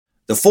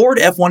The Ford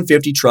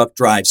F-150 truck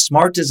drives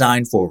smart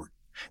design forward.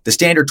 The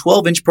standard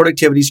 12-inch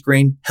productivity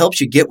screen helps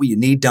you get what you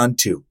need done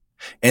too.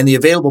 And the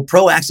available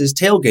Pro Access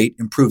tailgate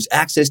improves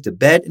access to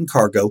bed and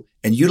cargo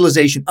and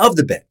utilization of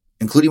the bed,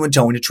 including when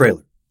towing a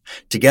trailer.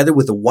 Together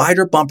with a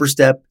wider bumper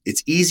step,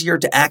 it's easier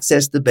to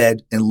access the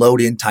bed and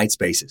load in tight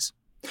spaces.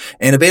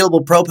 And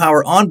available Pro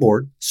Power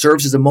onboard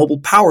serves as a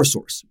mobile power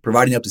source,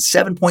 providing up to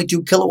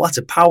 7.2 kilowatts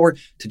of power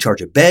to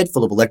charge a bed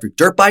full of electric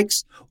dirt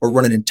bikes or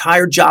run an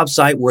entire job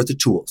site worth of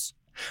tools.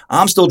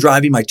 I'm still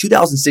driving my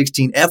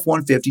 2016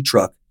 F-150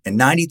 truck and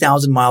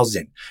 90,000 miles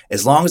in.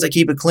 As long as I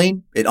keep it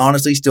clean, it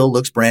honestly still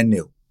looks brand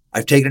new.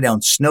 I've taken it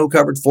down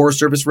snow-covered Forest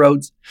Service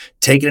roads,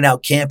 taken it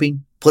out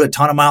camping, put a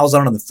ton of miles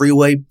on it on the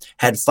freeway,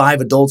 had 5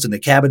 adults in the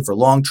cabin for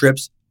long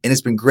trips, and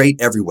it's been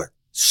great everywhere.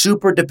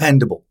 Super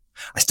dependable.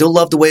 I still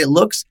love the way it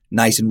looks,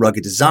 nice and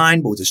rugged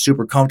design, but with a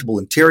super comfortable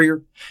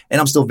interior.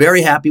 And I'm still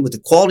very happy with the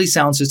quality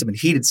sound system and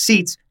heated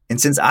seats. And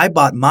since I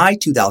bought my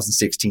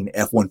 2016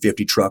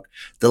 F-150 truck,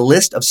 the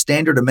list of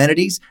standard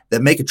amenities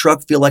that make a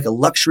truck feel like a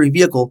luxury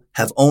vehicle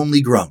have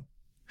only grown.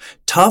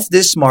 Tough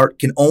this smart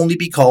can only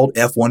be called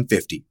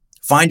F-150.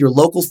 Find your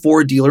local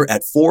Ford dealer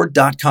at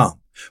Ford.com.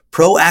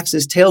 Pro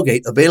Access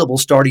tailgate available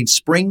starting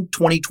spring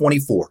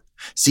 2024.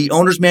 See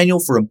owner's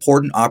manual for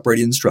important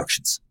operating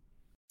instructions.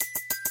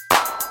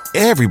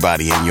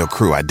 Everybody in your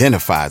crew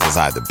identifies as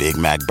either Big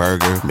Mac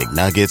Burger,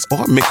 McNuggets,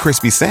 or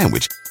McCrispy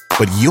Sandwich.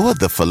 But you're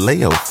the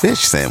Filet-O-Fish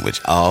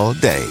Sandwich all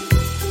day.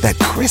 That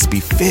crispy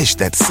fish,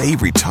 that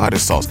savory tartar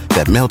sauce,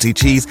 that melty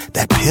cheese,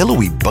 that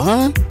pillowy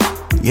bun.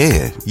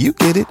 Yeah, you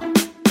get it.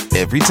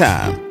 Every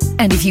time.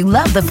 And if you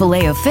love the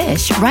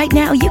Filet-O-Fish, right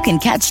now you can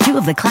catch 2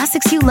 of the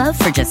classics you love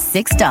for just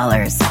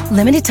 $6.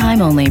 Limited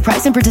time only.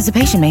 Price and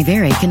participation may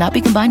vary. Cannot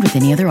be combined with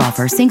any other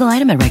offer. Single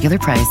item at regular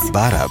price.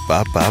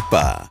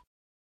 Ba-da-ba-ba-ba.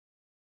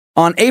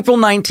 On April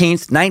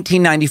 19th,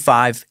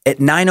 1995, at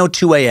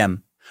 9:02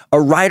 a.m., a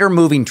Ryder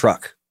moving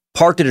truck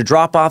parked at a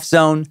drop-off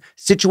zone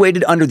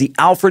situated under the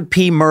Alfred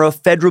P. Murrah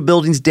Federal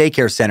Buildings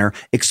Daycare Center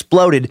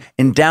exploded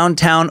in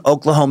downtown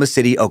Oklahoma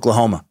City,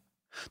 Oklahoma.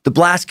 The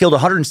blast killed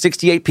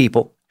 168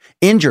 people,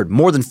 injured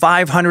more than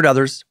 500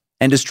 others,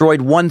 and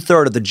destroyed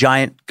 1/3 of the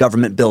giant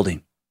government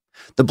building.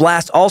 The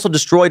blast also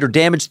destroyed or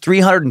damaged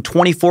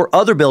 324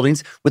 other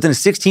buildings within a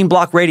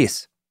 16-block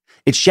radius.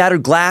 It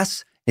shattered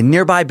glass in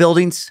nearby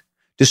buildings,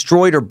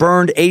 destroyed or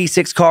burned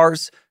 86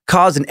 cars,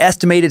 caused an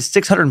estimated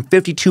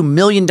 $652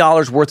 million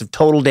worth of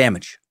total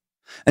damage.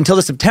 Until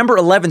the September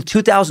 11,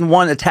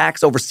 2001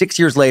 attacks over 6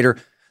 years later,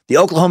 the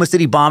Oklahoma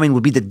City bombing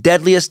would be the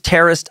deadliest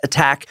terrorist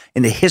attack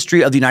in the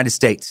history of the United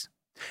States.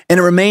 And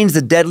it remains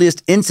the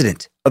deadliest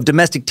incident of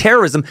domestic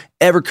terrorism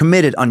ever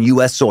committed on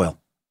U.S. soil.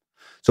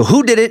 So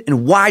who did it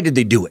and why did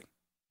they do it?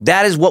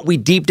 That is what we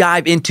deep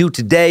dive into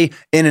today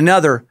in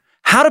another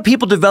How Do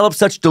People Develop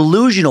Such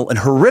Delusional and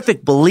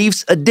Horrific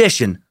Beliefs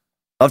edition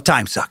of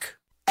Time Suck.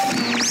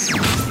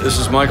 This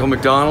is Michael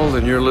McDonald,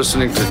 and you're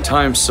listening to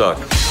Time Suck.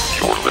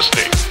 You're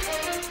listening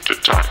to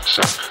Time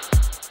Suck.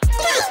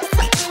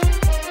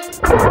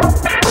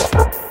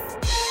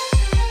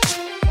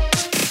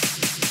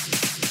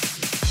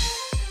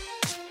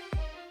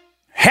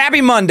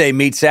 Happy Monday,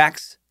 meat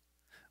sacks.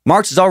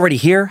 March is already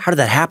here. How did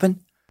that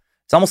happen?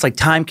 It's almost like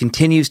time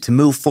continues to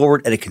move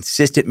forward at a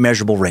consistent,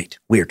 measurable rate.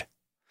 Weird.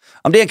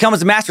 I'm Dan Cummins,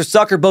 the Master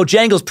Sucker,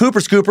 Bojangles,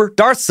 Pooper Scooper,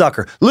 Darth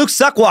Sucker, Luke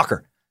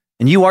Suckwalker.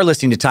 And you are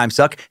listening to Time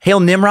Suck. Hail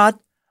Nimrod.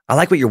 I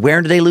like what you're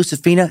wearing today,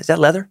 Lucifina. Is that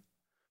leather?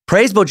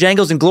 Praise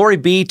Bojangles and glory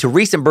be to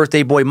recent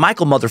birthday boy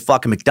Michael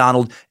motherfucking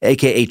McDonald,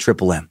 a.k.a.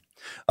 Triple M.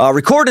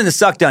 Recorded in the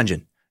Suck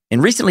Dungeon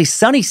in recently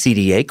sunny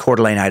CDA, Coeur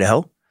d'Alene,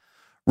 Idaho.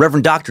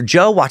 Reverend Dr.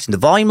 Joe watching the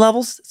volume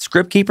levels,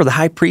 Script Keeper, the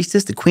High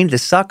Priestess, the Queen of the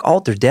Suck, all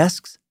at their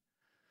desks.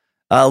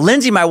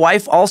 Lindsay, my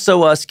wife,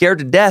 also Scared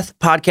to Death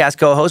podcast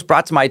co-host,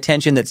 brought to my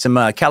attention that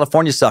some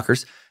California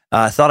suckers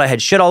thought I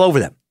had shit all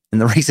over them in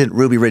the recent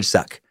Ruby Ridge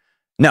suck.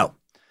 No.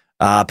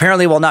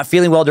 Apparently, while not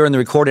feeling well during the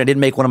recording, I didn't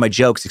make one of my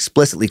jokes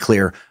explicitly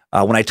clear.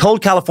 When I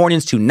told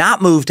Californians to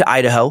not move to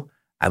Idaho,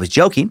 I was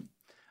joking.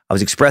 I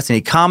was expressing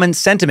a common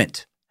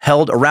sentiment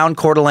held around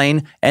Coeur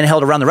d'Alene and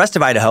held around the rest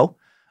of Idaho.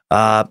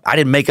 I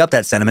didn't make up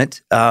that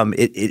sentiment.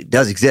 It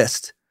does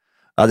exist.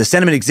 The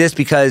sentiment exists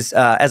because,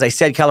 as I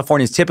said,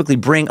 Californians typically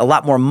bring a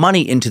lot more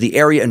money into the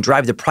area and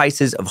drive the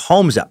prices of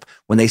homes up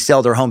when they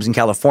sell their homes in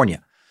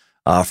California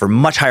for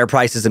much higher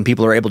prices than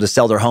people are able to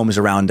sell their homes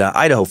around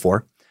Idaho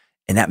for.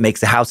 And that makes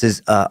the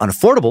houses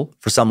unaffordable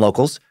for some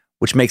locals,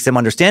 which makes them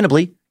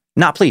understandably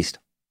not pleased.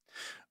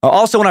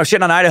 Also, when I was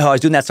shitting on Idaho, I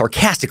was doing that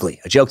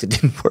sarcastically, a joke that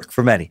didn't work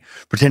for many,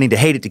 pretending to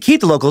hate it to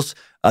keep the locals,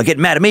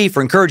 getting mad at me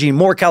for encouraging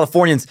more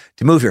Californians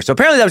to move here. So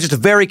apparently that was just a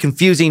very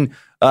confusing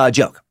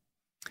joke.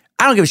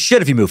 I don't give a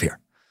shit if you move here.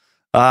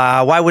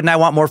 Why wouldn't I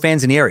want more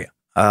fans in the area?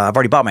 I've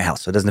already bought my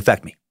house, so it doesn't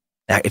affect me.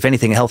 If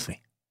anything, it helps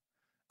me.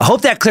 I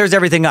hope that clears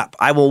everything up.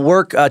 I will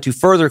work to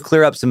further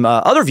clear up some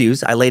other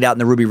views I laid out in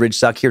the Ruby Ridge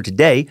Suck here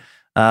today.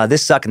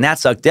 This suck and that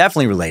suck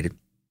definitely related.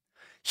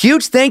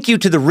 Huge thank you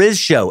to the Riz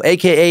Show,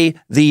 a.k.a.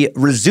 the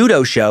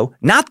Rizzuto Show,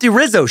 not the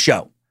Rizzo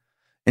Show,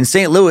 in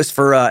St. Louis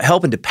for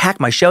helping to pack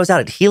my shows out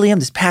at Helium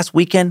this past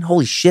weekend.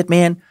 Holy shit,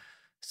 man.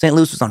 St.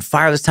 Louis was on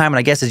fire this time, and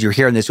I guess as you're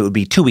hearing this, it would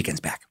be 2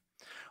 weekends back.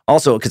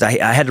 Also, because I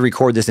had to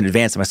record this in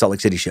advance of my Salt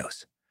Lake City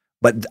shows.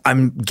 But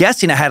I'm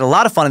guessing I had a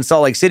lot of fun in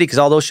Salt Lake City because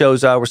all those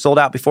shows were sold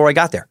out before I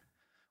got there.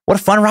 What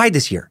a fun ride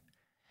this year.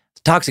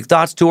 The Toxic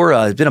Thoughts Tour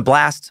has been a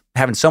blast.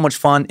 Having so much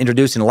fun,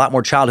 introducing a lot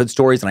more childhood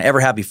stories than I ever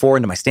have before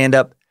into my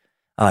stand-up.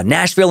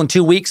 Nashville in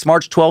 2 weeks,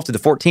 March 12th to the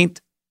 14th.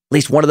 At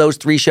least one of those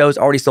 3 shows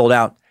already sold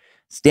out.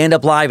 Stand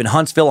Up Live in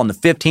Huntsville on the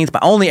 15th, my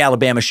only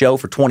Alabama show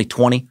for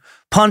 2020.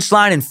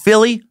 Punchline in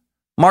Philly,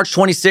 March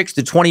 26th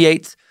to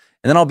 28th.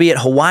 And then I'll be at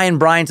Hawaiian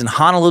Brian's in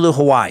Honolulu,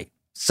 Hawaii,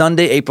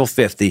 Sunday, April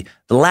 5th.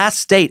 The last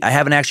state I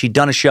haven't actually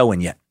done a show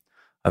in yet.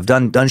 I've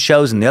done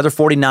shows in the other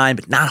 49,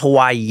 but not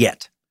Hawaii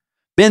yet.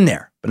 Been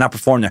there, but not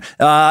performed there.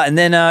 And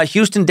then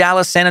Houston,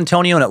 Dallas, San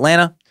Antonio, and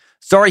Atlanta.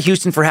 Sorry,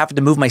 Houston, for having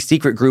to move my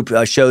secret group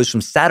shows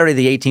from Saturday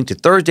the 18th to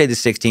Thursday the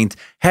 16th.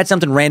 Had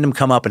something random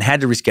come up and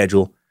had to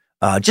reschedule.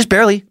 Just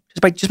barely,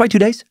 just by 2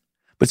 days.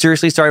 But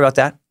seriously, sorry about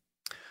that.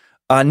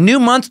 New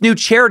month, new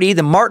charity,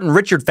 the Martin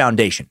Richard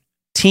Foundation,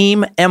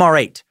 Team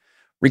MR8.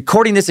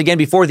 Recording this again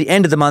before the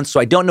end of the month, so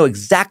I don't know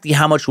exactly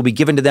how much will be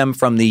given to them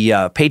from the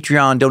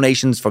Patreon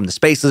donations from the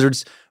Space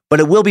Lizards, but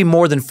it will be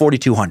more than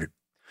 $4,200.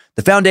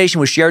 The foundation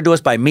was shared to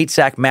us by meat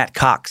sack Matt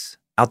Cox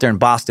out there in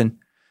Boston.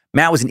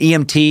 Matt was an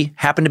EMT,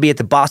 happened to be at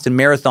the Boston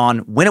Marathon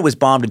when it was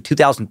bombed in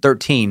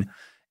 2013.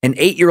 An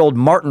 8-year-old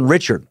Martin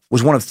Richard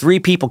was one of 3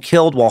 people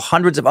killed while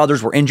hundreds of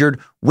others were injured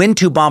when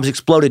 2 bombs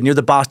exploded near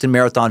the Boston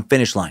Marathon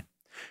finish line.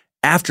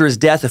 After his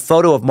death, a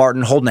photo of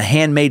Martin holding a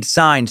handmade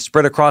sign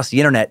spread across the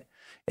internet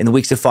in the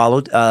weeks that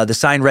followed. The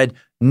sign read,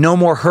 "No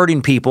more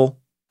hurting people,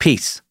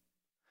 peace."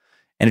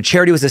 And a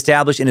charity was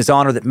established in his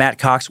honor that Matt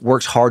Cox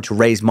works hard to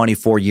raise money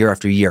for year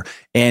after year.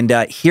 And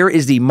here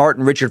is the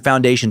Martin Richard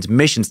Foundation's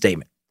mission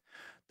statement.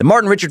 The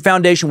Martin Richard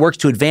Foundation works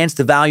to advance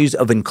the values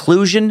of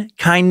inclusion,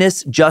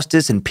 kindness,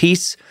 justice, and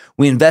peace.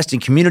 We invest in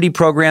community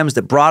programs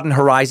that broaden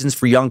horizons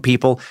for young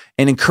people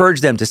and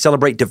encourage them to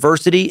celebrate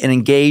diversity and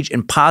engage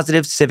in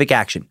positive civic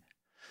action.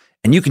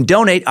 And you can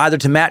donate either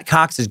to Matt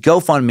Cox's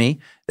GoFundMe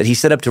that he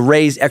set up to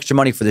raise extra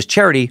money for this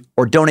charity,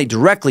 or donate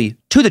directly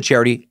to the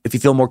charity if you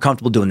feel more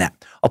comfortable doing that.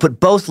 I'll put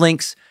both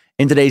links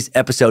in today's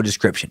episode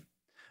description.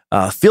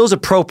 Feels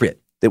appropriate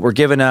that we're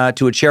given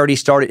to a charity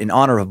started in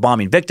honor of a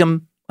bombing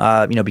victim,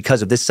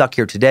 because of this suck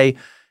here today.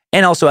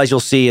 And also, as you'll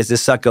see, as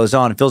this suck goes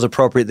on, it feels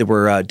appropriate that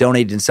we're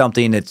donating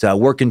something that's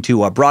working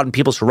to broaden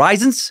people's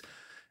horizons,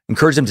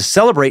 encourage them to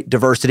celebrate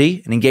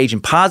diversity and engage in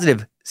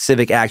positive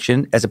civic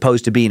action as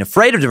opposed to being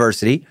afraid of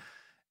diversity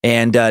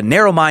and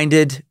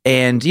narrow-minded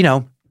and,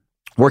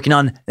 working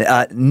on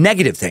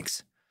negative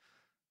things.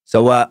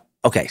 So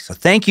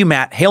thank you,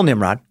 Matt. Hail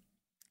Nimrod.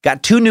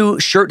 Got 2 new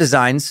shirt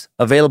designs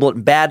available at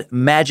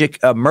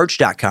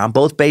badmagicmerch.com,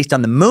 both based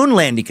on the moon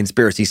landing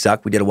conspiracy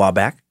suck we did a while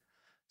back.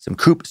 Some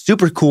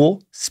super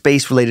cool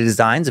space-related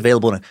designs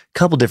available in a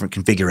couple different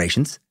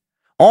configurations,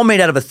 all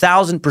made out of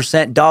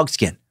 1,000% dog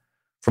skin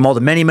from all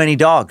the many, many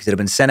dogs that have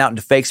been sent out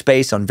into fake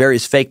space on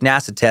various fake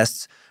NASA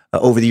tests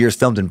over the years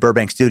filmed in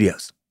Burbank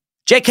Studios.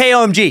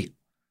 JKOMG.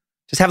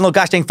 Just having a little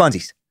gosh dang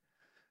funsies.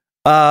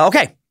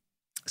 Okay,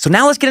 so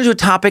now let's get into a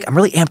topic. I'm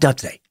really amped up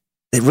today.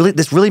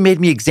 This really made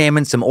me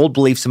examine some old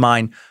beliefs of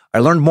mine. I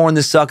learned more in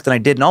this suck than I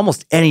did in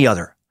almost any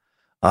other.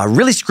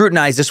 Really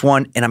scrutinized this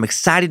one, and I'm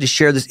excited to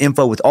share this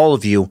info with all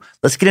of you.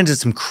 Let's get into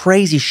some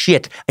crazy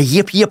shit.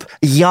 Yip,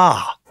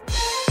 yah.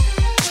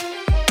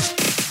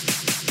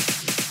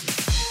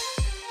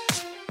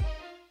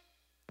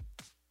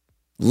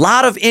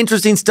 Lot of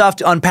interesting stuff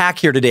to unpack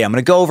here today. I'm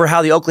going to go over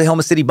how the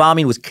Oklahoma City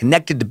bombing was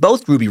connected to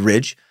both Ruby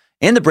Ridge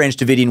and the Branch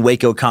Davidian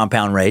Waco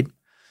compound raid.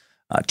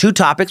 2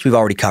 topics we've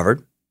already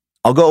covered.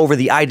 I'll go over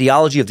the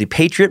ideology of the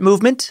Patriot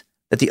movement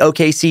that the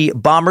OKC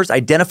bombers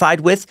identified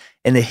with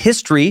and the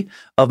history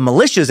of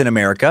militias in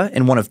America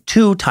in one of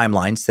 2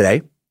 timelines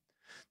today.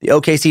 The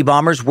OKC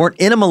bombers weren't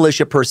in a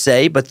militia per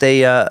se, but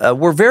they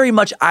were very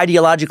much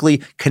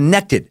ideologically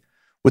connected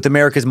with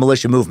America's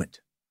militia movement.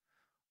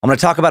 I'm going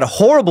to talk about a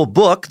horrible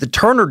book, The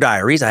Turner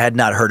Diaries, I had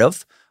not heard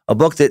of, a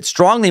book that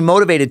strongly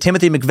motivated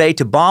Timothy McVeigh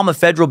to bomb a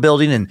federal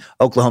building in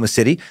Oklahoma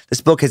City.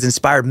 This book has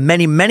inspired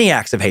many, many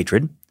acts of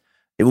hatred.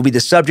 It will be the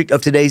subject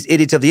of today's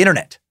Idiots of the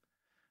Internet.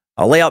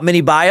 I'll lay out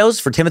mini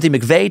bios for Timothy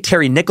McVeigh,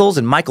 Terry Nichols,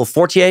 and Michael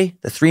Fortier,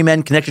 the 3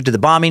 men connected to the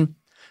bombing.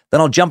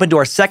 Then I'll jump into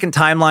our second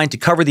timeline to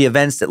cover the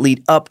events that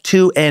lead up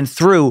to and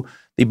through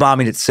the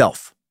bombing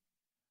itself.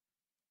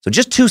 So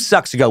just 2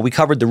 sucks ago, we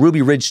covered the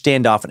Ruby Ridge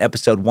standoff in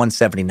episode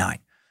 179.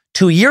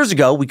 2 years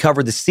ago, we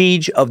covered the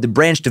siege of the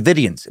Branch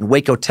Davidians in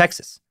Waco,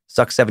 Texas,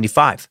 suck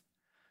 75.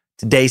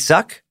 Today's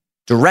suck,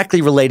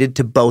 directly related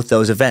to both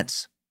those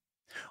events.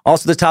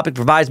 Also, this topic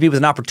provides me with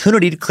an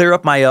opportunity to clear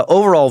up my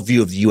overall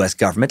view of the U.S.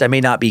 government. I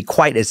may not be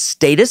quite as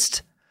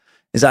statist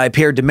as I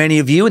appeared to many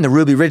of you in the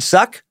Ruby Ridge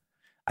suck.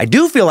 I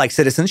do feel like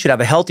citizens should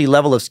have a healthy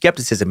level of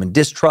skepticism and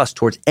distrust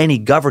towards any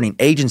governing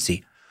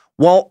agency,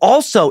 while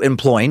also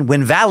employing,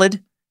 when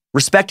valid,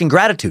 respect and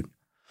gratitude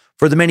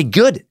for the many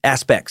good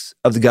aspects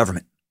of the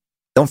government.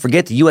 Don't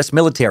forget the U.S.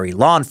 military,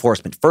 law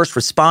enforcement, first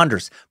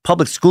responders,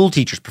 public school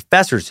teachers,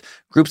 professors,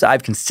 groups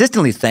I've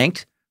consistently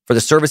thanked for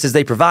the services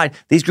they provide,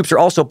 these groups are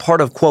also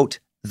part of, quote,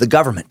 the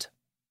government.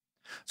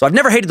 So I've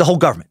never hated the whole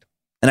government,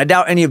 and I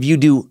doubt any of you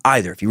do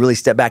either if you really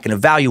step back and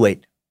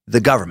evaluate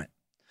the government.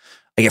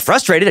 I get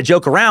frustrated, I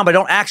joke around, but I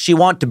don't actually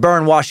want to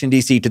burn Washington,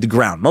 D.C. to the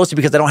ground, mostly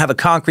because I don't have a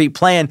concrete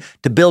plan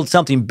to build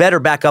something better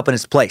back up in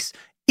its place.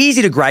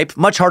 Easy to gripe,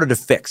 much harder to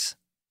fix.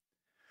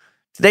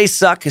 Today's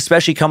suck,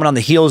 especially coming on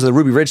the heels of the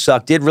Ruby Ridge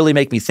suck, did really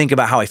make me think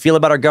about how I feel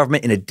about our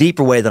government in a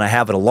deeper way than I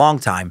have in a long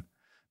time.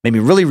 Made me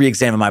really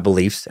re-examine my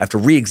beliefs. After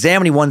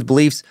re-examining one's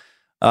beliefs,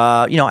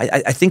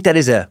 I think that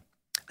is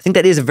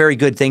a very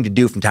good thing to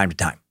do from time to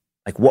time.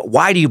 Like,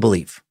 why do you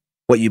believe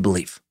what you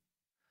believe?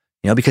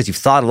 Because you've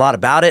thought a lot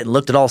about it and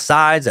looked at all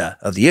sides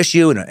of the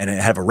issue and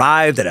have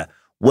arrived at a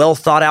well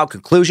thought out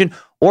conclusion,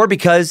 or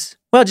just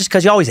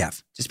because you always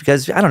have, just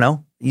because, I don't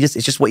know, it's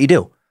just what you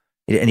do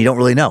and you don't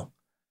really know.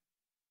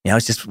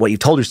 It's just what you've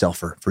told yourself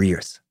for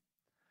years.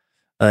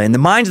 In the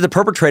minds of the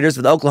perpetrators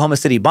of the Oklahoma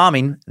City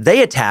bombing,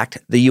 they attacked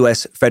the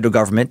U.S. federal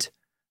government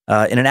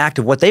in an act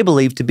of what they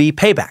believed to be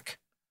payback.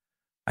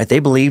 Right? They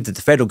believed that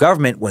the federal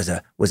government was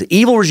an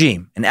evil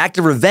regime, an act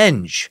of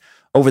revenge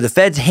over the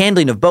Fed's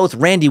handling of both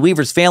Randy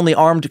Weaver's family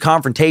armed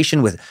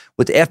confrontation with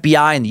the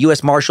FBI and the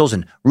U.S. Marshals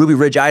in Ruby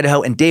Ridge,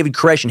 Idaho, and David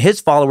Koresh and his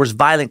followers'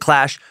 violent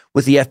clash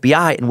with the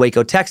FBI in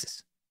Waco,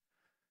 Texas.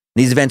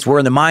 These events were,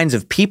 in the minds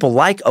of people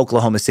like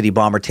Oklahoma City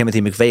bomber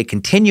Timothy McVeigh, a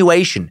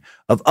continuation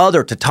of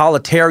other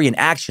totalitarian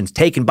actions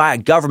taken by a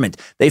government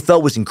they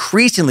felt was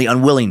increasingly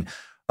willing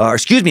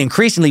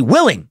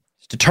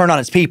to turn on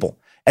its people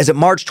as it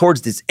marched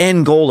towards this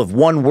end goal of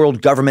one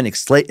world government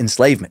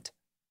enslavement.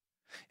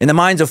 In the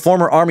minds of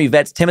former Army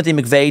vets Timothy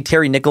McVeigh,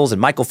 Terry Nichols, and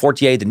Michael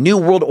Fortier, the New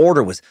World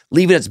Order was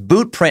leaving its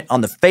boot print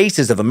on the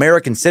faces of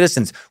American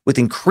citizens with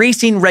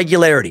increasing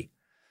regularity,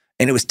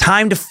 and it was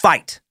time to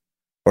fight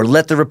or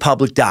let the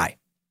Republic die.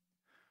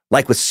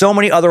 Like with so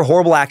many other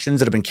horrible actions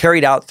that have been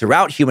carried out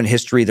throughout human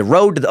history, the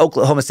road to the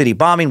Oklahoma City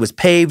bombing was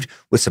paved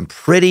with some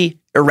pretty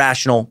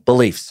irrational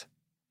beliefs.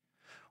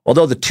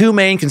 Although the two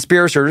main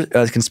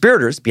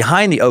conspirators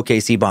behind the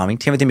OKC bombing,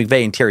 Timothy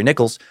McVeigh and Terry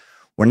Nichols,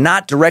 were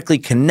not directly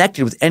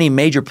connected with any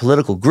major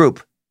political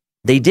group,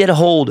 they did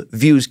hold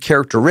views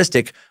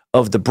characteristic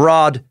of the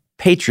broad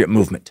patriot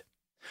movement,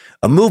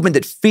 a movement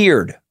that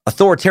feared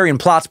authoritarian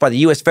plots by the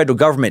U.S. federal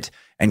government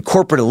and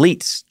corporate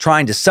elites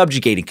trying to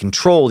subjugate and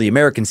control the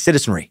American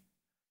citizenry.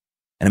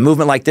 And a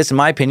movement like this, in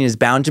my opinion, is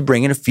bound to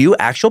bring in a few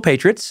actual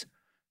patriots,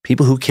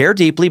 people who care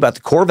deeply about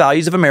the core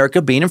values of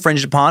America being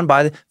infringed upon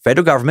by the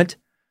federal government.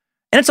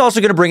 And it's also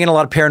going to bring in a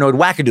lot of paranoid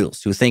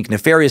wackadoodles who think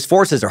nefarious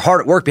forces are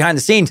hard at work behind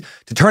the scenes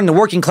to turn the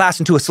working class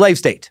into a slave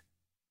state.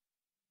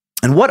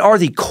 And what are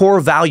the core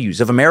values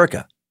of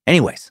America,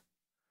 anyways?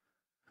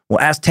 Well,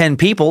 ask 10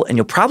 people and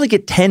you'll probably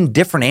get 10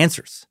 different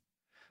answers.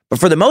 But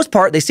for the most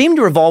part, they seem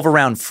to revolve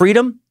around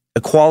freedom,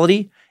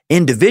 equality,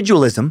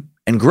 individualism,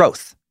 and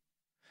growth.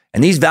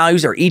 And these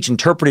values are each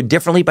interpreted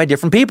differently by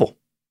different people.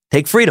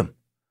 Take freedom.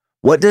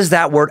 What does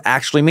that word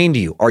actually mean to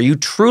you? Are you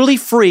truly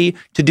free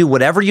to do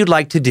whatever you'd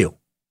like to do?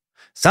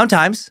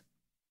 Sometimes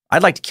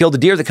I'd like to kill the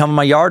deer that come in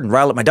my yard and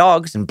rile up my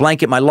dogs and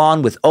blanket my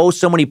lawn with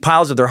so many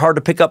piles of their hard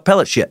to pick up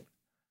pellet shit.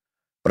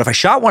 But if I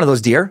shot one of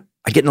those deer,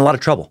 I'd get in a lot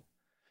of trouble.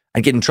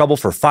 I'd get in trouble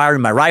for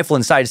firing my rifle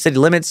inside city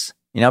limits,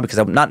 because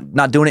I'm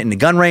not doing it in the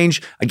gun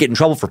range. I get in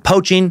trouble for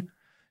poaching.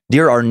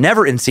 Deer are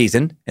never in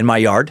season in my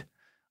yard.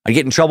 I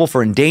get in trouble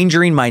for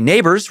endangering my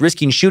neighbors,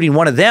 risking shooting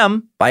one of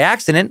them by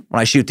accident when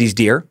I shoot these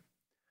deer.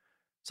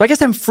 So I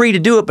guess I'm free to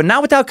do it, but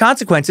not without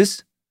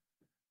consequences.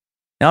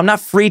 Now, I'm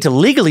not free to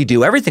legally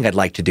do everything I'd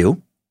like to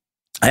do.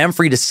 I am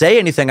free to say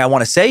anything I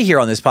want to say here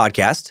on this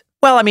podcast.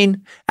 Well, I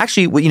mean,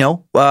 actually,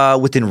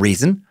 within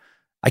reason.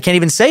 I can't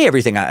even say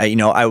everything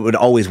I would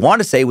always want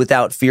to say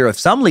without fear of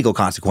some legal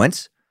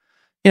consequence.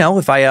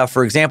 If I,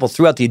 for example,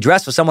 threw out the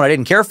address of someone I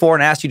didn't care for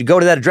and asked you to go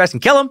to that address and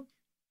kill him,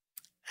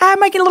 I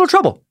might get in a little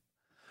trouble.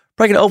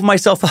 Probably going to open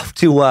myself up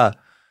to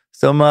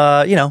some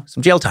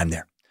jail time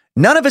there.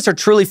 None of us are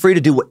truly free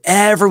to do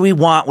whatever we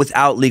want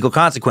without legal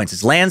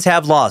consequences. Lands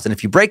have laws, and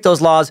if you break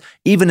those laws,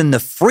 even in the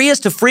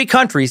freest of free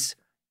countries,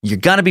 you're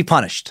going to be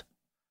punished.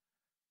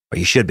 Or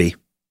you should be.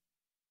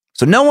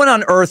 So no one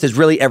on earth is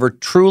really ever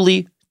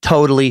truly,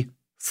 totally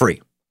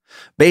free.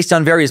 Based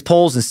on various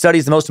polls and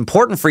studies, the most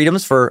important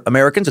freedoms for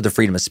Americans are the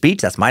freedom of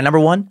speech. That's my number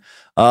one.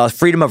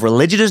 Freedom of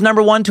religion is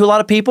number one to a lot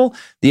of people.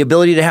 The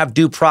ability to have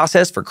due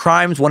process for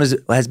crimes one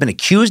has been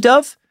accused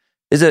of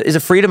is a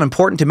freedom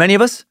important to many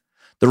of us.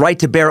 The right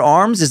to bear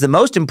arms is the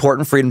most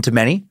important freedom to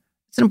many.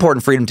 It's an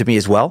important freedom to me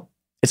as well.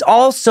 It's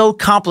all so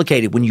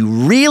complicated when you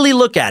really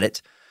look at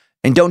it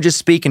and don't just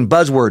speak in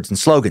buzzwords and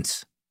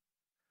slogans.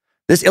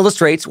 This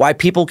illustrates why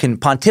people can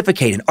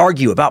pontificate and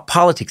argue about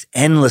politics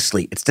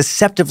endlessly. It's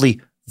deceptively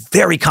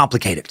very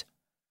complicated,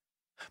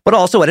 but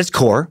also at its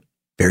core,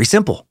 very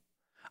simple.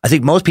 I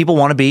think most people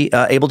want to be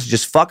able to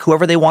just fuck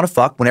whoever they want to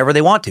fuck whenever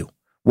they want to,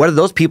 whether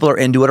those people are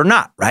into it or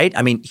not, right?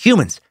 I mean,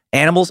 humans,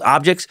 animals,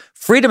 objects.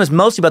 Freedom is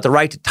mostly about the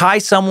right to tie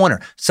someone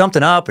or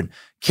something up and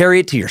carry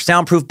it to your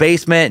soundproof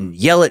basement and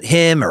yell at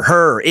him or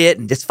her or it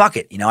and just fuck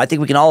it. I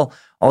think we can all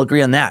I'll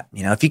agree on that.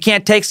 You know, if you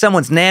can't take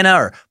someone's nana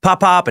or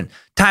pop and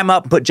tie them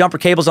up and put jumper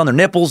cables on their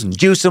nipples and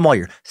juice them while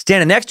you're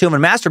standing next to them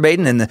and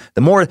masturbating, and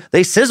the more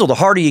they sizzle, the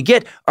harder you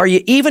get, are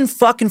you even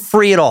fucking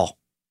free at all?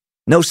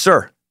 No,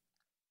 sir.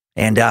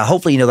 And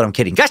hopefully you know that I'm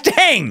kidding. Gosh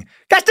dang,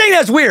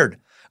 that's weird.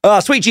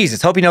 Sweet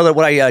Jesus, hope you know that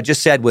what I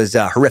just said was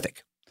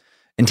horrific,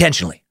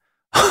 intentionally.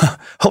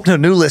 Hope no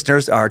new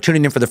listeners are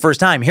tuning in for the first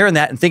time, hearing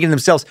that and thinking to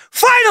themselves,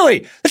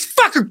 finally, this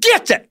fucker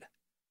gets it.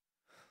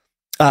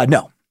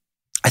 No,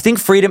 I think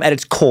freedom at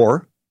its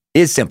core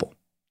is simple.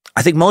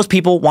 I think most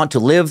people want to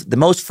live the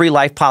most free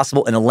life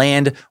possible in a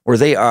land where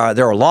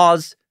there are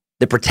laws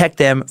that protect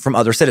them from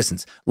other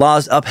citizens,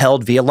 laws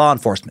upheld via law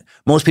enforcement.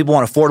 Most people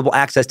want affordable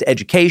access to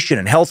education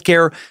and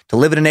healthcare, to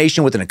live in a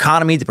nation with an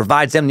economy that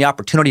provides them the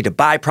opportunity to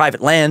buy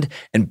private land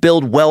and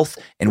build wealth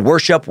and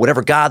worship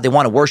whatever God they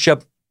want to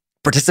worship,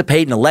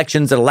 participate in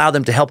elections that allow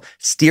them to help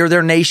steer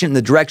their nation in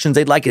the directions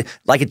they'd like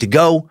it to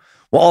go,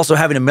 while also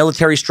having a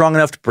military strong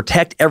enough to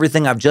protect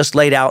everything I've just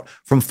laid out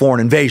from foreign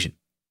invasion.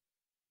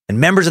 And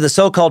members of the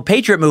so-called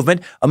Patriot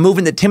movement, a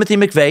movement that Timothy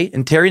McVeigh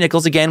and Terry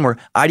Nichols, again, were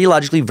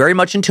ideologically very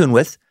much in tune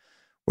with,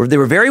 where they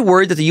were very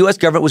worried that the U.S.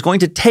 government was going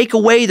to take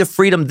away the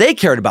freedom they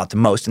cared about the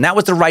most, and that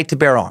was the right to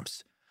bear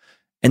arms.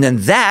 And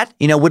then that,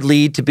 would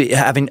lead to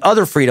having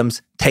other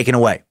freedoms taken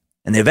away.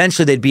 And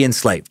eventually they'd be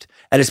enslaved.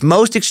 At its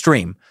most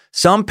extreme,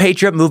 some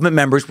Patriot movement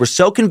members were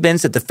so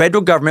convinced that the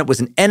federal government was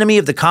an enemy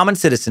of the common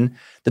citizen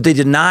that they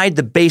denied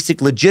the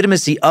basic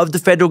legitimacy of the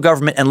federal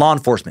government and law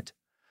enforcement.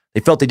 They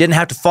felt they didn't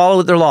have to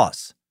follow their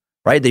laws,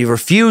 right? They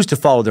refused to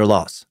follow their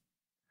laws.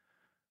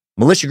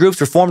 Militia groups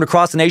were formed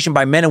across the nation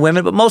by men and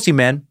women, but mostly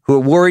men, who were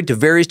worried to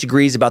various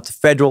degrees about the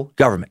federal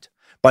government.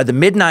 By the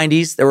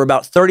mid-90s, there were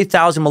about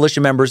 30,000 militia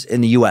members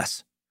in the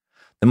U.S.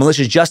 The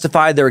militias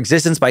justified their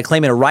existence by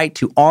claiming a right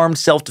to armed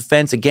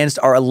self-defense against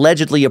our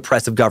allegedly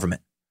oppressive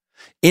government.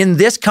 In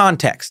this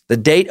context, the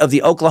date of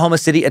the Oklahoma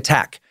City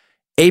attack,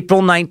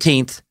 April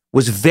 19th,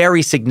 was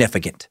very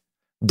significant,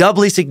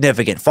 doubly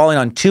significant, falling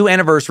on two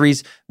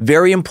anniversaries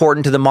very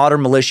important to the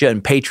modern militia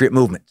and patriot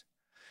movement.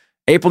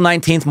 April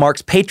 19th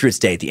marks Patriots'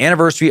 Day, the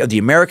anniversary of the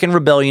American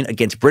rebellion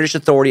against British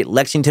authority at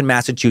Lexington,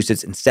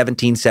 Massachusetts in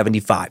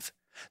 1775,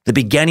 the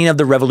beginning of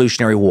the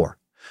Revolutionary War.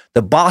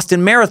 The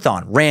Boston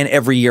Marathon ran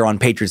every year on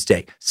Patriots'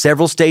 Day.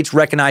 Several states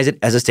recognize it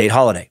as a state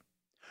holiday.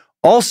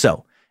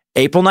 Also,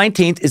 April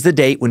 19th is the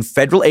date when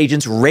federal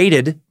agents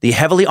raided the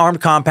heavily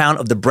armed compound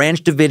of the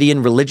Branch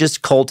Davidian religious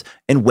cult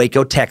in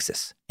Waco,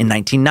 Texas in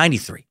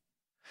 1993.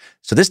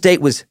 So this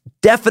date was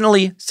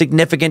definitely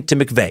significant to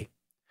McVeigh.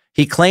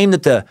 He claimed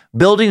that the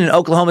building in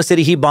Oklahoma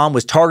City he bombed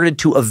was targeted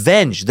to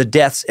avenge the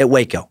deaths at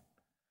Waco.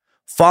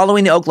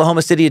 Following the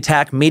Oklahoma City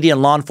attack, media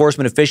and law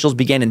enforcement officials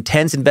began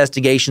intense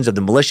investigations of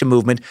the militia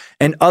movement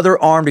and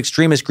other armed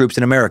extremist groups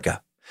in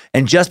America.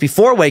 And just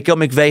before Waco,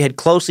 McVeigh had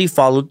closely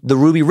followed the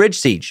Ruby Ridge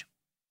siege.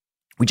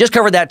 We just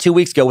covered that 2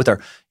 weeks ago with our,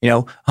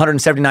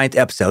 179th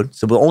episode,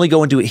 so we'll only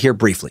go into it here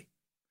briefly.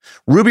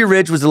 Ruby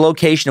Ridge was the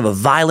location of a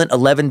violent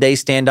 11-day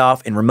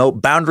standoff in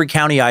remote Boundary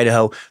County,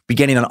 Idaho,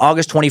 beginning on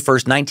August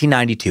 21st,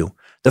 1992,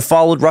 that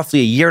followed roughly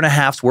a year and a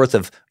half's worth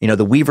of,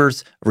 the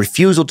Weavers'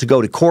 refusal to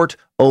go to court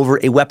over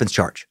a weapons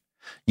charge.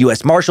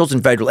 U.S. Marshals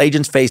and federal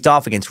agents faced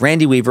off against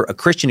Randy Weaver, a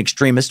Christian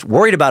extremist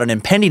worried about an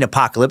impending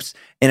apocalypse,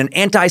 and an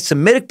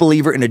anti-Semitic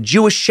believer in a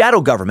Jewish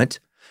shadow government,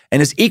 and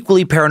his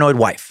equally paranoid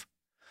wife.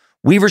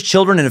 Weaver's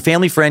children and a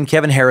family friend,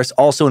 Kevin Harris,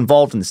 also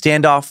involved in the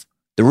standoff.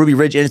 The Ruby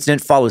Ridge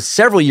incident follows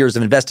several years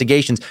of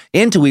investigations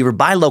into Weaver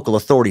by local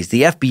authorities,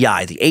 the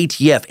FBI, the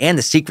ATF, and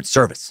the Secret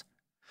Service.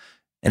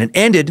 And it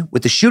ended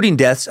with the shooting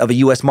deaths of a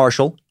U.S.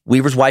 Marshal,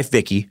 Weaver's wife,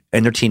 Vicky,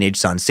 and their teenage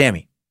son,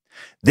 Sammy.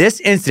 This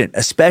incident,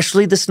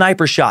 especially the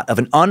sniper shot of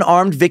an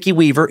unarmed Vicky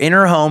Weaver in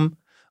her home,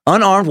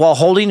 unarmed while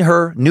holding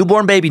her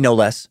newborn baby, no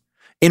less,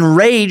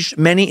 enraged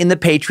many in the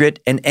Patriot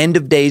and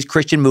end-of-days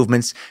Christian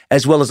movements,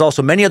 as well as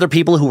also many other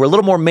people who were a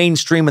little more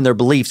mainstream in their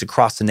beliefs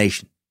across the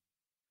nation.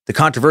 The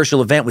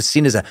controversial event was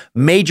seen as a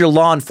major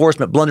law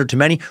enforcement blunder to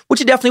many,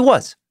 which it definitely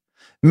was.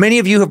 Many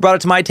of you have brought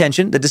it to my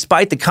attention that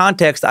despite the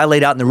context I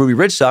laid out in the Ruby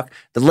Ridge suck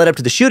that led up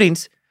to the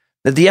shootings,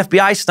 that the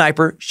FBI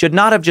sniper should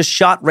not have just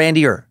shot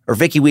Randy or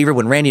Vicky Weaver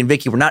when Randy and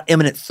Vicky were not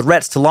imminent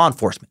threats to law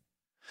enforcement.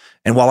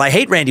 And while I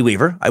hate Randy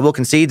Weaver, I will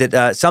concede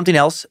that something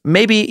else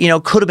maybe,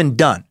 could have been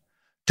done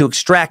to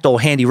extract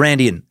old Handy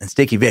Randy and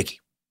Sticky Vicky.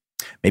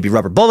 Maybe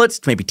rubber bullets,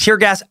 maybe tear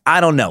gas,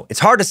 I don't know. It's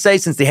hard to say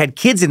since they had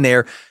kids in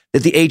there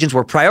that the agents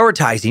were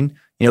prioritizing,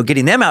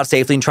 getting them out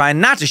safely and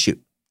trying not to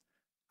shoot.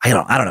 I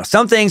don't know.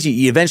 Some things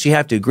you eventually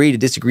have to agree to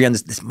disagree on.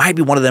 This might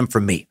be one of them for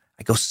me.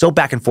 I go so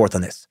back and forth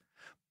on this.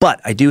 But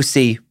I do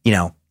see,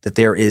 that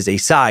there is a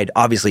side,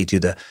 obviously, to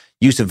the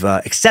use of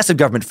excessive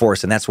government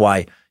force. And that's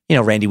why,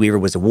 Randy Weaver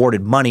was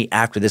awarded money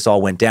after this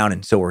all went down,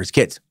 and so were his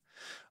kids,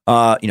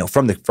 from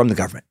the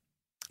government.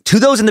 To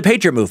those in the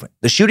Patriot movement,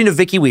 the shooting of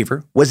Vicky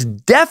Weaver was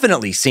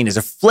definitely seen as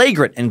a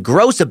flagrant and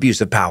gross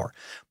abuse of power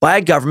by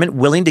a government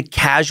willing to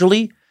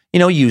casually,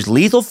 use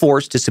lethal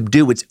force to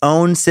subdue its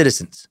own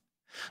citizens.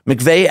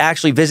 McVeigh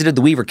actually visited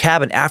the Weaver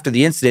cabin after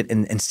the incident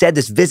and said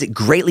this visit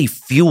greatly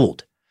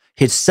fueled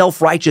his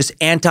self-righteous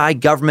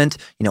anti-government,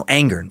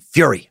 anger and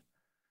fury.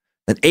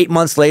 Then 8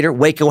 months later,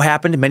 Waco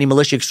happened. Many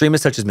militia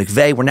extremists such as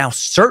McVeigh were now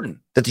certain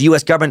that the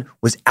U.S. government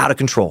was out of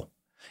control.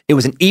 It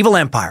was an evil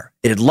empire.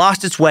 It had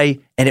lost its way,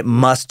 and it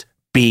must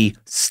be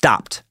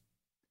stopped.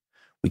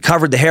 We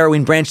covered the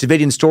harrowing Branch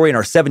Davidian story in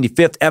our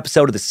 75th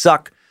episode of The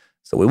Suck,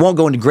 so we won't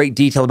go into great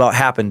detail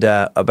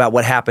about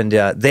what happened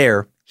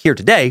there here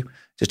today.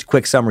 Just a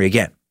quick summary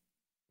again.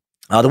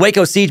 The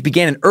Waco siege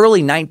began in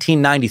early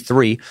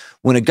 1993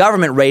 when a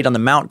government raid on the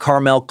Mount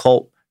Carmel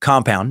cult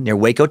compound near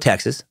Waco,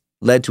 Texas,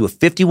 led to a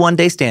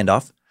 51-day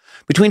standoff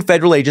between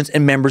federal agents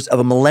and members of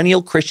a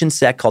millennial Christian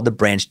sect called the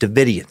Branch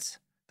Davidians.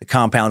 The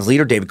compound's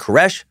leader, David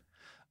Koresh,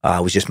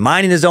 was just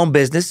minding his own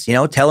business,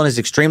 telling his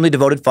extremely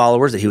devoted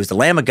followers that he was the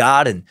Lamb of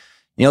God and,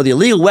 the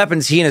illegal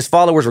weapons he and his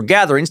followers were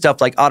gathering,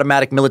 stuff like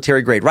automatic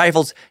military-grade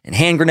rifles and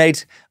hand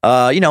grenades,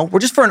 were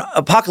just for an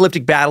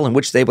apocalyptic battle in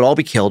which they would all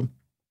be killed.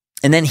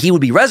 And then he would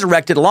be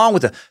resurrected along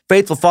with the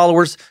faithful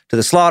followers to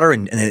the slaughter,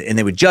 and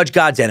they would judge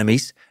God's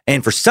enemies.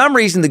 And for some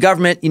reason, the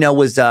government,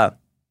 was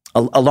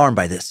alarmed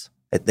by this.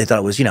 They thought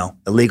it was,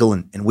 illegal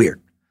and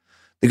weird.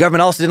 The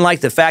government also didn't like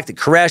the fact that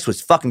Koresh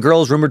was fucking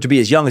girls rumored to be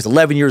as young as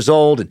 11 years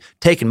old and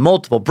taking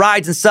multiple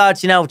brides and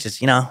such, which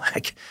is,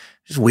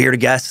 just weird, I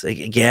guess,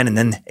 again. And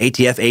then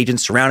ATF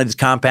agents surrounded his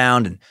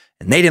compound, and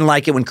they didn't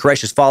like it when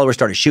Koresh's followers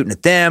started shooting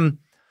at them.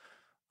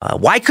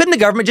 Why couldn't the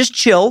government just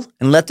chill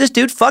and let this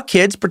dude fuck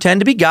kids, pretend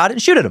to be God,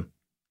 and shoot at them?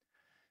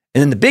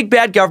 And then the big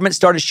bad government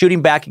started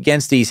shooting back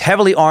against these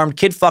heavily armed,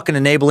 kid-fucking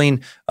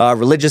enabling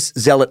religious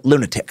zealot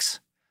lunatics.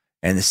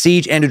 And the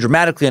siege ended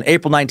dramatically on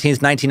April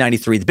 19th,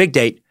 1993, the big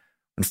date,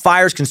 when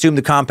fires consumed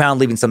the compound,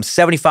 leaving some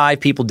 75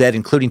 people dead,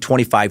 including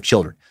 25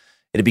 children.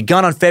 It had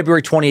begun on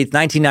February 28th,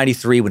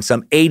 1993, when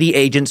some 80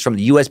 agents from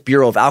the U.S.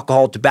 Bureau of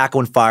Alcohol, Tobacco,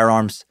 and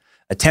Firearms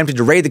attempted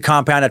to raid the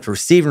compound after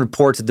receiving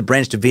reports that the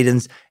Branch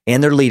Davidians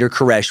and their leader,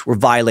 Koresh, were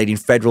violating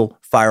federal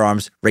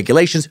firearms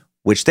regulations,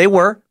 which they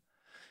were.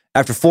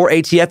 After 4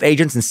 ATF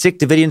agents and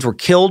 6 Davidians were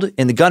killed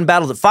in the gun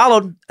battle that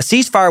followed, a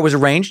ceasefire was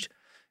arranged,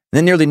 and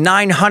then nearly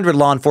 900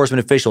 law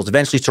enforcement officials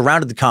eventually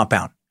surrounded the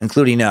compound,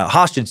 including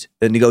hostage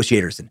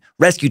negotiators and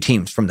rescue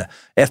teams from the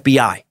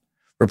FBI.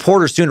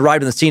 Reporters soon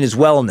arrived on the scene as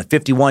well, and the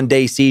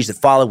 51-day siege that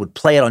followed would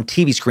play out on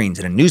TV screens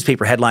and in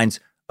newspaper headlines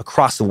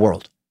across the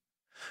world.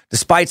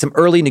 Despite some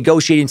early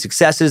negotiating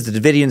successes, the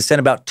Davidians sent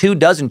about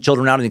 24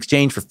 children out in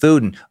exchange for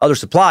food and other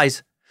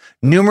supplies.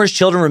 Numerous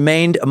children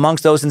remained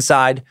amongst those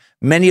inside,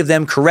 many of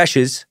them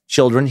Koresh's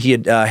children he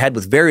had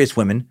with various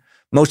women,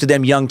 most of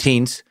them young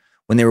teens,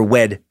 when they were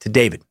wed to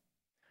David.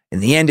 In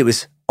the end, it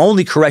was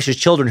only Koresh's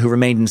children who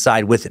remained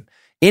inside with him.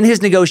 In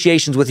his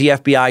negotiations with the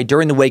FBI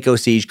during the Waco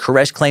siege,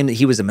 Koresh claimed that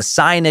he was a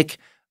messianic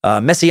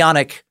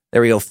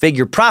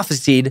figure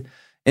prophesied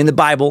in the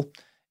Bible,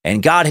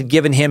 and God had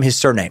given him his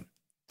surname.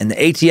 And the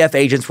ATF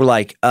agents were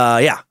like,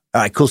 yeah,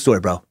 all right, cool story,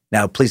 bro.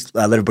 Now, please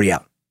let everybody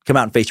out. Come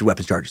out and face your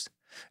weapons charges.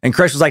 And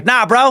Koresh was like,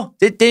 nah, bro,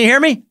 didn't you hear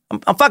me?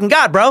 I'm fucking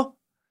God, bro.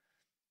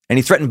 And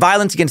he threatened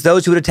violence against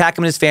those who would attack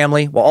him and his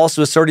family, while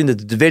also asserting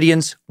that the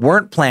Davidians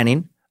weren't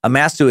planning a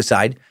mass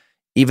suicide,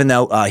 even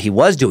though he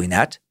was doing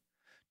that.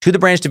 To the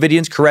Branch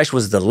Davidians, Koresh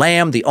was the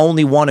Lamb, the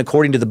only one,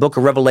 according to the book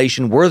of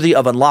Revelation, worthy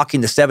of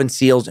unlocking the 7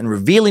 seals and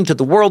revealing to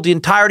the world the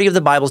entirety of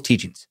the Bible's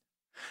teachings.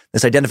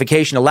 This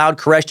identification allowed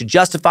Koresh to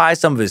justify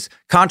some of his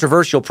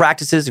controversial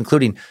practices,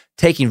 including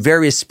taking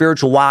various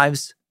spiritual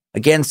wives,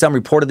 again, some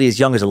reportedly as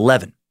young as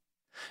 11.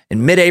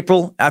 In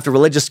mid-April, after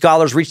religious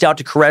scholars reached out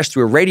to Koresh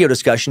through a radio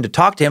discussion to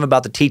talk to him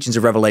about the teachings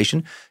of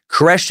Revelation,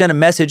 Koresh sent a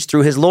message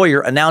through his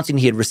lawyer announcing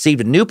he had received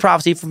a new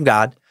prophecy from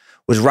God,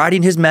 was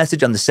writing his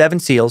message on the 7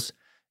 seals,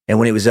 and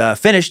when it was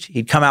finished,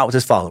 he'd come out with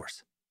his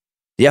followers.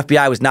 The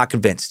FBI was not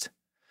convinced.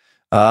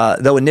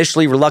 Though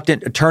initially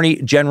reluctant, Attorney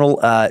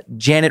General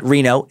Janet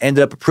Reno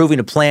ended up approving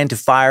a plan to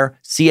fire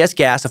CS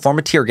gas, a form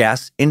of tear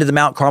gas, into the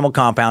Mount Carmel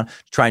compound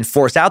to try and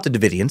force out the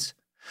Davidians.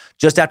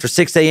 Just after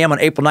 6 a.m. on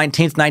April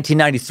 19th,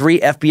 1993,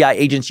 FBI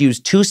agents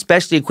used 2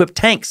 specially equipped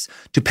tanks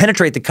to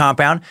penetrate the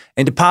compound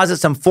and deposit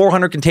some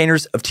 400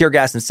 containers of tear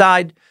gas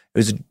inside. It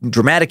was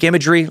dramatic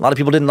imagery. A lot of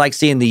people didn't like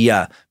seeing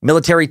the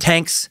military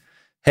tanks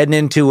heading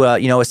into,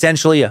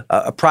 essentially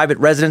a private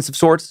residence of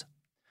sorts.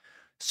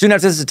 Soon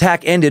after this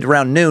attack ended,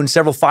 around noon,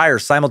 several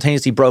fires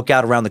simultaneously broke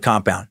out around the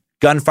compound.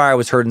 Gunfire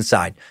was heard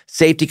inside.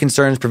 Safety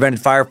concerns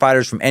prevented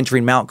firefighters from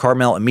entering Mount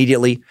Carmel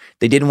immediately.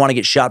 They didn't want to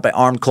get shot by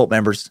armed cult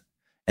members,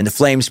 and the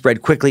flames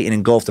spread quickly and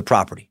engulfed the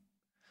property.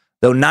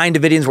 Though 9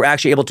 Davidians were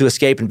actually able to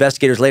escape,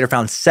 investigators later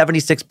found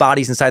 76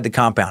 bodies inside the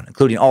compound,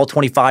 including all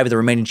 25 of the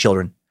remaining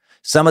children.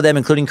 Some of them,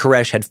 including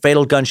Koresh, had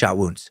fatal gunshot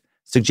wounds,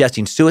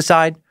 suggesting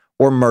suicide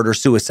or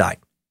murder-suicide.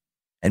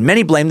 And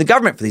many blame the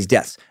government for these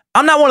deaths.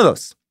 I'm not one of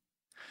those.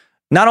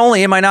 Not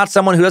only am I not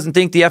someone who doesn't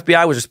think the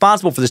FBI was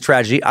responsible for this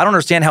tragedy, I don't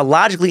understand how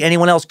logically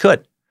anyone else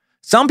could.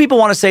 Some people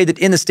want to say that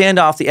in the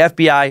standoff, the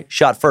FBI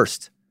shot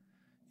first.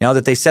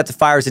 That they set the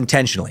fires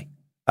intentionally.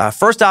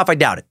 First off, I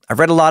doubt it. I've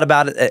read a lot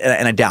about it,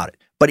 and I doubt it.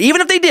 But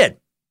even if they did,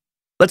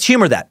 let's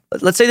humor that.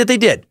 Let's say that they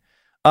did.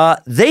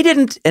 They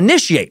didn't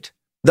initiate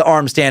the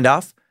armed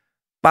standoff.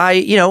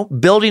 by,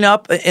 building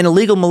up an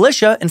illegal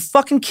militia and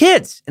fucking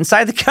kids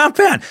inside the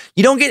compound.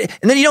 And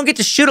then you don't get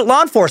to shoot at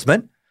law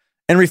enforcement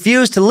and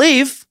refuse to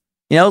leave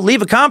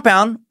a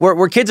compound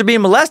where kids are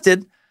being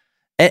molested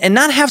and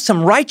not have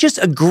some righteous,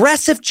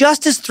 aggressive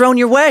justice thrown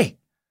your way.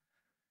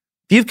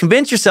 If you've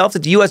convinced yourself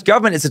that the U.S.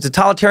 government is a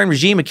totalitarian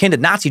regime akin to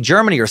Nazi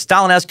Germany or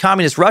Stalin-esque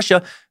communist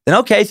Russia, then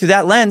okay, through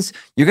that lens,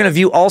 you're going to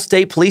view all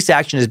state police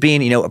action as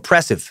being,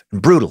 oppressive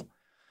and brutal.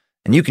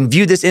 And you can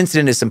view this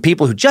incident as some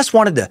people who just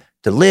wanted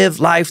to live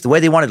life the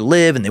way they wanted to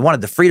live, and they wanted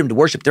the freedom to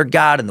worship their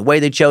God in the way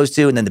they chose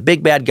to, and then the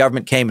big bad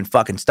government came and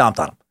fucking stomped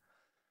on them.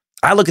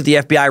 I look at the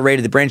FBI raid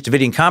of the Branch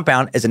Davidian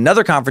compound as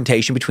another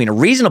confrontation between a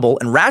reasonable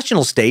and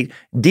rational state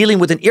dealing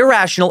with an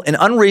irrational and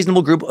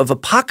unreasonable group of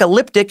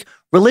apocalyptic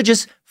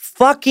religious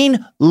fucking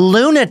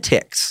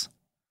lunatics.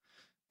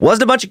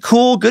 Wasn't a bunch of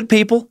cool, good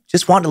people,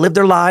 just wanted to live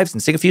their lives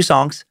and sing a few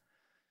songs.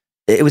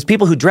 It was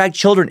people who dragged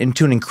children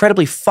into an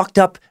incredibly fucked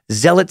up,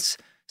 zealots,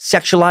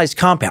 sexualized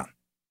compound.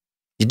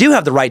 You do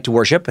have the right to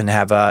worship and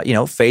have,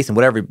 faith in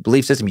whatever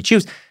belief system you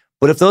choose.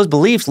 But if those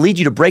beliefs lead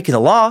you to breaking the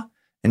law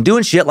and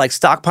doing shit like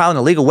stockpiling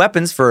illegal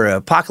weapons for an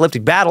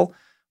apocalyptic battle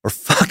or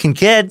fucking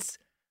kids,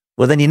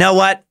 well, then you know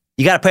what?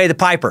 You got to pay the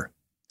piper.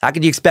 How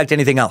could you expect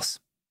anything else?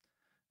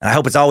 And I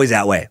hope it's always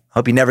that way. I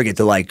hope you never get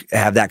to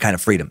have that kind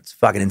of freedom. It's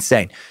fucking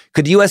insane.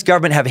 Could the U.S.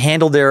 government have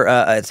handled their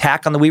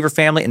attack on the Weaver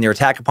family and their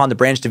attack upon the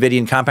Branch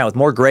Davidian compound with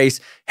more grace,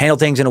 handle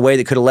things in a way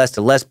that could have led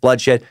to less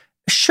bloodshed?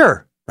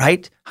 Sure,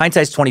 right?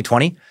 Hindsight's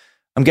 2020.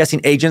 I'm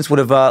guessing agents would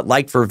have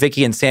liked for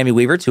Vicky and Sammy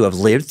Weaver to have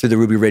lived through the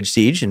Ruby Ridge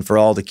siege and for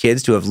all the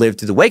kids to have lived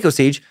through the Waco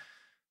siege.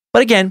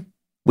 But again,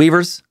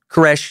 Weavers,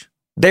 Koresh,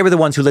 they were the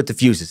ones who lit the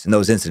fuses in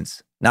those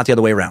incidents, not the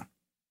other way around.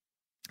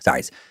 Sorry,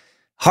 it's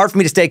hard for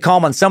me to stay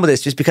calm on some of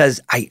this just because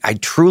I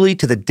truly,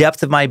 to the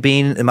depth of my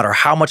being, no matter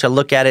how much I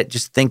look at it,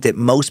 just think that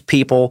most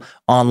people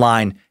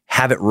online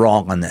have it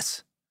wrong on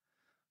this.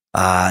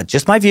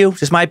 Just my view,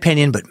 just my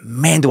opinion, but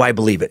man, do I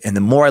believe it. And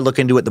the more I look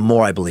into it, the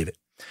more I believe it.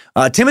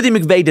 Timothy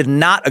McVeigh did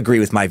not agree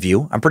with my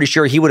view. I'm pretty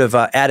sure he would have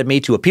added me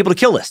to a people to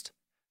kill list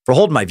for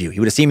holding my view. He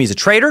would have seen me as a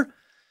traitor,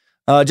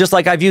 just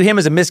like I view him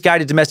as a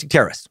misguided domestic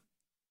terrorist.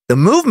 The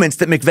movements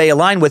that McVeigh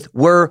aligned with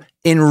were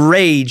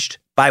enraged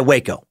by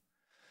Waco.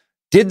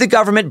 Did the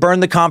government burn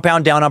the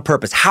compound down on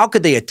purpose? How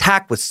could they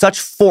attack with such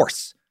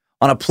force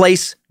on a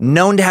place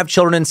known to have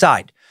children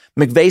inside?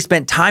 McVeigh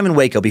spent time in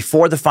Waco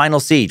before the final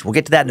siege. We'll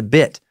get to that in a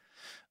bit.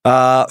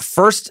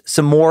 First,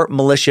 some more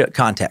militia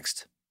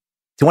context.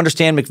 To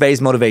understand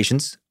McVeigh's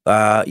motivations, we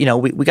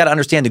got to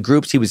understand the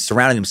groups he was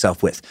surrounding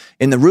himself with.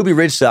 In the Ruby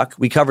Ridge Suck,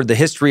 we covered the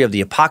history of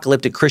the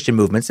apocalyptic Christian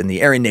movements and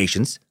the Aryan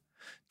nations.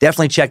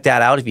 Definitely check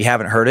that out if you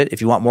haven't heard it, if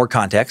you want more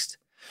context.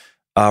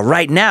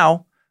 Right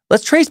now,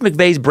 let's trace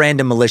McVeigh's brand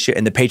of militia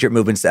and the Patriot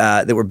movements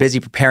that were busy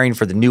preparing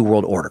for the New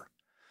World Order.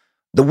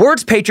 The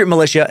words Patriot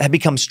militia have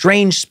become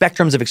strange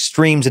spectrums of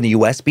extremes in the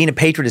U.S. Being a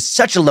patriot is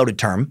such a loaded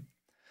term.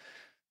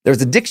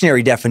 There's a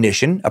dictionary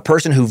definition, a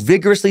person who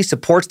vigorously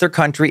supports their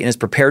country and is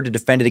prepared to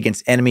defend it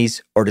against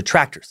enemies or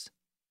detractors.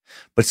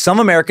 But some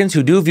Americans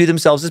who do view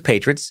themselves as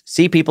patriots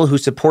see people who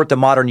support the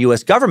modern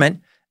U.S.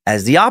 government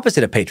as the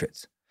opposite of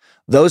patriots.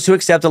 Those who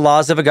accept the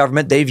laws of a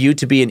government they view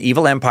to be an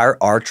evil empire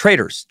are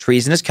traitors,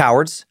 treasonous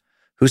cowards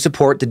who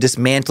support the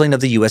dismantling of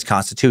the U.S.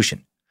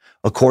 Constitution.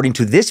 According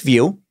to this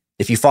view,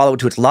 if you follow it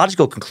to its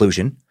logical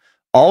conclusion,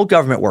 all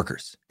government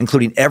workers,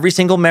 including every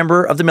single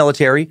member of the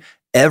military,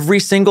 every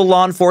single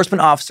law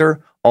enforcement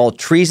officer, all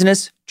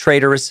treasonous,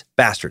 traitorous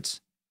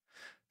bastards.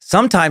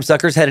 Some time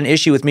suckers had an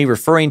issue with me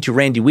referring to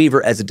Randy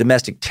Weaver as a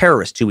domestic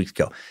terrorist 2 weeks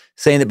ago,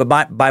 saying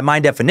that by my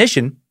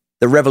definition,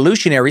 the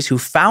revolutionaries who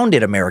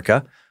founded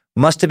America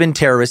must have been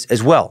terrorists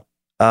as well.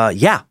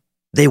 Yeah,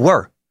 they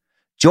were.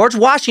 George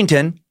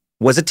Washington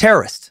was a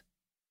terrorist.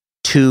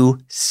 To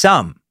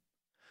some.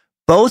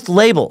 Both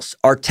labels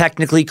are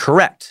technically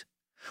correct.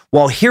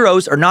 While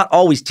heroes are not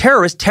always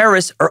terrorists,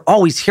 terrorists are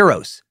always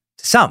heroes.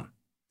 To some.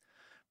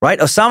 Right?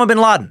 Osama bin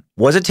Laden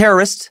was a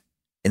terrorist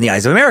in the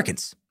eyes of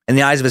Americans. In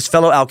the eyes of his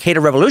fellow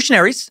Al-Qaeda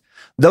revolutionaries,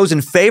 those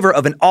in favor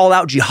of an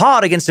all-out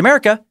jihad against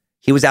America,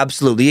 he was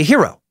absolutely a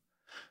hero.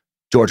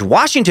 George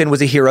Washington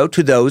was a hero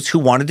to those who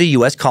wanted the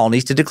U.S.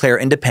 colonies to declare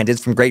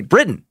independence from Great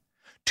Britain.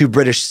 To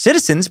British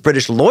citizens,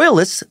 British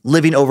loyalists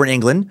living over in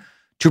England,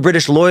 to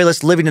British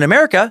loyalists living in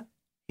America,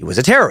 he was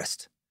a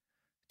terrorist.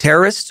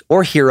 Terrorist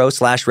or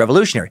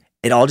hero/revolutionary.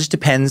 It all just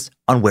depends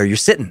on where you're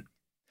sitting.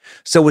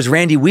 So was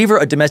Randy Weaver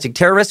a domestic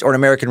terrorist or an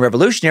American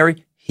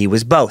revolutionary? He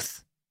was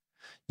both.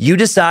 You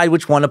decide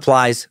which one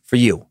applies for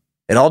you.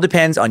 It all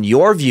depends on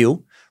your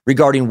view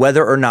regarding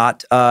whether or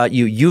not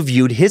you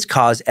viewed his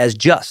cause as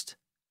just.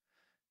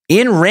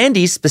 In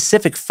Randy's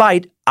specific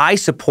fight, I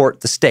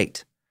support the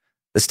state.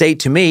 The state,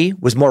 to me,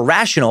 was more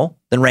rational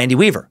than Randy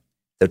Weaver.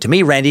 So to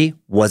me, Randy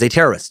was a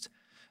terrorist.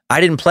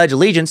 I didn't pledge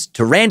allegiance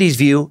to Randy's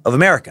view of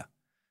America.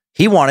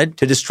 He wanted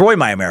to destroy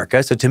my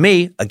America. So to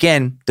me,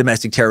 again,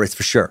 domestic terrorist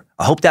for sure.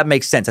 I hope that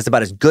makes sense. That's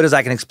about as good as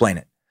I can explain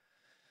it.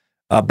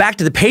 Back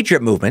to the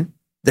Patriot movement.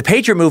 The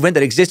Patriot movement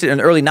that existed in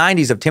the early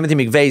 90s of Timothy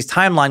McVeigh's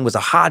timeline was a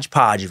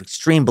hodgepodge of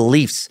extreme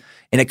beliefs,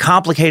 and it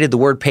complicated the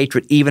word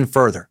patriot even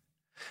further.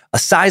 A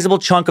sizable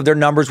chunk of their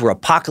numbers were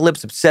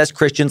apocalypse-obsessed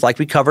Christians like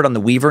we covered on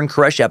the Weaver and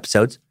Koresh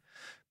episodes.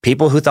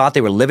 People who thought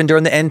they were living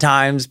during the end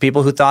times.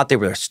 People who thought they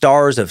were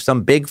stars of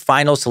some big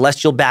final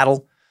celestial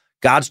battle.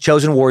 God's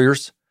chosen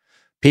warriors.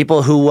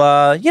 People who,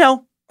 are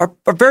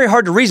very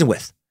hard to reason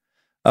with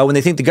when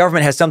they think the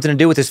government has something to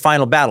do with this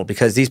final battle,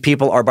 because these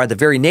people are, by the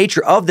very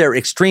nature of their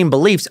extreme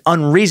beliefs,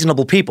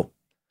 unreasonable people.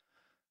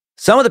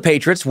 Some of the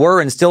patriots were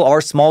and still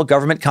are small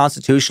government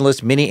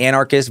constitutionalists,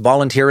 mini-anarchists,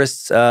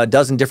 volunteerists, a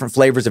dozen different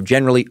flavors of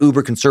generally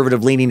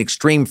uber-conservative-leaning,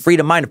 extreme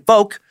freedom-minded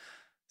folk.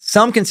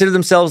 Some consider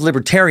themselves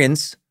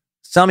libertarians.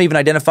 Some even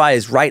identify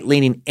as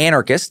right-leaning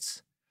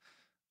anarchists.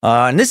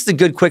 And this is a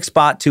good quick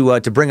spot to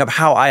bring up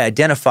how I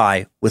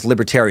identify with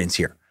libertarians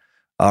here.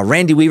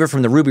 Randy Weaver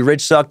from the Ruby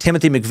Ridge Suck,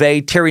 Timothy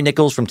McVeigh, Terry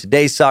Nichols from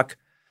Today's Suck.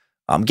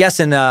 I'm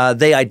guessing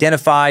they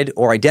identify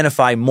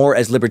more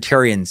as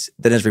libertarians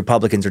than as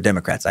Republicans or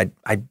Democrats.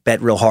 I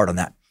bet real hard on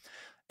that.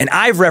 And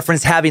I've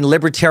referenced having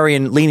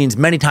libertarian leanings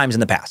many times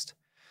in the past.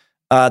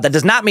 That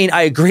does not mean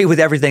I agree with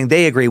everything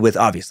they agree with,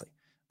 obviously.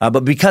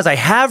 But because I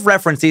have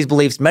referenced these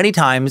beliefs many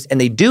times and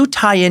they do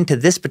tie into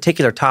this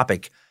particular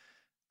topic,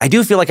 I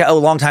do feel like I owe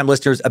longtime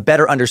listeners a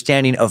better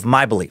understanding of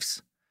my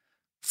beliefs.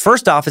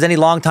 First off, as any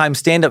longtime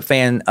stand-up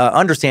fan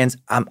understands,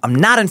 I'm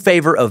not in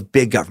favor of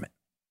big government.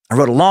 I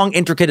wrote a long,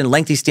 intricate, and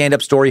lengthy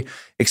stand-up story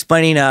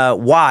explaining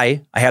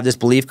why I have this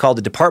belief called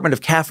the Department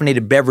of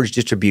Caffeinated Beverage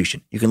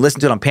Distribution. You can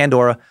listen to it on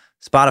Pandora,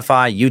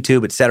 Spotify,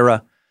 YouTube,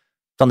 etc.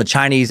 It's on the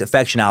Chinese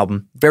Affection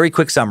album. Very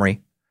quick summary.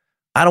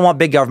 I don't want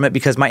big government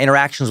because my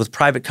interactions with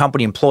private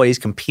company employees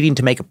competing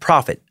to make a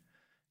profit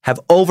have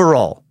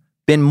overall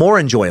been more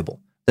enjoyable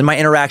than my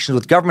interactions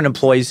with government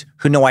employees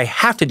who know I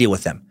have to deal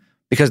with them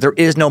because there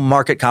is no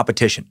market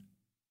competition.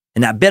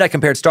 In that bit, I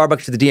compared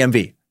Starbucks to the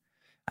DMV.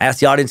 I asked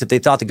the audience if they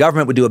thought the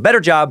government would do a better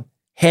job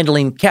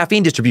handling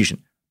caffeine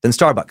distribution than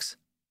Starbucks.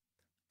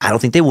 I don't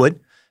think they would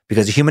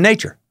because of human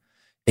nature.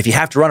 If you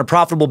have to run a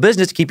profitable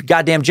business to keep your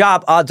goddamn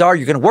job, odds are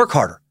you're going to work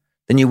harder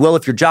than you will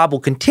if your job will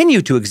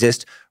continue to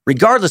exist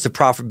regardless of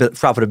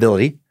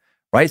profitability,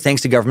 right?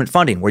 Thanks to government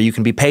funding, where you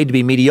can be paid to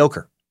be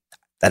mediocre.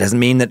 That doesn't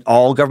mean that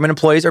all government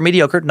employees are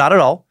mediocre, not at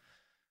all.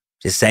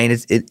 Just saying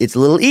it's a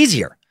little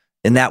easier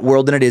in that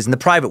world than it is in the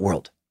private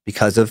world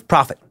because of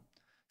profit.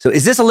 So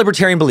is this a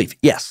libertarian belief?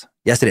 Yes.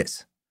 Yes, it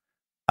is.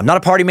 I'm not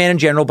a party man in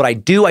general, but I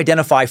do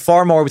identify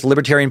far more with the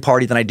Libertarian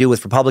Party than I do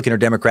with Republican or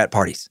Democrat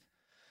parties.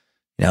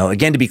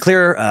 Again, to be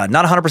clear,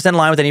 not 100% in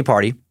line with any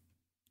party.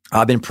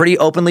 I've been pretty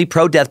openly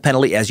pro-death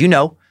penalty, as you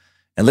know,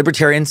 and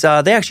libertarians,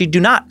 they actually do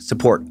not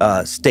support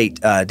state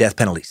death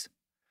penalties.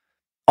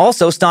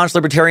 Also, staunch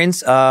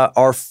libertarians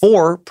are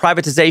for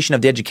privatization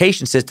of the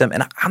education system,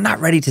 and I'm not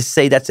ready to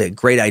say that's a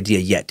great idea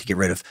yet to get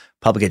rid of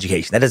public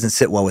education. That doesn't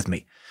sit well with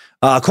me.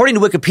 According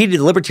to Wikipedia,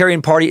 the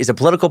Libertarian Party is a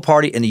political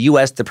party in the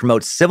U.S. that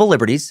promotes civil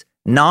liberties,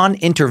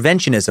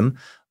 non-interventionism,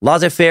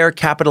 laissez-faire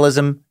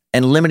capitalism,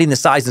 and limiting the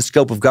size and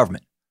scope of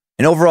government.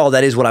 And overall,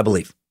 that is what I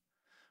believe.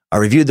 I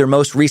reviewed their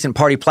most recent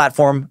party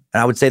platform,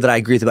 and I would say that I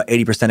agree with about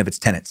 80% of its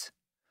tenets.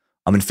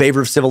 I'm in favor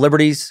of civil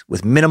liberties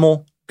with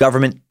minimal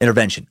government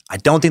intervention. I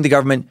don't think the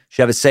government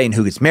should have a say in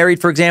who gets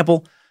married, for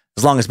example,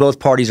 as long as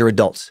both parties are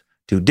adults.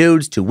 2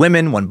 dudes, 2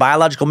 women, 1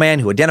 biological man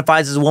who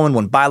identifies as a woman,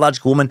 1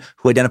 biological woman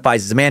who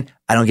identifies as a man.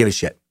 I don't give a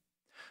shit.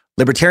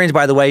 Libertarians,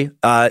 by the way,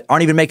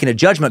 aren't even making a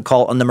judgment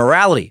call on the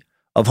morality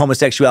of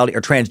homosexuality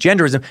or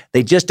transgenderism.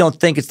 They just don't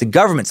think it's the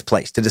government's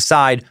place to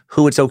decide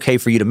who it's okay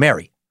for you to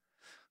marry.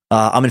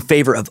 I'm in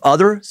favor of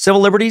other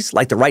civil liberties,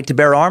 like the right to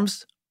bear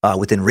arms,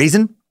 within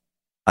reason.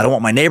 I don't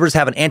want my neighbors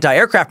having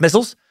anti-aircraft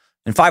missiles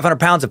and 500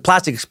 pounds of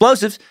plastic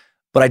explosives,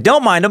 but I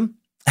don't mind them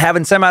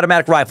having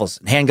semi-automatic rifles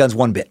and handguns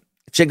 1 bit.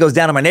 If shit goes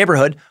down in my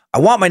neighborhood, I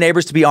want my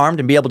neighbors to be armed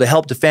and be able to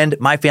help defend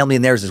my family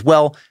and theirs as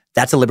well.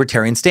 That's a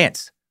libertarian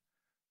stance.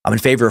 I'm in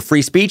favor of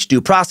free speech,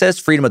 due process,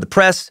 freedom of the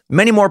press,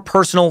 many more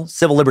personal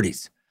civil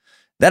liberties.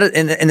 That is,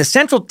 and the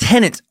central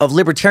tenet of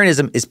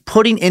libertarianism is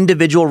putting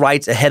individual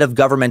rights ahead of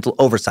governmental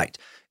oversight.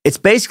 It's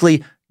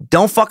basically,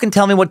 don't fucking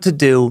tell me what to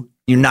do.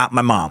 You're not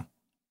my mom.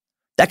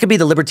 That could be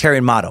the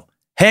libertarian motto.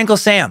 Hey, Uncle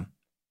Sam,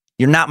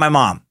 you're not my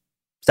mom.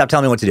 Stop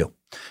telling me what to do.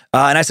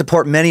 And I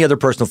support many other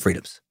personal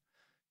freedoms.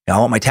 I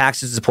want my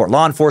taxes to support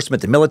law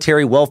enforcement, the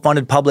military,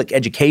 well-funded public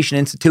education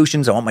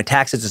institutions. I want my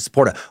taxes to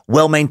support a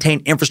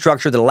well-maintained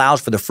infrastructure that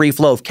allows for the free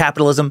flow of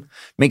capitalism,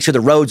 make sure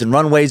the roads and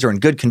runways are in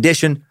good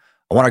condition.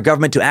 I want our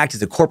government to act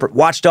as a corporate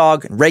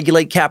watchdog and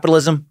regulate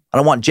capitalism. I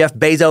don't want Jeff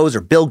Bezos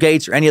or Bill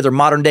Gates or any other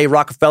modern-day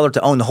Rockefeller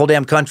to own the whole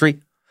damn country.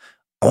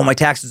 I want my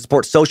taxes to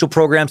support social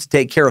programs to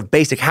take care of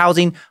basic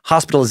housing,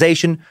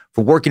 hospitalization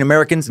for working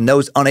Americans and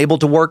those unable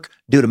to work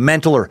due to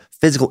mental or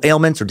physical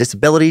ailments or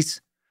disabilities.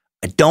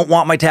 I don't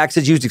want my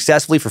taxes used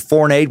excessively for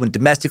foreign aid when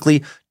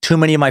domestically too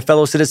many of my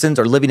fellow citizens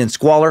are living in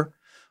squalor.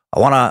 I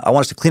want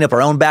us to clean up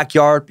our own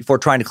backyard before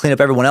trying to clean up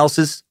everyone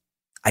else's.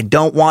 I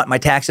don't want my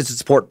taxes to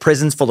support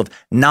prisons full of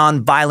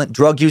non-violent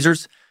drug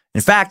users.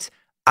 In fact,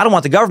 I don't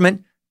want the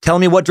government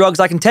telling me what drugs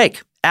I can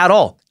take at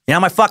all. You're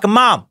not my fucking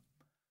mom,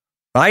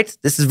 right?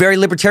 This is a very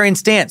libertarian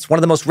stance. One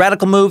of the most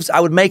radical moves I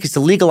would make is to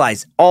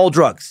legalize all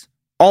drugs,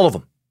 all of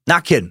them.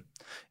 Not kidding.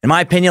 In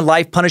my opinion,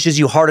 life punishes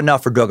you hard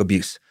enough for drug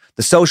abuse.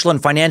 The social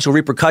and financial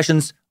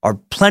repercussions are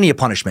plenty of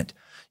punishment.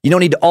 You don't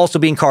need to also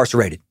be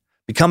incarcerated.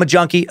 Become a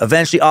junkie.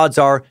 Eventually, odds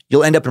are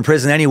you'll end up in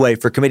prison anyway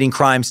for committing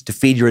crimes to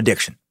feed your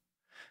addiction.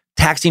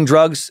 Taxing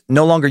drugs,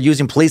 no longer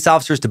using police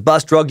officers to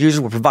bust drug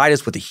users will provide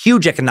us with a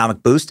huge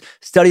economic boost.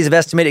 Studies have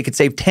estimated it could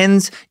save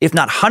tens, if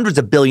not hundreds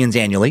of billions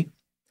annually.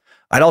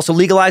 I'd also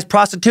legalize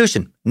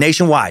prostitution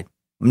nationwide.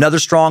 Another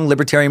strong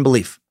libertarian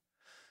belief.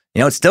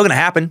 It's still going to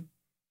happen.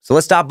 So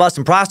let's stop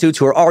busting prostitutes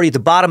who are already at the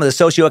bottom of the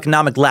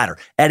socioeconomic ladder.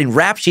 Adding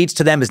rap sheets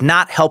to them is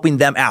not helping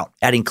them out.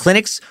 Adding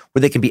clinics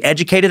where they can be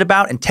educated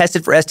about and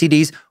tested for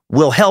STDs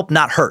will help,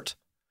 not hurt.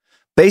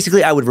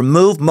 Basically, I would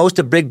remove most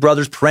of Big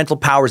Brother's parental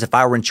powers if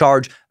I were in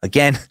charge.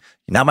 Again,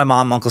 you're not my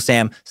mom, Uncle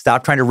Sam.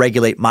 Stop trying to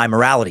regulate my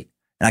morality.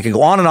 And I could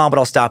go on, but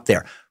I'll stop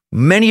there.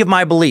 Many of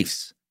my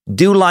beliefs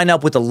do line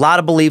up with a lot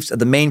of beliefs of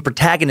the main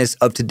protagonists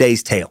of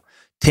today's tale.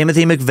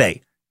 Timothy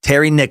McVeigh,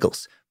 Terry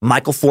Nichols,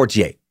 Michael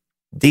Fortier.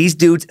 These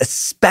dudes,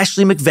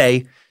 especially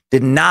McVeigh,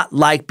 did not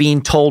like being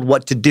told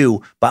what to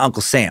do by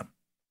Uncle Sam.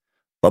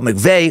 But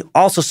McVeigh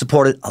also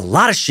supported a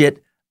lot of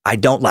shit I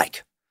don't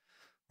like,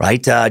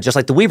 right? Just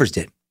like the Weavers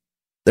did.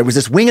 There was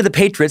this wing of the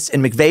Patriots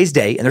in McVeigh's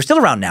day, and they're still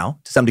around now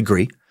to some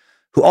degree,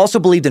 who also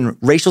believed in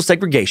racial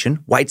segregation,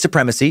 white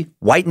supremacy,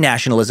 white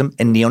nationalism,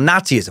 and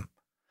neo-Nazism.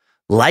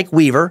 Like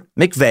Weaver,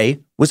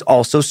 McVeigh was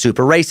also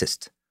super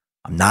racist.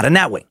 I'm not in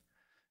that wing.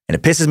 And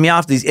it pisses me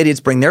off that these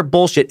idiots bring their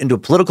bullshit into a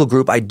political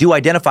group I do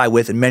identify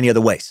with in many other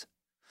ways.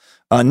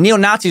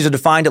 Neo-Nazis are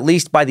defined, at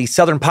least by the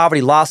Southern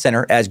Poverty Law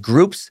Center, as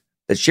groups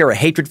that share a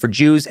hatred for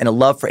Jews and a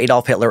love for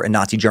Adolf Hitler and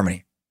Nazi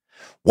Germany.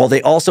 While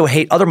they also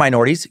hate other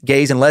minorities,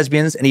 gays and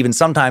lesbians, and even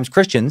sometimes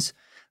Christians,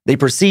 they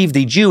perceive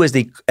the Jew as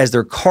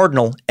their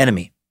cardinal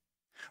enemy.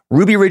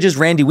 Ruby Ridge's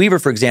Randy Weaver,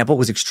 for example,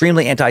 was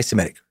extremely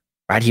anti-Semitic.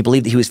 Right? He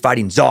believed that he was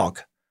fighting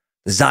Zog,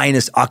 the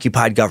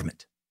Zionist-occupied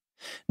government.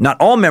 Not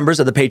all members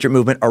of the Patriot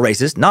movement are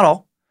racist. Not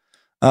all.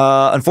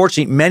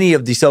 Unfortunately, many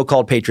of the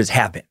so-called patriots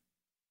have been.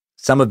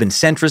 Some have been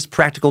centrist,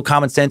 practical,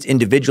 common sense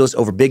individualists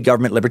over big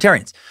government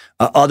libertarians.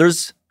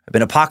 Others have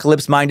been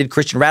apocalypse-minded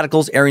Christian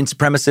radicals, Aryan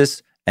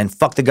supremacists, and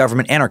fuck the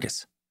government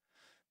anarchists.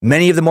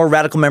 Many of the more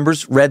radical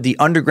members read the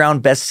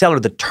underground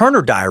bestseller, The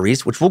Turner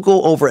Diaries, which we'll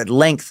go over at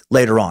length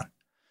later on.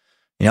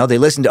 They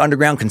listened to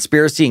underground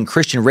conspiracy and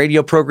Christian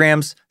radio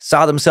programs,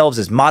 saw themselves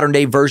as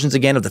modern-day versions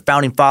again of the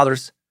Founding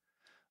Fathers.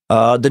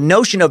 The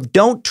notion of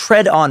don't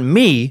tread on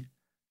me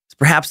is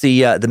perhaps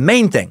the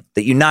main thing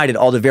that united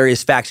all the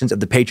various factions of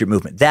the Patriot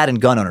movement, that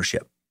and gun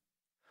ownership.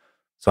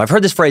 So I've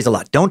heard this phrase a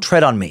lot, don't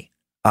tread on me.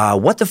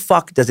 What the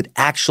fuck does it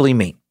actually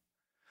mean?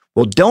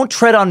 Well, don't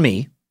tread on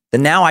me, the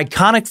now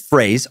iconic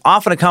phrase,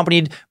 often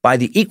accompanied by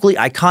the equally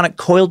iconic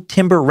coiled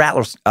timber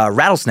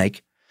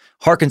rattlesnake,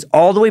 harkens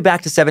all the way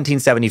back to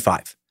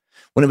 1775,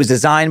 when it was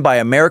designed by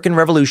American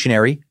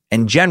revolutionary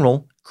and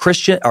General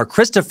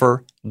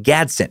Christopher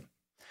Gadsden.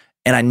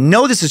 And I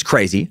know this is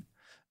crazy,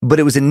 but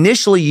it was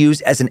initially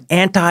used as an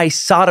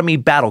anti-sodomy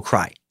battle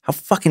cry. How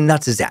fucking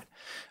nuts is that?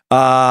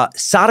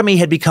 Sodomy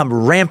had become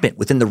rampant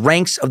within the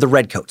ranks of the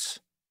Redcoats.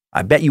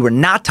 I bet you were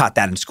not taught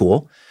that in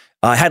school.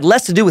 It had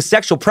less to do with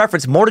sexual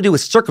preference, more to do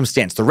with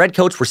circumstance. The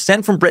Redcoats were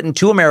sent from Britain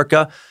to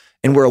America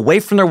and were away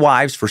from their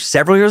wives for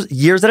several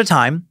years at a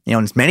time,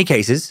 in many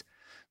cases.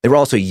 They were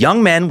also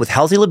young men with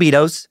healthy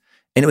libidos,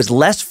 and it was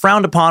less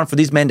frowned upon for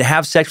these men to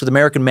have sex with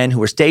American men who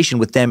were stationed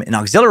with them in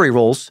auxiliary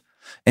roles,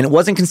 and it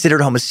wasn't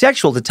considered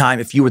homosexual at the time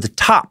if you were the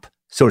top,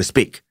 so to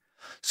speak.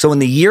 So in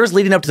the years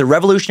leading up to the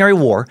Revolutionary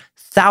War,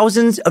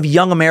 thousands of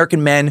young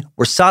American men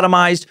were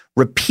sodomized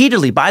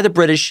repeatedly by the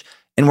British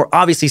and were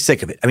obviously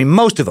sick of it. I mean,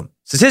 most of them.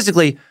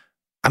 Statistically,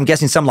 I'm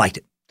guessing some liked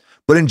it.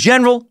 But in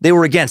general, they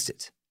were against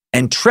it.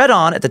 And tread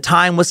on at the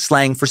time was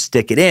slang for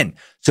stick it in.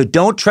 So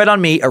don't tread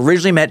on me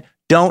originally meant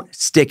don't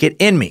stick it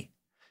in me.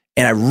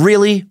 And I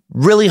really,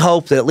 really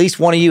hope that at least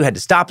one of you had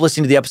to stop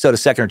listening to the episode a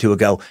second or two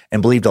ago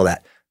and believed all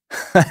that.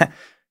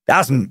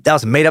 That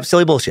was made up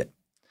silly bullshit.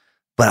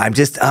 But I'm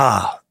just,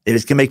 it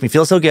is going to make me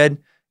feel so good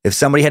if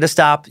somebody had to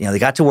stop, they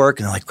got to work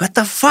and they're like, what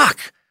the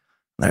fuck?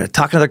 And they're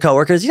talking to their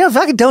coworkers,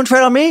 fucking don't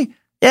tread on me.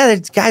 Yeah,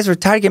 these guys were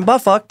tired of getting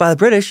butt fucked by the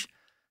British.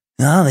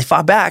 No, they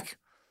fought back.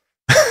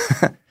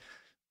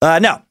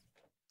 No.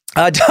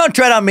 Don't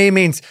tread on me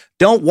means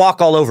don't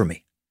walk all over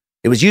me.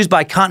 It was used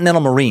by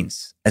Continental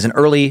Marines as an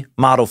early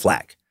motto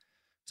flag.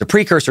 It's a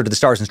precursor to the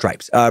Stars and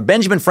Stripes.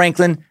 Benjamin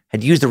Franklin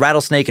had used the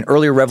rattlesnake in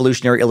earlier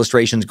revolutionary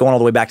illustrations going all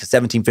the way back to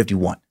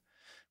 1751,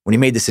 when he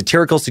made the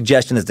satirical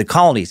suggestion that the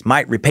colonies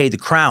might repay the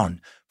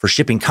crown for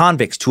shipping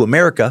convicts to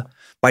America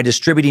by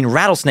distributing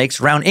rattlesnakes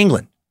around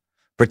England,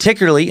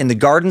 particularly in the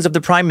gardens of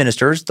the prime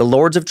ministers, the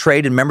lords of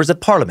trade, and members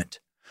of parliament.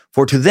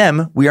 For to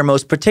them we are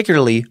most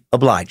particularly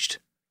obliged.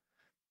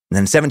 And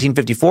then in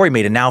 1754, he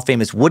made a now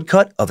famous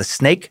woodcut of a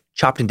snake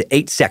chopped into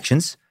 8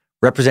 sections,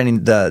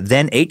 representing the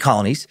then 8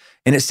 colonies,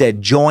 and it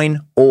said, join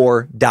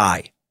or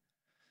die.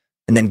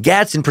 And then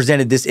Gadsden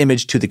presented this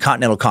image to the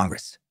Continental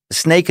Congress. The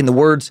snake and the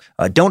words,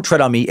 don't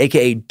tread on me,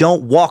 aka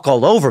don't walk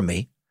all over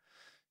me.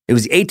 It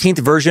was the 18th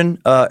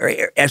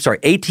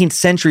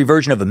century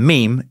version of a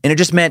meme, and it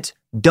just meant,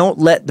 don't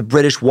let the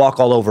British walk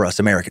all over us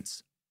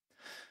Americans.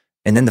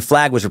 And then the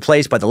flag was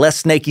replaced by the less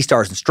snaky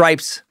stars and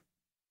stripes.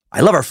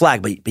 I love our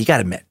flag, but you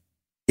gotta admit,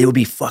 it would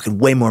be fucking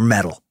way more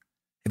metal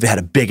if it had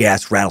a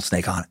big-ass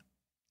rattlesnake on it.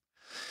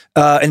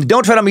 And the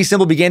Don't Tread on Me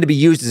symbol began to be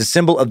used as a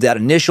symbol of that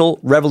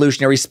initial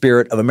revolutionary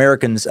spirit of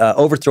Americans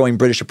overthrowing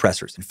British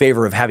oppressors in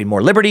favor of having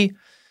more liberty,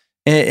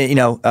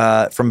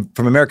 from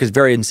America's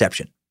very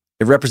inception.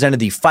 It represented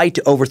the fight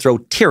to overthrow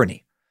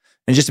tyranny.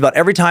 And just about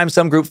every time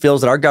some group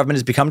feels that our government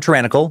has become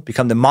tyrannical,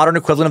 become the modern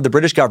equivalent of the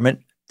British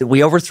government that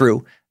we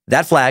overthrew,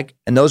 that flag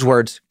and those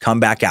words come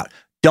back out.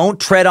 Don't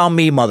tread on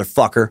me,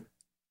 motherfucker.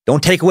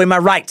 Don't take away my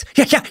rights.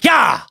 Yeah, yeah,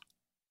 yeah.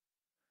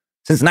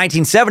 Since the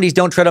 1970s,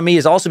 Don't Tread on Me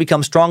has also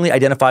become strongly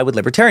identified with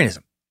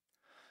libertarianism.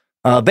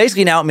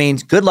 Basically now it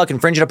means good luck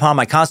infringing upon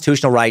my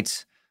constitutional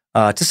rights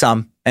to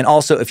some. And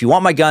also, if you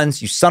want my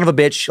guns, you son of a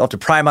bitch, I'll have to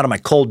pry them out of my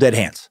cold, dead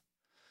hands.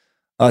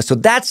 So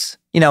that's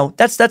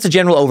a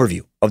general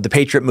overview of the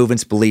Patriot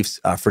Movement's beliefs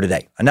for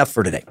today. Enough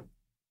for today.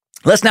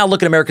 Let's now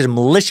look at America's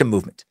militia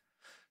movement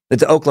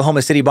that the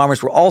Oklahoma City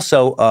bombers were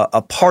also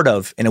a part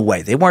of in a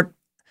way. They weren't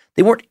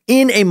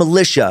in a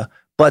militia,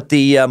 but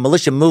the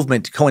militia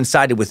movement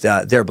coincided with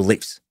their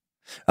beliefs.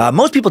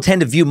 Most people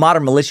tend to view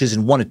modern militias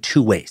in one of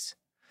two ways.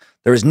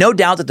 There is no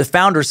doubt that the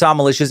founders saw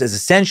militias as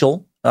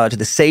essential to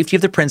the safety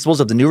of the principles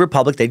of the new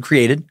republic they'd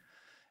created.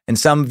 And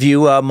some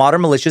view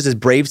modern militias as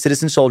brave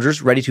citizen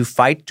soldiers ready to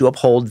fight to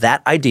uphold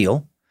that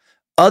ideal.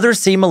 Others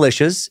see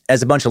militias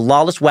as a bunch of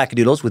lawless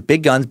wackadoodles with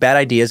big guns, bad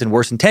ideas, and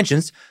worse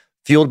intentions,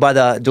 fueled by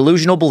the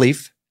delusional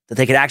belief that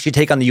they could actually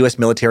take on the U.S.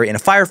 military in a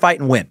firefight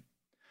and win.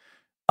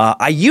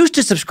 I used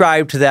to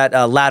subscribe to that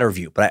latter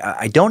view, but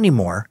I don't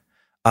anymore.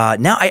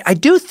 Now, I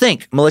do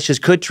think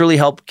militias could truly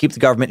help keep the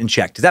government in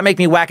check. Does that make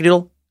me a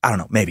wackadoodle? I don't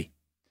know, maybe.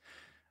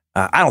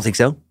 I don't think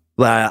so.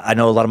 But I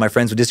know a lot of my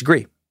friends would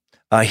disagree.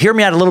 Hear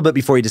me out a little bit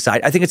before you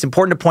decide. I think it's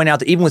important to point out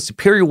that even with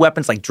superior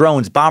weapons like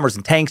drones, bombers,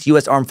 and tanks,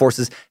 U.S. armed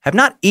forces have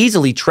not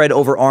easily tread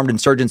over armed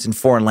insurgents in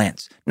foreign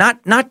lands.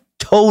 Not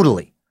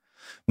totally.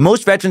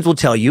 Most veterans will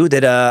tell you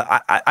that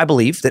I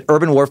believe that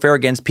urban warfare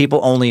against people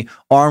only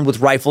armed with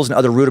rifles and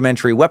other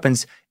rudimentary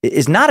weapons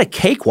is not a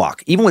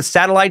cakewalk. Even with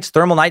satellites,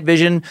 thermal night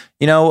vision,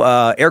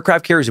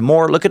 aircraft carriers and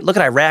more. Look at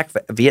Iraq,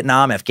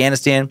 Vietnam,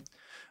 Afghanistan.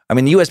 I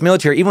mean, the U.S.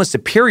 military, even with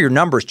superior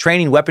numbers,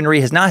 training, weaponry,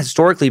 has not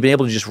historically been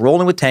able to just roll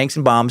in with tanks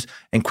and bombs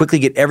and quickly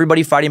get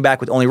everybody fighting back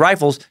with only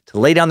rifles to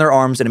lay down their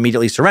arms and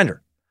immediately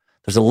surrender.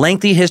 There's a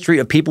lengthy history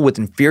of people with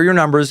inferior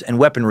numbers and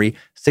weaponry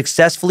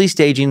successfully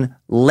staging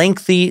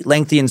lengthy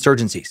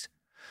insurgencies.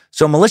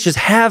 So militias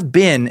have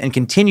been and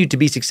continue to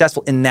be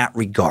successful in that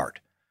regard,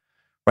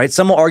 right?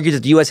 Some will argue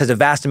that the U.S. has a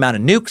vast amount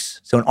of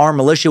nukes, so an armed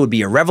militia would be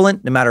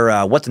irrelevant no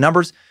matter what the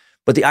numbers.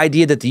 But the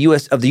idea that the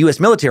U.S.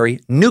 military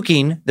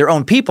nuking their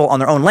own people on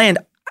their own land,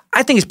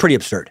 I think is pretty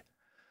absurd.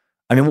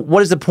 I mean,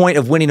 what is the point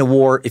of winning a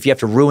war if you have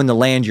to ruin the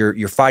land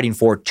you're fighting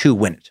for to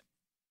win it?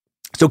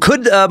 So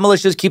could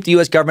militias keep the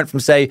U.S. government from,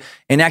 say,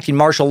 enacting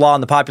martial law on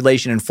the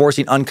population and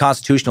enforcing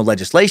unconstitutional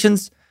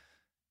legislations?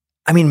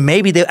 I mean,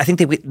 maybe I think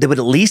they would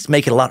at least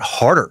make it a lot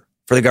harder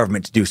for the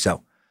government to do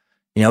so.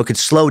 It could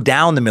slow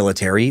down the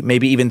military,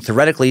 maybe even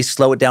theoretically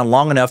slow it down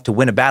long enough to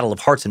win a battle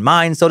of hearts and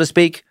minds, so to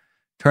speak,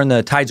 turn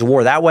the tides of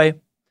war that way.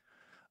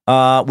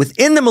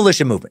 Within the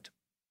militia movement,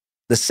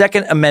 the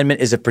Second Amendment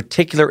is of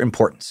particular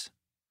importance.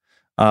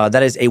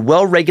 That is, a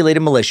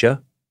well-regulated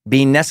militia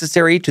being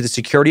necessary to the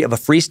security of a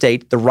free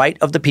state, the right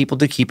of the people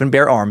to keep and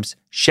bear arms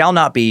shall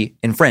not be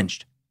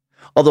infringed.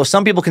 Although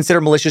some people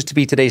consider militias to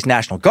be today's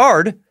National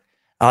Guard,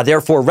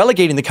 therefore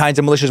relegating the kinds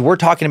of militias we're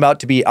talking about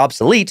to be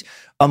obsolete,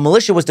 a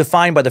militia was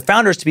defined by the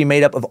founders to be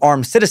made up of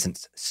armed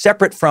citizens,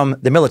 separate from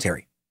the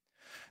military.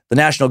 The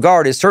National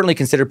Guard is certainly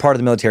considered part of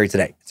the military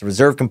today. It's a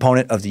reserve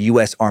component of the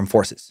U.S. Armed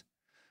Forces.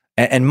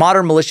 And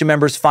modern militia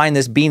members find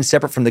this being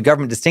separate from the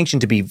government distinction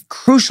to be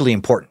crucially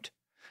important.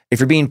 If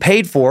you're being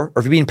paid for, or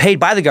if you're being paid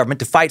by the government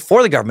to fight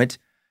for the government,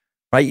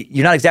 right,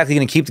 you're not exactly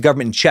going to keep the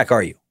government in check,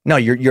 are you? No,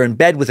 you're in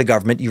bed with the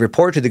government. You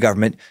report to the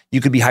government. You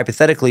could be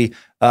hypothetically,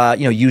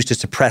 used to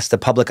suppress the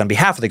public on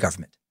behalf of the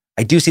government.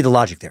 I do see the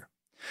logic there.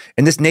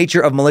 And this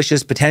nature of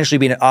militias potentially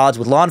being at odds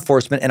with law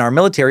enforcement and our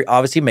military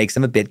obviously makes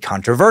them a bit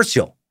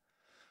controversial.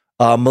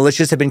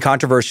 Militias have been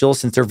controversial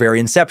since their very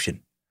inception.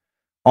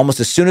 Almost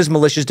as soon as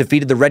militias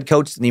defeated the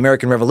Redcoats in the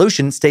American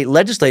Revolution, state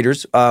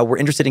legislators were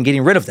interested in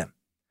getting rid of them.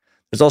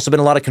 There's also been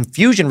a lot of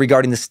confusion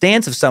regarding the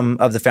stance of some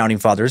of the founding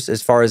fathers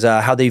as far as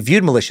how they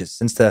viewed militias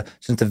since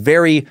the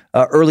very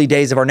early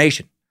days of our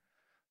nation.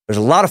 There's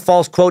a lot of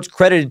false quotes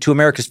credited to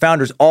America's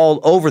founders all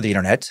over the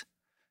internet.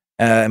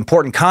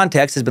 Important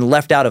context has been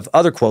left out of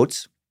other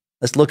quotes.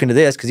 Let's look into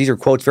this because these are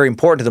quotes very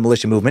important to the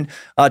militia movement.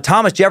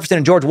 Thomas Jefferson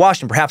and George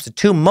Washington, perhaps the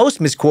two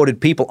most misquoted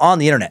people on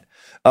the internet.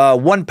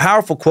 One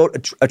powerful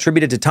quote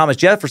attributed to Thomas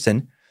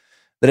Jefferson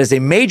that as a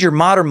major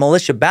modern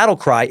militia battle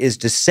cry is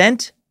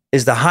dissent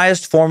is the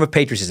highest form of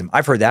patriotism.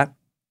 I've heard that.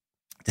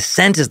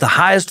 Dissent is the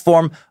highest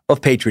form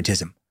of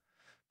patriotism.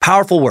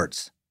 Powerful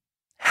words.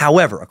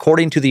 However,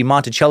 according to the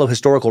Monticello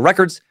historical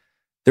records,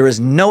 There is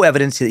no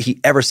evidence that he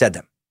ever said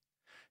them.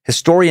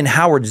 Historian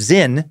Howard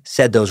Zinn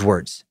said those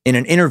words in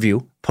an interview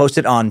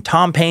posted on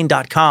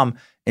tompaine.com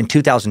in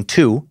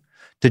 2002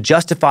 to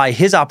justify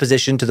his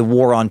opposition to the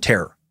war on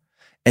terror.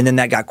 And then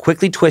that got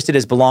quickly twisted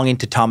as belonging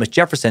to Thomas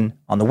Jefferson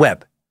on the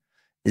web.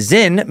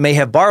 Zinn may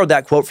have borrowed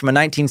that quote from a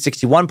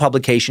 1961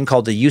 publication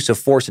called The Use of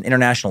Force in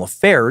International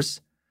Affairs.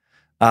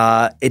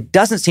 It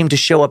doesn't seem to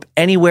show up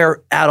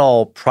anywhere at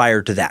all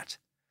prior to that.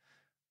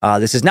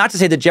 This is not to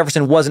say that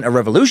Jefferson wasn't a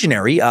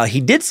revolutionary.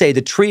 He did say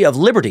the tree of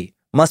liberty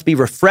must be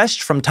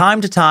refreshed from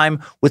time to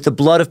time with the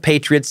blood of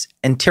patriots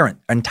and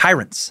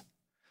tyrants.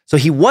 So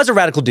he was a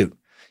radical dude.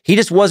 He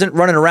just wasn't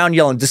running around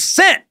yelling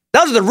dissent.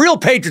 Those are the real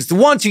patriots, the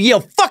ones who yell,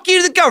 fuck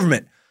you to the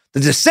government, the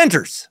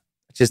dissenters.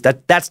 It's just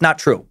that's not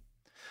true.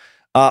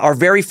 Our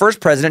very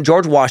first president,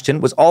 George Washington,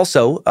 was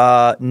also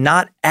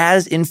not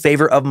as in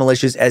favor of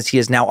militias as he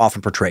is now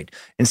often portrayed.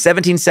 In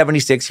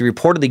 1776, he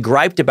reportedly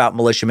griped about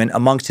militiamen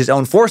amongst his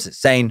own forces,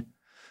 saying,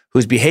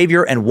 whose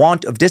behavior and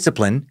want of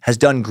discipline has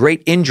done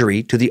great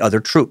injury to the other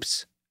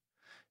troops.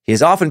 He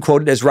is often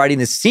quoted as writing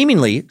this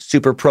seemingly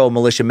super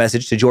pro-militia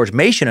message to George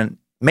Mason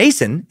in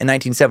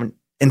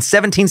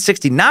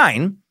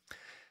 1769,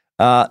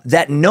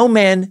 that no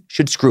man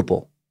should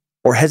scruple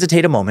or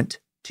hesitate a moment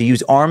to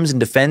use arms in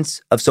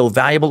defense of so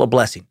valuable a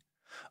blessing,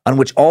 on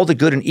which all the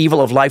good and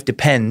evil of life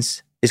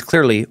depends, is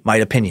clearly my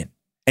opinion.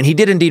 And he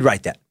did indeed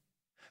write that.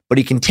 But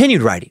he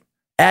continued writing,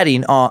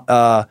 adding,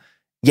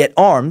 yet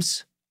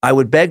arms, I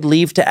would beg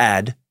leave to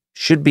add,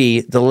 should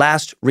be the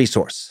last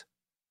resource,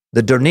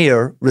 the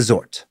dernier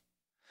resort.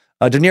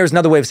 Dernier is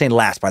another way of saying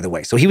last, by the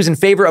way. So he was in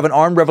favor of an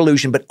armed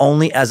revolution, but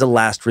only as a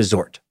last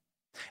resort.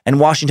 And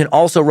Washington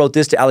also wrote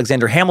this to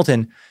Alexander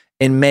Hamilton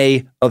in May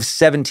of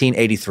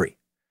 1783.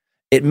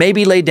 It may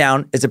be laid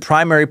down as a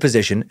primary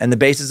position and the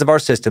basis of our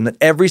system that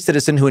every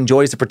citizen who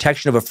enjoys the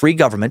protection of a free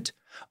government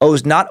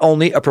owes not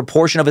only a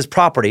proportion of his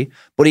property,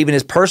 but even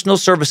his personal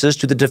services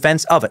to the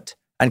defense of it,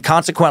 and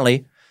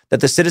consequently, that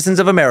the citizens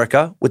of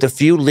America, with a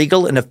few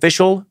legal and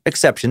official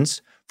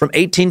exceptions, from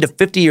 18 to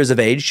 50 years of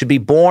age, should be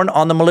born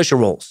on the militia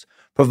rolls,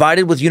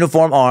 provided with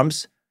uniform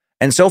arms,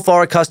 and so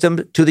far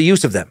accustomed to the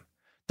use of them,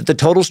 that the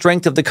total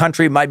strength of the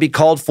country might be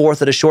called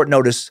forth at a short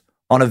notice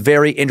on a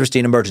very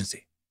interesting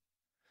emergency.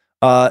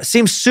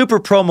 Seems super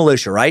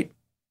pro-militia, right?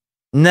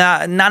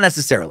 Nah, not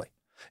necessarily.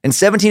 In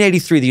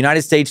 1783, the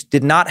United States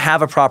did not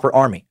have a proper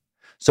army.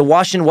 So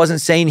Washington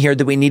wasn't saying here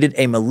that we needed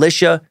a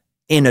militia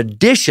in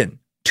addition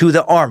to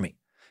the army.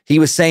 He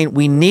was saying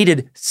we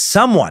needed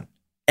someone,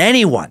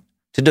 anyone,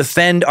 to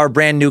defend our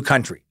brand new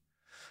country.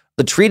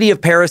 The Treaty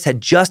of Paris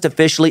had just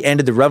officially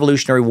ended the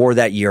Revolutionary War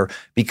that year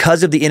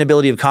because of the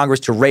inability of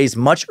Congress to raise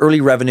much early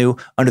revenue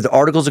under the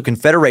Articles of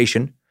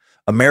Confederation,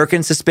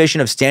 American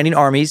suspicion of standing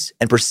armies,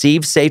 and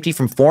perceived safety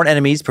from foreign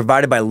enemies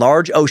provided by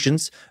large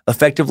oceans,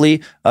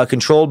 effectively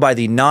controlled by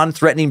the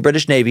non-threatening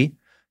British Navy.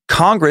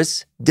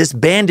 Congress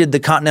disbanded the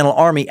Continental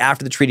Army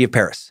after the Treaty of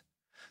Paris.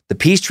 The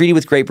peace treaty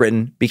with Great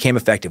Britain became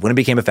effective. When it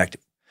became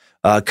effective,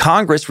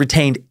 Congress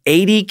retained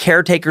 80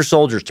 caretaker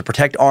soldiers to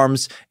protect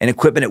arms and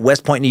equipment at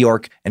West Point, New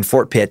York, and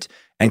Fort Pitt,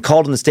 and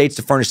called on the states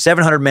to furnish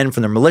 700 men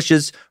from their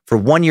militias for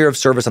 1 year of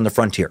service on the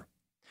frontier.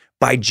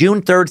 By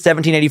June 3rd,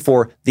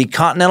 1784, the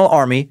Continental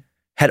Army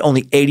had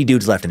only 80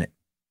 dudes left in it.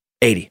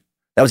 80.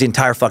 That was the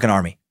entire fucking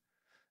army.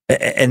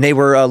 And they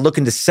were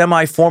looking to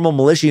semi-formal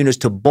militia units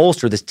to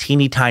bolster this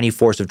teeny tiny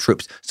force of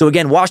troops. So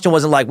again, Washington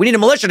wasn't like, we need a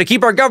militia to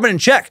keep our government in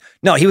check.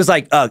 No, he was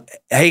like,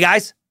 hey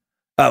guys,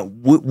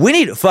 we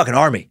need a fucking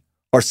army,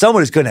 or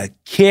someone is going to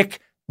kick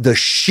the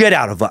shit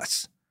out of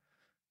us.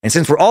 And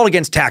since we're all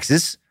against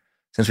taxes,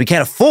 since we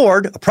can't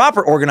afford a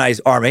proper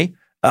organized army,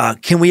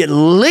 can we at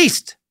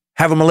least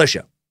have a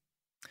militia?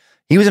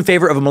 He was in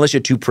favor of a militia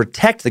to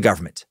protect the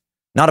government,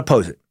 not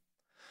oppose it.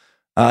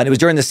 And it was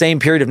during the same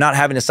period of not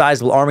having a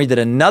sizable army that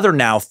another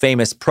now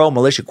famous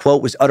pro-militia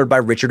quote was uttered by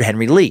Richard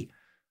Henry Lee,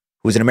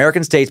 who was an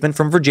American statesman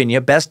from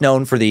Virginia, best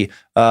known for the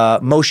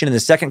motion in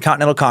the Second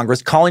Continental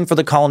Congress calling for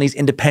the colony's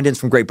independence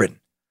from Great Britain.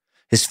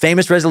 His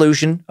famous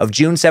resolution of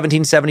June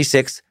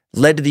 1776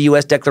 led to the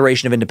U.S.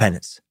 Declaration of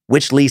Independence,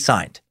 which Lee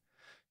signed.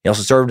 He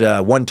also served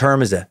one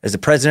term as the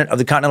president of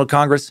the Continental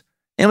Congress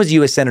and was a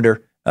U.S.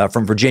 senator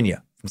from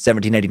Virginia from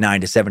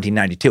 1789 to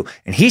 1792.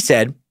 And he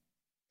said,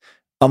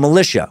 a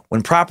militia,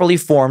 when properly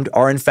formed,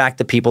 are in fact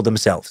the people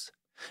themselves,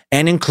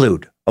 and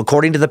include,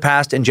 according to the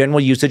past and general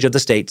usage of the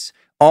states,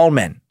 all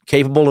men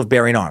capable of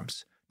bearing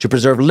arms. To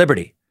preserve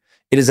liberty,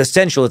 it is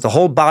essential that the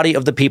whole body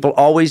of the people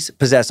always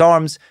possess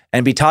arms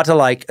and be taught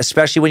alike,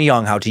 especially when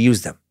young, how to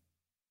use them.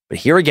 But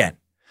here again,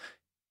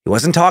 he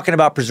wasn't talking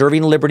about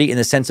preserving liberty in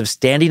the sense of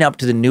standing up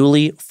to the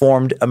newly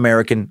formed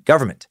American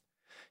government.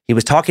 He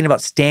was talking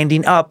about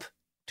standing up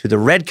to the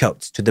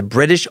Redcoats, to the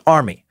British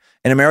Army.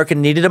 And America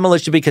needed a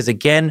militia because,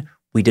 again,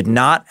 we did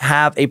not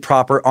have a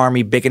proper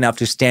army big enough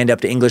to stand up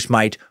to English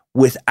might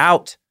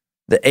without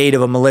the aid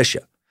of a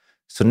militia.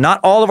 So not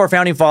all of our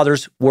founding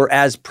fathers were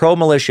as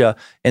pro-militia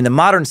in the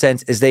modern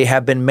sense as they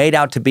have been made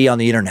out to be on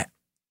the internet.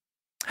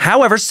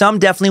 However, some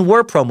definitely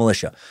were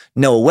pro-militia.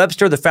 Noah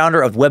Webster, the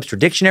founder of Webster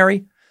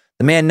Dictionary,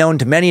 the man known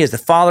to many as the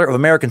father of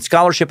American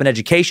scholarship and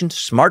education,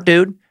 smart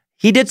dude,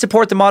 he did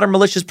support the modern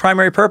militia's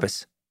primary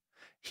purpose.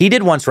 He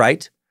did once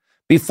write,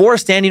 before a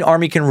standing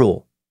army can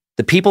rule,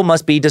 the people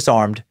must be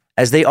disarmed,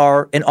 as they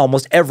are in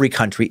almost every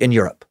country in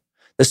Europe.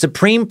 The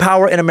supreme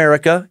power in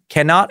America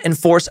cannot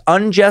enforce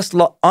unjust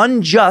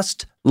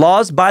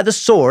laws by the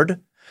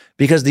sword,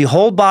 because the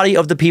whole body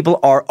of the people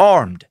are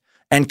armed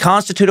and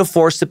constitute a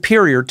force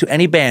superior to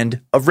any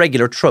band of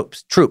regular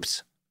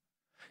troops.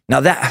 Now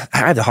that, I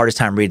have the hardest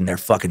time reading their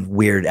fucking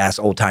weird ass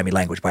old timey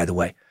language, by the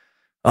way.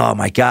 Oh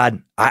my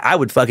God. I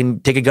would fucking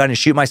take a gun and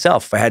shoot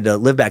myself if I had to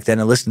live back then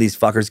and listen to these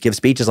fuckers give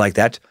speeches like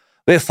that.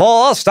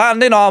 Before a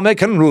standing army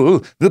can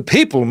rule, the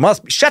people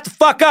must be... Shut the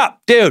fuck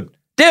up, dude.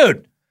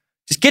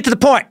 Just get to the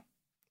point.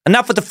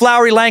 Enough with the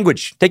flowery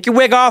language. Take your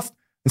wig off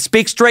and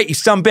speak straight, you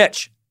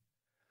sumbitch.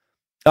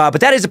 But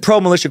that is a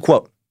pro-militia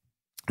quote.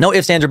 No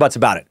ifs, ands, or buts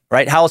about it,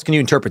 right? How else can you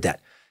interpret that?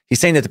 He's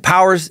saying that the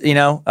powers,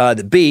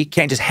 that be,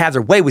 can't just have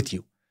their way with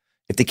you.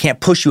 If they can't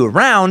push you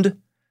around,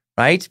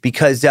 right,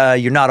 because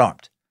you're not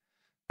armed,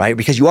 right?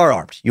 Because you are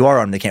armed. You are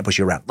armed, they can't push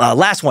you around.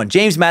 Last one,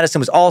 James Madison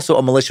was also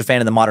a militia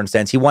fan in the modern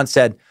sense. He once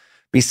said,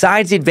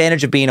 besides the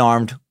advantage of being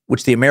armed,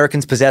 which the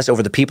Americans possess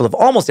over the people of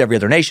almost every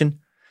other nation,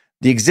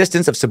 the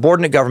existence of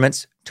subordinate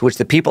governments to which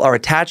the people are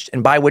attached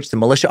and by which the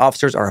militia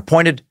officers are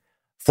appointed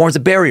forms a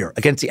barrier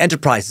against the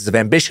enterprises of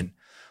ambition,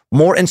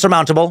 more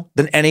insurmountable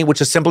than any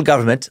which a simple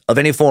government of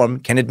any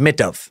form can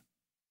admit of.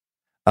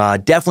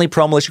 Definitely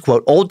pro-militia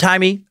quote.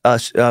 Old-timey,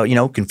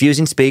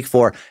 confusing speak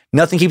for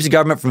nothing keeps the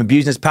government from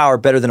abusing its power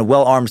better than a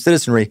well-armed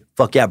citizenry.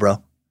 Fuck yeah,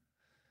 bro.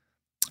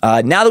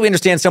 Now that we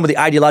understand some of the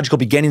ideological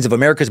beginnings of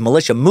America's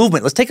militia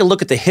movement, let's take a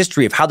look at the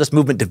history of how this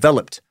movement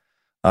developed.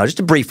 Just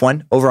a brief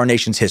one over our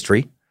nation's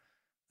history.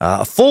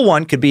 A full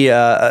one could be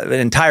an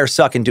entire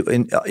suck in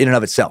and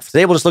of itself.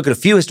 Today we'll just look at a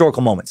few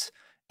historical moments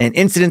and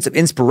incidents of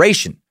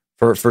inspiration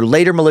for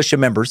later militia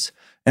members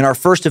in our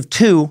first of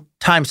two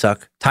Time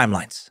Suck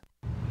timelines.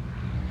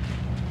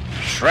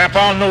 Strap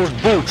on those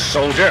boots,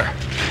 soldier.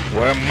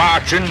 We're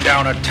marching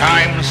down a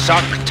Time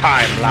Suck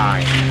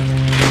timeline.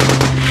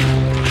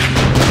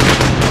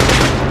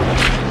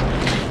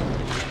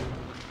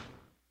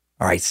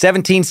 All right,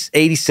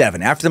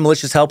 1787. After the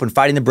militia's help in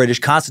fighting the British,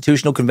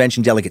 Constitutional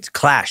Convention delegates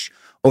clash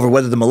over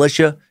whether the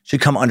militia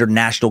should come under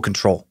national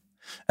control.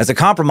 As a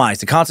compromise,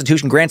 the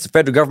Constitution grants the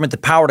federal government the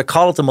power to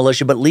call it the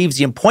militia, but leaves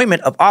the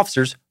appointment of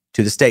officers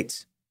to the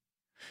states.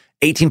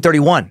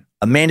 1831,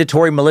 a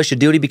mandatory militia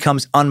duty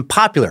becomes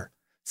unpopular.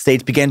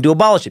 States began to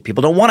abolish it.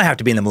 People don't want to have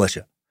to be in the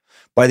militia.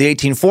 By the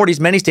 1840s,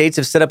 many states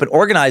have set up an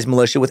organized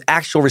militia with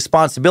actual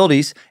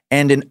responsibilities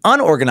and an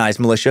unorganized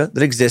militia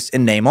that exists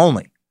in name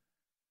only.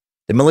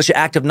 The Militia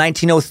Act of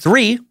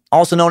 1903,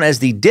 also known as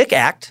the Dick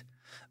Act,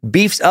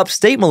 beefs up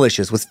state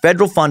militias with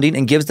federal funding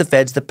and gives the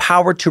feds the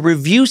power to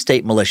review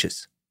state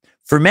militias.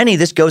 For many,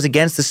 this goes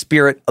against the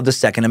spirit of the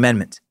Second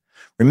Amendment.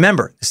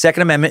 Remember, the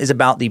Second Amendment is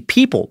about the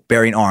people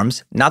bearing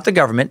arms, not the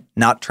government,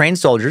 not trained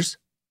soldiers,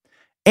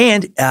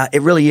 and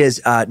it really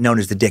is known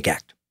as the Dick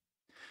Act.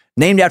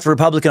 Named after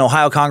Republican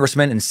Ohio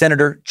Congressman and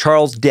Senator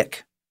Charles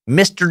Dick,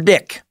 Mr.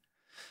 Dick.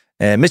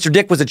 Mr.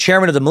 Dick was the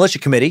chairman of the Militia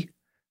Committee.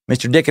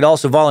 Mr. Dick had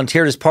also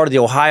volunteered as part of the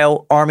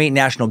Ohio Army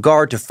National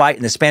Guard to fight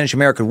in the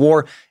Spanish-American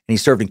War, and he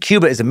served in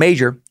Cuba as a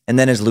major and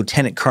then as a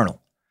lieutenant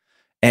colonel.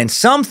 And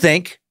some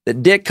think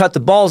that Dick cut the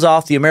balls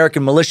off the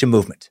American militia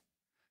movement.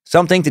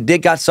 Some think that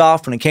Dick got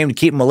soft when it came to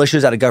keeping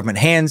militias out of government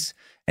hands,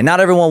 and not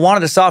everyone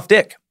wanted a soft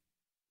Dick.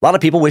 A lot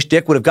of people wish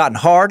Dick would have gotten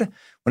hard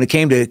when it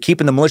came to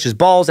keeping the militia's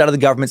balls out of the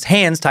government's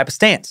hands type of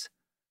stance.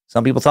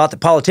 Some people thought that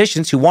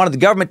politicians who wanted the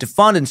government to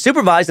fund and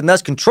supervise and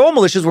thus control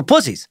militias were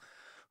pussies,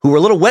 who were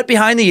a little wet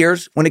behind the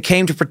ears when it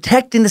came to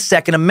protecting the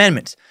Second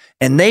Amendment.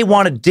 And they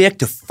wanted Dick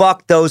to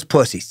fuck those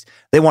pussies.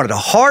 They wanted a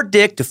hard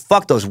Dick to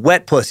fuck those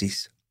wet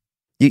pussies.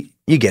 You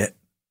get it.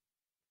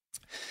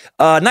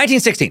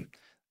 1916,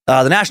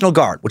 the National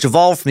Guard, which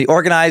evolved from the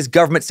organized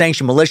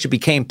government-sanctioned militia,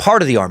 became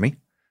part of the Army.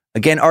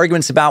 Again,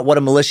 arguments about what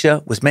a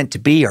militia was meant to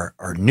be are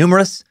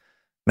numerous.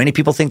 Many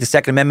people think the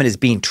Second Amendment is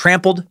being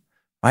trampled.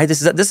 Right?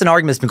 This is an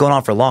argument that's been going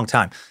on for a long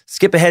time.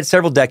 Skip ahead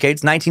several decades.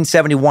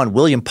 1971,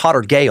 William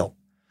Potter Gale,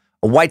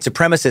 a white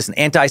supremacist and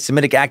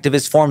anti-Semitic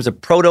activist, forms a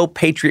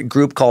proto-patriot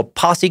group called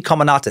Posse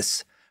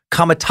Comitatus.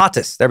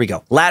 Comitatus, there we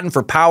go. Latin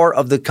for power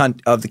of the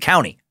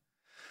county,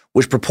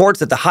 which purports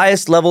that the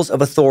highest levels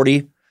of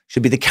authority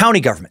should be the county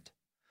government.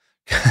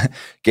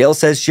 Gale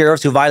says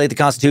sheriffs who violate the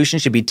Constitution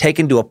should be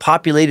taken to a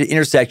populated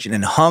intersection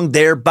and hung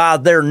there by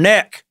their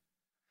neck.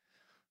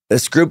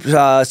 This group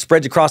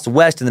spreads across the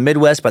West and the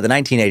Midwest by the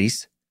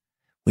 1980s.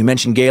 We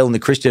mentioned Gale and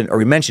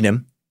we mentioned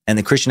him and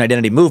the Christian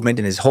identity movement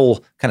and his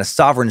whole kind of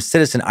sovereign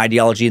citizen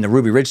ideology in the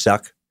Ruby Ridge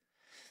suck.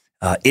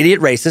 Idiot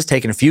racists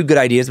taking a few good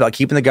ideas about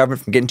keeping the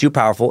government from getting too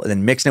powerful and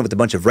then mixing it with a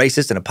bunch of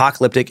racist and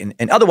apocalyptic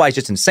and otherwise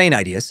just insane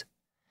ideas.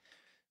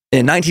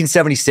 In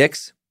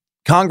 1976,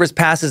 Congress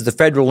passes the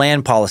Federal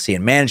Land Policy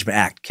and Management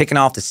Act, kicking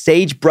off the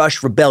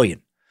Sagebrush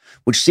Rebellion,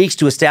 which seeks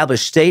to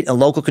establish state and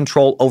local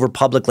control over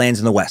public lands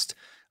in the West.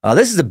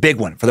 This is a big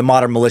one for the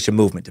modern militia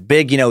movement. The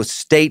big,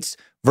 states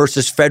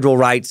versus federal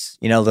rights,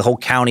 the whole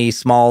county,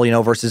 small,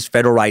 versus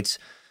federal rights.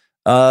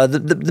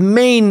 The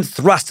main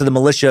thrust of the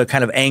militia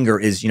kind of anger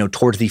is,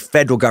 towards the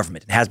federal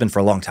government. It has been for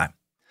a long time.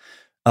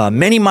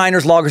 Many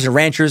miners, loggers, and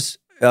ranchers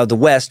of the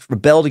West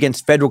rebelled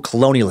against federal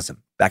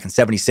colonialism back in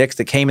 76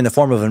 that came in the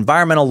form of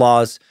environmental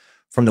laws,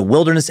 from the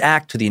Wilderness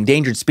Act to the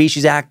Endangered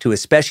Species Act to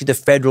especially the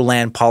Federal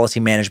Land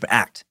Policy Management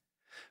Act.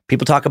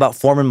 People talk about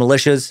forming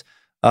militias,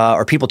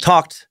 or people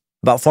talked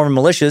about forming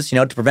militias,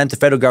 to prevent the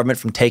federal government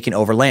from taking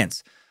over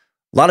lands.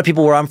 A lot of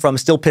people where I'm from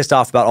still pissed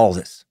off about all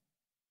this.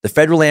 The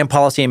Federal Land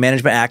Policy and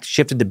Management Act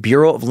shifted the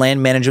Bureau of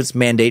Land Management's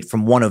mandate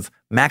from one of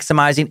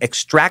maximizing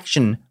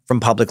extraction from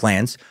public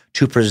lands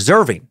to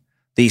preserving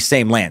these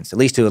same lands, at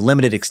least to a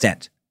limited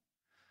extent.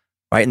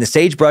 Right? And the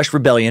Sagebrush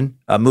Rebellion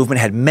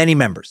movement had many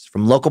members,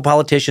 from local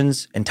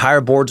politicians,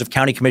 entire boards of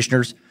county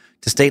commissioners,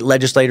 to state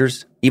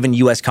legislators, even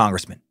U.S.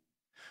 congressmen.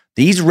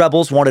 These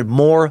rebels wanted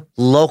more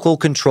local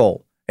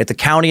control at the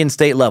county and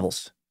state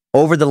levels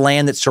over the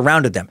land that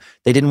surrounded them.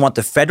 They didn't want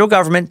the federal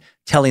government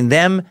telling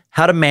them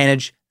how to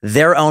manage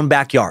their own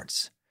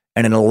backyards.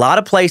 And in a lot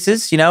of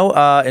places, in a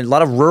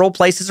lot of rural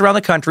places around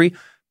the country,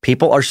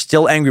 people are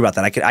still angry about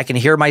that. I can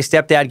hear my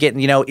stepdad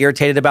getting,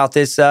 irritated about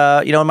this,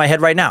 in my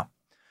head right now.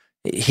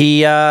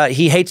 He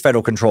hates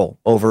federal control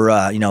over,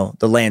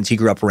 the lands he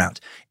grew up around.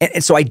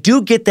 And so I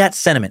do get that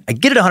sentiment. I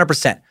get it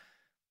 100%.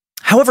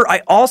 However,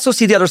 I also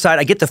see the other side.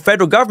 I get the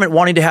federal government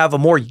wanting to have a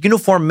more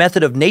uniform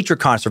method of nature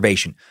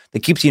conservation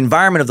that keeps the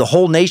environment of the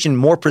whole nation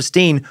more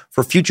pristine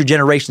for future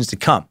generations to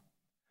come.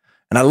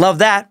 And I love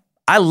that.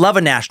 I love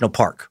a national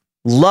park.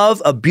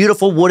 Love a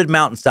beautiful wooded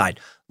mountainside.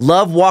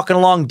 Love walking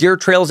along deer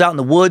trails out in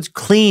the woods,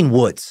 clean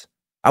woods.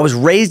 I was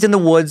raised in the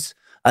woods.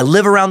 I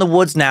live around the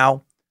woods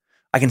now.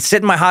 I can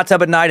sit in my hot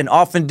tub at night and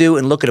often do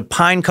and look at a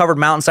pine-covered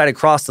mountainside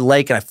across the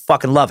lake, and I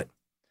fucking love it.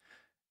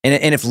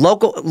 And if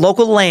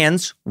local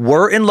lands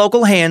were in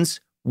local hands,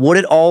 would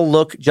it all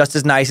look just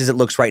as nice as it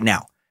looks right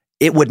now?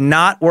 It would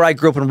not where I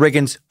grew up in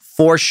Riggins,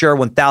 for sure,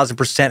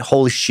 1,000%.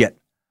 Holy shit.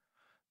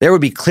 There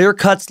would be clear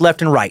cuts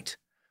left and right.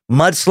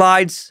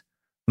 Mudslides,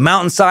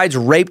 mountainsides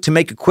raped to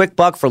make a quick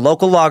buck for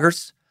local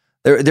loggers.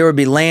 There would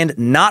be land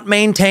not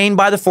maintained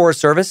by the Forest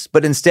Service,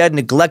 but instead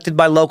neglected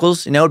by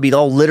locals. It would be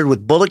all littered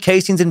with bullet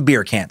casings and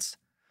beer cans.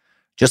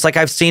 Just like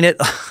I've seen it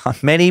on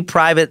many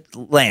private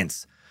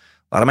lands.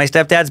 A lot of my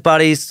stepdad's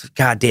buddies,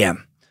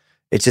 goddamn,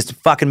 it's just a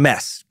fucking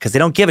mess because they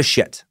don't give a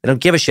shit. They don't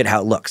give a shit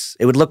how it looks.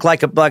 It would look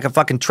like a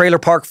fucking trailer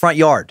park front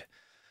yard.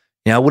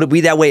 Would it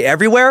be that way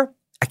everywhere?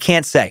 I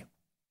can't say.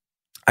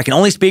 I can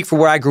only speak for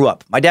where I grew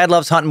up. My dad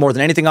loves hunting more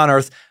than anything on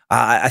earth.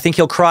 I think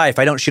he'll cry if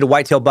I don't shoot a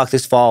whitetail buck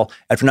this fall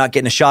after not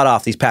getting a shot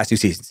off these past 2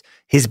 seasons.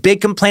 His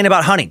big complaint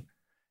about hunting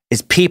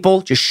is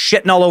people just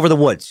shitting all over the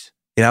woods,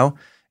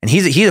 And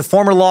he's a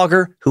former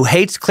logger who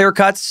hates clear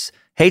cuts,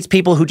 hates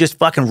people who just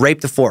fucking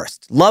rape the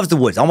forest, loves the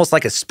woods, almost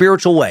like a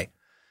spiritual way.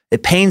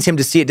 It pains him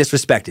to see it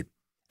disrespected.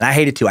 And I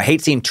hate it too. I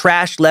hate seeing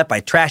trash left by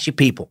trashy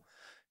people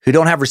who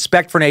don't have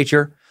respect for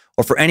nature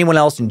or for anyone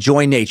else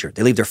enjoying nature.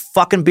 They leave their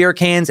fucking beer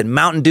cans and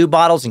Mountain Dew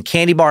bottles and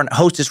candy bar and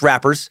Hostess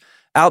wrappers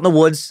out in the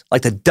woods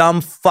like the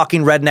dumb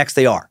fucking rednecks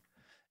they are.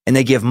 And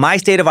they give my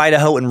state of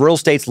Idaho and rural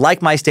states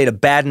like my state a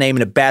bad name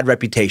and a bad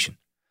reputation.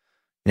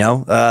 They've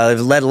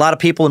led a lot of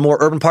people in more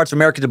urban parts of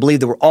America to believe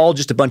that we're all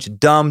just a bunch of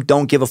dumb,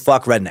 don't give a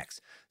fuck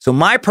rednecks. So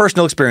my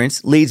personal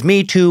experience leads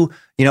me to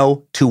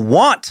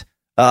want,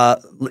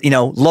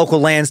 local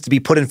lands to be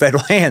put in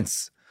federal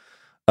hands.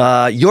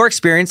 Your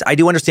experience, I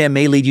do understand,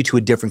 may lead you to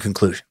a different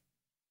conclusion.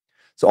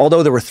 So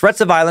although there were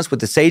threats of violence with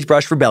the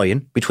Sagebrush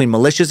Rebellion between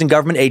militias and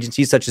government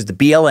agencies such as the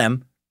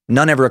BLM,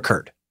 none ever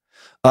occurred.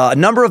 A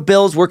number of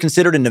bills were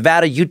considered in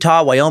Nevada,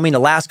 Utah, Wyoming,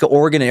 Alaska,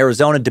 Oregon, and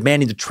Arizona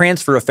demanding the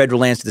transfer of federal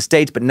lands to the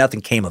states, but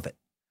nothing came of it.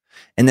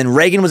 And then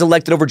Reagan was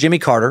elected over Jimmy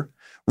Carter.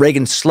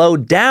 Reagan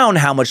slowed down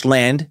how much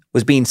land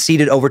was being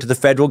ceded over to the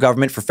federal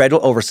government for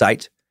federal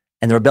oversight,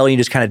 and the rebellion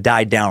just kind of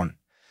died down.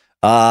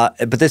 But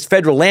this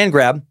federal land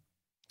grab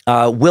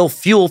will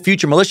fuel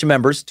future militia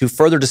members to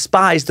further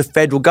despise the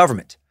federal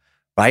government,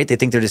 right? They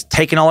think they're just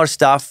taking all our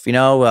stuff,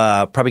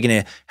 probably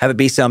going to have it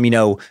be some,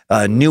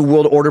 new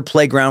world order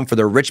playground for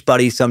their rich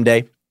buddies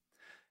someday.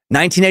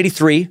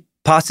 1983,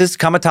 Passus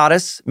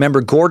Comitatus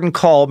member Gordon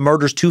Call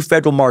murders 2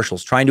 federal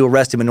marshals trying to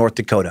arrest him in North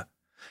Dakota.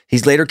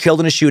 He's later killed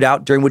in a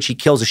shootout during which he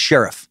kills a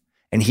sheriff,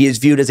 and he is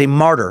viewed as a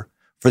martyr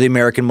for the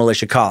American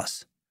militia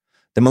cause.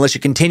 The militia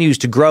continues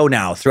to grow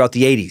now throughout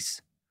the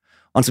 80s.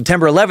 On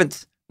September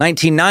 11th,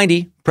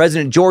 1990,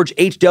 President George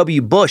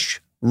H.W.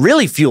 Bush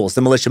really fuels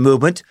the militia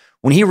movement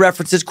when he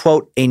references,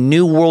 quote, a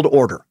new world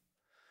order,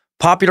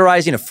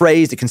 popularizing a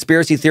phrase that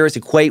conspiracy theorists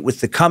equate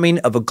with the coming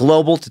of a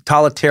global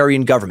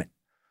totalitarian government.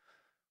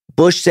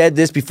 Bush said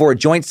this before a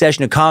joint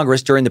session of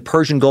Congress during the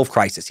Persian Gulf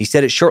crisis. He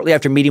said it shortly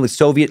after meeting with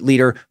Soviet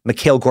leader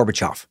Mikhail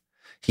Gorbachev.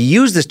 He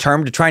used this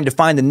term to try and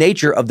define the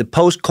nature of the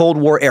post-Cold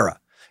War era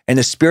and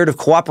the spirit of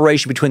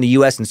cooperation between the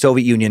U.S. and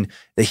Soviet Union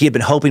that he had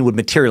been hoping would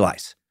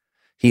materialize.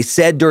 He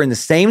said during the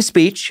same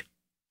speech,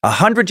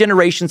 100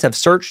 generations have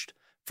searched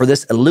for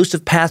this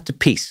elusive path to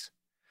peace,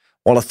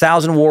 while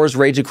 1,000 wars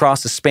rage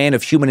across the span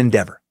of human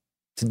endeavor.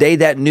 Today,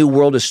 that new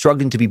world is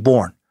struggling to be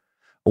born,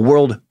 a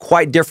world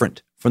quite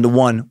different from the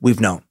one we've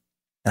known.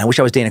 And I wish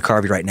I was Dana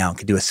Carvey right now and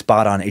could do a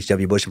spot-on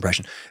H.W. Bush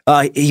impression.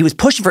 He was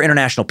pushing for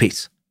international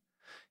peace.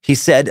 He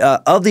said,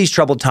 of these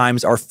troubled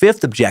times, our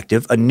fifth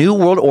objective, a new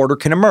world order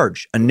can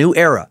emerge, a new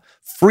era,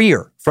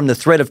 freer from the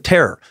threat of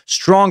terror,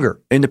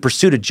 stronger in the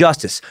pursuit of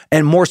justice,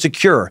 and more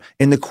secure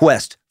in the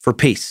quest for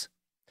peace.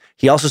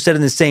 He also said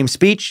in the same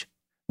speech,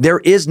 there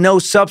is no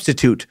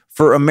substitute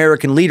for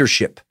American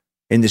leadership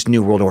in this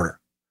new world order.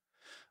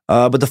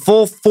 But the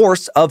full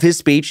force of his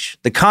speech,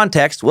 the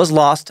context, was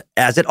lost,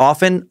 as it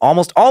often,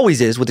 almost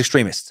always is with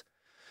extremists.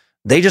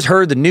 They just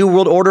heard the new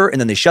world order and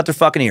then they shut their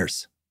fucking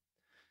ears.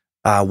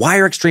 Why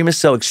are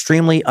extremists so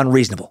extremely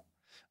unreasonable?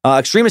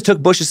 Extremists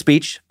took Bush's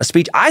speech, a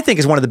speech I think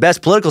is one of the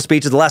best political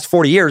speeches of the last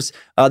 40 years.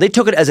 They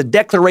took it as a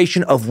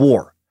declaration of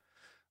war.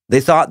 They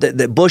thought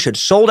that Bush had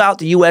sold out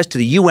the U.S. to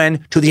the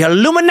UN, to the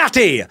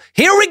Illuminati.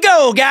 Here we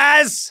go,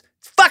 guys.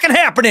 It's fucking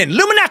happening.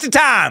 Illuminati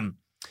time.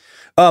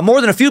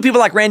 More than a few people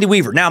like Randy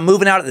Weaver now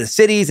moving out of the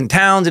cities and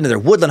towns into their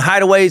woodland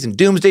hideaways and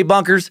doomsday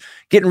bunkers,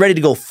 getting ready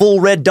to go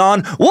full Red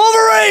Dawn.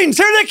 Wolverines,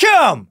 here they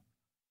come.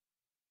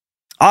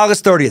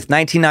 August 30th,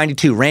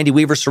 1992, Randy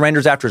Weaver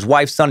surrenders after his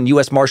wife, son, and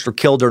U.S. Marshal are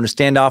killed during a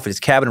standoff at his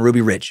cabin in Ruby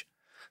Ridge.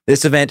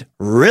 This event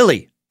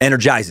really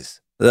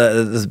energizes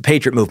the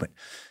Patriot movement.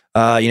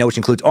 Which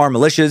includes armed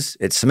militias.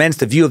 It cements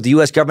the view of the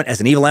U.S. government as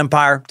an evil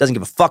empire, doesn't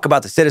give a fuck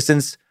about the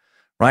citizens,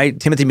 right?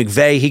 Timothy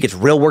McVeigh, he gets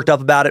real worked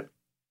up about it.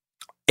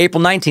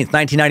 April 19th,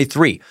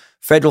 1993,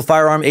 federal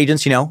firearm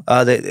agents,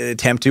 they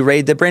attempt to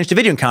raid the Branch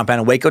Davidian compound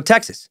in Waco,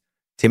 Texas.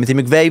 Timothy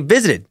McVeigh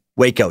visited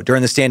Waco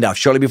during the standoff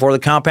shortly before the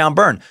compound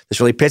burned. This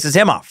really pisses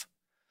him off.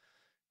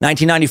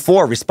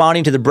 1994,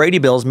 responding to the Brady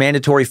Bill's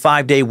mandatory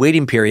 5-day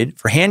waiting period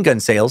for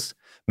handgun sales,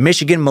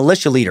 Michigan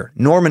militia leader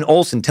Norman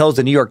Olson tells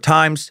the New York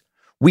Times,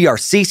 "We are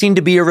ceasing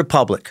to be a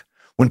republic.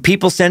 When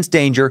people sense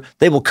danger,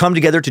 they will come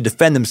together to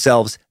defend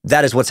themselves.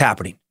 That is what's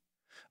happening."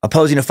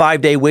 Opposing a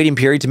 5-day waiting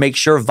period to make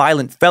sure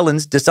violent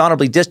felons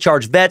dishonorably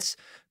discharge vets,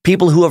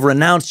 people who have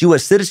renounced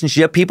U.S.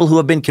 citizenship, people who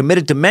have been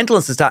committed to mental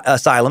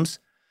asylums,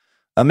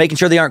 making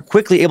sure they aren't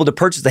quickly able to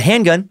purchase a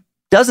handgun,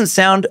 doesn't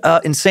sound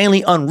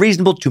insanely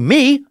unreasonable to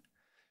me,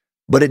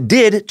 but it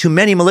did to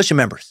many militia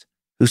members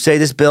who say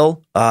this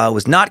bill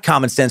was not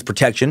common sense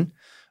protection,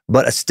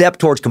 but a step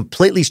towards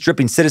completely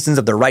stripping citizens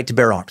of their right to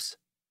bear arms.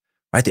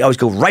 Right? They always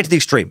go right to the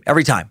extreme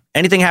every time.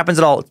 Anything happens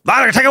at all,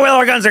 take away all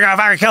our guns, they're going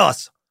to fucking kill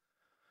us.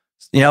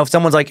 If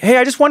someone's like, hey,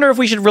 I just wonder if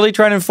we should really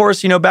try to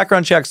enforce,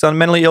 background checks on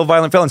mentally ill,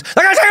 violent felons.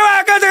 They're going to take away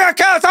our guns, they're going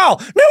to kill us all.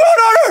 New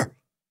world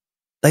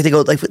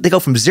order. They go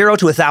from 0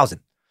 to 1,000.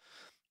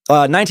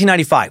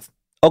 1995,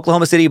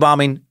 Oklahoma City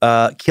bombing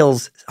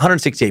kills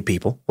 168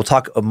 people. We'll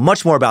talk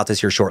much more about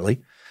this here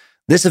shortly.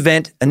 This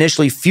event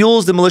initially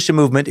fuels the militia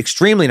movement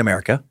extremely in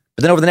America.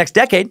 But then over the next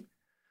decade,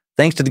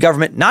 thanks to the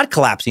government not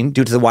collapsing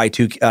due to the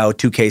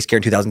Y2K scare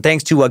in 2000,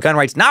 thanks to gun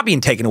rights not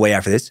being taken away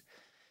after this,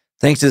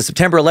 thanks to the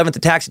September 11th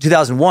attacks in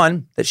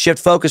 2001 that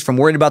shift focus from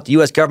worrying about the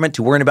U.S. government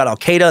to worrying about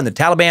Al-Qaeda and the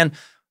Taliban,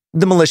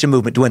 the militia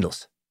movement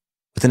dwindles.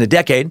 Within a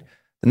decade,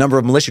 the number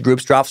of militia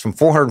groups drops from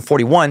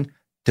 441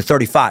 to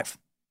 35.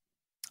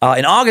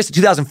 In August of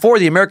 2004,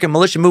 the American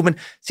militia movement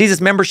sees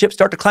its membership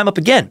start to climb up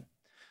again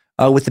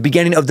with the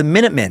beginning of the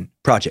Minutemen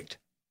Project.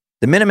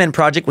 The Minutemen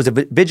Project was a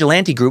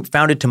vigilante group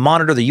founded to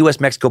monitor the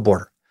U.S.-Mexico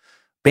border.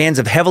 Bands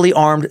of heavily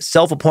armed,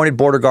 self-appointed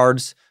border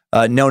guards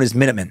known as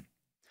Minutemen.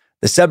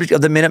 The subject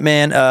of the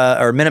Minutemen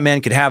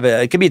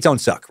could be its own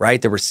suck,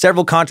 right? There were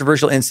several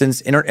controversial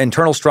incidents,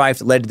 internal strife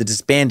that led to the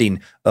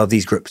disbanding of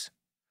these groups.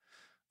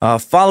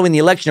 Following the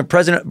election of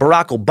President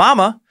Barack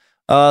Obama,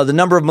 the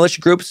number of militia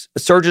groups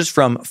surges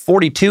from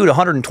 42 to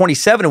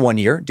 127 in 1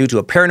 year due to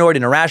a paranoid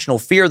and irrational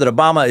fear that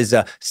Obama is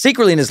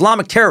secretly an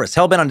Islamic terrorist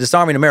hell-bent on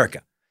disarming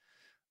America.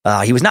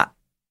 He was not.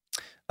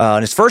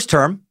 In his first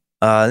term,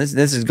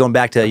 this is going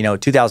back to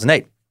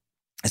 2008.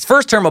 His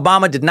first term,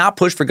 Obama did not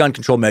push for gun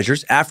control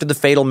measures after the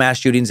fatal mass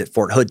shootings at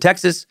Fort Hood,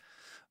 Texas,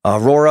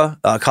 Aurora,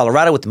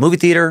 Colorado with the movie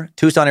theater,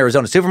 Tucson,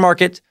 Arizona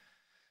supermarket.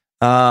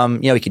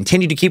 He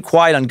continued to keep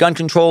quiet on gun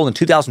control in the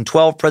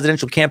 2012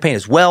 presidential campaign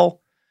as well.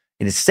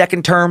 In his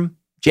second term,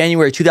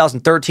 January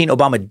 2013,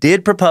 Obama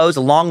did propose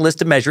a long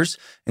list of measures,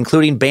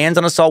 including bans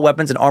on assault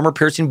weapons and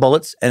armor-piercing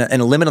bullets and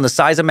a limit on the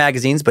size of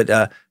magazines,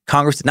 but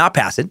Congress did not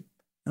pass it.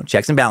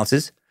 Checks and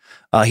balances.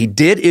 He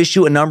did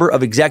issue a number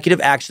of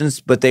executive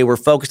actions, but they were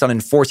focused on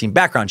enforcing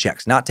background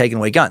checks, not taking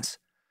away guns.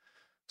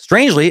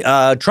 Strangely,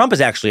 Trump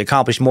has actually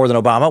accomplished more than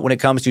Obama when it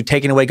comes to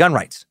taking away gun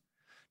rights.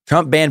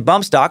 Trump banned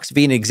bump stocks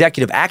via an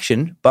executive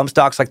action, bump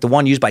stocks like the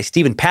one used by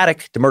Stephen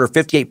Paddock to murder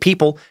 58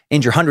 people,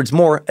 injure hundreds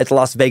more at the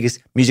Las Vegas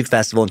Music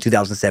Festival in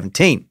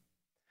 2017.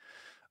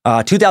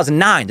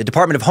 2009, the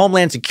Department of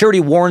Homeland Security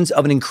warns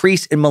of an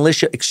increase in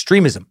militia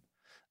extremism.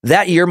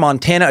 That year,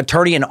 Montana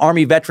attorney and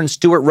Army veteran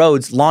Stuart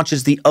Rhodes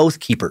launches the Oath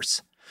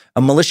Keepers,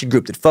 a militia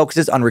group that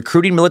focuses on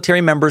recruiting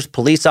military members,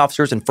 police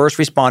officers, and first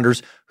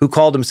responders who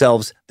call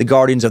themselves the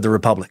Guardians of the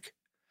Republic.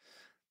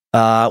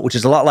 Which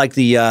is a lot like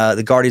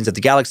the Guardians of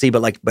the Galaxy,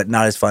 but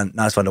not as fun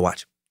to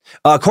watch.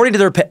 According to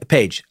their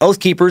page, Oath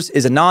Keepers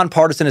is a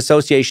nonpartisan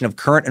association of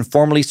current and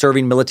formerly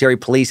serving military,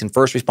 police, and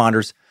first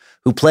responders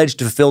who pledge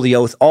to fulfill the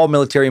oath all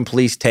military and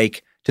police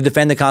take to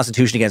defend the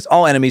Constitution against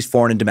all enemies,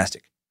 foreign and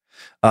domestic.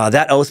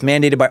 That oath,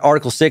 mandated by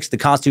Article 6 of the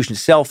Constitution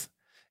itself,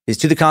 is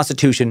to the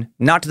Constitution,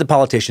 not to the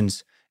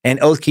politicians, and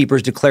Oath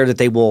Keepers declare that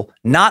they will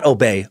not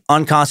obey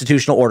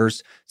unconstitutional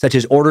orders, such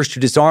as orders to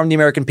disarm the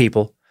American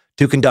people,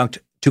 to conduct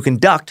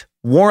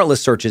warrantless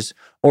searches,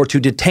 or to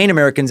detain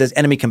Americans as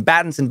enemy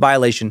combatants in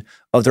violation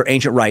of their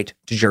ancient right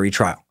to jury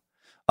trial.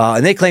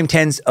 And they claim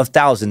tens of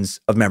thousands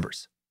of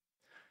members.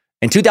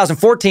 In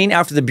 2014,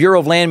 after the Bureau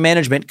of Land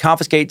Management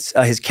confiscates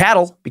his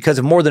cattle because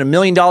of more than $1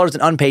 million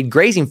in unpaid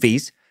grazing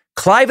fees,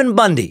 Cliven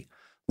Bundy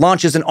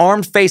launches an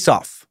armed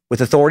face-off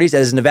with authorities at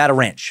his Nevada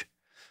ranch.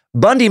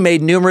 Bundy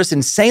made numerous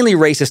insanely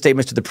racist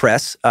statements to the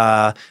press,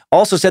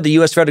 also said the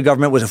U.S. federal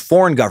government was a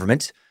foreign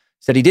government,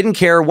 said he didn't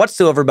care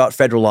whatsoever about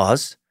federal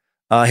laws.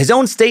 His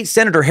own state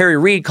senator, Harry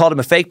Reid, called him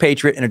a fake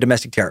patriot and a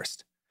domestic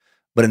terrorist.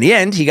 But in the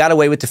end, he got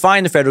away with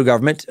defying the federal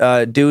government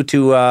due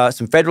to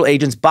some federal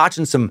agents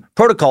botching some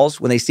protocols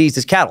when they seized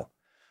his cattle.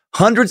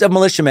 Hundreds of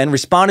militiamen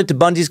responded to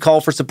Bundy's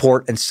call for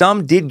support, and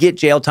some did get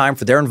jail time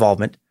for their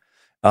involvement.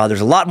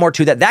 There's a lot more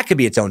to that. That could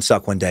be its own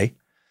suck one day,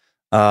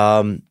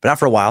 but not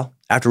for a while.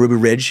 After Ruby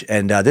Ridge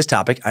and this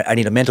topic, I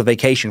need a mental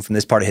vacation from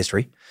this part of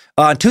history.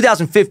 In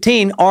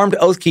 2015, armed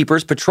Oath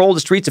Keepers patrolled the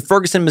streets of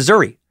Ferguson,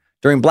 Missouri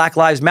during Black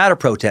Lives Matter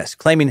protests,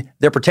 claiming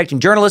they're protecting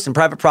journalists and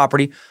private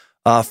property,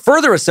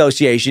 further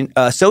associating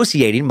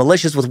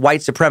militias with white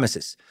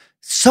supremacists.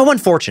 So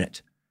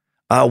unfortunate.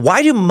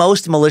 Why do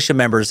most militia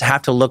members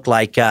have to look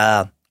like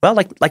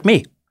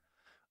me?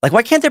 Like,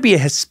 why can't there be a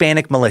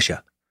Hispanic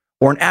militia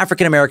or an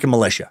African-American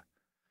militia?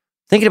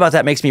 Thinking about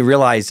that makes me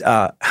realize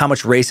how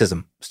much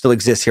racism still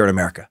exists here in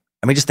America.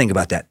 I mean, just think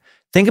about that.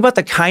 Think about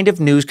the kind of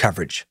news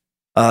coverage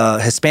a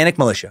Hispanic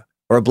militia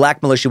or a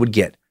black militia would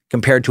get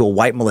compared to a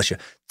white militia.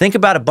 Think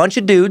about a bunch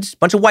of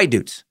white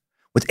dudes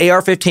with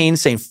AR-15s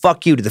saying,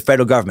 fuck you to the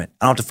federal government.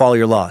 I don't have to follow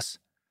your laws.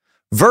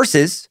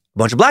 Versus a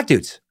bunch of black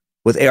dudes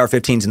with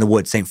AR-15s in the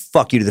woods saying,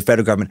 fuck you to the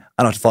federal government.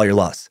 I don't have to follow your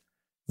laws.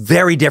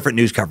 Very different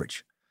news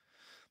coverage.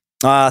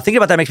 Thinking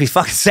about that makes me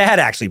fucking sad,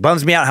 actually.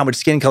 Bums me out how much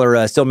skin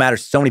color still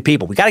matters to so many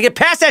people. We got to get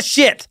past that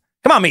shit.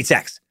 Come on, meat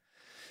sacks.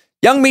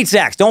 Young meat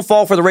sacks, don't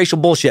fall for the racial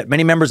bullshit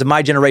many members of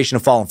my generation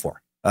have fallen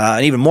for.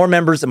 And even more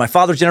members of my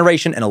father's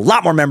generation and a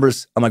lot more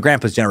members of my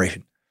grandpa's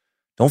generation.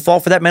 Don't fall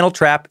for that mental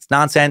trap. It's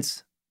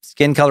nonsense.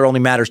 Skin color only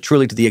matters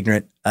truly to the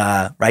ignorant,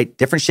 right?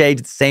 Different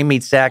shades, it's the same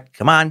meat sack.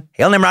 Come on.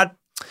 Hail Nimrod.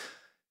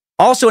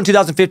 Also in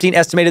 2015,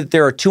 estimated that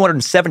there are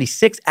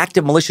 276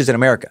 active militias in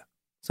America.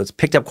 So it's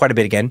picked up quite a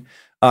bit again.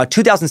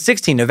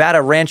 2016,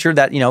 Nevada rancher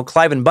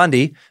Cliven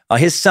Bundy,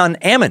 his son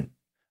Ammon,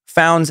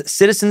 founds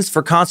Citizens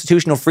for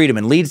Constitutional Freedom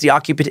and leads the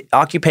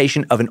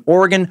occupation of an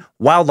Oregon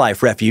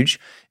wildlife refuge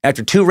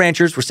after 2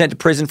 ranchers were sent to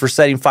prison for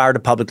setting fire to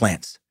public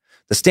lands.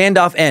 The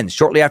standoff ends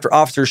shortly after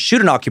officers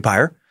shoot an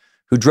occupier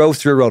who drove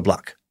through a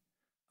roadblock.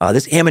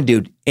 This Ammon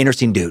dude,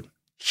 interesting dude,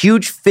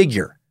 huge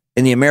figure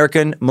in the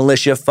American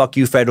militia fuck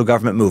you federal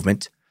government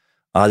movement.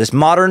 This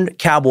modern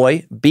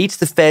cowboy beats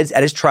the feds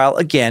at his trial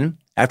again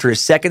after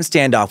his second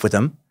standoff with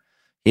them.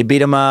 He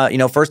beat him,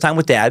 first time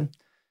with dad.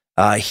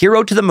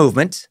 Hero to the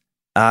movement.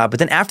 But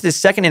then after this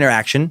second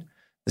interaction,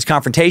 this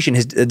confrontation,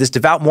 this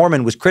devout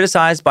Mormon was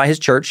criticized by his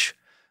church.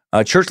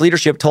 Church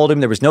leadership told him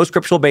there was no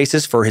scriptural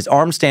basis for his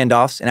armed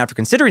standoffs. And after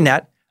considering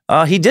that,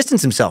 he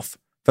distanced himself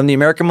from the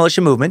American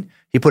militia movement.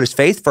 He put his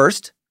faith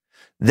first.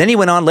 Then he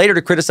went on later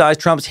to criticize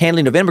Trump's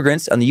handling of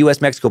immigrants on the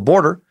U.S.-Mexico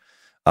border.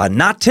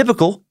 Not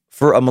typical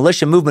for a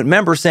militia movement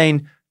member,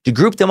 saying to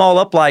group them all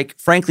up like,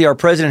 frankly, our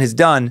president has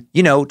done,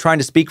 trying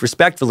to speak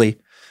respectfully.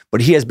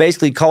 But he has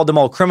basically called them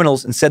all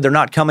criminals and said they're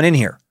not coming in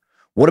here.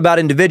 What about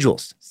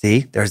individuals?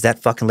 See, there's that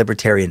fucking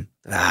libertarian.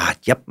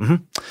 Yep.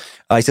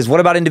 Mm-hmm. He says, what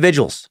about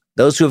individuals?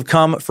 Those who have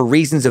come for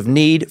reasons of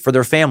need for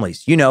their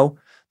families.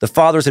 The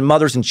fathers and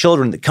mothers and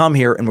children that come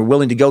here and were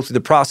willing to go through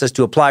the process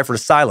to apply for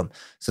asylum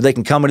so they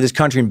can come into this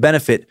country and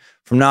benefit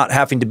from not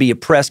having to be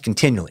oppressed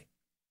continually.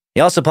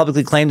 He also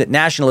publicly claimed that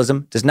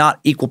nationalism does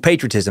not equal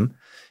patriotism,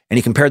 and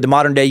he compared the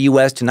modern-day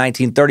U.S. to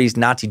 1930s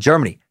Nazi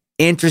Germany.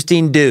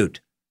 Interesting dude.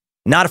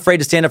 Not afraid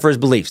to stand up for his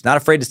beliefs, not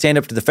afraid to stand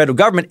up to the federal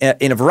government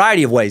in a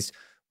variety of ways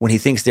when he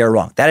thinks they're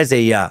wrong. That's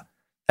a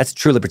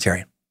true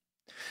libertarian.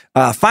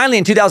 Finally,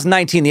 in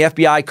 2019, the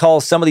FBI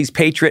calls some of these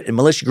patriot and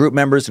militia group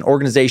members and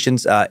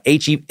organizations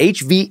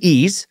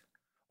HVEs,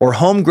 or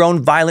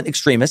homegrown violent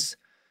extremists,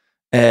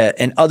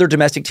 and other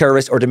domestic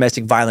terrorists or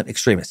domestic violent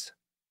extremists.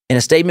 In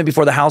a statement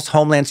before the House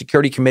Homeland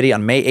Security Committee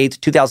on May 8,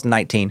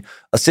 2019,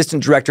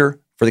 Assistant Director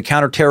for the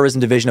Counterterrorism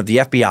Division of the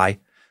FBI,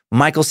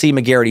 Michael C.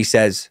 McGarity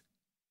says,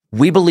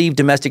 "We believe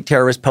domestic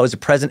terrorists pose a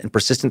present and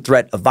persistent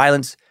threat of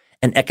violence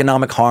and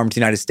economic harm to the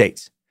United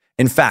States.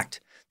 In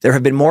fact, there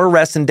have been more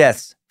arrests and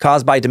deaths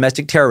caused by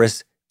domestic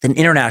terrorists than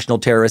international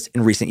terrorists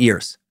in recent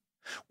years.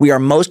 We are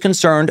most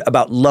concerned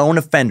about lone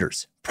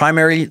offenders,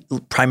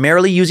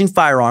 primarily using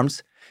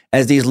firearms,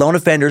 as these lone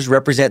offenders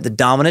represent the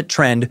dominant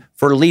trend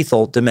for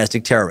lethal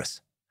domestic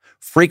terrorists.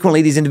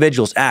 Frequently, these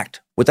individuals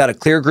act without a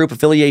clear group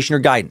affiliation or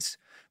guidance,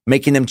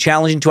 making them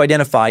challenging to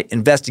identify,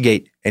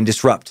 investigate, and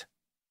disrupt.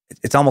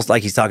 It's almost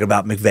like he's talking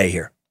about McVeigh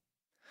here.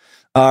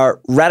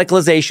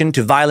 Radicalization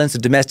to violence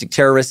of domestic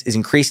terrorists is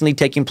increasingly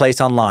taking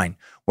place online,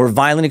 where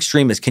violent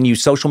extremists can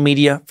use social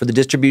media for the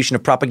distribution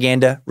of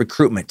propaganda,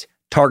 recruitment,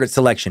 target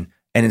selection,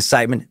 and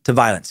incitement to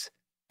violence.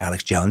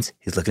 Alex Jones,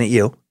 he's looking at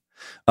you.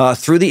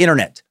 Through the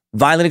internet,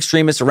 violent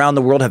extremists around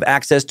the world have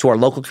access to our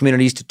local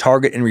communities to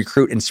target and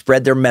recruit and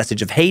spread their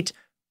message of hate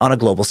on a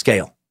global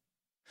scale.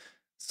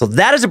 So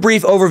that is a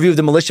brief overview of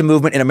the militia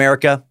movement in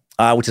America,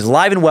 which is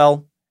alive and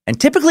well, and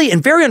typically,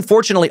 and very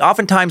unfortunately,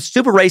 oftentimes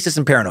super racist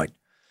and paranoid.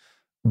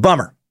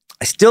 Bummer.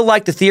 I still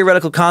like the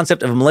theoretical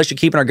concept of a militia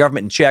keeping our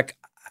government in check.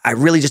 I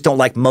really just don't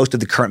like most of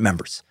the current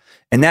members.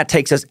 And that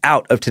takes us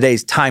out of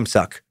today's Time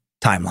Suck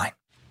timeline.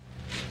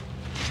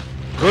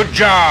 Good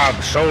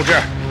job,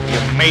 soldier.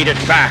 You made it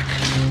back.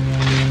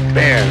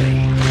 Barely.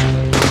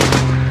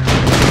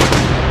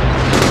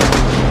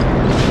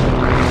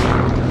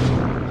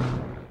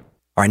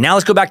 All right, now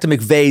let's go back to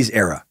McVeigh's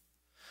era.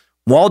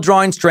 While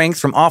drawing strength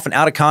from often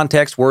out of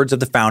context words of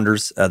the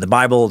founders, the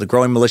Bible, the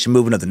growing militia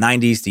movement of the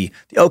 90s, the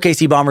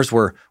OKC bombers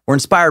were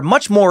inspired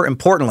much more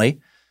importantly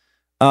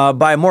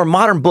by a more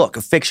modern book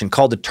of fiction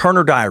called the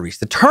Turner Diaries.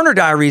 The Turner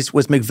Diaries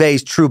was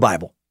McVeigh's true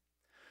Bible.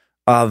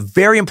 A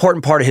very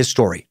important part of his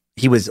story.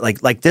 He was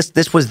like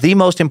this was the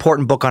most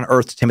important book on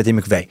earth to Timothy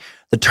McVeigh.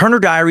 The Turner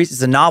Diaries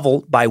is a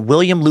novel by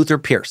William Luther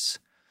Pierce,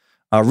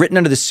 written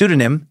under the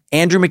pseudonym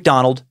Andrew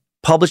MacDonald,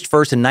 published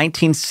first in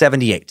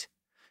 1978.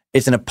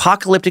 It's an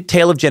apocalyptic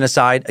tale of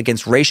genocide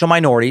against racial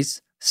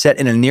minorities set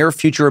in a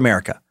near-future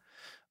America.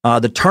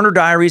 The Turner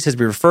Diaries has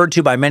been referred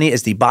to by many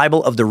as the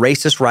Bible of the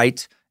racist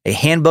right, a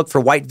handbook for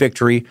white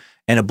victory,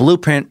 and a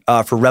blueprint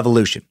for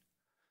revolution.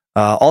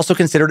 Also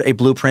considered a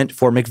blueprint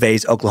for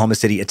McVeigh's Oklahoma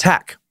City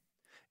attack.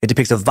 It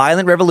depicts a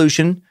violent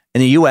revolution in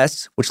the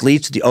U.S., which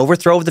leads to the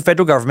overthrow of the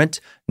federal government,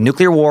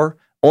 nuclear war,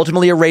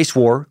 ultimately a race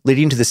war,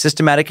 leading to the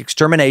systematic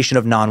extermination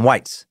of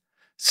non-whites.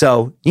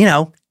 So,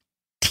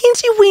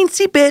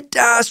 teensy-weensy bit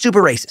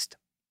super racist.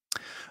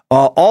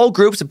 All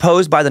groups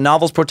opposed by the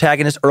novel's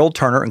protagonist, Earl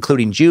Turner,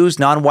 including Jews,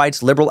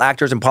 non-whites, liberal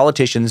actors, and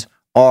politicians,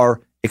 are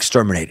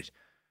exterminated.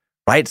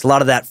 Right? It's a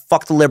lot of that,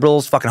 fuck the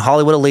liberals, fucking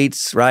Hollywood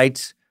elites,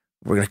 right?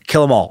 We're going to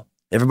kill them all.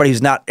 Everybody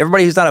who's not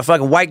a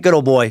fucking white good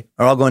old boy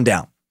are all going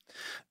down.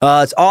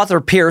 Its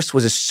author, Pierce,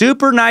 was a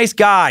super nice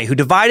guy who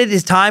divided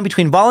his time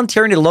between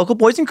volunteering at a local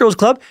Boys and Girls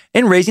Club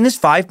and raising his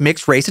 5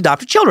 mixed-race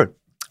adopted children.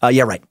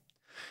 Yeah, right.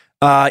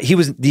 He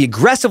was the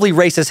aggressively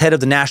racist head of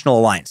the National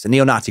Alliance, a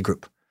neo-Nazi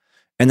group.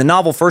 And the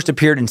novel first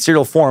appeared in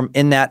serial form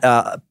in that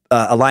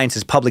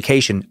alliance's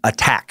publication,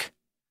 Attack.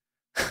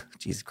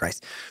 Jesus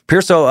Christ.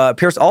 Pierce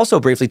also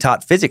briefly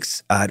taught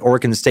physics at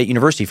Oregon State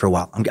University for a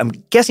while. I'm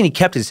guessing he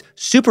kept his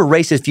super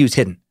racist views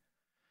hidden.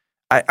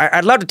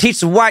 I'd love to teach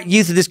the white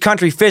youth of this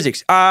country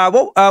physics.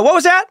 What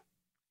was that?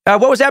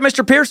 What was that,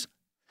 Mr. Pierce?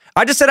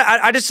 I just said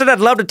I'd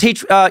love to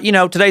teach,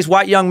 today's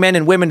white young men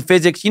and women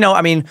physics.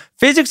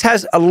 Physics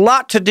has a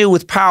lot to do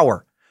with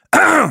power.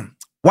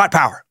 White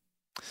power.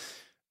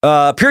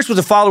 Pierce was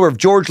a follower of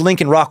George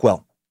Lincoln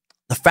Rockwell,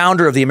 the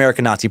founder of the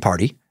American Nazi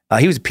Party.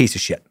 He was a piece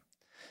of shit.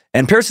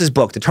 And Pierce's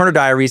book, The Turner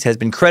Diaries, has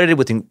been credited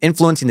with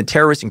influencing the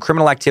terrorist and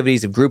criminal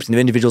activities of groups and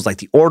individuals like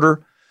the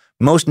Order,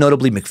 most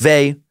notably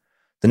McVeigh.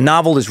 The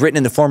novel is written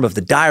in the form of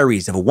the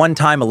diaries of a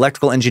one-time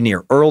electrical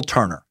engineer, Earl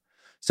Turner,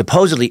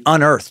 supposedly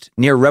unearthed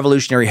near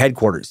revolutionary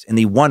headquarters in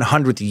the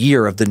 100th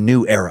year of the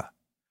new era.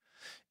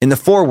 In the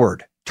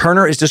foreword,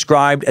 Turner is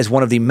described as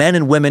one of the men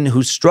and women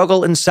whose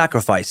struggle and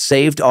sacrifice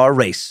saved our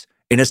race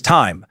in its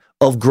time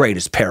of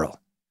greatest peril.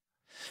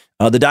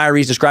 The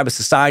diaries describe a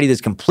society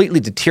that's completely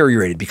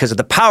deteriorated because of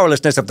the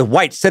powerlessness of the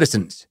white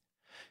citizens,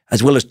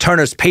 as well as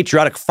Turner's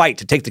patriotic fight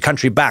to take the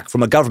country back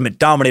from a government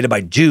dominated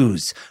by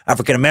Jews,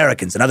 African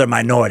Americans, and other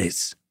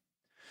minorities.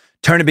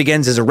 Turner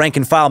begins as a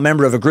rank-and-file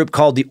member of a group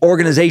called The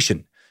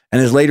Organization,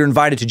 and is later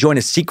invited to join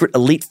a secret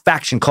elite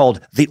faction called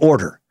The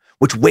Order,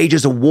 which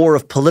wages a war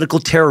of political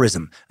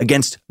terrorism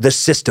against the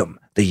system,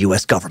 the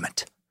U.S.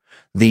 government.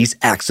 These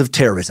acts of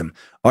terrorism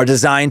are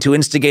designed to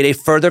instigate a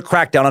further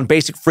crackdown on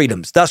basic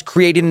freedoms, thus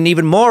creating an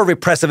even more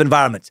repressive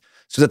environment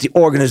so that the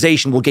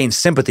organization will gain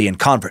sympathy and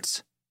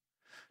converts.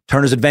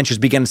 Turner's adventures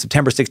began on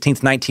September 16,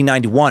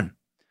 1991,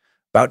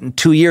 about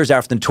 2 years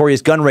after the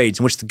notorious gun raids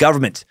in which the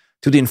government,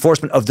 through the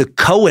enforcement of the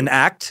Cohen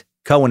Act,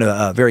 Cohen,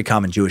 a very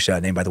common Jewish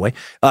name, by the way,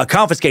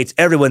 confiscates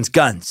everyone's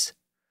guns.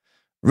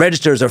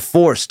 Resistors are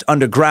forced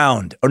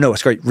underground,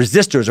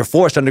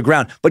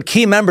 but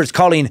key members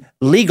called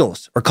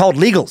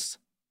legals,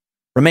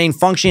 remain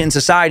functioning in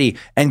society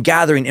and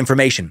gathering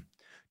information.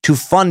 To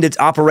fund its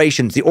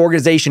operations, the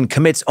organization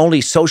commits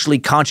only socially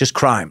conscious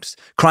crimes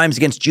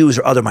against Jews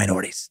or other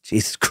minorities.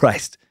 Jesus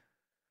Christ.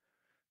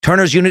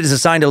 Turner's unit is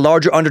assigned a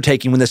larger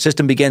undertaking when the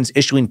system begins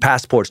issuing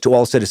passports to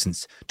all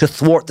citizens. To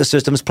thwart the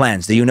system's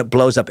plans, the unit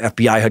blows up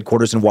FBI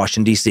headquarters in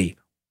Washington, D.C.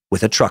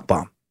 with a truck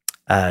bomb.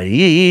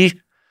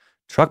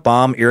 Truck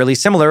bomb, eerily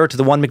similar to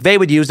the one McVeigh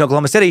would use in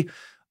Oklahoma City.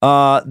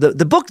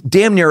 The book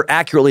damn near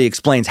accurately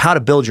explains how to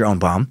build your own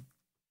bomb.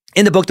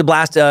 In the book, the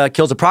blast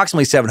kills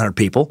approximately 700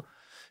 people.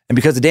 And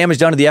because the damage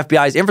done to the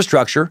FBI's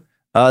infrastructure,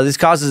 this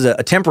causes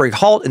a temporary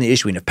halt in the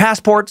issuing of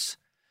passports.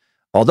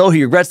 Although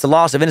he regrets the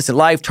loss of innocent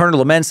life, Turner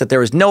laments that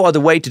there is no other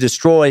way to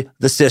destroy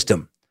the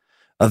system.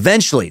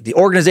 Eventually, the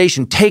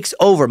organization takes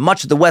over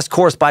much of the West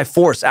Coast by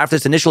force after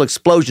this initial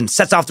explosion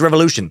sets off the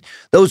revolution.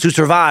 Those who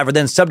survive are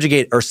then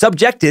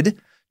subjected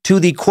to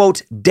the,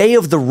 quote, Day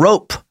of the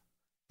Rope,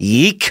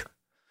 yeek,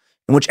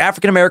 in which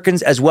African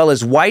Americans as well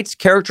as whites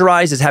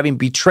characterized as having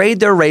betrayed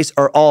their race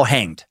are all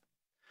hanged.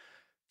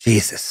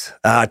 Jesus.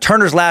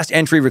 Turner's last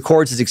entry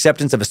records his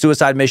acceptance of a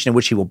suicide mission in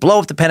which he will blow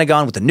up the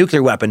Pentagon with a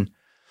nuclear weapon.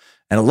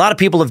 And a lot of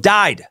people have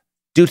died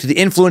due to the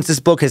influence this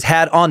book has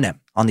had on them,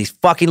 on these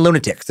fucking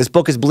lunatics. This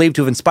book is believed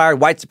to have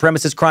inspired white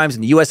supremacist crimes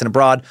in the U.S. and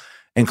abroad,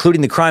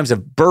 including the crimes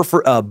of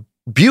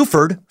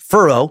Buford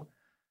Furrow.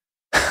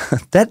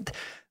 That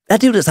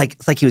dude is like,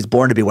 it's like he was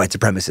born to be a white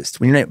supremacist.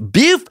 When your name,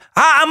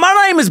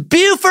 my name is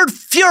Buford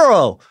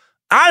Furrow.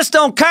 I just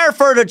don't care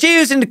for the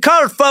Jews and the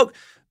colored folk.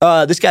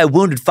 This guy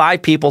wounded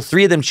 5 people,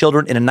 3 of them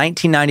children, in a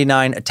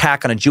 1999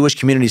 attack on a Jewish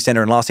community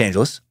center in Los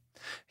Angeles.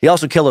 He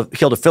also killed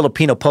a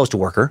Filipino postal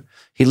worker.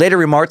 He later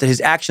remarked that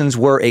his actions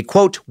were a,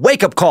 quote,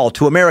 wake-up call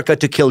to America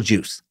to kill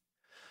Jews.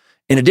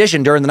 In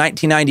addition, during the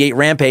 1998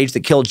 rampage that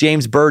killed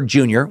James Byrd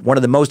Jr., one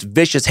of the most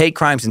vicious hate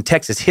crimes in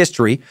Texas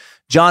history,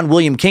 John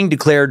William King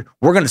declared,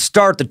 we're going to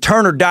start the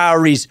Turner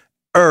Diaries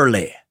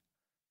early.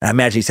 And I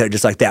imagine he said it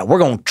just like that. We're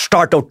going to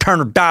start those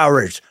Turner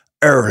Diaries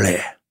early.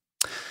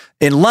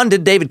 In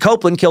London, David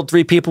Copeland killed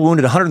 3 people,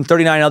 wounded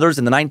 139 others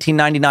in the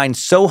 1999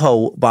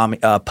 Soho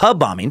pub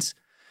bombings.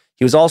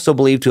 He was also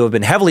believed to have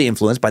been heavily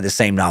influenced by the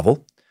same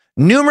novel.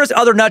 Numerous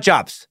other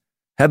nutjobs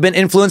have been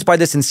influenced by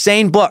this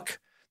insane book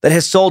that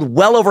has sold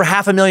well over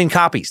 500,000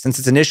 copies since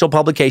its initial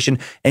publication,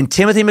 and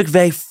Timothy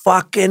McVeigh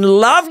fucking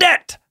loved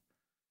it.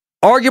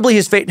 Arguably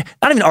his favorite,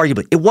 not even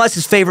arguably, it was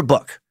his favorite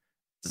book.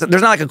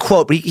 There's not like a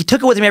quote, but he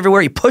took it with him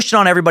everywhere. He pushed it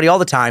on everybody all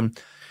the time.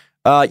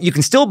 You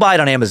can still buy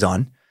it on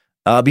Amazon.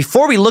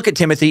 Before we look at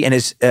Timothy and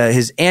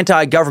his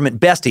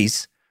anti-government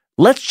besties,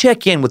 let's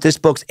check in with this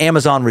book's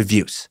Amazon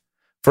reviews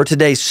for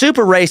today's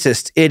super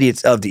racist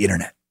idiots of the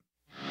internet.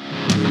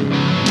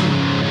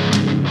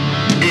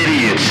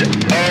 Idiots of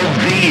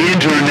the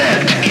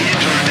internet.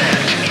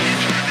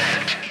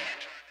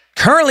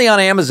 Currently on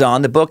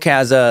Amazon, the book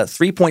has a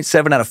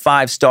 3.7 out of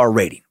 5-star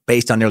rating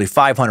based on nearly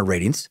 500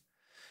 ratings.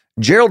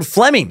 Gerald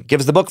Fleming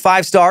gives the book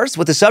 5 stars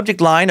with the subject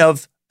line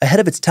of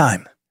ahead of its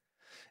time.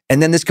 And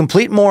then this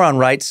complete moron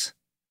writes,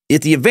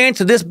 if the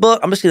events of this book,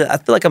 I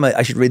feel like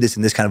I should read this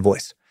in this kind of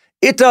voice.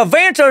 If the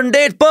events of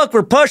this book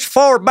were pushed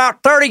forward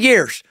about 30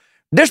 years,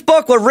 this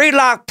book would read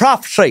like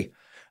prophecy.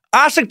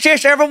 I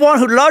suggest everyone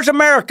who loves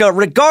America,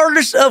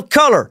 regardless of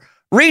color,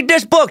 read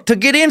this book to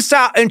get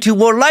insight into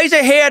what lays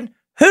ahead,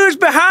 who's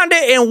behind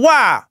it, and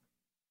why.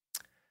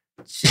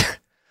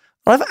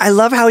 I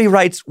love how he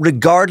writes,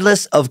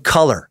 regardless of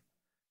color.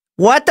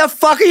 What the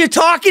fuck are you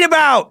talking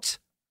about?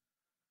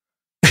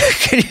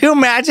 Can you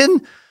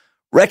imagine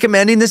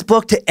recommending this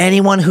book to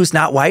anyone who's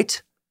not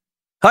white?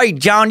 Hey,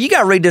 John, you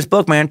got to read this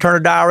book, man. Turner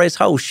Diaries.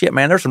 Oh, shit,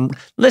 man. There's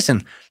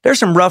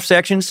some rough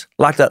sections,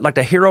 like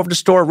the hero of the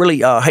story, really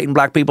hating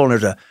black people.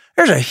 And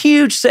there's a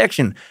huge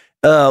section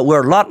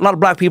where a lot of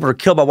black people are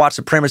killed by white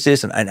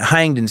supremacists and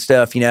hanged and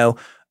stuff, you know.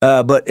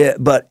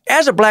 But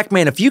as a black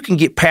man, if you can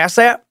get past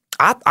that,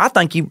 I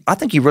think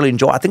you really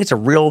enjoy it. I think it's a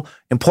real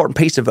important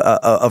piece of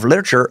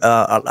literature,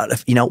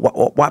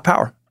 white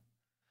power.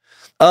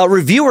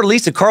 Reviewer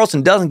Lisa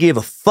Carlson doesn't give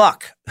a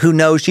fuck who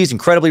knows she's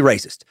incredibly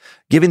racist,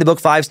 giving the book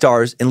 5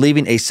 stars and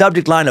leaving a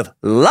subject line of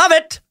love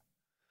it.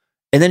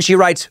 And then she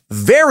writes,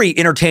 very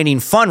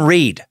entertaining, fun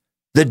read.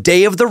 The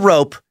Day of the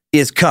Rope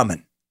is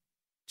coming.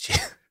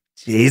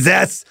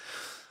 Jesus.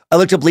 I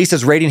looked up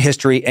Lisa's rating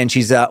history, and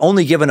she's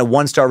only given a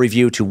 1-star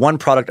review to one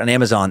product on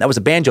Amazon. That was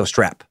a banjo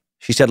strap.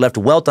 She said left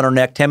a welt on her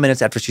neck 10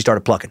 minutes after she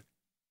started plucking.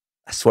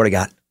 I swear to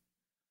God.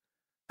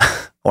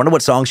 I wonder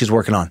what song she's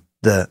working on.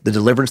 The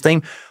Deliverance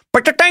theme.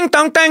 What?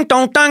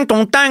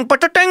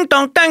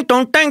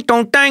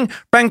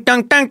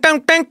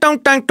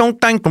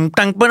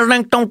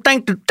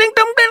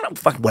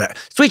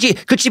 Sweetie,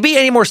 could she be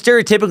any more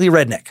stereotypically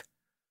redneck?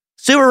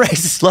 Super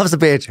racist, loves the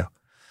banjo.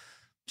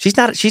 She's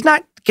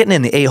not getting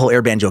in the A-hole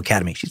Air Banjo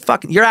Academy. She's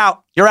fucking, you're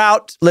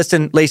out.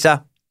 Listen,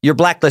 Lisa, you're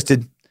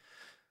blacklisted.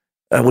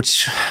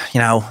 Which,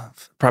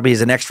 probably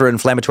is an extra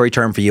inflammatory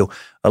term for you.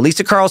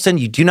 Lisa Carlson,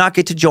 you do not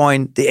get to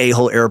join the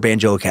A-hole Air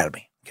Banjo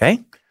Academy.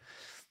 Okay?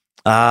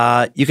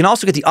 You can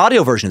also get the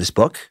audio version of this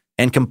book,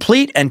 and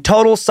Complete and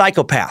Total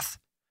Psychopath.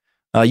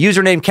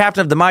 Username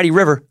Captain of the Mighty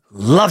River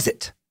loves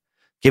it,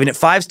 giving it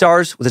 5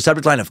 stars with a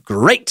subject line of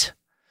great.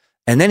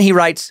 And then he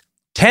writes,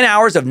 10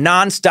 hours of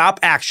nonstop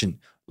action.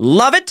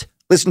 Love it.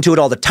 Listen to it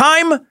all the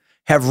time.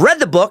 Have read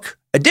the book,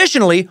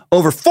 additionally,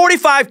 over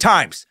 45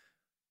 times.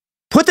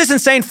 Put this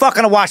insane fuck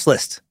on a watch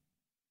list.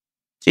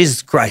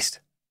 Jesus Christ.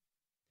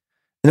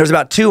 And there's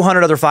about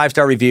 200 other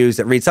 5-star reviews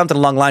that read something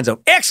along the lines of,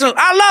 excellent,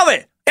 I love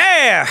it.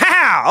 Yeah,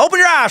 ha-ha, open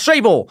your eyes,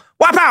 Sable.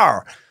 White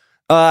power.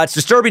 It's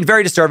disturbing,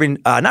 very disturbing,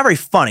 not very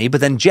funny,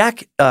 but then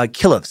Jack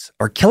Kilos,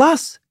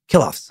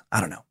 I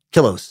don't know,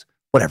 Kilos,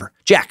 whatever.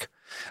 Jack's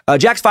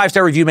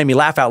 5-star review made me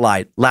laugh out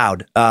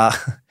loud.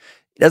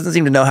 He doesn't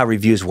seem to know how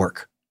reviews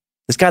work.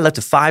 This guy left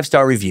a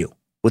 5-star review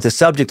with a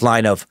subject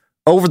line of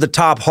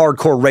over-the-top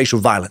hardcore racial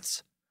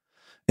violence.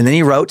 And then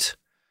he wrote,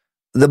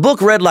 the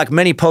book read like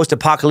many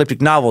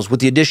post-apocalyptic novels with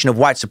the addition of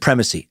white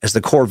supremacy as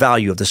the core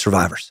value of the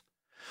survivors.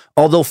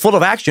 Although full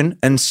of action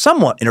and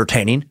somewhat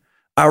entertaining,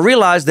 I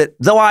realized that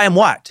though I am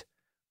white,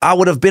 I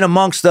would have been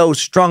amongst those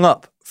strung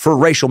up for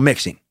racial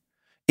mixing.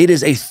 It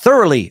is a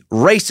thoroughly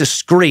racist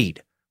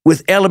screed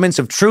with elements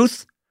of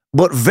truth,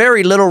 but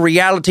very little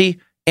reality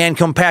and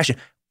compassion.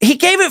 He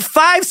gave it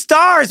 5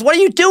 stars. What are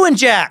you doing,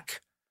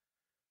 Jack?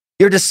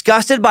 You're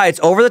disgusted by its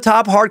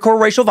over-the-top hardcore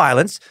racial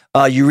violence.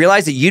 You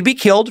realize that you'd be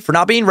killed for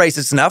not being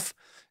racist enough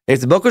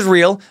if the book was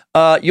real.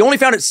 You only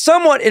found it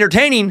somewhat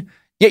entertaining,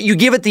 yet you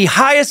give it the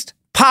highest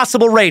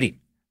possible rating.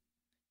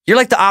 You're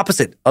like the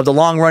opposite of the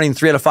long-running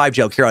 3 out of 5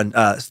 joke here on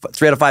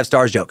 3 out of 5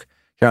 stars joke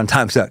here on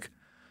Time Suck.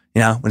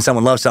 You know, when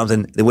someone loves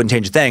something, they wouldn't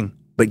change a thing,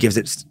 but gives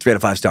it 3 out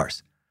of 5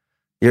 stars.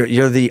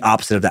 You're the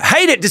opposite of that.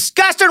 Hate it.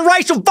 Disgusting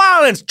racial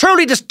violence.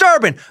 Truly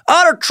disturbing.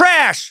 Utter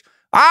trash.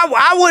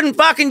 I wouldn't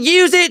fucking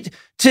use it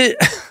to,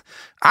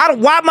 I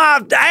don't wipe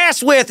my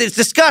ass with. It's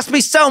disgusted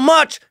me so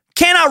much.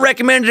 Cannot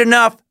recommend it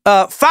enough.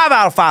 5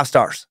 out of 5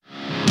 stars.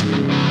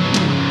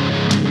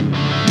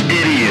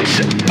 Idiots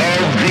of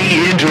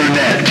the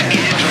internet.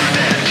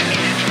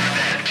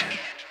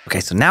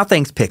 Okay, so now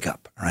things pick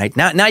up, all right?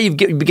 Now you've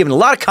been given a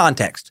lot of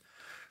context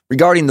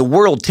regarding the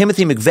world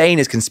Timothy McVeigh and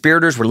his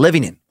conspirators were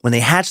living in when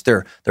they hatched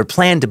their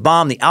plan to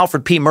bomb the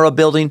Alfred P. Murrah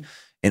building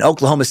in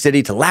Oklahoma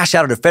City to lash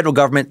out at the federal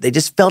government they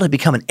just felt had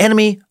become an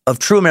enemy of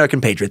true American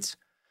patriots.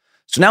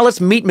 So now let's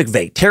meet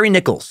McVeigh, Terry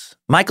Nichols,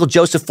 Michael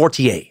Joseph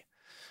Fortier,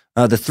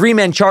 the 3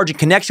 men charged in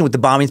connection with the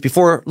bombings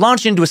before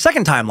launching into a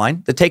second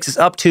timeline that takes us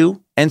up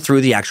to and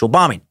through the actual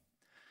bombing.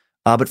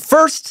 But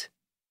first,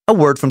 a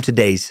word from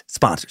today's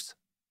sponsors.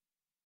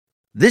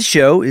 This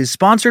show is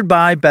sponsored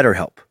by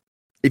BetterHelp.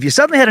 If you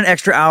suddenly had an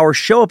extra hour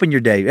show up in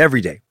your day every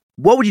day,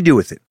 what would you do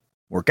with it?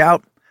 Work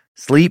out,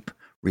 sleep,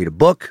 read a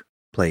book,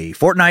 play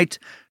Fortnite,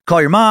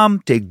 call your mom,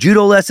 take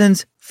judo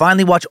lessons,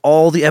 finally watch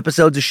all the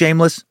episodes of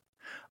Shameless?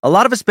 A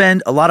lot of us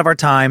spend a lot of our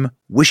time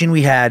wishing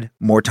we had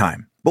more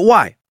time. But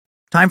why?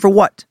 Time for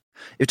what?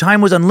 If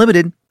time was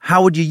unlimited,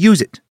 how would you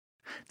use it?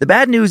 The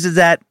bad news is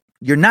that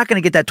you're not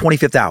going to get that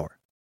 25th hour.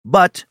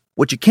 But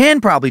what you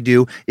can probably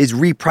do is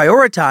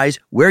reprioritize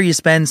where you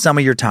spend some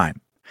of your time.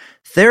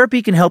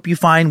 Therapy can help you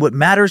find what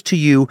matters to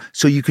you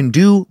so you can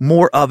do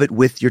more of it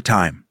with your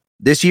time.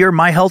 This year,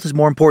 my health is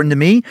more important to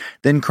me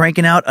than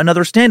cranking out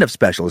another stand-up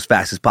special as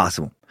fast as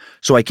possible.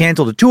 So I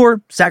canceled a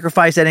tour,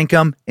 sacrificed that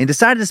income, and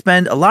decided to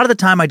spend a lot of the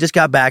time I just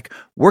got back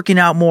working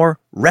out more,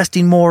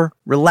 resting more,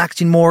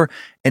 relaxing more,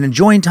 and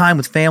enjoying time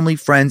with family,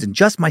 friends, and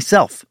just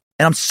myself.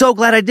 And I'm so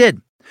glad I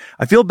did.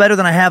 I feel better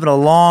than I have in a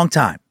long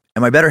time.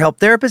 And my BetterHelp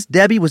therapist,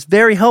 Debbie, was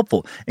very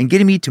helpful in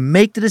getting me to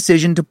make the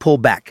decision to pull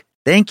back.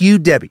 Thank you,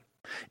 Debbie.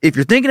 If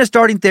you're thinking of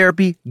starting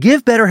therapy,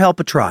 give BetterHelp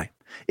a try.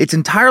 It's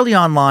entirely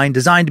online,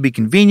 designed to be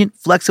convenient,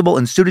 flexible,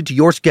 and suited to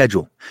your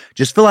schedule.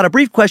 Just fill out a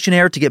brief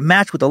questionnaire to get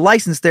matched with a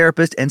licensed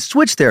therapist and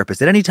switch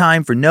therapists at any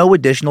time for no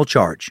additional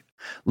charge.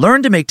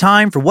 Learn to make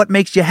time for what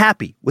makes you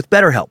happy with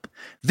BetterHelp.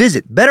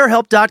 Visit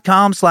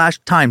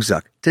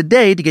BetterHelp.com/timesuck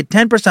today to get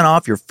 10%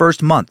 off your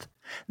first month.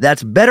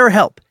 That's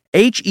BetterHelp,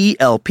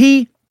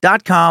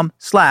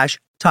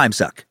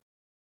 HELP.com/timesuck.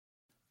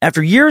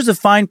 After years of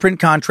fine print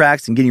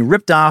contracts and getting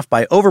ripped off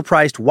by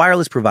overpriced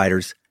wireless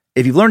providers,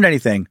 if you've learned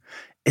anything,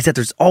 it's that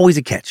there's always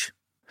a catch.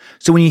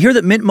 So when you hear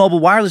that Mint Mobile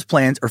wireless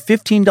plans are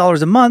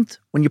 $15 a month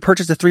when you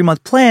purchase a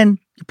 3-month plan,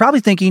 you're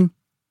probably thinking,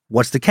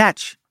 what's the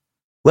catch?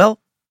 Well,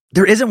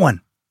 there isn't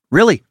one.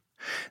 Really.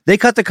 They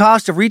cut the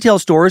cost of retail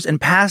stores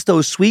and pass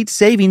those sweet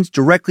savings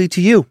directly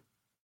to you.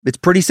 It's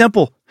pretty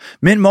simple.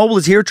 Mint Mobile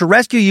is here to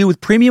rescue you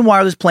with premium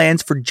wireless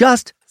plans for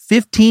just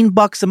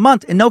 $15 a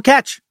month and no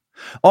catch.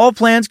 All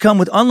plans come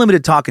with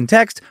unlimited talk and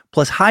text,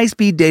 plus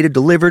high-speed data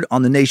delivered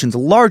on the nation's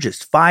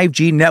largest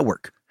 5G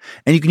network.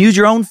 And you can use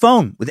your own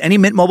phone with any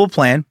Mint Mobile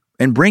plan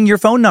and bring your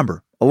phone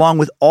number along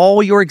with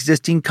all your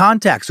existing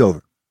contacts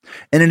over.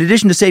 And in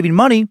addition to saving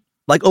money,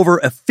 like over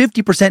a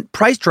 50%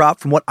 price drop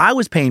from what I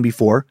was paying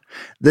before,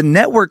 the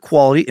network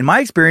quality, in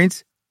my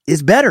experience,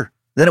 is better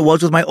than it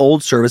was with my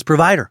old service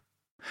provider.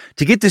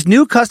 To get this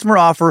new customer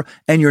offer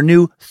and your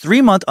new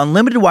 3-month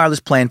unlimited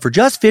wireless plan for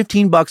just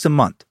 $15 a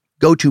month,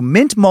 go to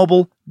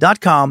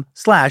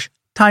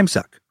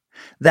mintmobile.com/timesuck.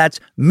 That's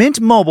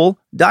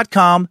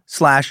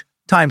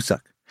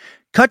mintmobile.com/timesuck.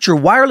 Cut your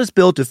wireless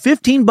bill to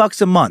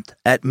 $15 a month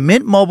at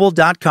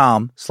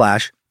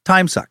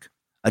mintmobile.com/timesuck.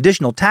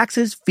 Additional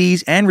taxes,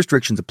 fees, and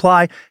restrictions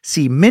apply.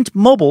 See Mint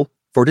Mobile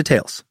for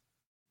details.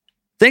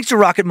 Thanks to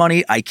Rocket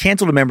Money, I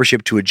canceled a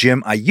membership to a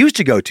gym I used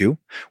to go to,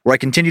 where I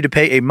continued to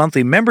pay a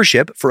monthly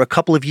membership for a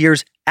couple of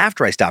years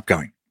after I stopped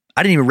going.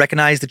 I didn't even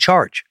recognize the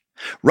charge.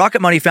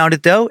 Rocket Money found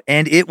it, though,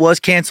 and it was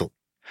canceled.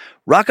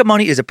 Rocket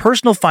Money is a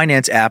personal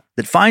finance app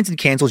that finds and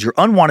cancels your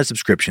unwanted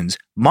subscriptions,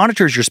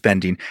 monitors your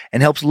spending,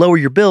 and helps lower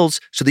your bills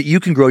so that you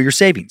can grow your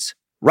savings.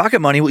 Rocket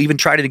Money will even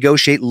try to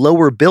negotiate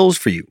lower bills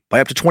for you by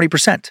up to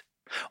 20%.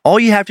 All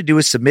you have to do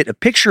is submit a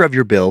picture of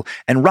your bill,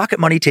 and Rocket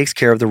Money takes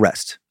care of the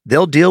rest.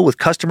 They'll deal with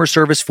customer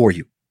service for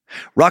you.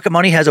 Rocket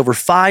Money has over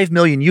 5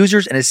 million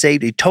users and has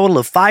saved a total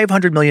of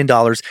 $500 million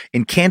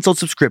in canceled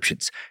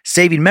subscriptions,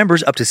 saving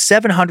members up to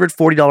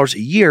 $740 a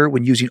year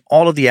when using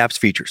all of the app's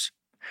features.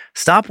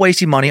 Stop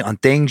wasting money on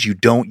things you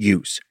don't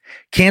use.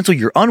 Cancel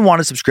your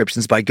unwanted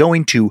subscriptions by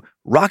going to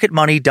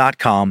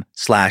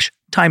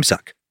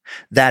rocketmoney.com/timesuck.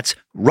 That's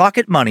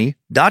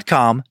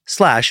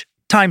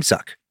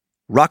rocketmoney.com/timesuck.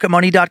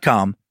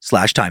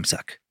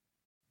 rocketmoney.com/timesuck.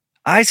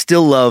 I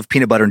still love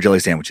peanut butter and jelly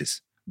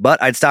sandwiches,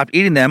 but I'd stopped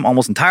eating them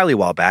almost entirely a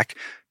while back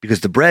because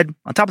the bread,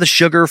 on top of the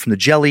sugar from the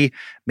jelly,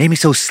 made me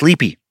so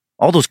sleepy.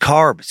 All those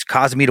carbs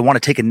causing me to want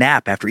to take a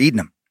nap after eating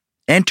them.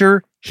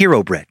 Enter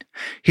Hero Bread.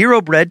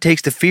 Hero Bread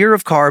takes the fear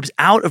of carbs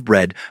out of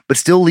bread, but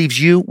still leaves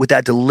you with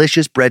that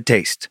delicious bread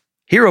taste.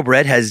 Hero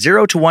Bread has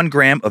 0 to 1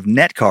 gram of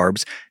net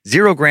carbs,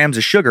 0 grams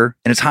of sugar,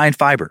 and it's high in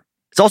fiber.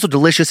 It's also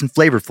delicious and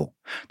flavorful.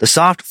 The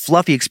soft,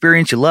 fluffy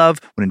experience you love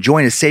when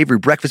enjoying a savory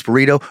breakfast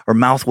burrito or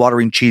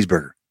mouth-watering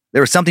cheeseburger.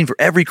 There is something for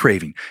every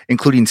craving,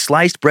 including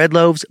sliced bread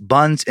loaves,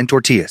 buns, and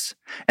tortillas.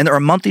 And there are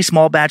monthly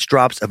small batch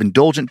drops of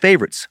indulgent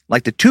favorites,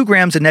 like the 2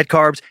 grams of net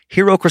carbs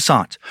Hero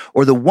Croissant,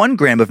 or the 1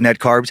 gram of net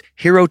carbs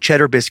Hero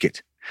Cheddar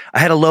Biscuit. I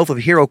had a loaf of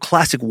Hero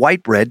Classic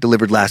White Bread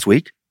delivered last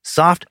week.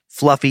 Soft,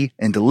 fluffy,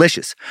 and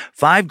delicious.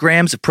 5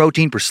 grams of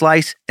protein per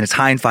slice, and it's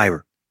high in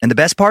fiber. And the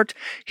best part?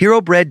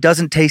 Hero Bread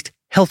doesn't taste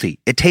healthy.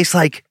 It tastes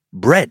like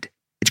bread.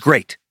 It's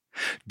great.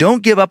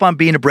 Don't give up on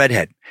being a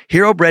breadhead.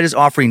 Hero Bread is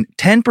offering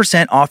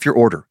 10% off your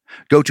order.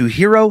 Go to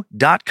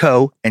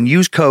hero.co and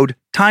use code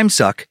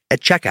TIMESUCK at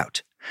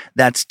checkout.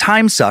 That's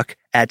TIMESUCK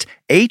at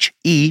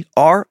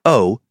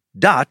HERO.co.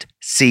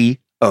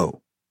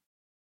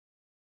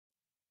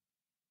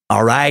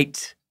 All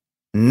right.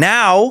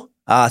 Now,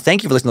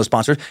 thank you for listening to those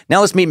sponsors. Now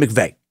let's meet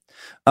McVeigh.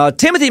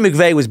 Timothy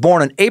McVeigh was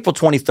born on April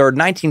 23rd,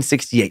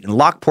 1968 in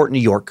Lockport, New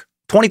York.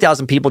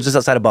 20,000 people just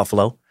outside of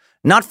Buffalo,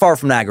 not far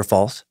from Niagara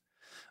Falls.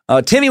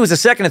 Timmy was the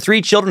second of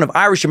 3 children of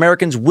Irish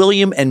Americans,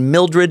 William and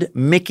Mildred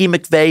Mickey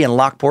McVeigh in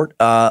Lockport,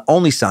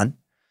 only son.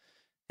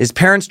 His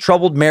parents'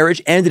 troubled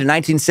marriage ended in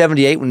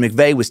 1978 when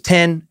McVeigh was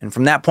 10, and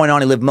from that point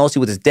on, he lived mostly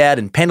with his dad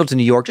in Pendleton,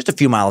 New York, just a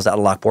few miles out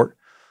of Lockport,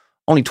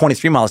 only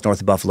 23 miles north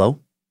of Buffalo.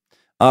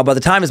 By the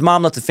time his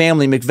mom left the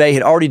family, McVeigh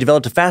had already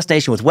developed a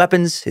fascination with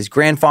weapons. His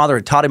grandfather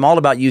had taught him all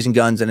about using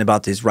guns and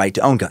about his right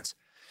to own guns.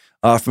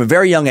 From a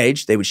very young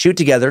age, they would shoot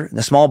together, and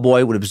the small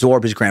boy would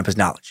absorb his grandpa's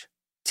knowledge.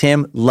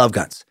 Tim loved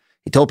guns.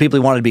 He told people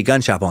he wanted to be a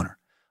gun shop owner.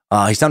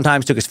 He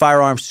sometimes took his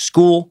firearms to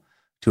school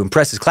to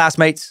impress his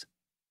classmates.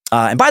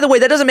 And by the way,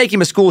 that doesn't make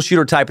him a school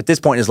shooter type at this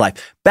point in his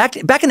life. Back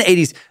in the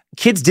 80s,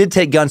 kids did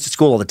take guns to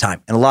school all the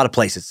time in a lot of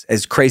places,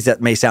 as crazy that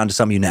may sound to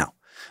some of you now.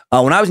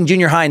 When I was in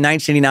junior high in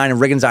 1989 in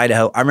Riggins,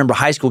 Idaho, I remember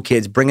high school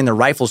kids bringing their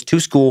rifles to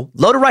school,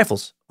 loaded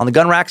rifles on the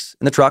gun racks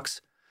in the trucks.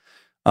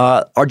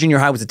 Our junior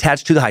high was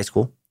attached to the high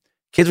school.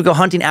 Kids would go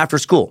hunting after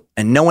school,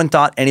 and no one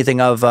thought anything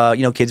of,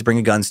 kids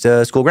bringing guns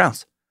to school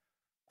grounds.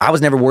 I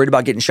was never worried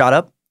about getting shot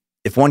up.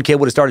 If one kid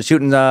would have started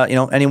shooting,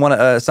 anyone up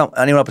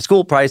at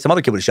school, probably some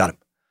other kid would have shot him,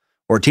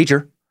 or a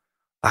teacher.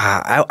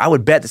 I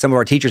would bet that some of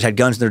our teachers had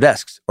guns in their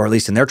desks, or at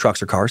least in their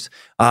trucks or cars.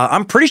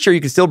 I'm pretty sure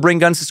you can still bring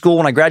guns to school.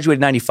 When I graduated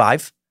in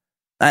 95,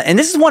 and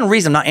this is one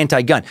reason I'm not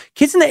anti-gun.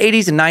 Kids in the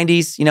 80s and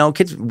 90s,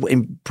 kids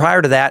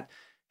prior to that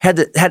had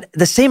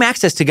the same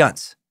access to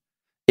guns,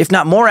 if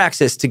not more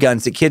access to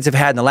guns that kids have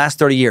had in the last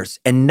 30 years.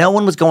 And no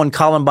one was going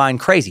Columbine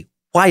crazy.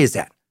 Why is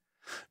that?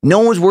 No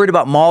one was worried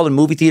about mall and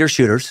movie theater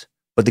shooters,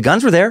 but the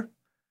guns were there.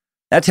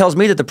 That tells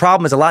me that the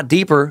problem is a lot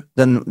deeper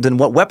than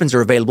what weapons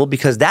are available,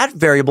 because that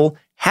variable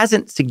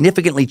hasn't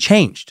significantly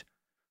changed.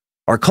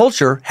 Our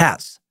culture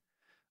has.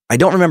 I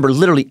don't remember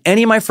literally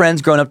any of my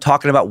friends growing up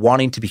talking about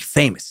wanting to be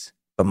famous.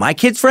 But my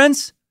kids'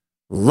 friends,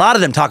 a lot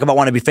of them talk about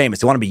wanting to be famous.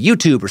 They want to be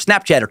YouTube or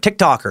Snapchat or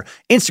TikTok or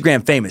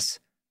Instagram famous.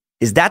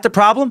 Is that the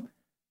problem?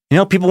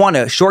 People want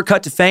a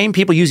shortcut to fame.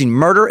 People using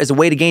murder as a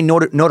way to gain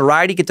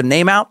notoriety, get their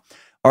name out.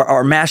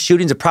 Are mass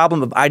shootings a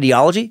problem of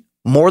ideology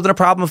more than a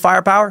problem of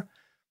firepower?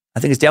 I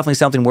think it's definitely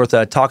something worth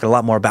talking a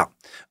lot more about.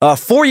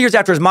 4 years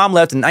after his mom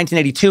left in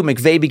 1982,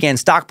 McVeigh began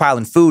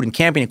stockpiling food and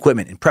camping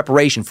equipment in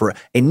preparation for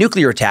a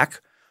nuclear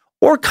attack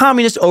or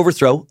communist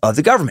overthrow of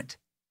the government.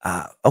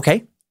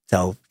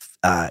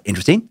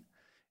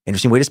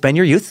 Interesting way to spend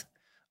your youth.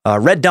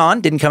 Red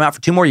Dawn didn't come out for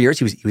 2 more years.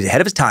 He was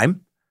ahead of his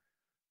time.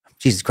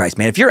 Jesus Christ,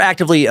 man. If you're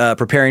actively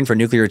preparing for a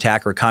nuclear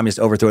attack or a communist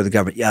overthrow of the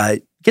government,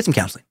 get some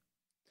counseling.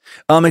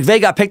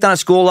 McVeigh got picked on at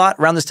school a lot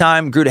around this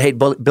time, grew to hate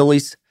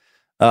bullies.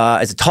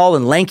 As a tall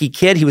and lanky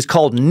kid, he was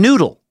called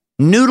Noodle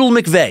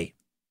McVeigh.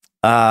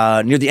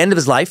 Near the end of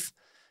his life,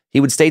 he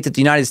would state that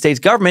the United States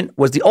government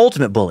was the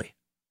ultimate bully.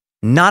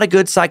 Not a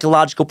good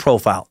psychological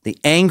profile. The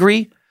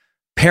angry,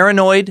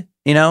 paranoid,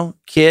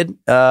 kid,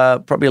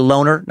 probably a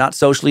loner, not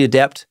socially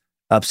adept,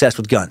 obsessed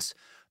with guns.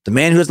 The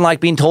man who doesn't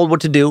like being told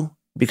what to do,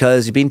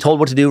 because being told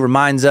what to do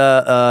reminds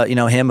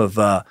him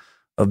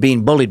of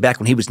being bullied back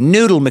when he was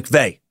Noodle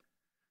McVeigh.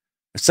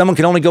 If someone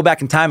could only go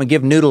back in time and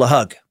give Noodle a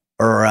hug,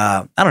 or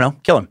I don't know,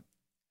 kill him.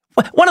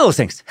 One of those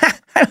things.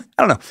 I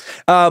don't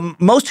know.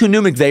 Most who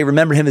knew McVeigh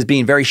remember him as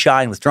being very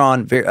shy and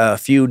withdrawn. A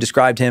few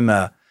described him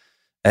a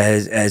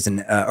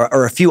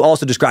few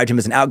also described him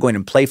as an outgoing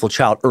and playful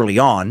child early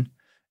on,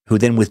 who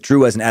then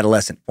withdrew as an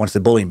adolescent once the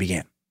bullying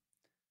began.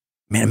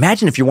 Man,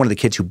 imagine if you're one of the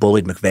kids who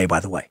bullied McVeigh,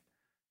 by the way.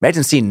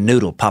 Imagine seeing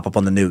Noodle pop up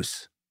on the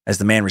news as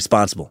the man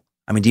responsible.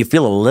 I mean, do you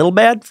feel a little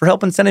bad for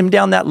helping send him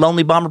down that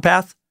lonely bomber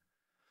path?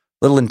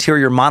 Little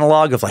interior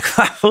monologue of like,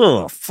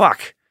 oh,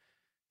 fuck.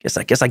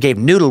 Guess I gave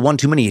Noodle one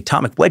too many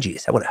atomic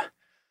wedgies. If I would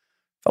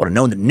have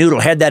known that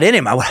Noodle had that in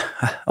him, I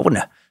wouldn't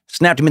have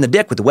snapped him in the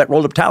dick with the wet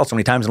rolled up towel so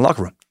many times in the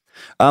locker room.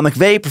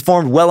 McVeigh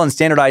performed well on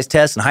standardized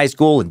tests in high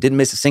school and didn't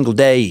miss a single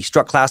day. He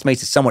struck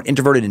classmates as somewhat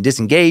introverted and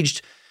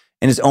disengaged,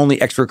 and his only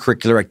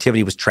extracurricular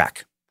activity was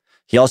track.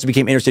 He also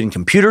became interested in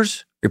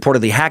computers,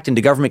 reportedly hacked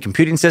into government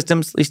computing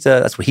systems, at least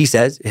that's what he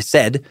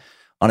said,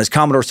 on his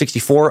Commodore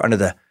 64 under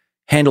the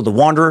handle The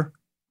Wanderer.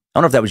 I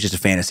don't know if that was just a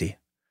fantasy.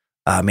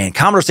 Man,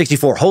 Commodore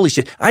 64, holy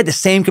shit. I had the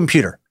same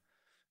computer,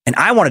 and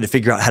I wanted to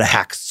figure out how to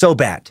hack so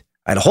bad.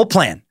 I had a whole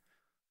plan.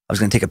 I was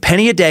going to take a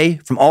penny a day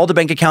from all the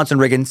bank accounts in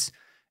Riggins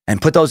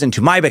and put those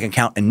into my bank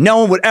account, and no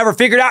one would ever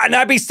figure it out, and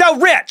I'd be so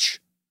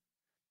rich.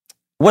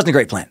 It wasn't a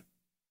great plan.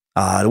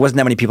 There wasn't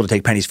that many people to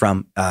take pennies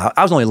from. I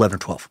was only 11 or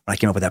 12 when I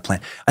came up with that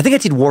plan. I think I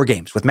did War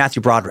Games with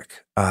Matthew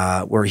Broderick,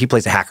 where he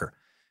plays a hacker,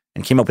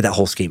 and came up with that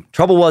whole scheme.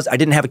 Trouble was, I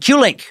didn't have a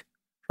Q-Link,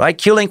 right?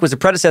 Q-Link was a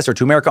predecessor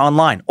to America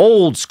Online,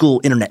 old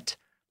school internet,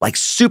 like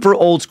super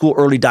old school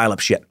early dial-up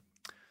shit.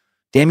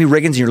 Damn you,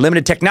 Riggins, and your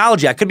limited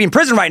technology. I could be in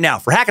prison right now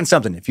for hacking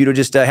something if you'd have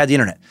just had the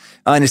internet.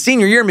 In his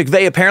senior year,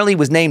 McVeigh apparently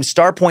was named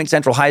Starpoint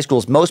Central High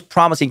School's most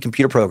promising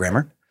computer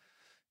programmer.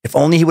 If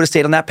only he would have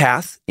stayed on that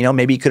path,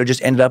 maybe he could have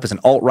just ended up as an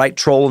alt-right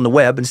troll on the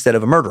web instead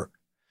of a murderer.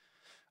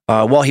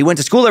 While he went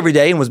to school every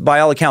day and was by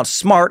all accounts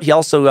smart, he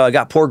also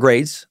got poor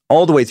grades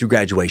all the way through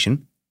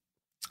graduation.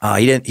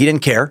 He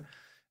didn't care,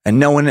 and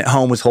no one at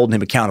home was holding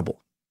him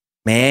accountable.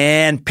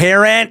 Man,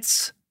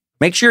 parents,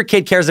 make sure your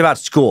kid cares about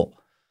school.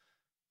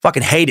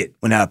 Fucking hate it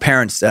when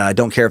parents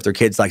don't care if their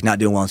kid's like not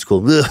doing well in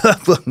school.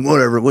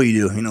 Whatever, what do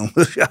you do?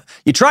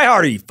 You try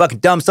harder, you fucking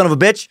dumb son of a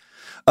bitch.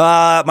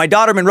 My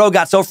daughter Monroe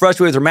got so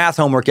frustrated with her math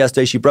homework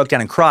yesterday, she broke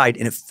down and cried,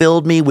 and it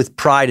filled me with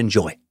pride and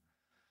joy.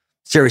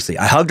 Seriously,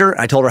 I hugged her,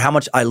 and I told her how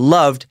much I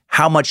loved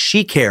how much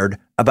she cared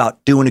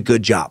about doing a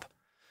good job,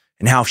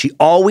 and how if she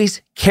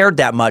always cared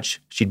that much,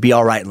 she'd be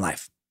all right in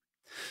life.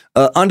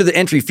 Under the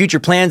entry Future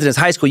Plans in his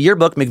high school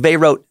yearbook, McVeigh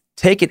wrote,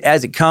 "Take it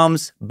as it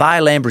comes, buy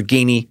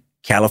Lamborghini,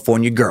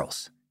 California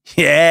girls."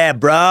 Yeah,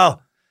 bro.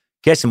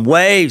 Catch some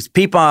waves,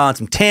 peep on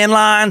some tan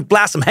lines,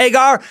 blast some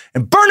Hagar,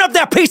 and burn up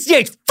that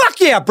PCH. Fuck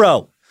yeah,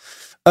 bro.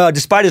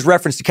 Despite his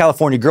reference to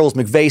California girls,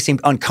 McVeigh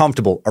seemed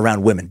uncomfortable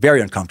around women,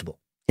 very uncomfortable.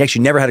 He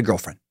actually never had a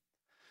girlfriend.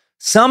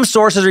 Some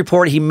sources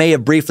report he may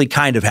have briefly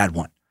kind of had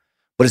one,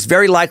 but it's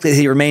very likely that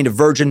he remained a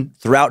virgin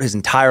throughout his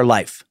entire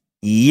life.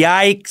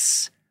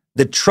 Yikes.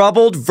 The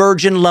troubled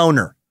virgin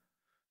loner.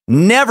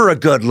 Never a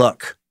good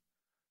look.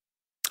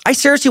 I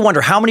seriously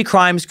wonder how many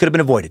crimes could have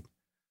been avoided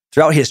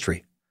throughout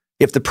history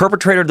if the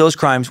perpetrator of those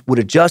crimes would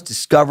have just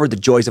discovered the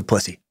joys of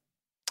pussy.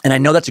 And I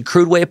know that's a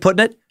crude way of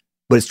putting it,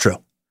 but it's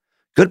true.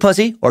 Good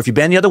pussy, or if you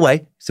bend the other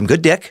way, some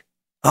good dick.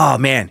 Oh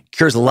man,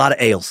 cures a lot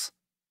of ails.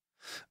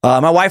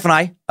 My wife and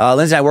I,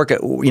 Lindsay and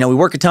I we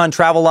work a ton,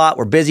 travel a lot.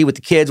 We're busy with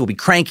the kids. We'll be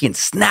cranky and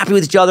snappy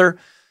with each other,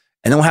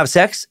 and then we'll have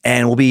sex,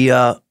 and we'll be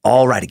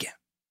all right again.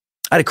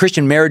 I had a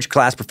Christian marriage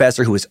class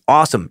professor who was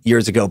awesome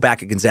years ago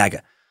back at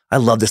Gonzaga. I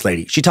love this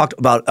lady. She talked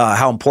about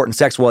how important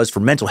sex was for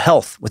mental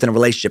health within a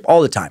relationship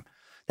all the time.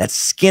 That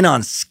skin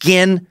on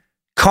skin,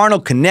 carnal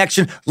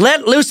connection.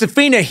 Let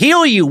Lucifina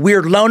heal you,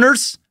 weird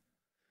loners.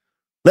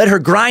 Let her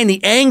grind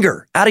the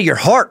anger out of your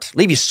heart,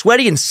 leave you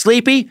sweaty and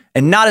sleepy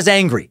and not as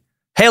angry.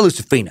 Hail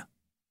Lucifina.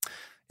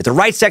 If the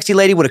right sexy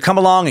lady would have come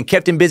along and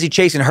kept him busy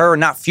chasing her and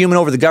not fuming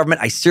over the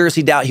government, I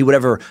seriously doubt he would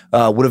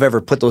have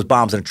ever put those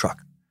bombs in a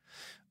truck.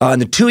 In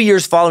the 2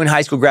 years following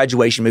high school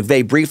graduation,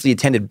 McVeigh briefly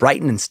attended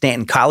Brighton and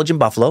Stanton College in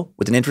Buffalo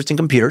with an interest in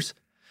computers,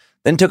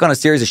 then took on a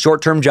series of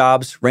short-term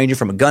jobs, ranging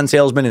from a gun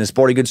salesman in a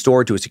sporting goods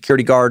store to a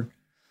security guard.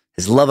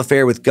 His love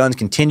affair with guns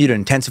continued and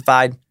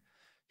intensified.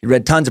 He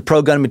read tons of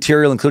pro-gun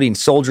material, including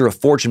Soldier of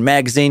Fortune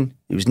magazine.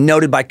 He was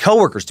noted by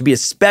coworkers to be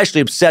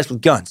especially obsessed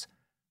with guns,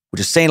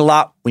 which is saying a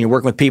lot when you're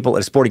working with people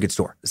at a sporting goods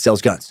store that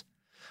sells guns.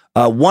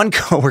 One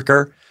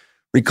coworker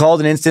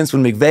recalled an instance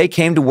when McVeigh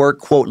came to work,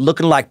 quote,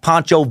 looking like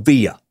Pancho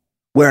Villa,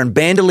 wearing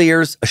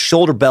bandoliers, a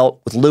shoulder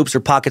belt with loops or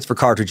pockets for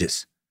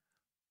cartridges.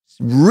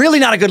 Really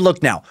not a good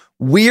look now.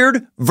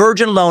 Weird,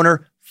 virgin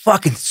loner,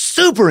 fucking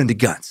super into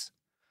guns.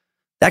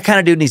 That kind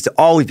of dude needs to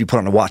always be put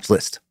on a watch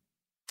list.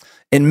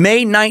 In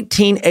May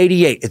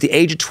 1988, at the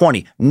age of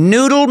 20,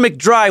 Noodle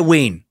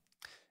McDryween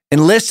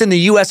enlists in the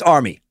U.S.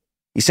 Army.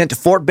 He's sent to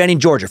Fort Benning,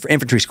 Georgia for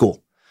infantry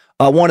school.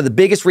 One of the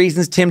biggest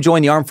reasons Tim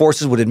joined the armed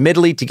forces was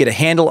admittedly to get a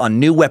handle on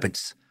new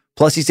weapons.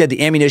 Plus, he said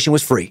the ammunition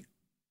was free.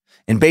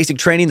 In basic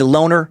training, the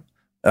loner,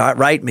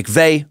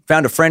 McVeigh,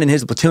 found a friend in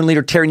his platoon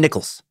leader, Terry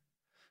Nichols,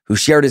 who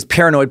shared his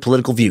paranoid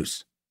political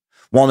views.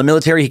 While in the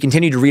military, he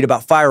continued to read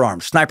about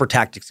firearms, sniper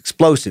tactics,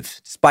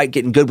 explosives. Despite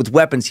getting good with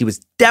weapons, he was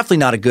definitely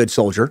not a good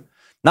soldier,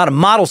 not a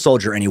model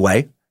soldier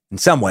anyway. In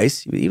some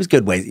ways, he was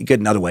good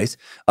in other ways.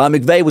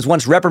 McVeigh was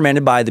once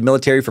reprimanded by the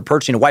military for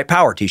purchasing a white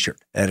power t-shirt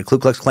at a Ku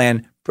Klux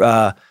Klan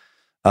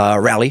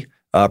rally,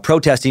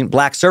 protesting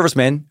black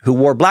servicemen who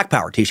wore black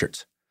power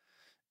t-shirts.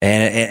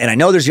 And I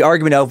know there's the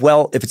argument of,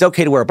 well, if it's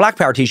okay to wear a black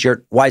power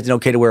t-shirt, why is it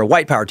okay to wear a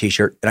white power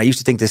t-shirt? And I used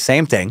to think the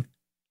same thing.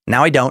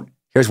 Now I don't.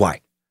 Here's why.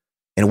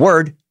 In a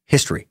word,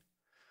 history.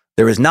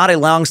 There is not a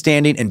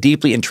long-standing and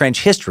deeply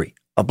entrenched history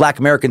of black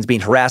Americans being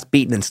harassed,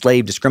 beaten,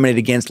 enslaved, discriminated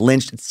against,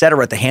 lynched,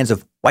 etc. at the hands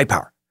of white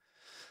power.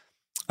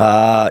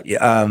 There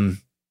is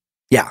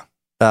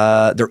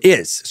a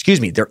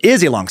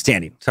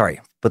long-standing,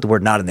 put the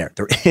word not in there.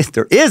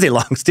 There is a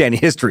long-standing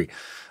history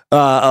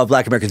of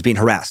black Americans being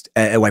harassed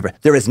at white power.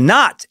 There is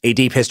not a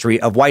deep history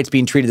of whites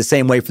being treated the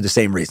same way for the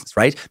same reasons,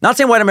 right? Not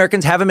saying white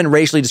Americans haven't been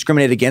racially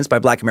discriminated against by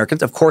black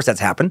Americans. Of course that's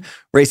happened.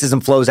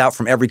 Racism flows out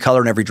from every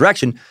color in every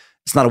direction.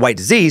 It's not a white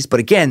disease, but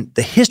again,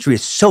 the history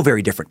is so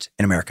very different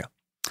in America.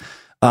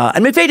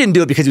 And McVeigh didn't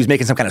do it because he was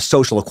making some kind of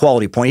social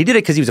equality point. He did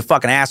it because he was a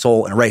fucking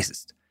asshole and a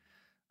racist.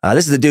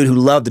 This is the dude who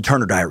loved the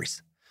Turner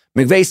Diaries.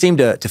 McVeigh seemed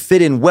to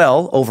fit in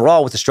well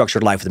overall with the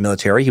structured life of the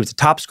military. He was a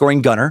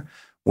top-scoring gunner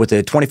with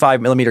a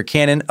 25-millimeter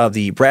cannon of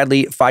the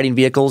Bradley fighting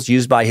vehicles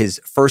used by his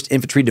 1st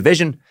Infantry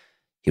Division.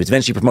 He was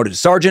eventually promoted to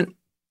sergeant.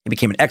 He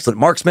became an excellent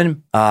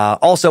marksman,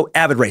 also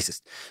avid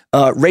racist.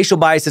 Racial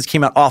biases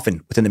came out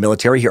often within the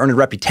military. He earned a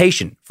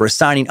reputation for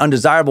assigning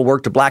undesirable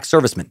work to black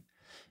servicemen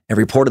and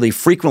reportedly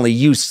frequently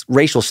used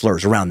racial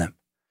slurs around them.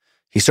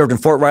 He served in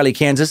Fort Riley,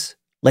 Kansas,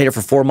 later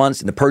for 4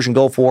 months in the Persian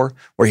Gulf War,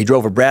 where he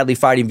drove a Bradley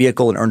fighting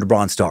vehicle and earned a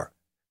Bronze Star.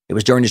 It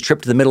was during his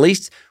trip to the Middle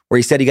East where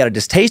he said he got a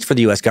distaste for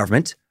the U.S.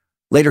 government.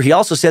 Later, he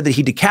also said that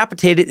he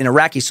decapitated an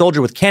Iraqi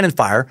soldier with cannon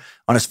fire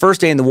on his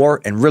first day in the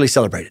war and really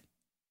celebrated.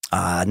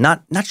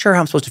 Not sure how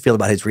I'm supposed to feel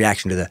about his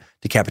reaction to the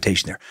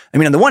decapitation there. I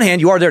mean, on the one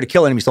hand, you are there to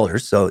kill enemy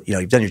soldiers, so,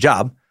 you've done your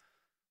job.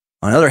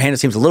 On the other hand, it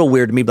seems a little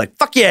weird to me, like,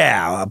 fuck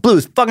yeah, blew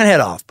his fucking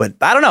head off. But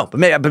I don't know.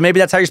 But maybe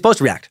that's how you're supposed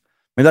to react.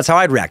 Maybe that's how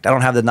I'd react. I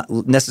don't have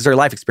the necessary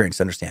life experience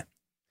to understand.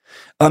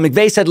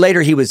 McVeigh said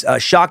later he was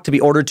shocked to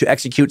be ordered to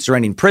execute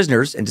surrendering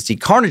prisoners and to see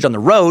carnage on the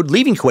road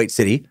leaving Kuwait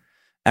City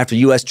after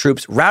U.S.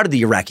 troops routed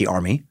the Iraqi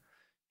army.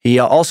 He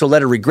also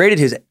later regretted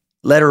his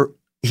letter.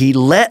 He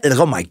later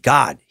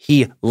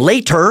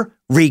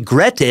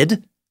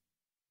regretted.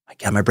 My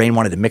God, my brain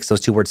wanted to mix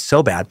those two words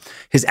so bad.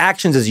 His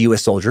actions as a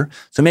U.S. soldier.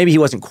 So maybe he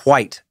wasn't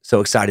quite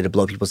so excited to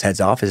blow people's heads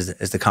off as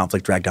the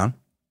conflict dragged on.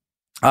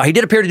 He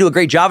did appear to do a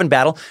great job in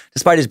battle,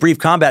 despite his brief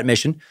combat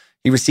mission.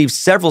 He received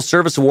several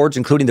service awards,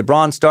 including the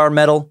Bronze Star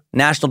Medal,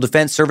 National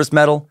Defense Service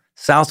Medal,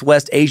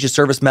 Southwest Asia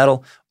Service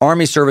Medal,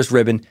 Army Service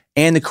Ribbon,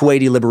 and the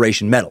Kuwaiti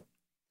Liberation Medal.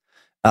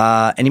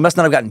 And he must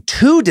not have gotten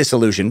too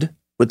disillusioned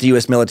with the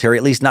U.S. military,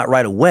 at least not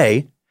right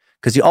away,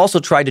 because he also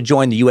tried to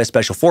join the U.S.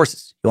 Special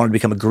Forces. He wanted to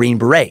become a Green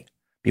Beret,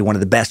 be one of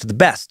the best of the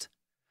best.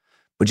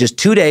 But just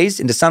 2 days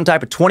into some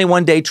type of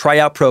 21-day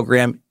tryout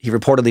program, he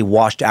reportedly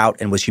washed out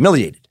and was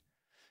humiliated.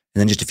 And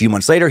then just a few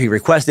months later, he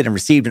requested and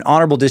received an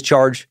honorable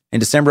discharge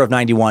in December of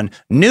 91.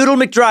 Noodle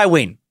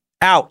McDrywing,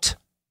 out.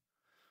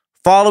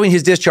 Following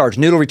his discharge,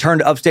 Noodle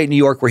returned to upstate New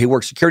York, where he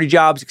worked security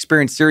jobs,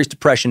 experienced serious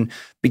depression,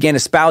 began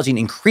espousing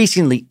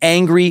increasingly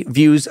angry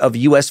views of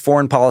U.S.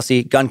 foreign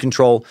policy, gun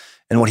control,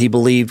 and what he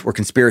believed were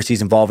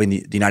conspiracies involving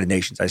the United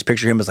Nations. I just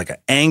picture him as like an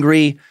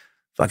angry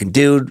fucking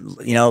dude,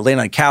 laying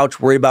on a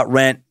couch, worried about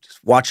rent,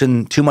 just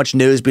watching too much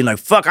news, being like,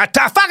 fuck, I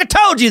fucking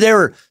told you they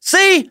were,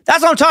 see?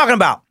 That's what I'm talking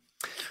about.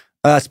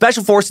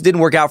 Special Forces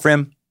didn't work out for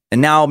him,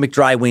 and now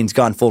McDrywing's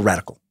gone full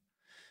radical.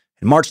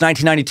 In March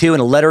 1992,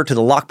 in a letter to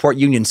the Lockport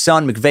Union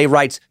Sun, McVeigh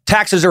writes,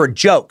 taxes are a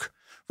joke.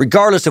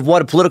 Regardless of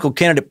what a political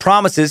candidate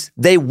promises,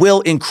 they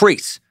will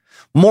increase.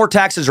 More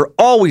taxes are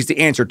always the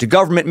answer to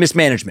government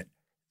mismanagement.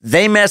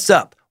 They mess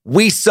up.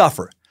 We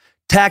suffer.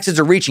 Taxes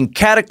are reaching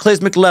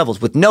cataclysmic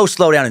levels with no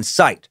slowdown in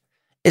sight.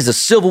 Is a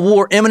civil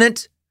war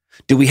imminent?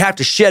 Do we have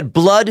to shed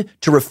blood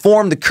to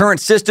reform the current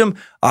system?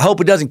 I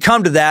hope it doesn't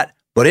come to that,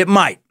 but it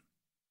might.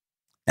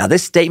 Now,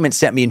 this statement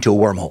sent me into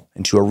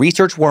a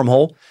research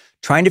wormhole,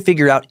 trying to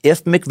figure out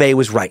if McVeigh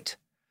was right.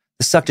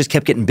 The suck just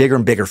kept getting bigger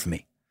and bigger for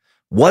me.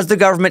 Was the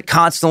government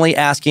constantly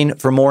asking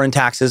for more in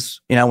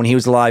taxes, when he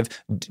was alive?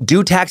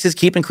 Do taxes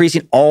keep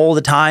increasing all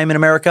the time in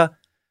America?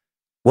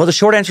 Well, the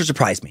short answer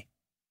surprised me.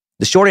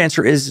 The short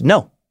answer is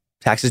no.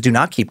 Taxes do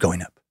not keep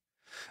going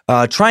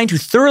up. Trying to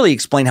thoroughly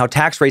explain how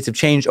tax rates have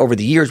changed over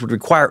the years would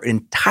require an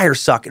entire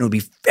suck, and it would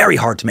be very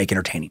hard to make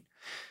entertaining.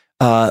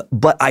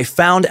 But I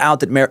found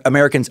out that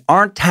Americans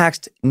aren't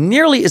taxed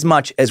nearly as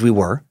much as we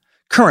were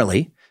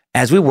currently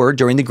as we were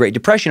during the Great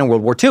Depression and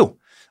World War II.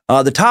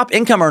 The top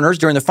income earners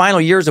during the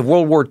final years of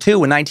World War II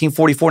in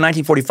 1944,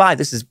 1945,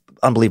 this is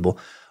unbelievable,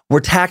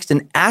 were taxed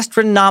an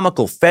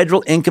astronomical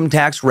federal income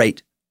tax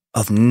rate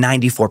of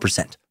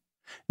 94%.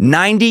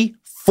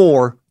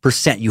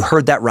 94%. You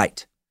heard that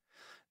right.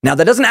 Now,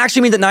 that doesn't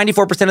actually mean that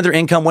 94% of their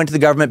income went to the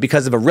government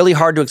because of a really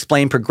hard to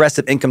explain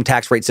progressive income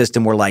tax rate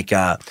system where like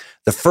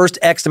the first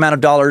X amount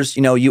of dollars,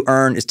 you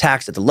earn is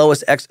taxed at the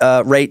lowest X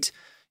rate,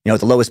 at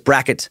the lowest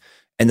bracket.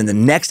 And then the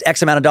next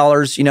X amount of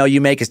dollars,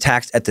 you make is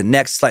taxed at the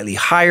next slightly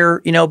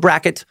higher,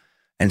 bracket,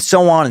 and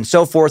so on and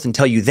so forth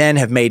until you then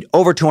have made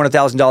over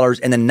 $200,000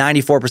 and then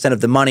 94%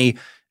 of the money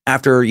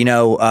after,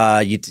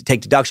 you take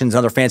deductions and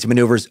other fancy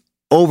maneuvers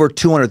over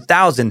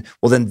 $200,000.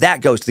 Well, then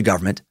that goes to the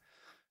government.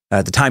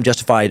 At the time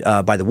justified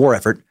by the war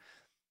effort.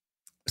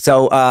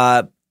 So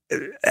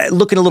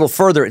looking a little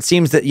further, it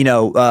seems that,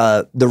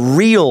 the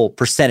real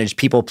percentage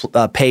people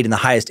paid in the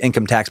highest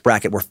income tax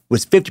bracket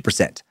was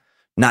 50%,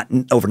 not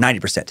over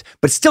 90%.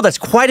 But still, that's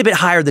quite a bit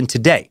higher than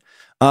today.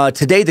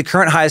 Today, the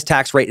current highest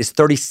tax rate is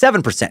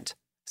 37%.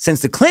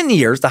 Since the Clinton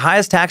years, the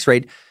highest tax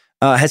rate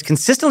has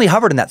consistently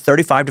hovered in that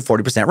 35 to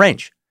 40%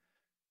 range.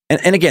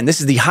 And again, this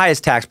is the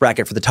highest tax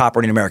bracket for the top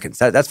earning Americans.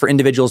 That's for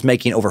individuals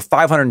making over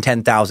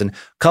 $510,000,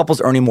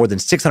 couples earning more than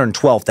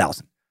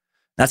 $612,000.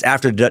 That's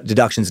after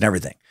deductions and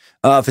everything.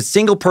 If a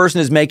single person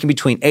is making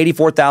between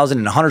 $84,000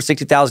 and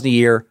 $160,000 a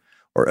year,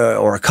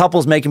 or a couple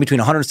is making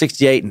between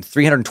 $168,000 and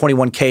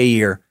 $321K a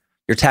year,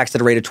 you're taxed at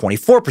a rate of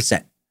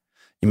 24%.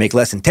 You make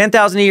less than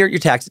 $10,000 a year, you're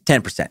taxed at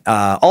 10%.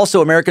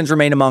 Also, Americans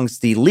remain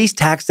amongst the least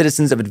taxed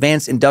citizens of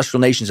advanced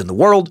industrial nations in the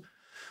world,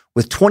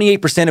 with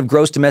 28% of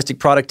gross domestic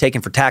product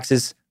taken for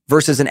taxes,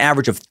 versus an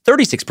average of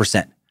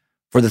 36%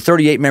 for the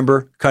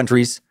 38-member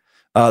countries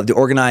of the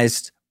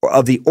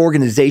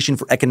Organization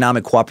for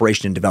Economic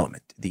Cooperation and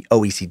Development, the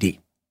OECD.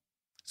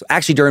 So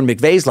actually, during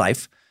McVeigh's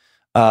life,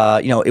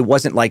 it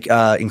wasn't like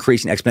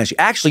increasing exponentially.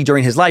 Actually,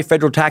 during his life,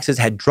 federal taxes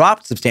had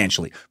dropped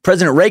substantially.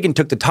 President Reagan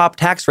took the top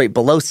tax rate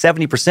below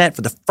 70%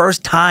 for the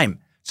first time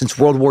since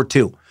World War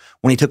II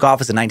when he took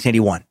office in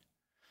 1981.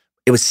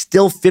 It was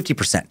still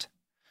 50%.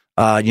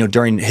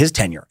 During his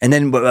tenure. And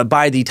then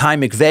by the time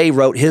McVeigh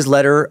wrote his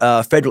letter,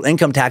 federal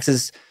income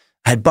taxes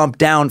had bumped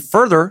down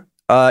further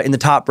in the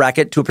top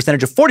bracket to a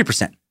percentage of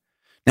 40%.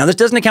 Now, this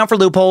doesn't account for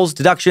loopholes,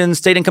 deductions,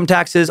 state income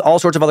taxes, all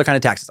sorts of other kind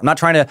of taxes. I'm not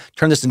trying to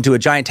turn this into a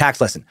giant tax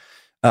lesson.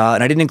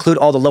 And I didn't include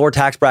all the lower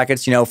tax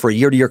brackets, for a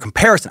year-to-year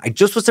comparison. I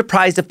just was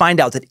surprised to find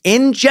out that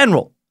in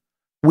general,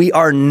 we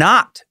are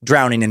not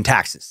drowning in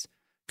taxes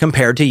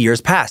compared to years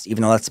past,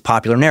 even though that's the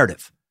popular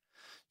narrative.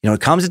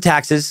 It comes to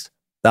taxes.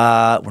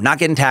 We're not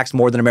getting taxed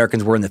more than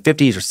Americans were in the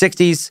 50s or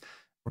 60s.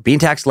 We're being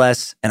taxed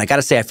less. And I got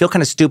to say, I feel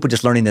kind of stupid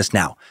just learning this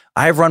now.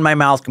 I have run my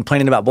mouth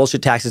complaining about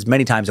bullshit taxes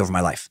many times over my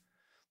life.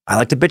 I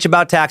like to bitch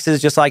about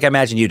taxes just like I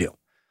imagine you do.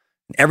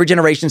 And every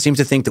generation seems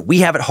to think that we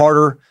have it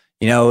harder,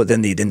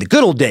 than the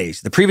good old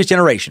days, the previous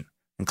generation,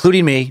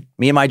 including me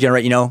and my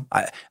generation.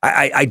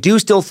 I do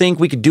still think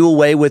we could do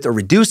away with or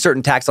reduce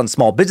certain tax on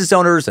small business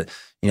owners,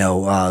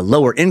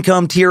 lower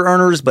income tier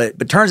earners.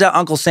 But turns out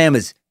Uncle Sam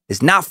is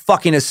not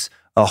fucking us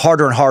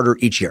harder and harder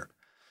each year.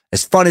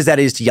 As fun as that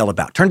is to yell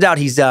about. Turns out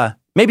he's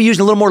maybe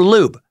using a little more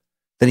lube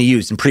than he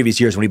used in previous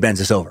years when he bends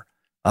us over.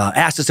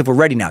 Asked us if we're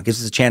ready now.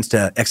 Gives us a chance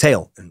to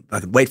exhale and I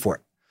could wait for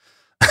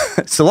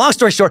it. So long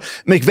story short,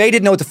 McVeigh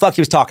didn't know what the fuck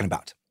he was talking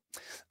about.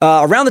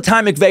 Around the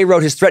time McVeigh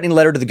wrote his threatening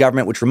letter to the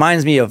government, which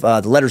reminds me of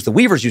the letters the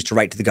Weavers used to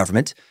write to the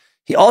government,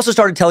 he also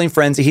started telling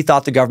friends that he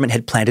thought the government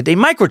had planted a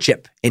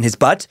microchip in his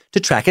butt to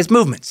track his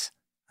movements.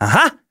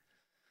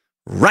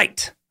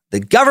 Right. The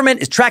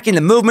government is tracking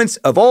the movements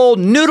of old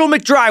Noodle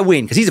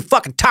McDryween because he's a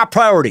fucking top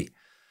priority.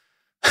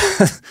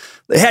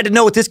 They had to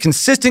know what this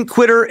consistent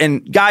quitter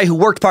and guy who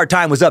worked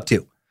part-time was up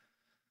to,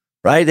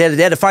 right? They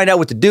had to find out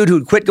what the dude who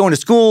had quit going to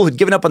school, who'd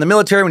given up on the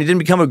military when he didn't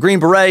become a Green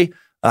Beret.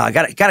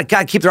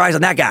 Gotta keep their eyes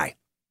on that guy.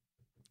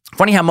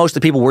 Funny how most of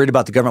the people worried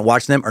about the government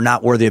watching them are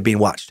not worthy of being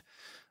watched.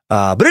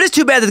 But it is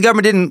too bad that the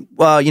government didn't,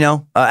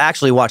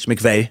 actually watch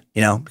McVeigh,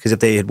 because if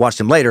they had watched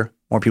him later,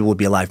 more people would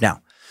be alive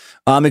now.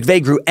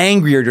 McVeigh grew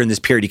angrier during this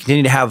period. He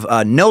continued to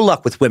have no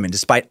luck with women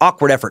despite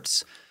awkward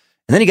efforts.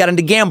 And then he got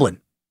into gambling.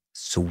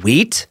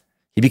 Sweet.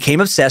 He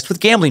became obsessed with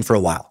gambling for a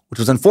while, which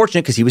was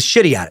unfortunate because he was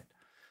shitty at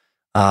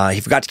it.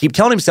 He forgot to keep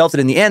telling himself that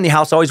in the end, the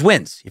house always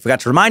wins. He forgot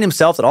to remind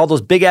himself that all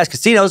those big-ass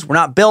casinos were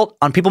not built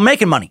on people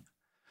making money.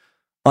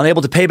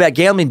 Unable to pay back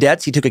gambling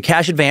debts, he took a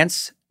cash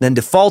advance, then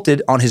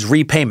defaulted on his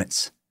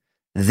repayments.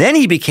 Then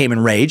he became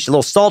enraged, a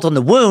little salt on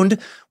the wound,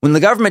 when the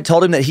government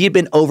told him that he had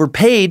been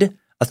overpaid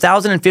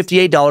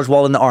 $1,058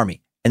 while in the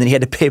Army, and then he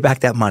had to pay back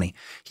that money.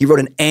 He wrote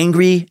an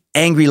angry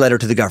letter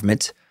to the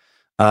government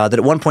that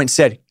at one point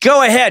said,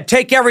 "Go ahead,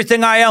 take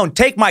everything I own,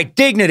 take my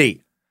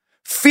dignity.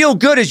 Feel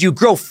good as you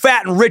grow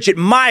fat and rich at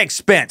my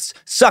expense,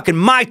 sucking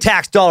my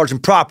tax dollars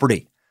and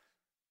property."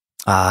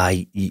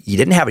 You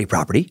didn't have any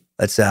property.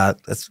 That's a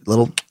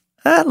little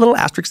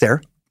asterisk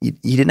there. You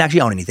didn't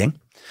actually own anything,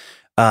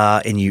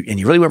 and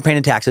you really weren't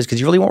paying taxes because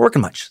you really weren't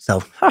working much.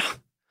 So,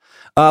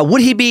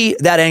 would he be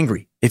that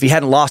angry if he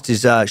hadn't lost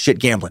his shit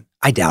gambling?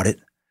 I doubt it.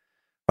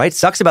 Right?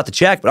 Sucks about the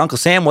check, but Uncle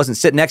Sam wasn't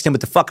sitting next to him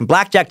at the fucking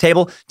blackjack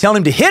table telling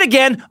him to hit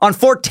again on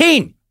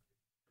 14.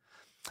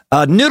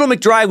 Noodle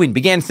McDryween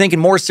began thinking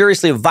more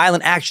seriously of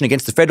violent action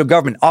against the federal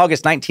government in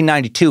August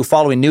 1992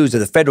 following news of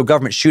the federal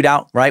government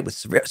shootout, right, with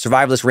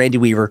survivalist Randy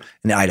Weaver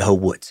in the Idaho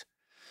woods.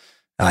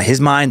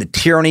 His mind, the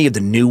tyranny of the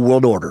New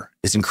World Order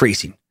is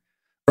increasing.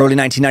 Early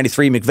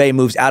 1993, McVeigh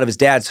moves out of his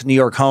dad's New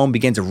York home,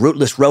 begins a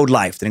rootless road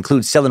life that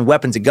includes selling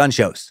weapons at gun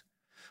shows,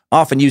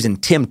 often using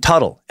Tim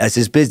Tuttle as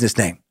his business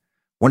name.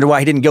 Wonder why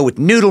he didn't go with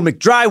Noodle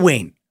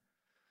McDryween.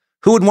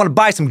 Who would want to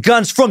buy some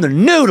guns from the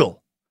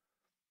Noodle?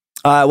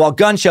 While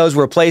gun shows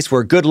were a place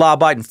where good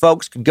law-abiding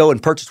folks could go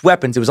and purchase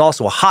weapons, it was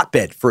also a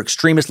hotbed for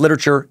extremist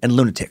literature and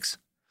lunatics.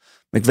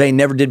 McVeigh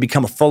never did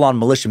become a full-on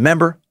militia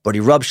member, but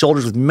he rubbed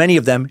shoulders with many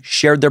of them,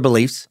 shared their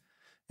beliefs,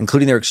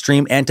 including their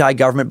extreme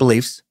anti-government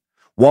beliefs.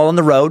 While on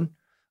the road,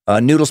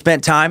 Noodle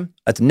spent time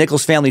at the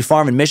Nichols family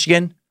farm in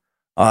Michigan.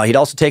 He'd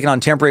also taken on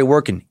temporary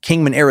work in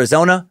Kingman,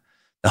 Arizona,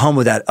 the home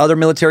of that other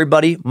military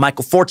buddy,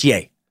 Michael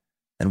Fortier.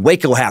 And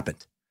Waco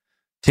happened.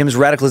 Tim's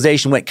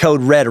radicalization went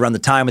code red around the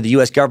time of the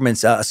U.S.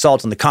 government's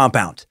assault on the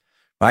compound.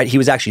 Right? He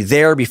was actually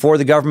there before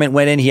the government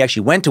went in. He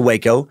actually went to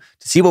Waco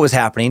to see what was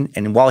happening.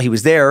 And while he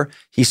was there,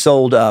 he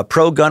sold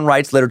pro-gun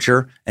rights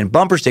literature and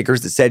bumper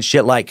stickers that said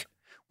shit like,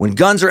 "When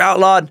guns are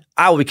outlawed,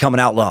 I will become an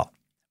outlaw.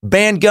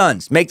 Ban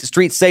guns, make the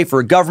streets safe for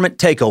a government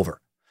takeover.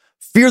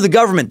 Fear the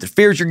government that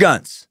fears your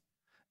guns.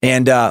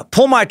 And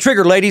pull my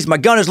trigger, ladies, my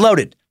gun is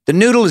loaded. The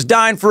noodle is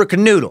dying for a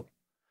canoodle."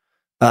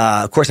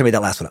 Of course, I made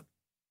that last one up.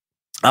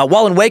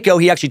 While in Waco,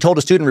 he actually told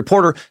a student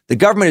reporter, "The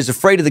government is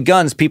afraid of the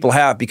guns people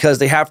have because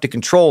they have to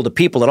control the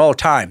people at all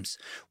times.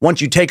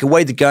 Once you take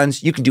away the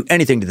guns, you can do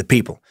anything to the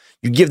people.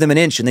 You give them an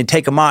inch and they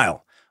take a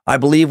mile. I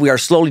believe we are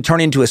slowly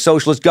turning into a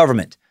socialist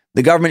government.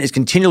 The government is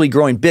continually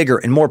growing bigger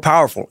and more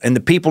powerful, and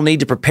the people need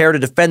to prepare to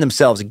defend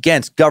themselves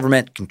against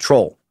government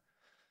control."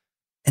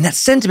 And that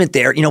sentiment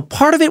there,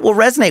 part of it will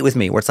resonate with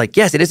me, where it's like,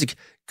 yes, it is a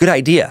good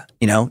idea,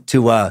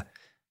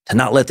 to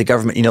not let the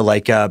government,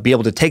 be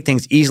able to take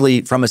things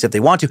easily from us if they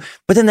want to.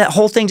 But then that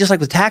whole thing, just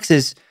like with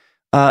taxes,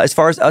 as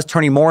far as us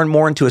turning more and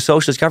more into a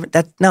socialist government,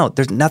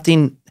 there's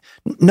nothing,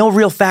 no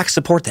real facts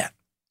support that.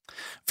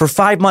 For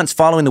 5 months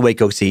following the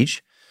Waco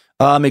siege,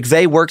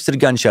 McVeigh works at the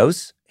gun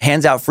shows,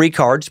 hands out free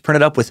cards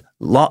printed up with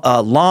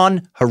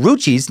Lon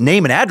Haruchi's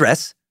name and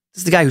address.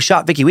 This is the guy who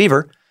shot Vicki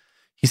Weaver.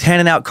 He's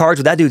handing out cards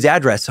with that dude's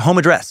address, home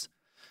address.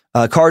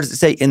 Cards that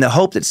say, "In the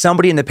hope that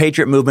somebody in the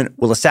Patriot movement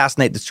will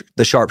assassinate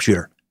the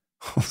sharpshooter."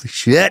 Holy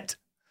shit.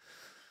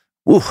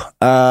 Woo.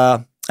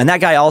 And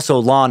that guy also,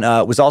 Lon,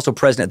 was also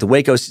present at the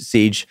Waco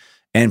siege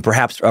and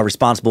perhaps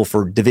responsible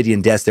for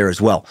Davidian deaths there as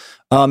well.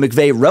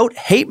 McVeigh wrote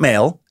hate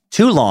mail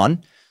to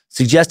Lon,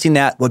 suggesting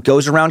that what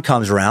goes around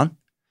comes around.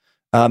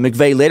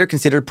 McVeigh later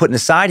considered putting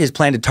aside his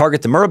plan to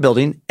target the Murrah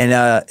building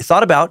and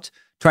thought about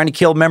trying to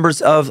kill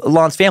members of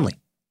Lon's family.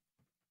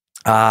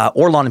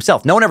 Or Lon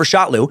himself. No one ever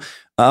shot Lou.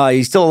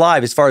 He's still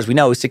alive as far as we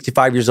know. He's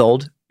 65 years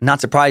old.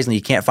 Not surprisingly,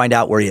 you can't find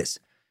out where he is.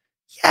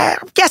 Yeah,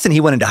 I'm guessing he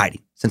went into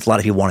hiding since a lot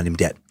of people wanted him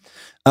dead.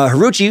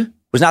 Haruchi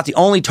was not the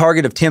only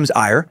target of Tim's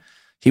ire.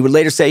 He would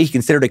later say he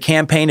considered a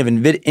campaign of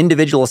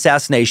individual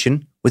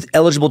assassination with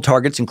eligible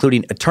targets,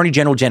 including Attorney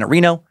General Janet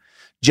Reno,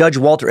 Judge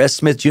Walter S.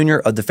 Smith Jr.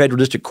 of the Federal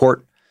District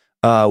Court,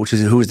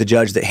 who was the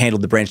judge that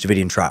handled the Branch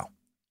Davidian trial.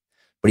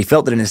 But he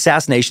felt that an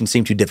assassination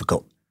seemed too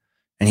difficult.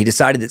 And he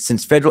decided that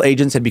since federal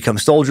agents had become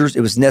soldiers,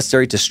 it was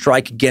necessary to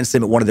strike against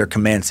them at one of their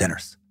command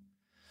centers.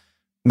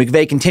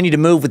 McVeigh continued to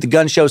move with the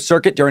gun show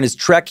circuit. During his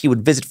trek, he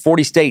would visit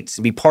 40 states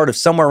and be part of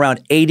somewhere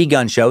around 80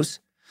 gun shows.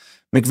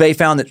 McVeigh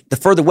found that the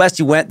further west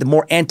he went, the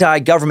more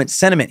anti-government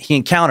sentiment he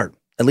encountered,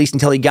 at least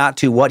until he got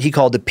to what he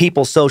called the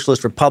People's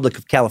Socialist Republic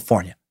of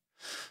California.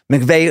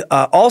 McVeigh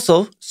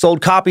also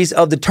sold copies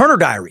of the Turner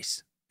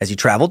Diaries as he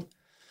traveled.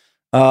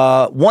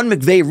 One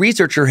McVeigh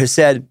researcher has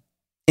said,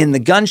 "In the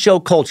gun show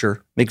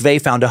culture, McVeigh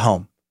found a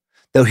home.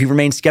 Though he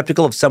remained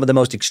skeptical of some of the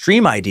most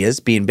extreme ideas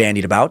being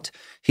bandied about,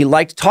 he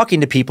liked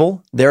talking to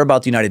people there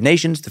about the United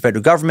Nations, the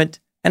federal government,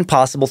 and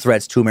possible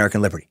threats to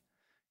American liberty."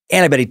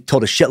 And I bet he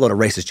told a shitload of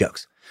racist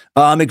jokes.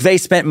 McVeigh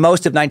spent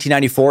most of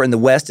 1994 in the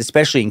West,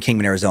 especially in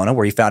Kingman, Arizona,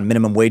 where he found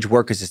minimum wage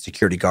work as a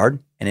security guard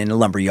and in a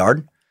lumber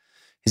yard.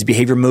 His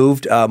behavior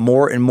moved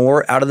more and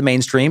more out of the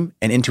mainstream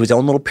and into his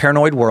own little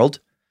paranoid world.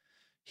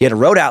 He had a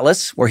road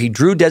atlas where he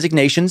drew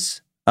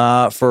designations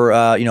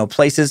for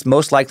places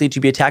most likely to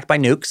be attacked by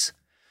nukes.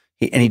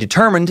 And he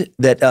determined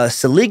that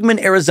Seligman,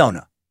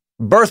 Arizona,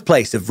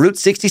 birthplace of Route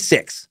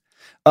 66,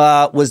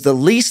 was the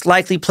least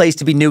likely place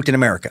to be nuked in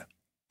America.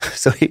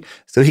 So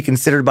he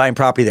considered buying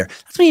property there.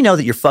 That's when you know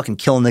that you're fucking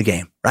killing the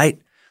game, right?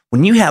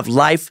 When you have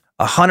life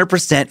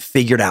 100%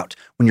 figured out.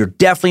 When you're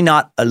definitely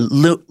not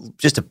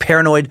just a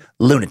paranoid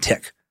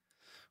lunatic.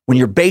 When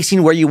you're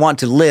basing where you want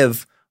to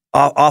live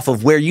off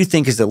of where you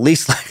think is the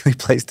least likely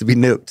place to be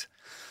nuked.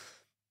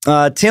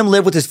 Tim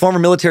lived with his former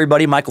military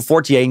buddy, Michael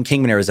Fortier, in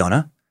Kingman,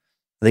 Arizona.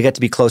 They got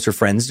to be closer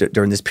friends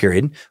during this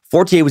period.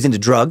 Fortier was into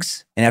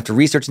drugs, and after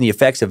researching the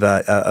effects of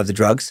the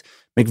drugs,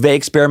 McVeigh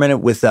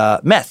experimented with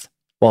meth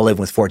while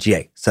living with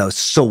Fortier. So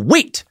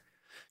sweet!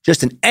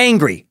 Just an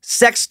angry,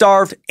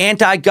 sex-starved,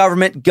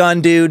 anti-government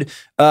gun dude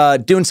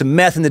doing some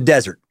meth in the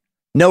desert.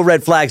 No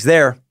red flags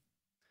there.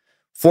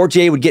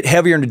 Fortier would get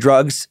heavier into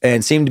drugs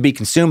and seemed to be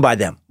consumed by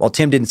them, while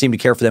Tim didn't seem to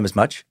care for them as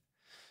much.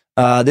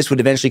 This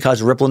would eventually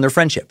cause a ripple in their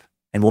friendship.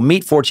 And we'll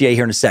meet Fortier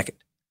here in a second.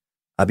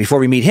 Before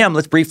we meet him,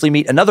 let's briefly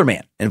meet another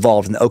man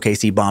involved in the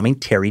OKC bombing,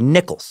 Terry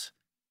Nichols.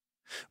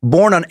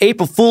 Born on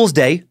April Fool's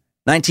Day,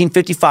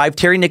 1955,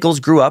 Terry Nichols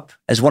grew up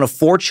as one of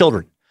 4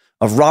 children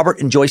of Robert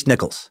and Joyce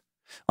Nichols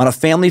on a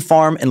family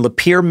farm in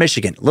Lapeer,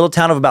 Michigan, a little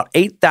town of about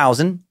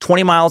 8,000,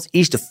 20 miles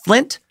east of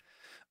Flint,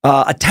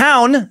 a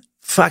town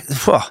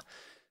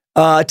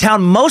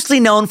mostly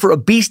known for a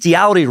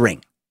bestiality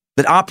ring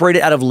that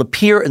operated out of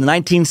Lapeer in the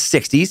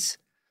 1960s.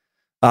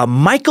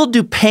 Michael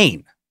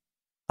DuPain,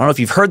 I don't know if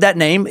you've heard that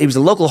name. He was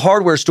a local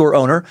hardware store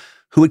owner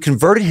who had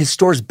converted his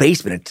store's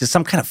basement into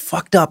some kind of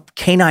fucked up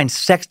canine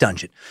sex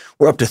dungeon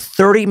where up to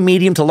 30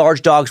 medium to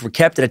large dogs were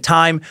kept at a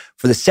time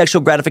for the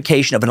sexual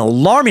gratification of an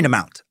alarming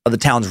amount of the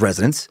town's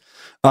residents.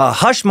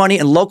 Hush money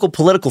and local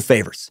political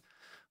favors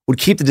would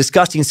keep the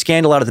disgusting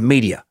scandal out of the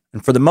media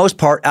and for the most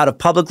part out of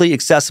publicly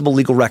accessible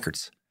legal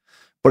records.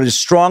 But it is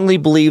strongly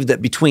believed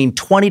that between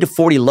 20 to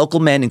 40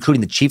 local men,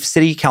 including the chief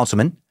city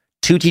councilman,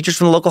 2 teachers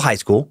from the local high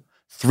school,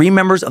 3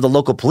 members of the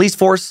local police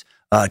force,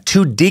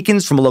 2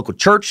 deacons from a local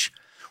church,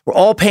 were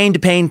all paying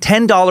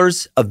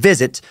 $10 a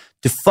visit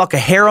to fuck a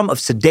harem of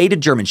sedated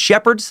German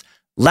shepherds,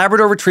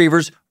 Labrador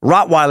retrievers,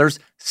 Rottweilers,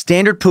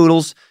 standard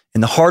poodles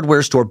in the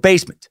hardware store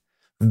basement.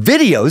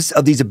 Videos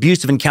of these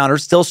abusive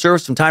encounters still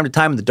surface from time to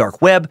time in the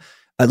dark web.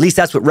 At least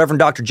that's what Reverend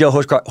Dr. Joe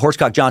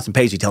Horsecock Johnson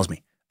Paisley tells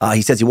me.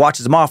 He says he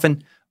watches them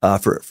often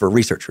for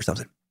research or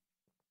something.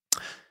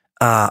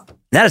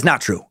 That is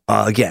not true,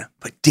 again.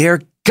 But dear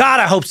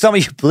God, I hope some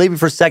of you believe me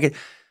for a second.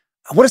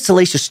 What a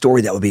salacious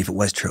story that would be if it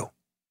was true.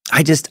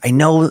 I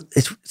know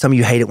some of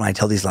you hate it when I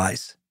tell these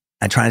lies.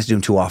 I try not to do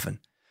them too often.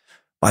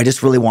 But I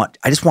just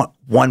want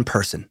one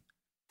person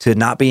to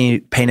not be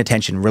paying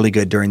attention really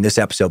good during this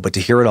episode, but to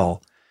hear it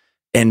all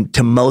and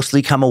to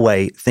mostly come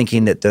away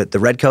thinking that the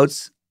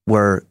Redcoats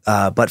were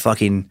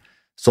butt-fucking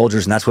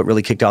soldiers, and that's what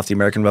really kicked off the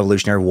American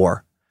Revolutionary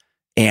War,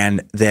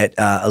 and that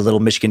a little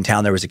Michigan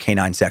town there was a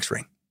canine sex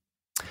ring.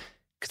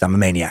 Because I'm a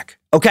maniac.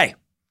 Okay.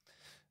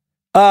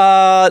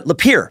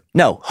 Lapeer,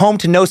 home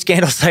to no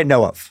scandals I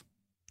know of.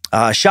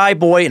 Shy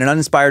boy and an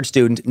uninspired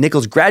student,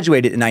 Nichols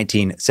graduated in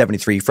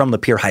 1973 from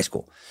Lapeer High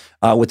School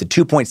with a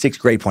 2.6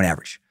 grade point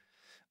average.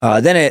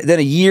 Then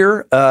a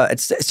year at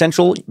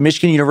Central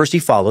Michigan University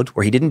followed,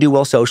 where he didn't do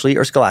well socially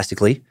or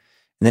scholastically.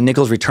 And then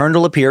Nichols returned to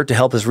Lapeer to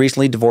help his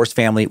recently divorced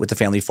family with the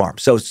family farm.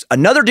 So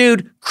another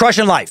dude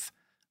crushing life.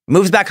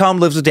 Moves back home,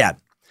 lives with dad.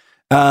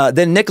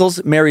 Then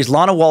Nichols marries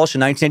Lana Walsh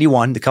in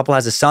 1981. The couple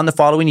has a son the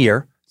following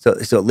year. So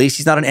at least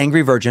he's not an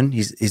angry virgin.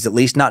 He's at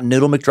least not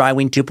Noodle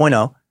McDrywing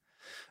 2.0.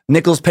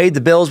 Nichols paid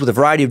the bills with a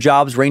variety of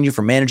jobs ranging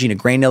from managing a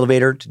grain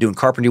elevator to doing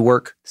carpentry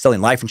work,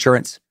 selling life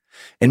insurance.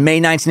 In May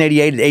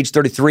 1988, at age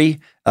 33,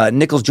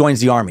 Nichols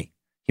joins the Army.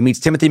 He meets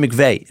Timothy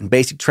McVeigh in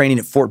basic training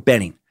at Fort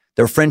Benning.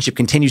 Their friendship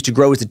continues to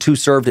grow as the two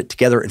served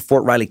together in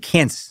Fort Riley,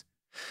 Kansas.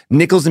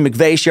 Nichols and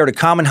McVeigh shared a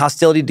common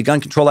hostility to gun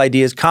control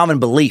ideas, common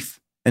belief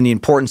in the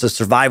importance of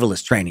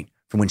survivalist training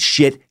for when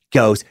shit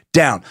goes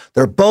down.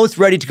 They're both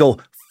ready to go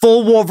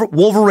full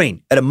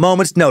Wolverine at a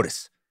moment's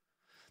notice.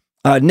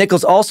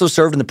 Nichols also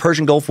served in the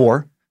Persian Gulf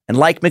War, and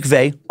like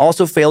McVeigh,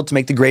 also failed to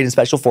make the grade in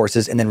Special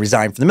Forces and then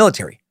resigned from the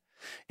military.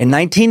 In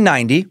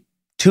 1990,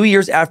 2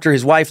 years after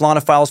his wife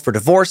Lana files for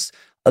divorce,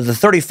 the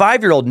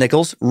 35-year-old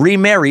Nichols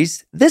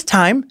remarries, this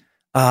time,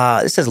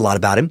 this says a lot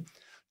about him,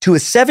 to a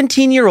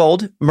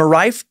 17-year-old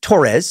Marife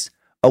Torres,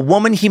 a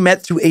woman he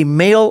met through a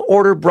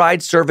mail-order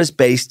bride service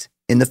based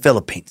in the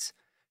Philippines.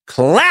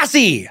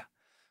 Classy!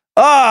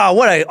 Oh,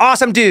 what an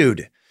awesome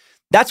dude.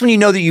 That's when you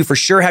know that you for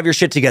sure have your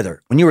shit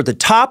together. When you are at the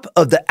top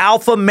of the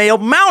alpha male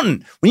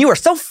mountain. When you are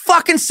so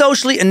fucking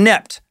socially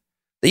inept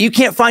that you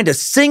can't find a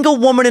single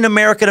woman in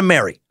America to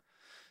marry.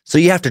 So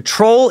you have to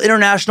troll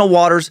international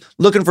waters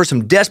looking for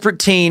some desperate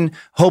teen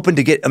hoping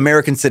to get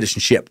American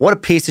citizenship. What a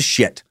piece of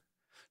shit.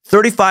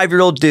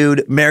 35-year-old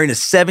dude marrying a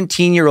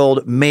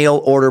 17-year-old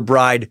mail order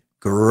bride.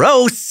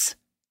 Gross.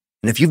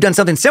 And if you've done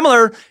something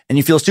similar and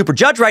you feel super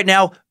judged right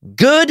now,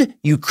 good,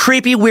 you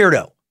creepy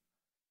weirdo.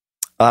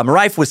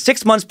 Marife was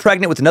 6 months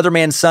pregnant with another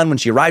man's son when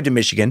she arrived in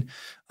Michigan.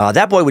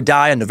 That boy would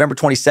die on November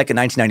 22nd,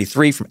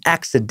 1993 from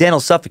accidental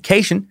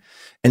suffocation.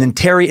 And then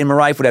Terry and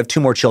Marife would have 2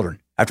 more children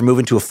after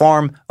moving to a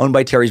farm owned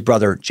by Terry's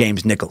brother,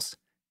 James Nichols.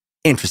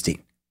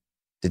 Interesting.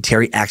 Did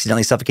Terry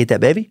accidentally suffocate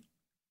that baby?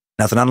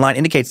 Nothing online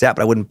indicates that,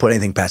 but I wouldn't put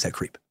anything past that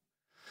creep.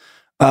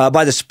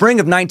 By the spring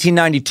of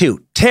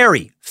 1992,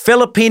 Terry,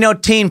 Filipino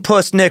teen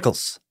puss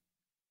Nichols,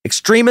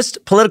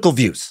 extremist political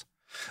views,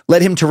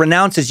 led him to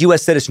renounce his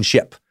U.S.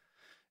 citizenship.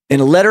 In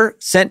a letter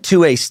sent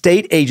to a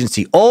state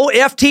agency,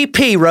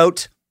 OFTP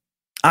wrote,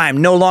 "I am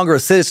no longer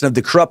a citizen of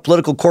the corrupt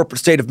political corporate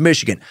state of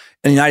Michigan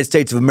in the United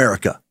States of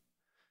America."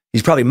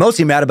 He's probably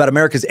mostly mad about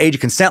America's age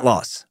of consent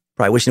laws.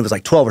 Probably wishing it was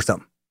like 12 or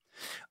something.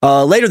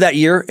 Later that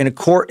year, in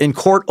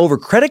court over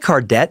credit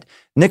card debt,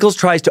 Nichols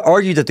tries to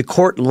argue that the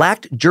court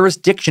lacked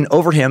jurisdiction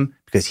over him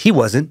because he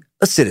wasn't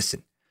a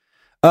citizen.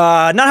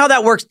 Not how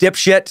that works,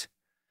 dipshit.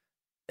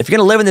 If you're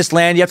going to live in this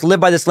land, you have to live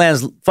by this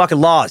land's fucking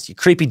laws, you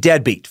creepy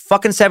deadbeat.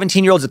 Fucking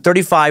 17-year-olds at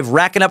 35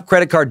 racking up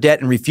credit card debt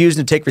and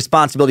refusing to take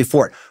responsibility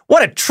for it.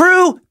 What a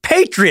true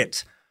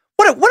patriot.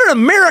 What an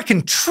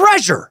American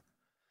treasure.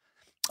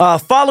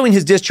 Following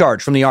his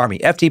discharge from the Army,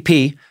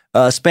 FTP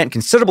spent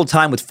considerable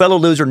time with fellow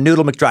loser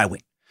Noodle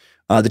McDrywing.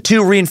 The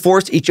two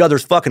reinforced each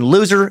other's fucking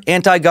loser,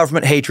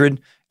 anti-government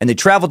hatred, and they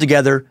traveled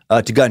together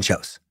to gun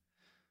shows.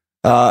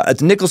 At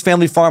the Nichols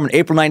family farm on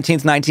April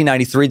 19th,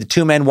 1993, the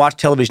two men watched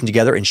television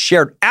together and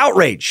shared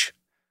outrage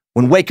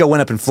when Waco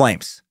went up in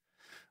flames.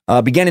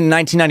 Beginning in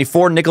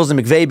 1994, Nichols and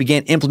McVeigh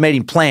began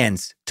implementing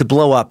plans to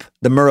blow up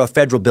the Murrah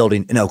Federal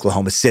Building in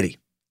Oklahoma City.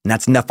 And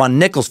that's enough on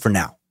Nichols for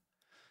now.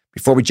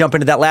 Before we jump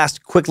into that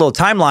last quick little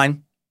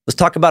timeline, let's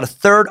talk about a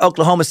third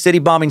Oklahoma City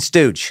bombing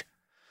stooge.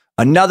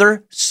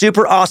 Another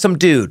super awesome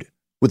dude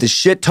with his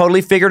shit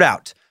totally figured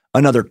out.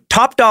 Another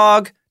top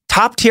dog,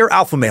 top tier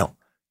alpha male,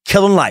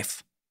 killing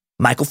life.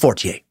 Michael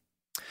Fortier.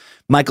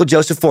 Michael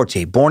Joseph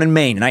Fortier, born in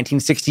Maine in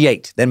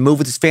 1968, then moved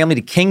with his family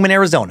to Kingman,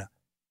 Arizona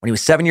when he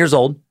was 7 years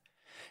old.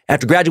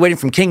 After graduating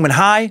from Kingman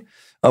High,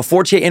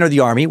 Fortier entered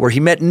the Army, where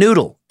he met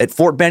Noodle at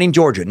Fort Benning,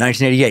 Georgia in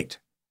 1988.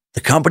 The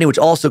company, which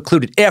also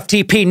included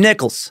FTP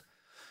Nichols,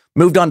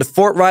 moved on to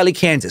Fort Riley,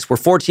 Kansas, where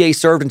Fortier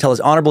served until his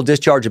honorable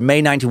discharge in May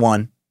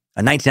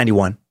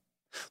 1991.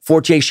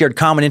 Fortier shared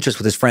common interests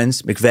with his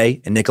friends,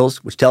 McVeigh and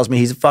Nichols, which tells me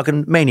he's a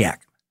fucking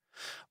maniac.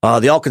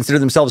 They all considered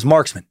themselves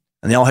marksmen,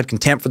 and they all had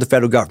contempt for the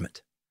federal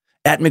government.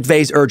 At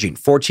McVeigh's urging,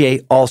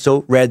 Fortier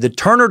also read the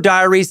Turner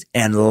Diaries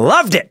and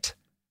loved it.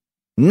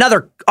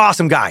 Another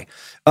awesome guy.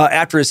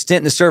 After his stint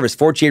in the service,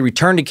 Fortier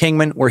returned to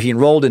Kingman, where he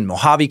enrolled in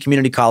Mojave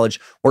Community College,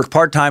 worked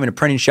part-time in a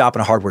printing shop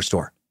and a hardware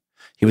store.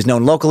 He was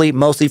known locally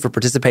mostly for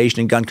participation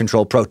in gun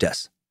control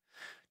protests.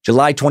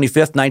 July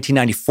 25th,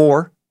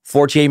 1994,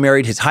 Fortier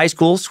married his high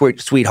school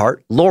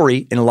sweetheart,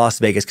 Lori, in a Las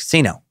Vegas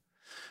casino.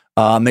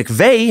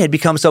 McVeigh had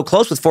become so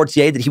close with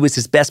Fortier that he was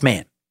his best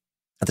man.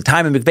 At the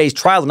time of McVeigh's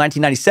trial in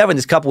 1997,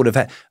 this couple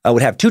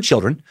would have two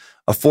children,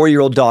 a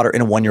 4-year-old daughter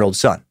and a 1-year-old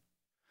son.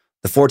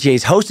 The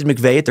Fortiers hosted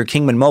McVeigh at their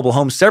Kingman mobile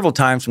home several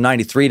times from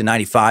 93 to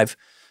 95.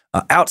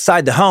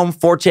 Outside the home,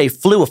 Fortier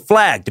flew a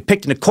flag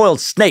depicting a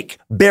coiled snake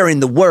bearing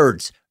the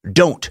words,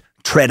 "Don't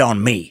tread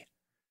on me."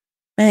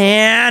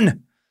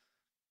 Man,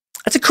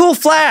 that's a cool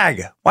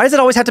flag. Why does it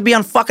always have to be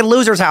on fucking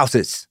losers'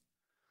 houses?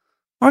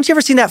 Why don't you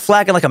ever seen that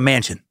flag in like a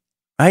mansion,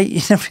 right?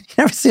 You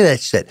never see that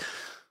shit.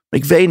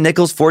 McVeigh,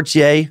 Nichols,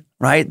 Fortier,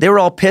 right? They were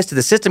all pissed at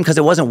the system because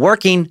it wasn't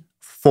working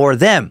for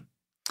them.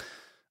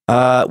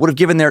 Would have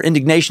given their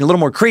indignation a little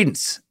more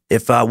credence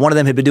if one of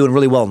them had been doing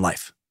really well in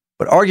life.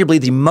 But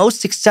arguably the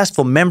most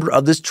successful member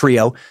of this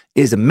trio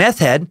is a meth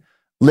head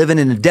living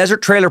in a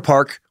desert trailer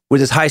park with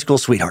his high school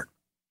sweetheart.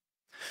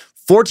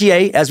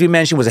 Fortier, as we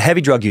mentioned, was a heavy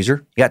drug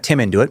user. He got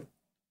Tim into it.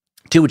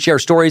 Two would share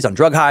stories on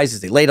drug highs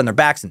as they laid on their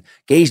backs and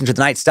gazed into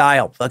the night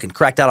sky, fucking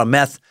cracked out on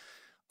meth.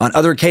 On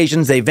other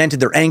occasions, they vented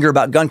their anger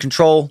about gun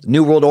control, the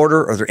New World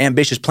Order, or their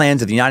ambitious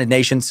plans of the United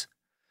Nations.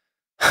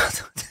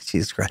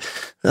 Jesus Christ.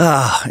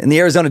 In the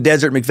Arizona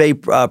desert,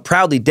 McVeigh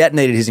proudly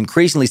detonated his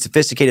increasingly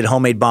sophisticated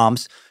homemade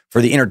bombs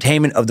for the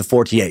entertainment of the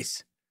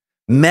Fortiers.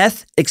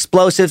 Meth,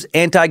 explosives,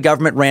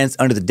 anti-government rants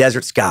under the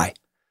desert sky.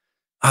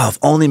 Oh, if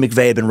only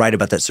McVeigh had been right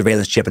about that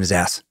surveillance chip in his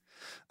ass.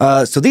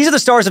 So these are the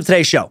stars of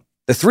today's show.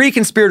 The three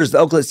conspirators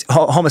of the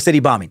Oklahoma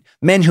City bombing.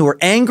 Men who were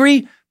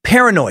angry,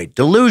 paranoid,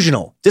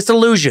 delusional,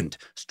 disillusioned,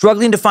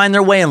 struggling to find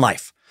their way in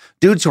life.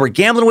 Dudes who were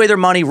gambling away their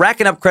money,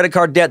 racking up credit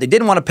card debt they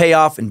didn't want to pay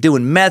off, and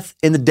doing meth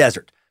in the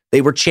desert. They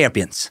were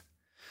champions.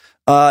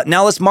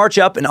 Now let's march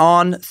up and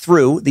on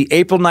through the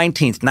April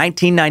 19th,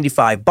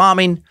 1995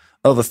 bombing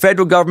of a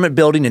federal government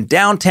building in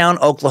downtown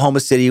Oklahoma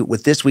City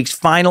with this week's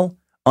final,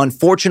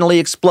 unfortunately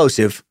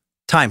explosive,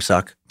 Time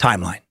Suck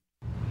timeline.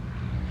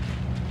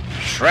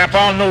 Strap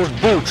on those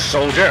boots,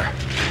 soldier.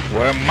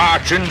 We're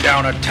marching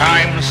down a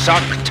time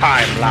suck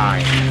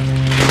timeline.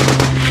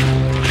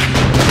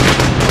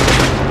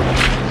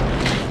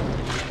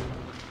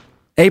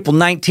 April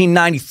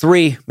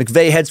 1993,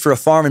 McVeigh heads for a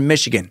farm in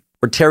Michigan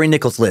where Terry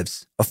Nichols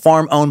lives, a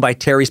farm owned by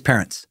Terry's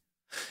parents.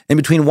 In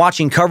between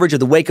watching coverage of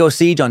the Waco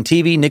siege on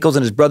TV, Nichols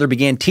and his brother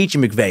began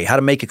teaching McVeigh how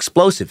to make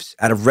explosives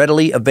out of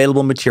readily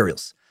available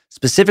materials.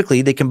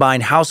 Specifically, they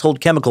combined household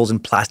chemicals in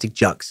plastic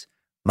jugs.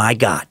 My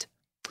God.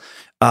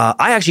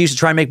 I actually used to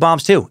try and make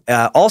bombs too.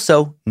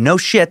 Also, no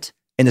shit,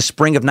 in the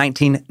spring of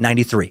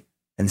 1993.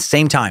 In the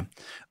same time.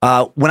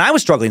 When I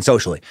was struggling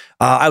socially,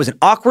 I was an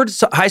awkward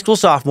high school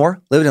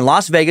sophomore, living in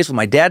Las Vegas with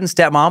my dad and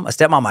stepmom, a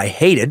stepmom I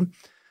hated,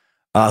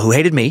 who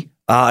hated me.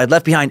 I'd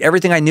left behind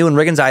everything I knew in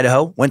Riggins,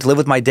 Idaho, went to live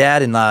with my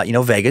dad in,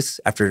 Vegas.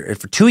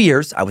 For 2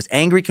 years, I was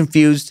angry,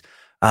 confused,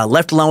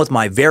 left alone with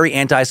my very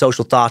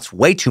antisocial thoughts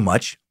way too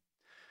much.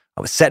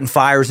 I was setting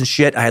fires and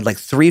shit. I had like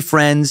 3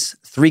 friends,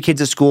 3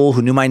 kids at school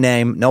who knew my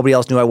name. Nobody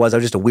else knew who I was. I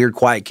was just a weird,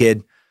 quiet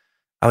kid.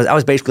 I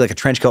was basically like a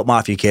trench coat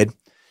mafia kid.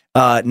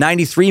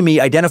 93 me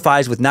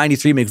identifies with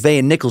 93 McVeigh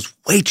and Nichols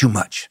way too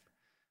much.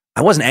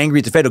 I wasn't angry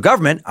at the federal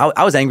government.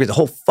 I was angry at the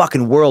whole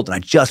fucking world, and I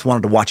just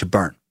wanted to watch it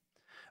burn.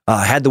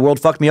 Had the world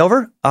fucked me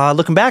over?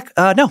 Looking back,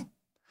 no.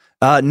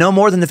 No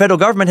more than the federal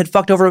government had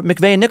fucked over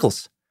McVeigh and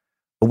Nichols.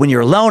 But when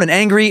you're alone and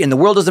angry and the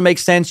world doesn't make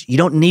sense, you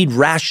don't need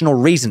rational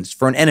reasons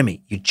for an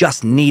enemy. You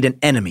just need an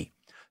enemy.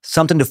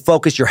 Something to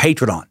focus your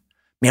hatred on.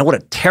 Man, what a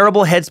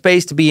terrible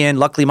headspace to be in.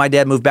 Luckily, my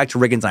dad moved back to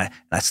Riggins, and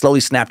I slowly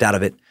snapped out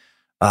of it.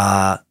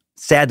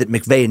 Sad that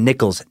McVeigh and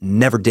Nichols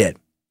never did.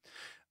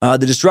 The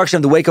destruction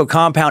of the Waco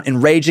compound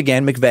enraged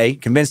again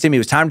McVeigh, convinced him it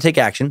was time to take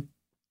action.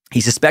 He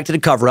suspected a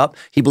cover-up.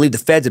 He believed the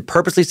feds had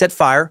purposely set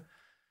fire,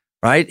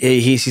 right?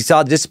 He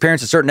saw the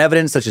disappearance of certain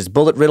evidence, such as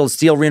bullet-riddled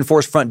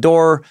steel-reinforced front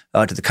door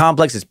to the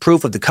complex as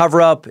proof of the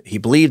cover-up. He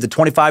believed the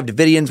 25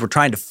 Davidians were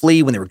trying to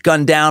flee when they were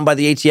gunned down by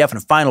the ATF in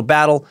a final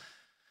battle.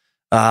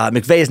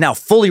 McVeigh is now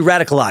fully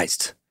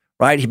radicalized,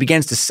 right? He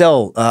begins to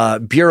sell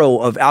Bureau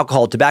of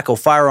Alcohol, Tobacco,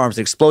 Firearms,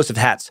 and explosive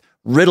hats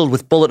riddled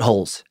with bullet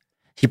holes.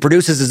 He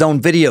produces his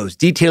own videos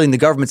detailing the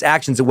government's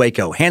actions at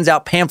Waco, hands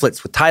out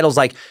pamphlets with titles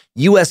like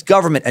U.S.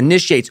 Government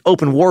Initiates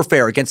Open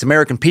Warfare Against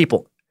American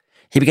People.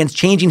 He begins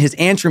changing his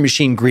answering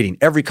machine greeting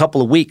every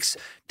couple of weeks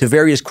to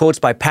various quotes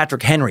by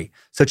Patrick Henry,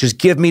 such as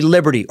 "Give me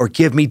liberty" or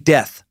 "Give me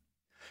death."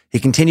 He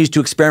continues to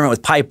experiment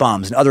with pipe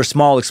bombs and other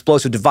small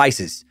explosive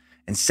devices.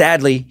 And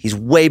sadly, he's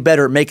way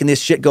better at making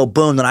this shit go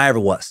boom than I ever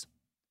was.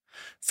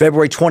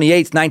 February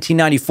 28th,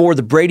 1994,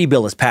 the Brady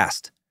Bill is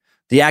passed.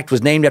 The act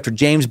was named after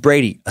James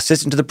Brady,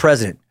 assistant to the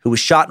president, who was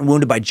shot and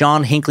wounded by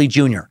John Hinckley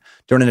Jr.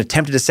 during an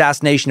attempted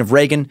assassination of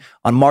Reagan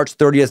on March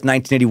 30th,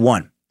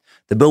 1981.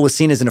 The bill was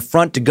seen as an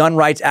affront to gun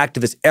rights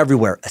activists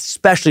everywhere,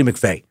 especially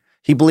McVeigh.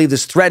 He believed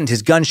this threatened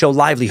his gun show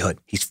livelihood.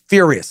 He's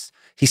furious.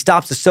 He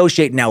stops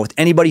associating now with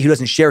anybody who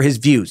doesn't share his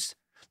views,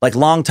 like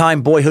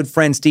longtime boyhood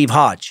friend Steve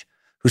Hodge,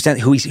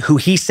 who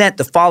he sent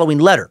the following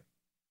letter.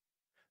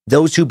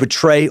 Those who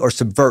betray or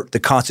subvert the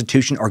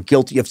Constitution are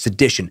guilty of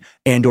sedition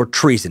and or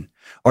treason,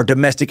 are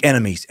domestic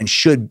enemies, and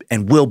should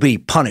and will be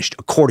punished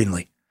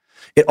accordingly.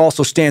 It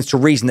also stands to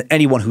reason that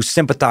anyone who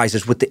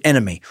sympathizes with the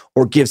enemy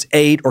or gives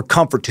aid or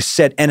comfort to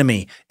said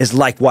enemy is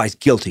likewise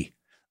guilty.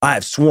 I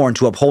have sworn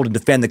to uphold and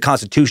defend the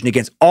Constitution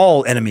against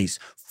all enemies,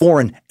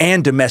 foreign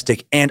and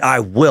domestic, and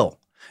I will.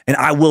 And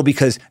I will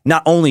because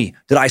not only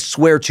did I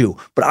swear to,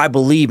 but I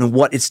believe in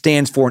what it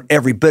stands for in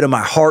every bit of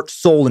my heart,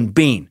 soul, and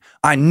being.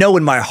 I know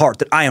in my heart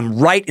that I am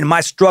right in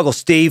my struggle,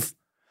 Steve.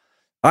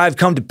 I have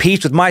come to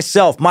peace with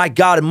myself, my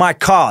God, and my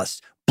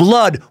cause.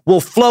 Blood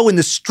will flow in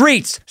the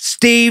streets,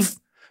 Steve.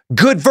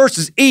 Good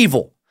versus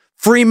evil.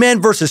 Free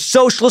men versus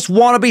socialist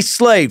wannabe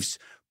slaves.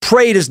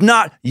 Pray it is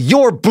not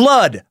your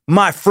blood,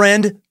 my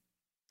friend.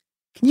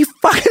 Can you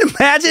fucking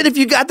imagine if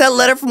you got that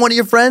letter from one of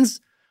your friends?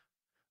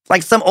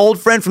 Like some old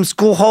friend from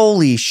school.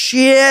 Holy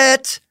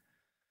shit.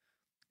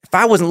 If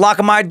I wasn't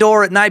locking my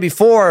door at night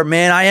before,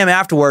 man, I am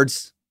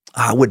afterwards.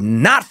 Would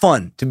not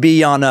fun to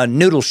be on a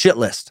noodle shit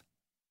list.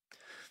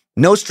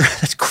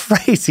 That's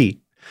crazy.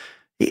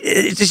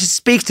 It just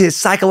speaks to his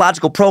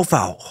psychological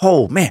profile.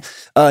 Oh, man.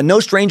 No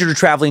stranger to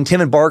traveling,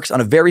 Tim embarks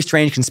on a very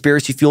strange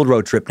conspiracy-fueled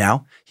road trip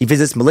now. He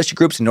visits militia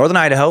groups in northern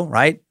Idaho,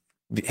 right?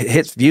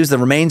 Views the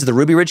remains of the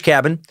Ruby Ridge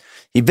cabin.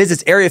 He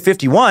visits Area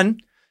 51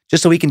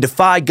 just so he can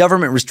defy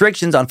government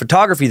restrictions on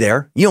photography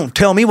there. You don't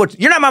tell me what...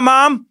 You're not my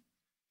mom!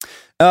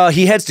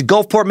 He heads to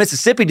Gulfport,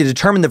 Mississippi to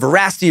determine the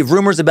veracity of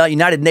rumors about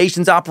United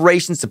Nations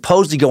operations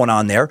supposedly going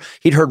on there.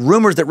 He'd heard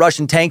rumors that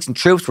Russian tanks and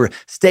troops were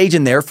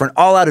staging there for an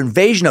all-out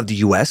invasion of the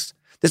U.S.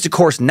 This, of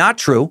course, not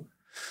true.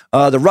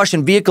 The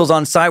Russian vehicles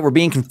on site were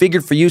being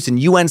configured for use in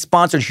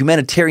UN-sponsored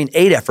humanitarian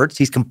aid efforts.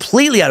 He's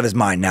completely out of his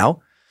mind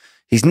now.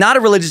 He's not a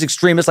religious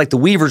extremist like the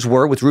Weavers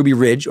were with Ruby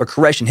Ridge or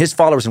Koresh and his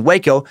followers in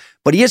Waco,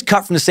 but he is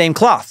cut from the same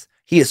cloth.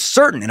 He is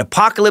certain an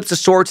apocalypse of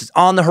sorts is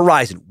on the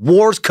horizon.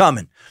 War's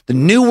coming. The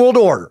New World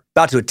Order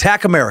about to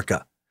attack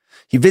America.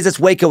 He visits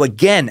Waco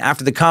again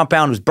after the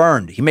compound was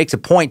burned. He makes a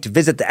point to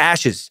visit the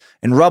ashes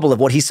and rubble of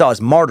what he saw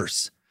as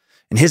martyrs.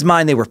 In his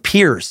mind, they were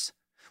peers.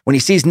 When he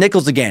sees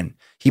Nichols again,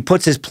 he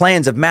puts his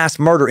plans of mass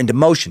murder into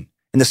motion.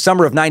 In the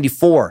summer of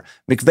 '94,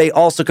 McVeigh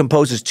also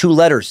composes 2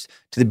 letters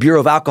to the Bureau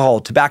of Alcohol,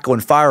 Tobacco,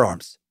 and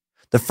Firearms.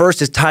 The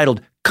first is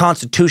titled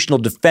Constitutional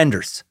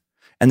Defenders,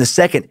 and the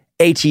second,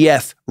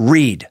 ATF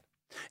Read.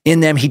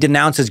 In them, he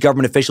denounces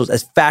government officials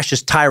as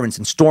fascist tyrants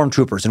and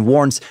stormtroopers and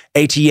warns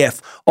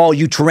ATF, all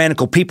you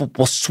tyrannical people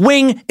will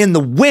swing in the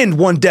wind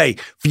one day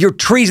for your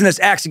treasonous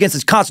acts against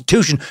the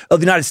Constitution of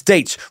the United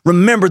States.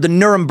 Remember the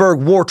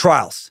Nuremberg war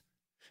trials.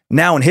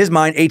 Now, in his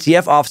mind,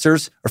 ATF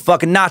officers are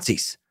fucking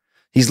Nazis.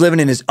 He's living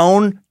in his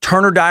own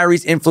Turner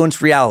Diaries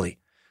influenced reality.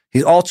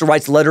 He also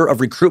writes a letter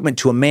of recruitment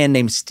to a man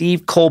named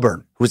Steve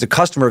Colburn, who was a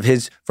customer of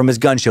his from his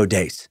gun show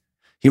days.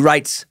 He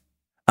writes,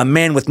 a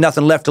man with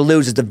nothing left to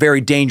lose is a very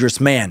dangerous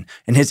man,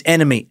 and his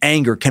enemy,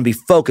 anger, can be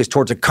focused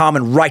towards a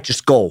common righteous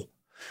goal.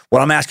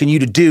 What I'm asking you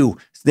to do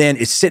then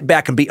is sit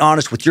back and be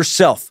honest with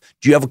yourself.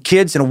 Do you have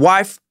kids and a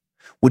wife?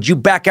 Would you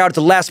back out at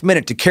the last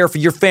minute to care for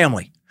your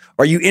family?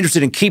 Are you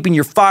interested in keeping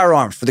your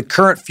firearms for the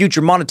current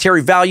future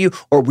monetary value,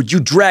 or would you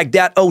drag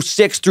that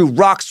 06 through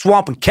rock,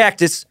 swamp, and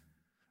cactus?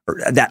 Or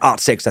that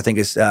 06, I think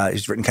is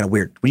written kind of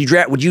weird.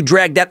 Would you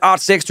drag that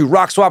 06 through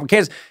rock, swamp, and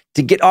cactus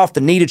to get off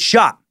the needed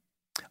shot?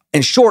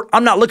 In short,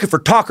 I'm not looking for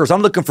talkers.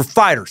 I'm looking for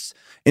fighters.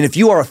 And if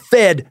you are a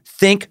Fed,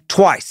 think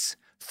twice.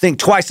 Think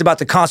twice about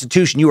the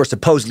Constitution you are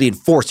supposedly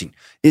enforcing.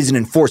 Isn't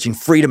enforcing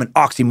freedom an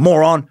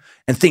oxymoron?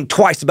 And think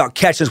twice about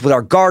catching us with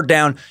our guard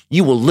down.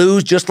 You will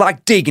lose just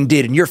like Deegan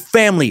did, and your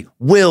family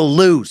will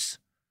lose.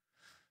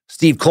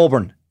 Steve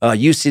Colburn,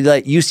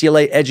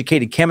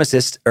 UCLA-educated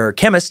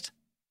chemist,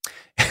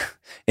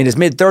 in his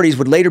mid-30s,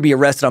 would later be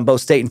arrested on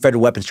both state and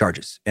federal weapons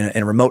charges in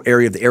a remote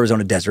area of the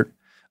Arizona desert.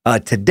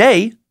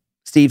 Today,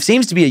 Steve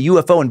seems to be a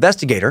UFO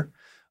investigator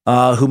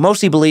who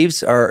mostly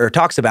believes or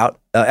talks about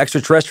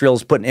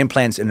extraterrestrials putting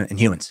implants in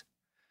humans.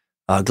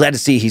 Glad to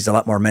see he's a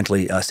lot more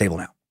mentally stable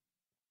now.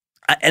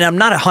 And I'm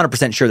not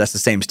 100% sure that's the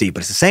same Steve, but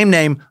it's the same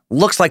name,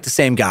 looks like the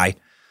same guy.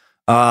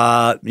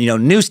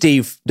 New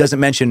Steve doesn't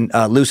mention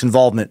loose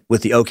involvement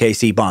with the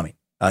OKC bombing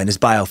in his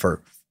bio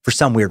for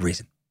some weird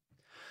reason.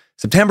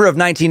 September of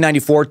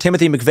 1994,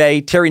 Timothy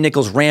McVeigh, Terry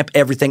Nichols ramp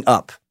everything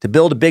up. To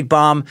build a big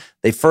bomb,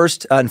 they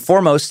first and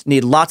foremost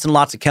need lots and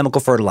lots of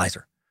chemical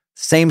fertilizer.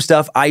 Same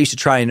stuff I used to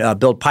try and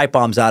build pipe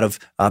bombs out of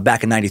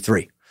back in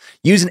 93.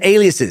 Using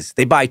aliases,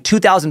 they buy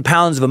 2,000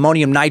 pounds of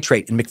ammonium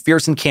nitrate in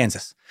McPherson,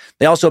 Kansas.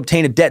 They also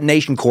obtain a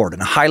detonation cord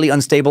and a highly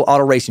unstable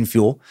auto racing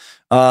fuel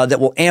that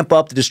will amp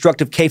up the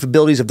destructive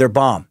capabilities of their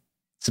bomb.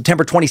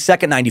 September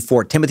 22nd,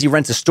 94, Timothy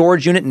rents a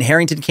storage unit in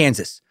Harrington,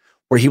 Kansas,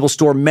 where he will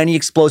store many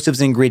explosives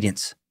and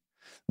ingredients.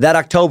 That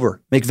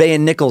October, McVeigh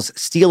and Nichols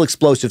steal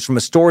explosives from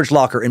a storage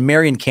locker in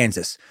Marion,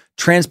 Kansas,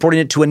 transporting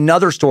it to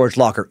another storage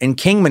locker in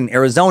Kingman,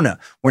 Arizona,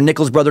 where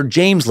Nichols' brother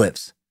James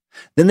lives.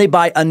 Then they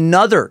buy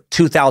another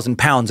 2,000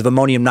 pounds of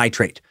ammonium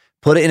nitrate,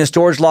 put it in a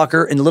storage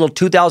locker in the little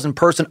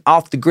 2,000-person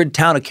off-the-grid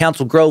town of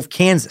Council Grove,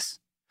 Kansas.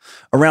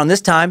 Around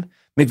this time,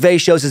 McVeigh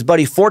shows his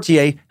buddy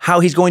Fortier how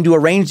he's going to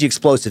arrange the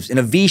explosives in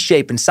a V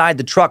shape inside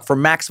the truck for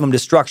maximum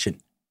destruction.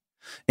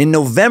 In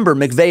November,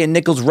 McVeigh and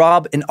Nichols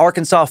rob an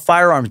Arkansas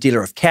firearms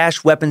dealer of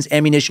cash, weapons,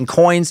 ammunition,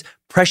 coins,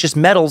 precious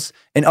metals,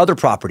 and other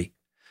property.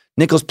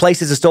 Nichols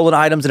places the stolen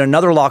items in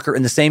another locker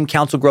in the same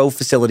Council Grove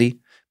facility,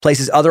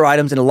 places other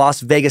items in a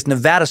Las Vegas,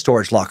 Nevada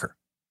storage locker.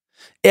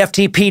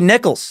 FTP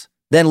Nichols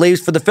then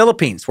leaves for the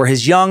Philippines, where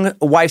his young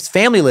wife's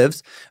family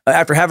lives,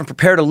 after having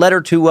prepared a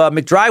letter to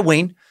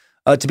McDryween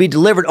to be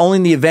delivered only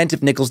in the event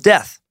of Nichols'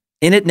 death.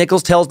 In it,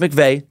 Nichols tells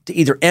McVeigh to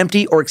either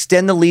empty or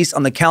extend the lease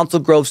on the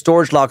Council Grove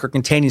storage locker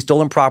containing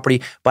stolen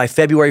property by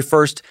February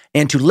 1st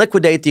and to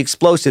liquidate the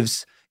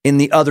explosives in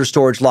the other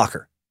storage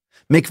locker.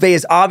 McVeigh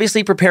is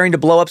obviously preparing to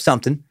blow up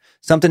something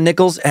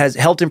Nichols has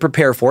helped him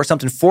prepare for,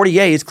 something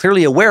Fortier is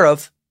clearly aware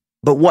of,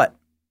 but what?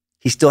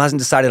 He still hasn't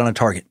decided on a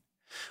target.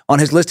 On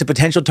his list of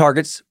potential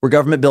targets were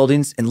government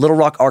buildings in Little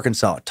Rock,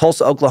 Arkansas,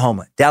 Tulsa,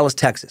 Oklahoma, Dallas,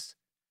 Texas.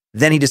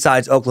 Then he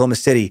decides Oklahoma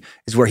City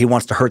is where he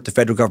wants to hurt the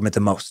federal government the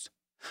most.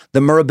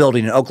 The Murrah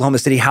Building in Oklahoma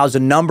City housed a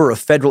number of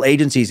federal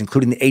agencies,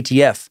 including the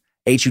ATF,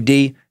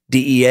 HUD,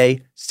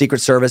 DEA, Secret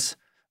Service,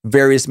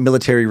 various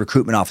military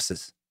recruitment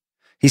offices.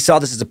 He saw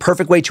this as a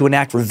perfect way to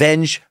enact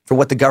revenge for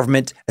what the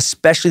government,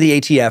 especially the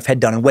ATF, had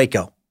done in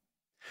Waco.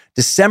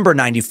 December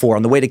 94,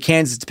 on the way to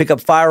Kansas to pick up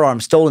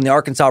firearms stolen in the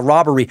Arkansas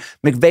robbery,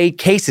 McVeigh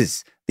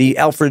cases the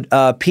Alfred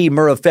P.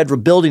 Murrah Federal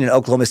Building in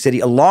Oklahoma City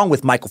along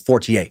with Michael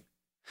Fortier.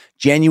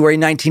 January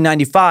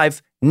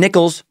 1995,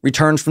 Nichols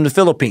returns from the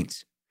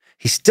Philippines.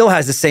 He still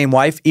has the same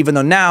wife, even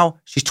though now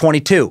she's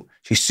 22.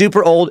 She's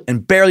super old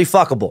and barely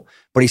fuckable,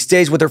 but he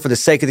stays with her for the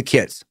sake of the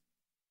kids.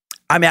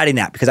 I'm adding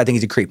that because I think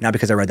he's a creep, not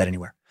because I read that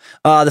anywhere.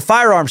 The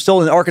firearms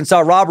stolen in the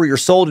Arkansas robbery are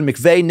sold, and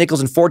McVeigh,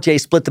 Nichols, and Fortier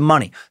split the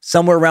money.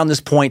 Somewhere around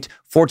this point,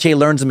 Fortier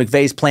learns of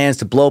McVeigh's plans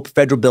to blow up a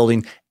federal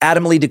building,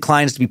 adamantly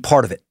declines to be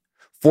part of it.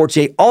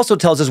 Fortier also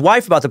tells his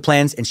wife about the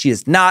plans, and she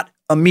is not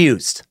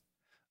amused.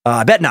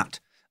 I bet not.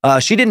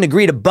 She didn't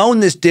agree to bone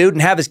this dude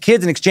and have his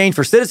kids in exchange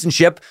for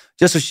citizenship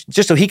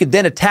just so he could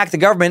then attack the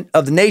government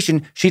of the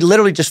nation she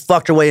literally just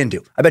fucked her way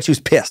into. I bet she was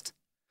pissed.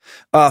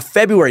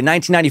 February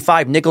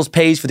 1995, Nichols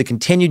pays for the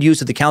continued use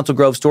of the Council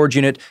Grove storage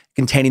unit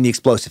containing the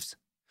explosives.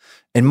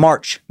 In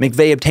March,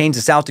 McVeigh obtains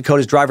a South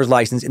Dakota's driver's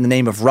license in the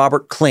name of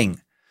Robert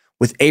Kling,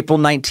 with April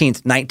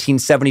 19th,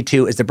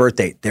 1972 as the birth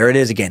date. There it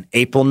is again,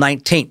 April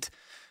 19th.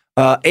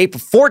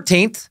 April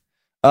 14th,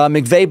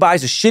 McVeigh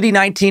buys a shitty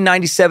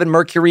 1997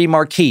 Mercury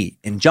Marquis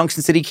in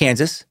Junction City,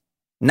 Kansas.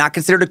 Not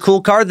considered a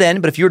cool car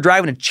then, but if you were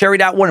driving a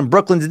cherried out one in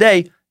Brooklyn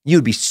today,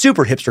 you'd be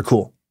super hipster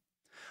cool.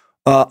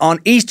 On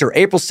Easter,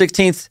 April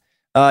 16th,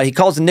 he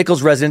calls the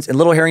Nichols residence in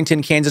Little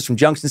Harrington, Kansas from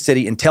Junction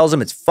City and tells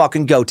them it's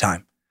fucking go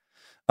time.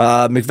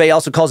 McVeigh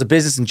also calls a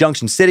business in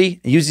Junction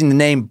City, using the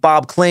name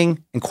Bob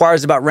Kling,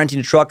 inquires about renting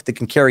a truck that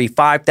can carry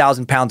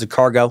 5,000 pounds of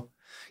cargo.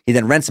 He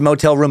then rents a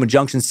motel room in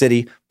Junction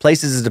City,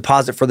 places his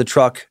deposit for the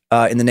truck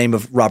in the name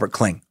of Robert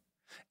Kling.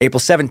 April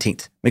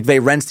 17th,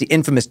 McVeigh rents the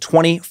infamous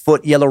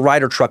 20-foot Yellow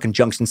Rider truck in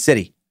Junction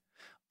City.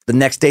 The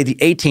next day, the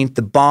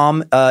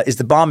 18th, is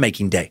the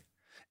bomb-making day.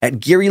 At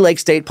Geary Lake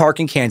State Park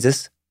in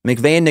Kansas,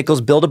 McVeigh and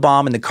Nichols build a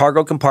bomb in the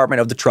cargo compartment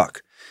of the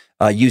truck,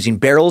 using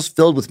barrels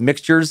filled with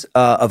mixtures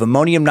of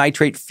ammonium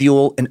nitrate,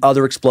 fuel, and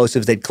other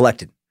explosives they'd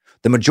collected.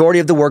 The majority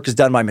of the work is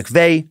done by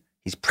McVeigh.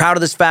 He's proud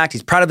of this fact.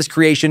 He's proud of his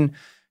creation.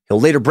 He'll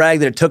later brag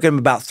that it took him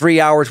about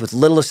 3 hours with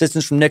little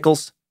assistance from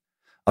Nichols.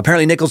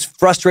 Apparently, Nichols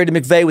frustrated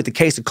McVeigh with the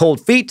case of cold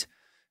feet,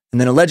 And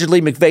then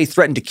allegedly, McVeigh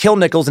threatened to kill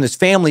Nichols and his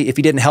family if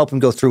he didn't help him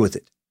go through with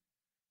it.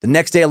 The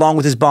next day, along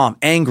with his bomb,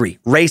 angry,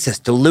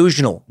 racist,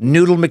 delusional,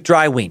 Noodle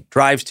McDryween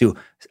drives to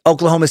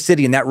Oklahoma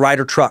City in that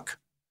Ryder truck.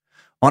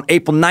 On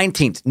April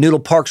 19th, Noodle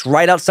parks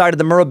right outside of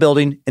the Murrah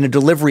building in a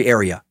delivery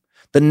area.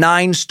 The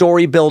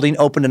 9-story building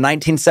opened in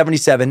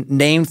 1977,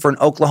 named for an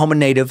Oklahoma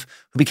native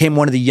who became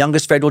one of the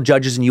youngest federal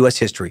judges in U.S.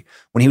 history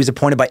when he was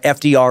appointed by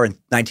FDR in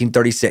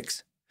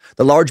 1936.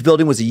 The large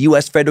building was a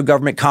U.S. federal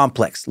government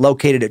complex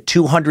located at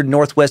 200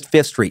 Northwest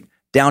 5th Street,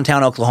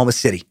 downtown Oklahoma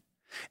City.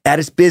 At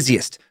its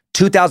busiest,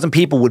 2,000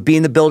 people would be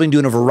in the building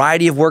doing a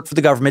variety of work for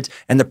the government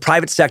and the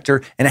private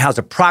sector, and it housed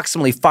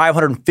approximately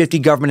 550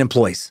 government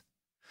employees.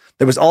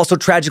 There was also,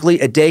 tragically,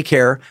 a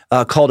daycare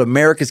called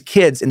America's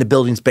Kids in the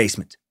building's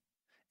basement.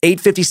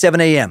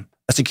 8:57 a.m.,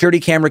 a security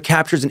camera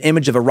captures an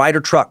image of a Ryder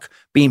truck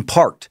being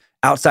parked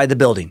outside the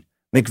building.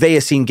 McVeigh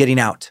is seen getting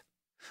out.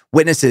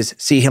 Witnesses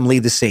see him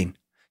leave the scene.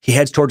 He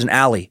heads towards an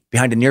alley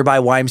behind a nearby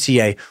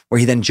YMCA, where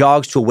he then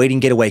jogs to a waiting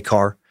getaway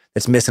car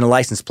that's missing a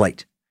license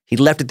plate. He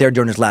left it there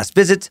during his last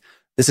visit.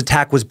 This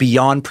attack was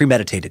beyond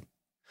premeditated.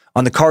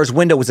 On the car's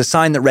window was a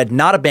sign that read,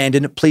 "Not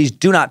abandoned, please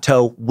do not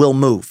tow, will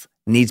move,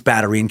 needs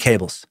battery and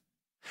cables."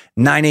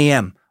 9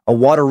 a.m., a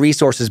water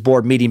resources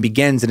board meeting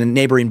begins in a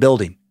neighboring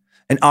building.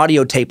 An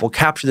audio tape will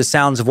capture the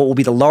sounds of what will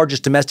be the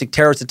largest domestic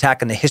terrorist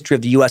attack in the history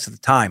of the U.S. at the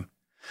time.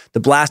 The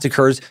blast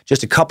occurs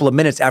just a couple of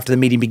minutes after the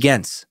meeting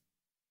begins.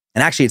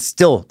 And actually, it's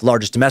still the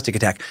largest domestic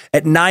attack.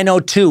 At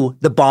 9:02,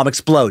 the bomb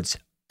explodes.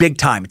 Big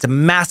time. It's a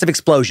massive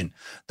explosion.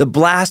 The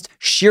blast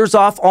shears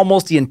off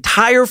almost the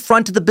entire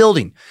front of the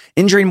building,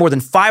 injuring more than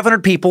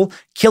 500 people,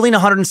 killing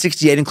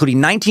 168,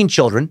 including 19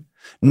 children.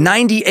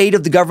 98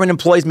 of the government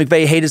employees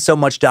McVeigh hated so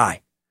much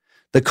die.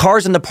 The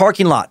cars in the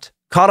parking lot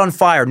caught on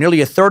fire, nearly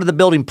a third of the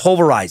building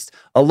pulverized.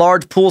 A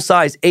large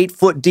pool-sized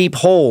 8-foot-deep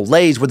hole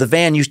lays where the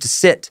van used to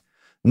sit.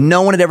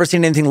 No one had ever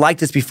seen anything like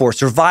this before.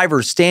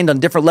 Survivors stand on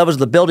different levels of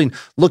the building,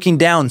 looking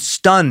down,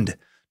 stunned,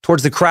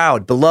 towards the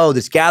crowd below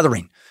this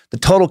gathering. The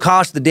total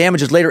cost of the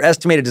damage is later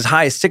estimated as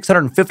high as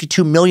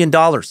 $652 million.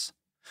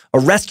 A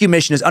rescue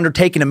mission is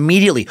undertaken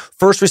immediately.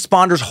 First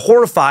responders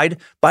horrified,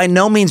 by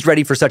no means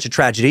ready for such a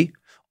tragedy.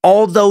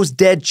 All those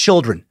dead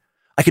children.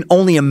 I can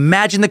only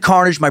imagine the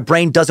carnage. My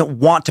brain doesn't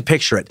want to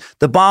picture it.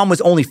 The bomb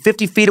was only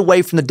 50 feet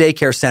away from the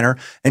daycare center,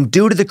 and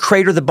due to the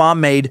crater the bomb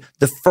made,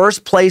 the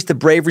first place the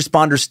brave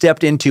responders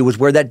stepped into was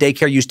where that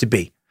daycare used to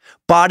be.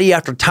 Body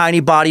after tiny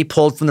body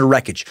pulled from the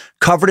wreckage,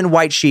 covered in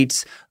white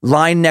sheets,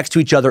 lying next to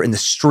each other in the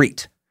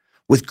street.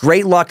 With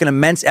great luck and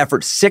immense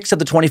effort, 6 of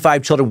the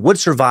 25 children would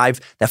survive.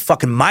 That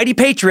fucking mighty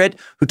patriot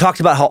who talks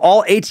about how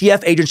all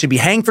ATF agents should be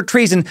hanged for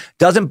treason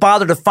doesn't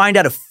bother to find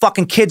out if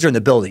fucking kids are in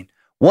the building.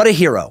 What a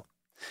hero.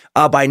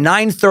 By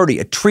 9:30,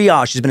 a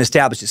triage has been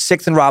established at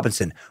 6th and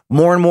Robinson.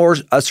 More and more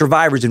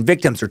survivors and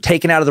victims are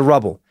taken out of the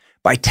rubble.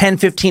 By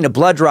 10:15, a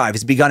blood drive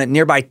has begun at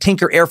nearby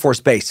Tinker Air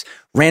Force Base,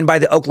 ran by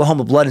the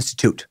Oklahoma Blood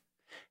Institute.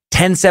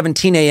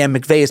 10:17 a.m.,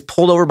 McVeigh is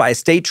pulled over by a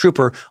state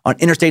trooper on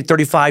Interstate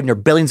 35 near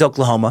Billings,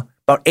 Oklahoma,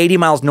 about 80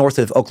 miles north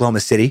of Oklahoma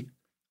City.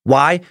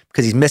 Why?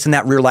 Because he's missing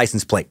that rear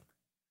license plate.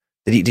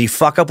 Did he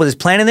fuck up with his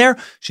plan in there?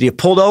 Should he have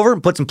pulled over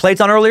and put some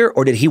plates on earlier,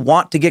 or did he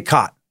want to get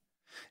caught?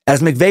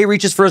 As McVeigh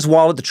reaches for his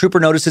wallet, the trooper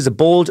notices a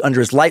bulge under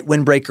his light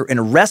windbreaker and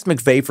arrests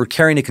McVeigh for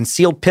carrying a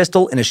concealed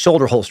pistol in his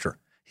shoulder holster.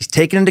 He's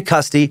taken into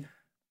custody.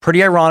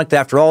 Pretty ironic that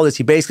after all this,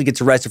 he basically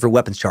gets arrested for a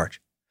weapons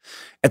charge.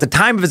 At the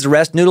time of his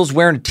arrest, Noodle's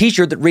wearing a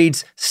t-shirt that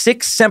reads,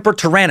 Sic Semper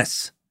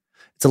Tyrannis.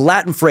 It's a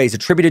Latin phrase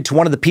attributed to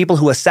one of the people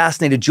who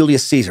assassinated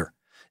Julius Caesar.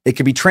 It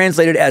can be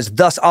translated as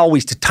thus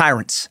always to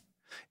tyrants.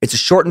 It's a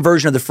shortened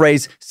version of the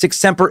phrase Sic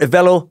Semper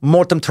Evello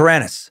Mortem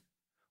Tyrannis,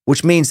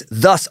 which means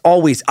thus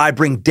always I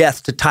bring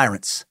death to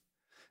tyrants.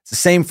 It's the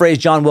same phrase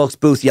John Wilkes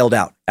Booth yelled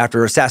out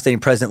after assassinating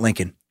President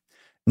Lincoln.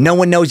 No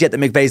one knows yet that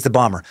McVeigh's the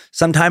bomber.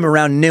 Sometime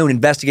around noon,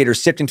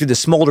 investigators sifting through the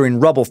smoldering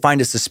rubble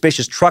find a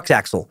suspicious truck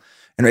axle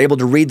and are able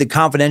to read the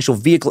confidential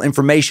vehicle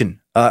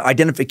information,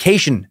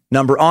 identification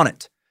number on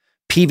it.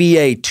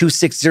 PVA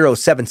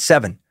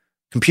 26077.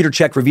 Computer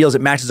check reveals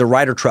it matches a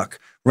Ryder truck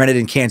rented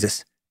in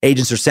Kansas.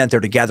 Agents are sent there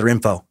to gather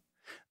info.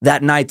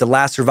 That night, the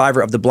last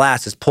survivor of the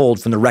blast is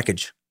pulled from the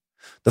wreckage.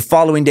 The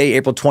following day,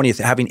 April 20th,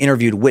 having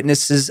interviewed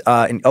witnesses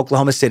in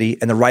Oklahoma City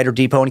and the Ryder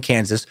Depot in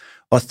Kansas,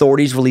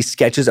 authorities released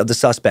sketches of the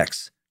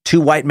suspects.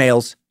 2 white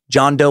males,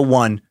 John Doe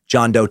 1,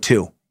 John Doe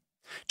 2.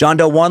 John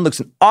Doe 1 looks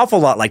an awful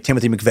lot like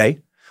Timothy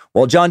McVeigh,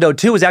 while John Doe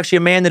 2 is actually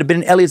a man that had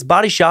been in Elliott's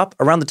body shop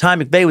around the time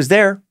McVeigh was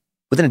there,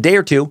 within a day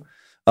or two,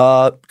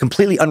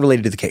 completely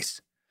unrelated to the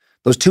case.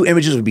 Those 2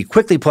 images would be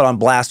quickly put on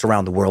blast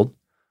around the world.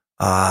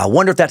 I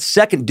wonder if that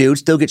second dude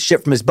still gets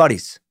shit from his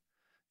buddies.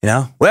 You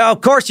know? Well,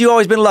 of course, you've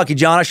always been lucky,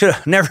 John. I should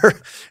have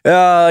never,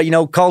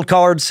 called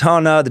cards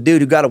on the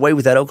dude who got away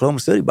with that Oklahoma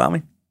City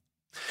bombing.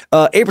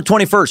 April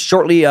 21st,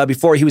 shortly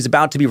before he was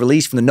about to be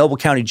released from the Noble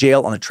County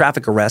Jail on a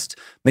traffic arrest,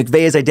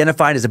 McVeigh is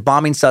identified as a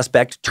bombing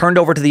suspect, turned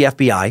over to the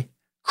FBI.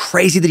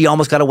 Crazy that he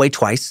almost got away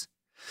twice.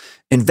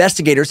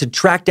 Investigators had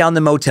tracked down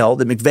the motel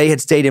that McVeigh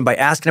had stayed in by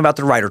asking about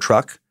the Ryder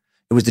truck.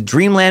 It was the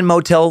Dreamland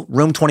Motel,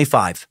 room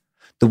 25.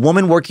 The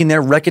woman working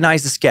there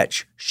recognized the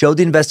sketch, showed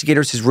the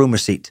investigators his room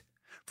receipt.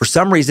 For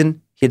some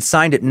reason, he had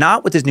signed it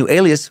not with his new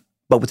alias,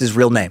 but with his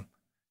real name.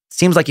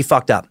 Seems like he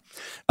fucked up.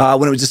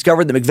 When it was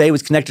discovered that McVeigh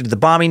was connected to the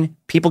bombing,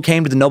 people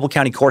came to the Noble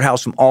County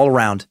Courthouse from all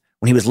around.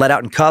 When he was let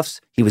out in cuffs,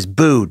 he was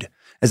booed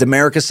as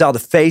America saw the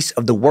face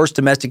of the worst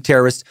domestic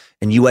terrorist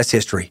in U.S.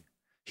 history.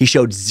 He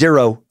showed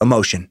zero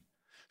emotion.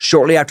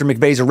 Shortly after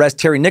McVeigh's arrest,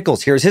 Terry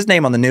Nichols hears his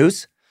name on the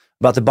news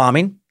about the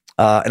bombing,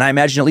 and I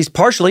imagine at least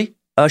partially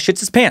shits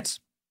his pants.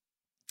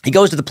 He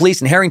goes to the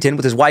police in Harrington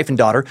with his wife and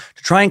daughter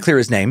to try and clear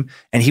his name,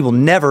 and he will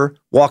never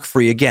walk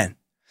free again.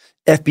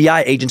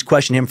 FBI agents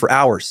question him for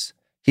hours.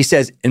 He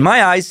says, "In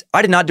my eyes,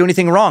 I did not do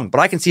anything wrong, but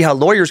I can see how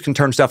lawyers can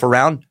turn stuff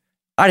around.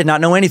 I did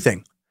not know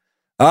anything."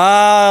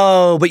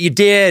 "Oh, but you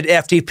did,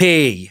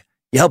 FTP.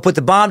 You helped put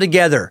the bomb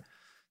together."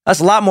 That's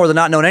a lot more than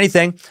not knowing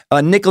anything.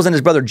 Nichols and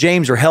his brother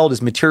James are held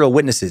as material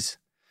witnesses.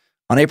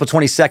 On April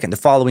 22nd, the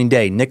following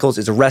day, Nichols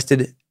is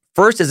arrested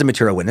first as a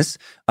material witness.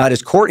 At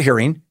his court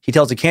hearing, he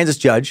tells a Kansas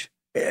judge,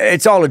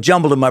 "It's all a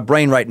jumble in my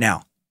brain right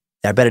now."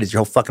 I bet it is. Your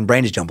whole fucking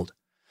brain is jumbled.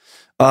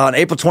 On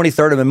April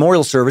 23rd, a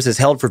memorial service is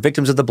held for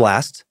victims of the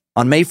blast.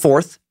 On May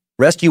 4th,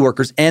 rescue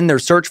workers end their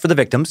search for the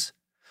victims.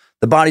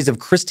 The bodies of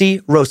Christy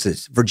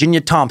Rosas,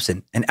 Virginia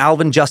Thompson, and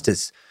Alvin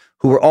Justice,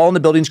 who were all in the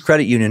building's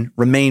credit union,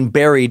 remain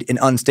buried in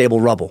unstable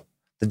rubble.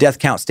 The death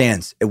count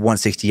stands at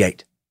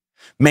 168.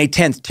 May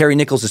 10th, Terry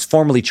Nichols is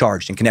formally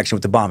charged in connection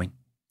with the bombing.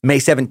 May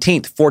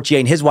 17th, Fortier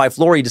and his wife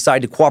Lori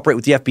decide to cooperate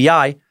with the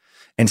FBI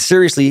and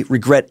seriously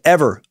regret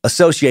ever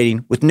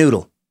associating with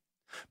Noodle.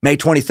 May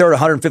 23rd,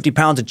 150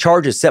 pounds of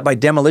charges set by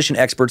demolition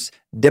experts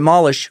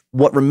demolish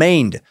what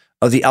remained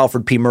of the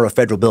Alfred P. Murrah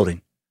Federal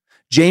Building.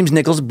 James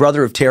Nichols,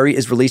 brother of Terry,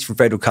 is released from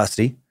federal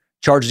custody.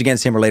 Charges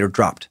against him are later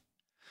dropped.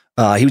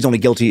 He was only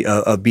guilty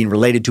of being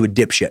related to a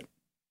dipshit.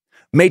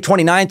 May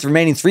 29th, the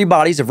remaining 3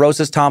 bodies of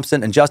Rosas,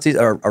 Thompson, and Justice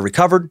are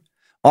recovered.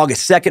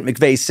 August 2nd,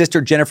 McVeigh's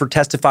sister, Jennifer,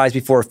 testifies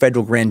before a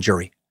federal grand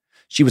jury.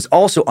 She was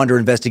also under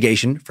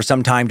investigation for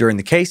some time during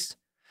the case.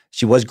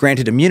 She was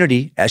granted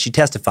immunity as she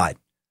testified.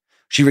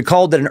 She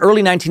recalled that in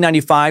early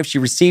 1995, she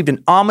received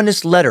an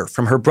ominous letter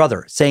from her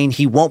brother saying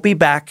he won't be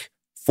back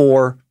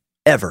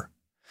forever,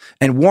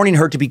 and warning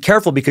her to be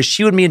careful because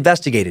she would be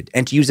investigated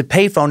and to use a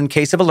payphone in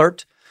case of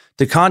alert,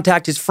 to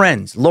contact his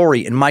friends,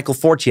 Lori and Michael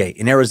Fortier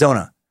in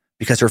Arizona,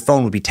 because her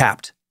phone would be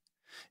tapped.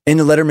 In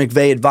the letter,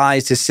 McVeigh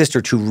advised his sister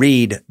to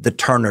read the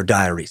Turner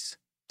Diaries.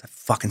 That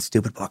fucking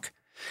stupid book.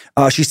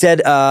 She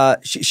said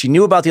she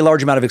knew about the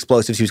large amount of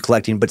explosives he was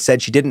collecting, but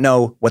said she didn't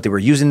know what they were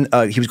using.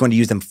 He was going to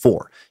use them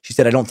for. She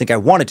said, "I don't think I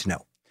wanted to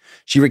know."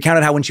 She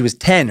recounted how when she was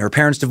 10, her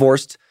parents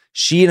divorced.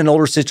 She and an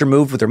older sister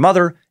moved with her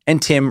mother,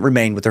 and Tim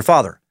remained with her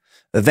father.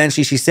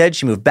 Eventually, she said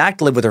she moved back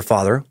to live with her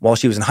father while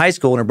she was in high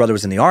school and her brother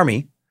was in the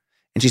Army.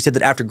 And she said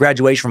that after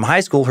graduation from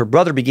high school, her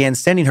brother began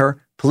sending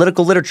her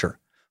political literature,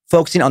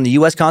 focusing on the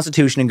U.S.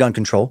 Constitution and gun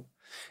control,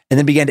 and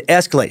then began to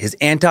escalate his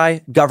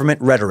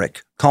anti-government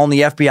rhetoric, calling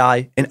the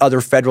FBI and other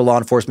federal law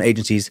enforcement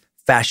agencies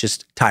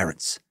fascist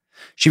tyrants.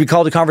 She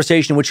recalled a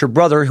conversation in which her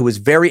brother, who was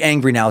very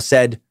angry now,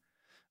 said,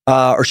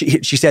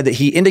 she said that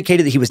he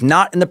indicated that he was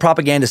not in the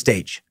propaganda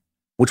stage,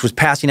 which was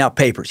passing out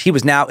papers. He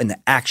was now in the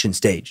action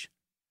stage.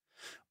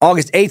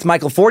 August 8th,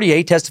 Michael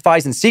Fortier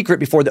testifies in secret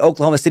before the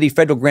Oklahoma City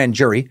federal grand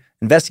jury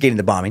investigating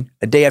the bombing,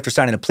 a day after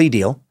signing a plea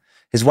deal.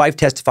 His wife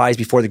testifies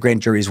before the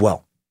grand jury as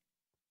well.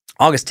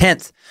 August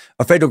 10th,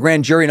 a federal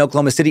grand jury in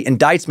Oklahoma City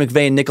indicts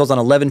McVeigh and Nichols on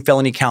 11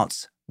 felony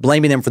counts,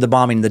 blaming them for the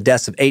bombing and the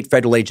deaths of 8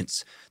 federal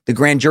agents. The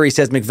grand jury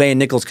says McVeigh and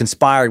Nichols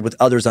conspired with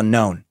others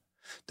unknown.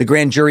 The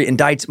grand jury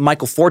indicts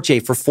Michael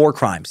Fortier for 4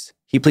 crimes.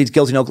 He pleads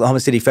guilty in Oklahoma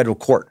City federal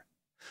court.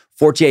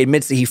 Fortier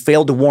admits that he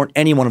failed to warn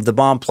anyone of the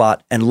bomb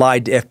plot and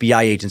lied to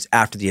FBI agents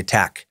after the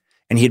attack.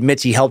 And he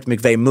admits he helped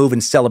McVeigh move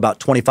and sell about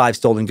 25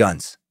 stolen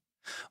guns.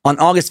 On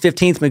August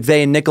 15th,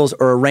 McVeigh and Nichols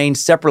are arraigned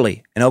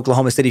separately in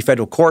Oklahoma City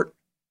federal court.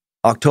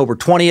 October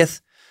 20th,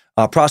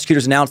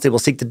 prosecutors announced they will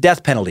seek the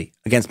death penalty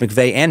against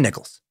McVeigh and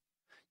Nichols.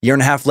 A year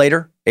and a half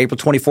later, April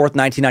 24th,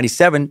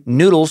 1997,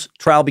 Noodle's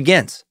trial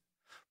begins.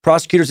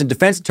 Prosecutors and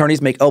defense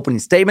attorneys make opening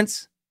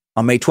statements.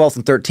 On May 12th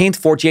and 13th,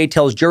 Fortier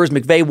tells jurors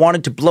McVeigh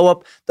wanted to blow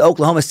up the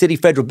Oklahoma City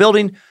federal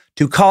building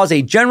to cause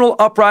a general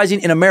uprising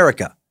in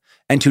America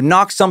and to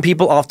knock some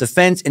people off the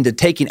fence into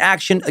taking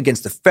action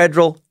against the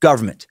federal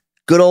government.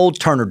 Good old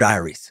Turner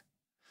Diaries.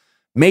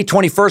 May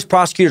 21st,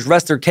 prosecutors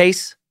rest their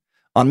case.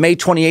 On May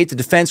 28th, the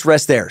defense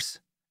rests theirs.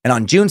 And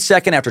on June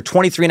 2nd, after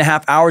 23 and a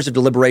half hours of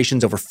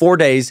deliberations over 4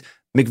 days,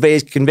 McVeigh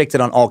is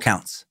convicted on all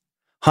counts.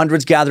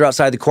 Hundreds gather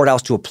outside the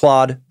courthouse to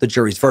applaud the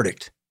jury's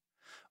verdict.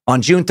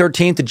 On June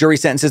 13th, the jury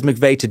sentences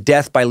McVeigh to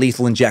death by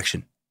lethal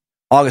injection.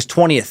 August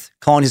 20th,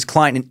 calling his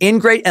client an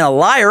ingrate and a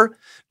liar,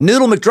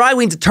 Noodle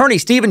McDryween's attorney,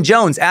 Stephen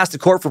Jones, asked the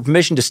court for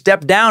permission to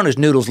step down as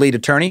Noodle's lead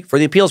attorney for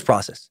the appeals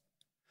process.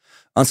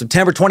 On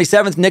September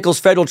 27th, Nichols'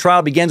 federal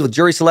trial begins with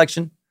jury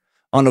selection.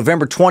 On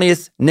November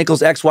 20th,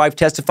 Nichols' ex-wife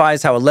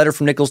testifies how a letter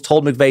from Nichols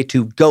told McVeigh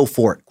to go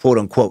for it, quote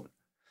unquote.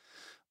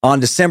 On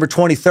December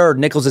 23rd,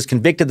 Nichols is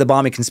convicted of the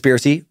bombing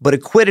conspiracy, but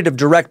acquitted of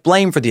direct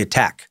blame for the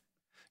attack.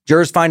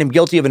 Jurors find him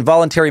guilty of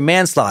involuntary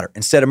manslaughter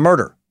instead of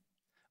murder.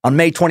 On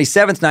May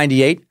 27th,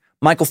 98,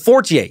 Michael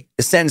Fortier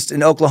is sentenced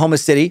in Oklahoma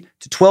City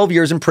to 12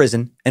 years in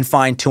prison and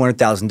fined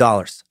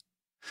 $200,000.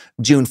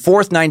 June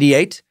 4th,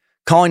 98,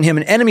 calling him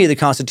an enemy of the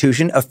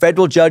Constitution, a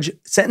federal judge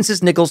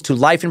sentences Nichols to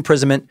life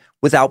imprisonment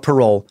without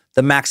parole,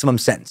 the maximum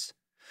sentence.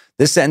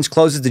 This sentence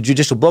closes the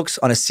judicial books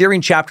on a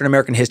searing chapter in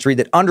American history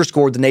that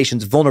underscored the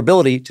nation's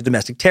vulnerability to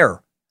domestic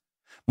terror.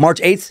 March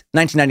 8th,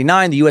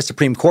 1999, the U.S.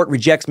 Supreme Court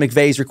rejects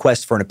McVeigh's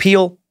request for an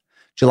appeal.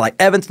 July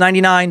 11th,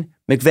 99,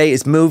 McVeigh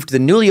is moved to the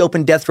newly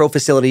opened death row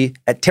facility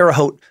at Terre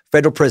Haute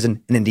Federal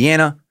Prison in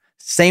Indiana,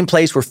 same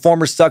place where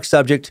former suck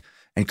subject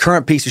and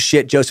current piece of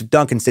shit Joseph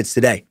Duncan sits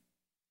today.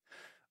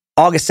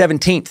 August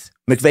 17th,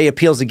 McVeigh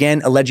appeals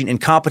again, alleging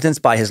incompetence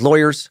by his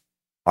lawyers.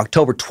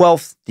 October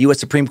 12th, the U.S.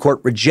 Supreme Court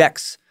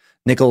rejects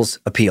Nichols'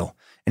 appeal,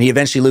 and he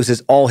eventually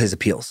loses all his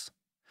appeals.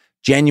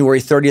 January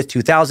 30th,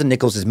 2000,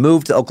 Nichols is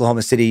moved to the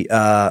Oklahoma City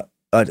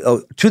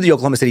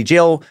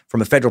jail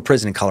from a federal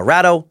prison in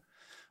Colorado.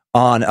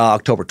 On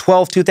October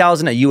 12th,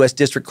 2000, a U.S.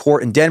 District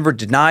Court in Denver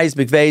denies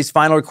McVeigh's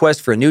final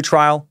request for a new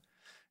trial.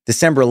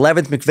 December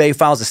 11th, McVeigh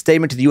files a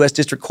statement to the U.S.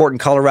 District Court in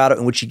Colorado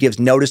in which he gives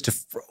notice to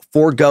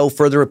forego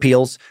further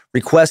appeals,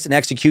 requests an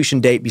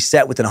execution date be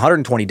set within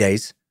 120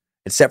 days.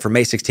 It's set for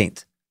May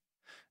 16th.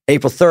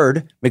 April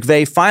 3rd,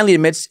 McVeigh finally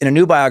admits in a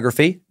new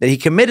biography that he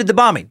committed the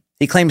bombing.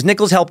 He claims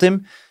Nichols helped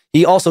him.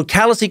 He also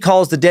callously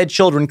calls the dead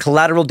children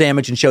collateral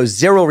damage and shows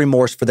zero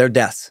remorse for their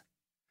deaths.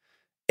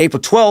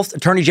 April 12th,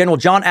 Attorney General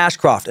John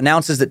Ashcroft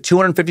announces that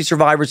 250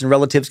 survivors and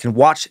relatives can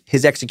watch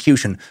his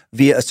execution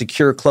via a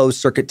secure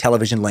closed-circuit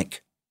television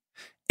link.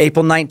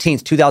 April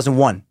 19th,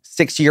 2001,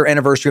 6-year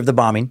anniversary of the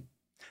bombing.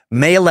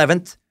 May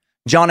 11th,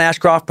 John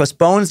Ashcroft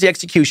postpones the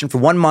execution for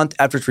 1 month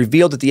after it's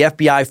revealed that the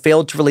FBI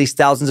failed to release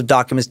thousands of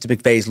documents to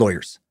McVeigh's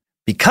lawyers.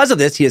 Because of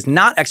this, he is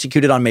not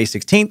executed on May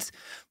 16th,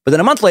 but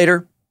then a month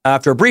later,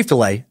 after a brief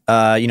delay,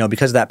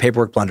 because of that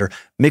paperwork blunder,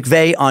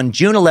 McVeigh on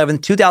June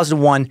 11th,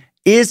 2001,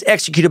 is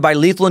executed by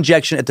lethal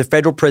injection at the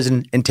federal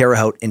prison in Terre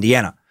Haute,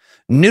 Indiana.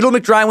 Noodle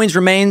McDrywing's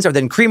remains are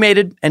then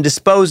cremated and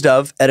disposed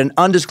of at an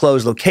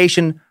undisclosed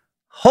location.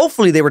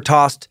 Hopefully they were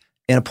tossed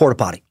in a porta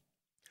potty.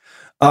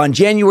 On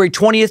January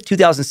 20th,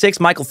 2006,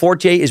 Michael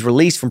Fortier is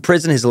released from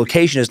prison. His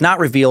location is not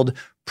revealed,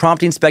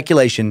 prompting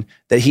speculation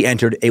that he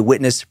entered a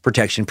witness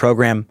protection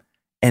program.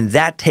 And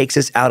that takes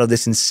us out of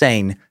this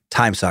insane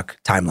time suck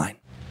timeline.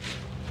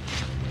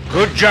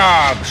 Good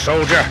job,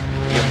 soldier.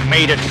 You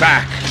made it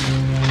back.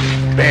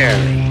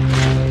 Barely.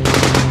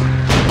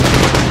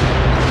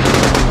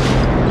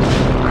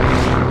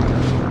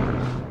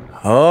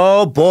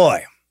 Oh,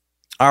 boy.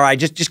 All right,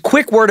 just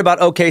quick word about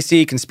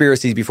OKC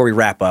conspiracies before we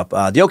wrap up.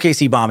 The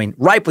OKC bombing,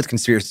 ripe with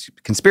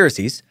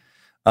conspiracies,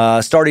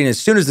 starting as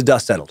soon as the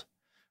dust settled.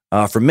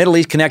 From Middle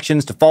East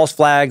connections to false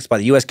flags by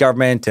the U.S.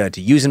 government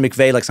to using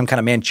McVeigh like some kind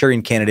of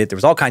Manchurian candidate. There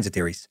was all kinds of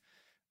theories.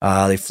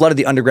 They flooded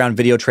the underground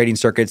video trading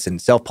circuits and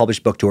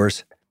self-published book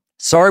tours.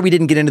 Sorry we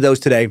didn't get into those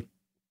today.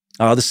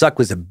 The suck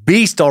was a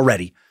beast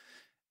already.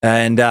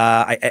 And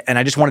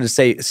I just wanted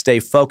to stay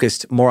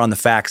focused more on the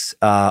facts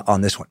on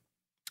this one.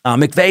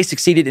 McVeigh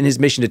succeeded in his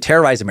mission to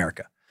terrorize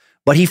America,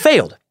 but he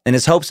failed in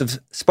his hopes of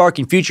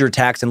sparking future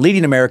attacks and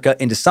leading America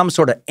into some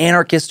sort of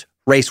anarchist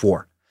race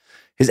war.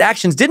 His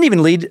actions didn't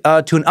even lead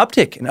to an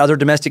uptick in other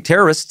domestic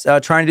terrorists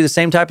trying to do the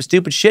same type of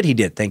stupid shit he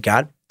did, thank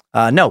God.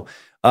 No.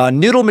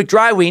 Noodle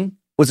McDrywing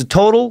was a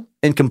total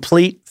and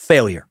complete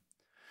failure.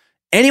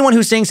 Anyone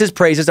who sings his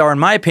praises are, in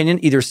my opinion,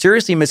 either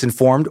seriously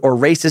misinformed or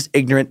racist,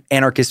 ignorant,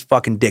 anarchist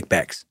fucking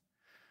dickbags.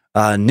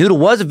 Noodle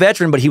was a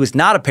veteran, but he was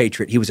not a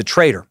patriot. He was a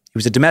traitor. He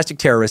was a domestic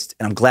terrorist,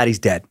 and I'm glad he's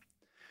dead.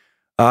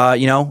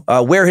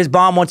 Where his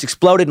bomb once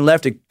exploded and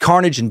left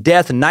carnage and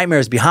death and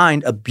nightmares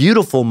behind, a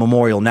beautiful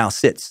memorial now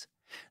sits.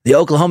 The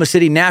Oklahoma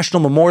City National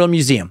Memorial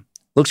Museum.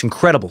 Looks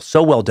incredible.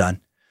 So well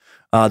done.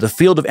 The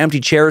field of empty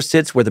chairs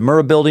sits where the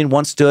Murrah Building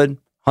once stood.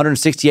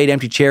 168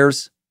 empty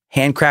chairs,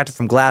 handcrafted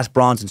from glass,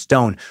 bronze, and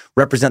stone,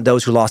 represent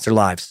those who lost their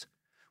lives,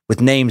 with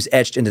names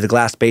etched into the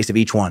glass base of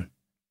each one.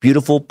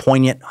 Beautiful,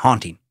 poignant,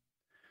 haunting.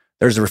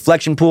 There's a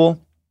reflection pool,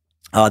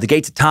 the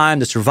Gates of Time,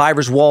 the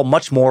Survivor's Wall,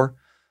 much more.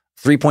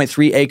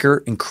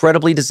 3.3-acre,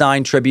 incredibly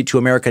designed tribute to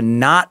America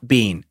not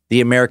being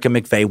the America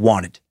McVeigh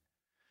wanted.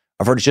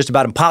 I've heard it's just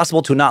about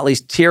impossible to not at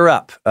least tear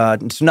up,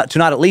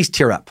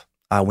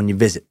 when you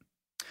visit.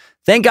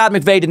 Thank God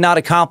McVeigh did not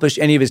accomplish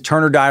any of his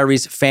Turner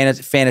Diaries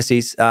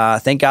fantasies.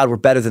 Thank God we're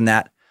better than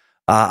that.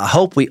 I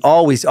hope we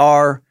always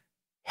are.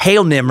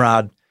 Hail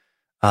Nimrod.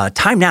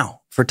 Time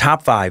now for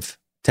top 5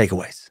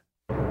 takeaways.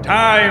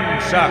 Time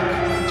suck.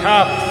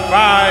 Top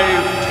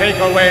 5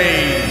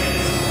 takeaways.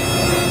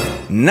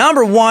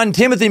 Number 1,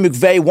 Timothy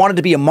McVeigh wanted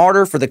to be a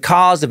martyr for the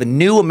cause of a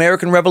new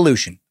American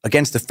revolution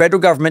against the federal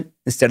government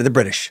instead of the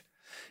British.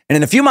 And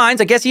in a few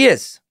minds, I guess he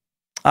is.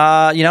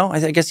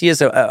 I guess he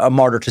is a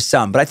martyr to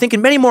some. But I think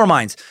in many more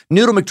minds,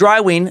 Noodle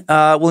McDrywing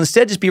will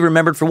instead just be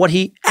remembered for what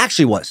he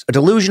actually was, a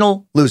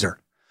delusional loser.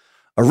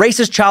 A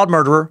racist child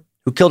murderer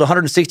who killed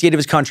 168 of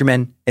his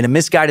countrymen in a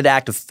misguided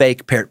act of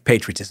fake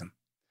patriotism.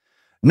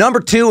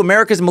 Number 2,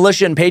 America's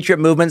militia and patriot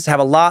movements have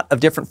a lot of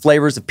different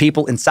flavors of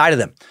people inside of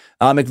them.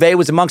 McVeigh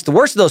was amongst the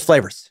worst of those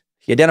flavors.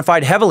 He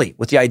identified heavily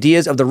with the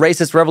ideas of the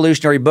racist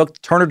revolutionary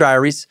book, Turner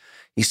Diaries.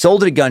 He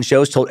sold it at gun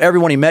shows, told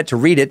everyone he met to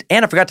read it.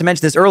 And I forgot to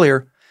mention this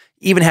earlier,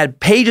 even had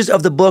pages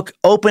of the book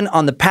open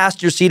on the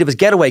passenger seat of his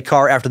getaway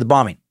car after the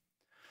bombing.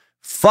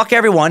 Fuck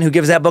everyone who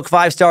gives that book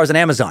 5 stars on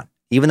Amazon,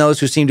 even those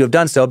who seem to have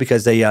done so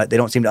because they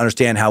don't seem to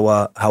understand how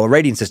a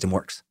rating system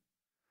works.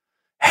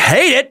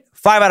 Hate it.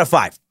 5 out of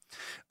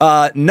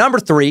 5. Number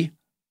 3,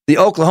 the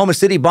Oklahoma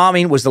City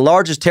bombing was the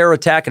largest terror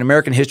attack in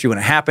American history when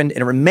it happened,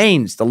 and it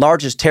remains the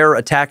largest terror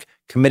attack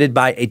committed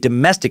by a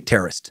domestic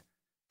terrorist.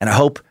 And I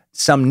hope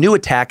some new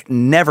attack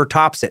never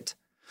tops it.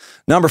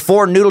 Number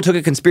 4, Noodle took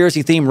a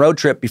conspiracy-themed road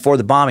trip before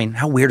the bombing.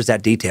 How weird is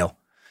that detail?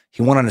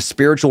 He went on a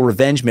spiritual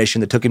revenge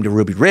mission that took him to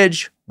Ruby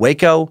Ridge,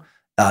 Waco,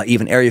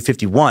 even Area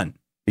 51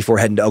 before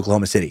heading to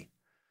Oklahoma City.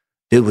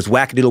 Dude was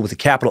wackadoodle with a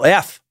capital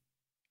F.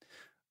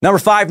 Number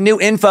 5, new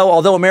info.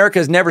 Although America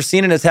has never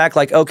seen an attack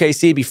like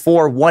OKC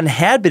before, one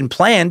had been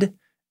planned,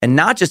 and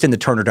not just in the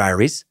Turner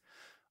Diaries.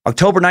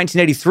 October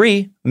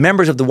 1983,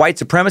 members of the white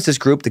supremacist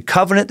group, the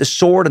Covenant, the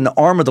Sword, and the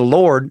Arm of the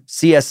Lord,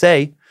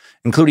 CSA,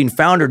 including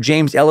founder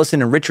James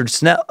Ellison and Richard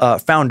Snell,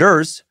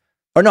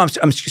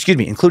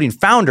 including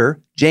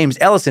founder James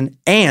Ellison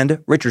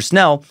and Richard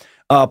Snell,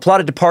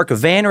 plotted to park a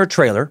van or a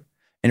trailer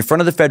in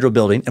front of the federal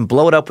building and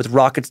blow it up with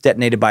rockets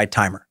detonated by a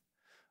timer.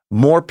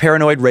 More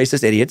paranoid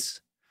racist idiots.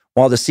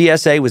 While the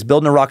CSA was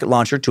building a rocket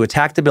launcher to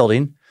attack the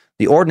building,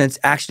 the ordnance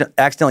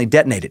accidentally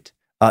detonated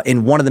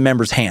in one of the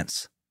members'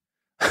 hands.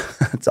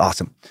 That's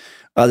awesome.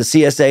 The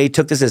CSA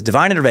took this as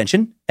divine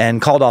intervention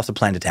and called off the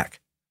planned attack.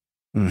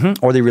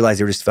 Or they realized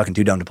they were just fucking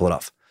too dumb to pull it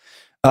off.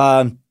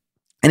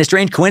 In a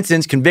strange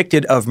coincidence,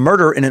 convicted of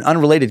murder in an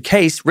unrelated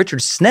case,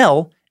 Richard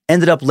Snell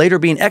ended up later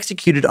being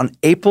executed on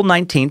April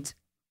 19th,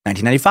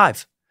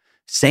 1995.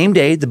 Same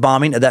day the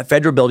bombing of that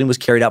federal building was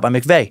carried out by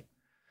McVeigh.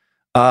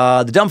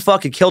 The dumb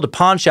fuck had killed a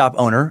pawn shop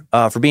owner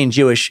for being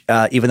Jewish,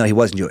 even though he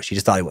wasn't Jewish. He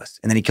just thought he was.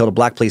 And then he killed a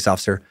black police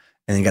officer,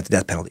 and then he got the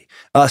death penalty.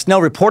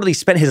 Snell reportedly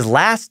spent his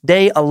last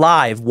day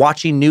alive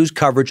watching news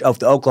coverage of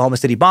the Oklahoma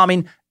City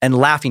bombing and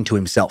laughing to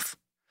himself.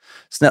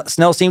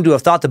 Snell seemed to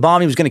have thought the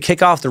bombing was going to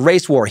kick off the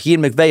race war he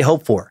and McVeigh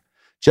hoped for.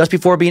 Just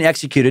before being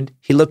executed,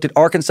 he looked at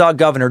Arkansas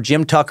Governor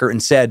Jim Tucker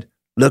and said,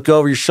 "Look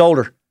over your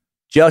shoulder.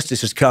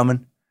 Justice is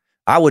coming.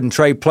 I wouldn't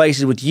trade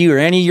places with you or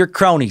any of your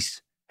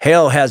cronies.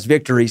 Hell has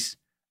victories.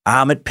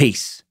 I'm at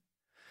peace."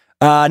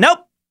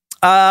 Nope.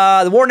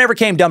 The war never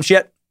came, dumb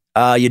shit.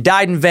 You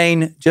died in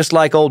vain, just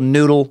like old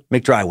Noodle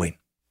McDrywing.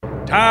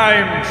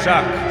 Time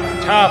Suck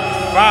Top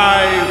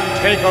 5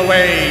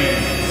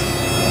 Takeaways.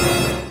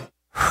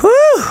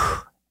 Whew.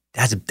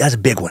 That's a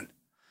big one.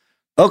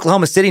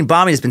 Oklahoma City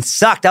bombing has been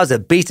sucked. That was a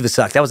beast of a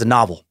suck. That was a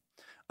novel.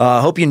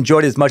 Hope you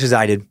enjoyed it as much as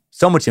I did.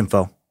 So much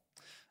info.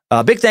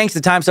 Big thanks to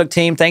the Time Suck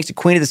team. Thanks to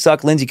Queen of the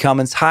Suck, Lindsay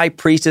Cummins, High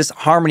Priestess,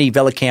 Harmony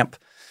Velicamp,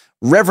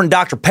 Reverend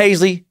Dr.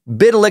 Paisley,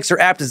 Bit Elixir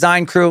App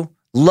Design Crew,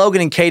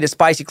 Logan and Kate at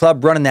Spicy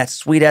Club running that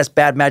sweet-ass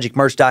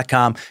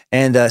badmagicmerch.com,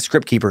 and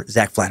Script Keeper,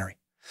 Zach Flannery.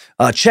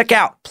 Check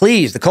out,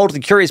 please, the Cult of the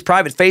Curious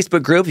private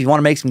Facebook group if you want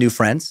to make some new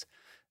friends.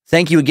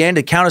 Thank you again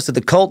to Countess of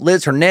the Cult,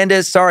 Liz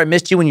Hernandez. Sorry I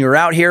missed you when you were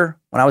out here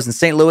when I was in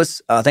St.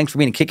 Louis. Thanks for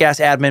being a kick-ass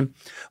admin.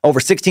 Over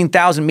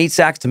 16,000 meat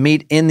sacks to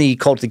meet in the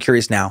Cult of the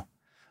Curious now.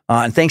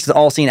 And thanks to the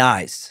All-Seeing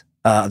Eyes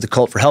of the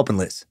Cult for helping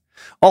Liz.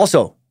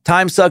 Also,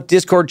 Time Suck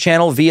Discord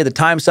channel via the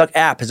Time Suck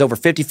app has over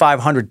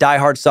 5,500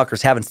 diehard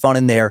suckers having fun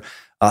in there.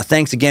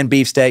 Thanks again,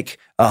 Beefsteak.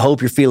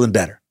 Hope you're feeling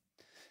better.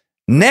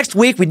 Next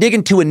week, we dig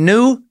into a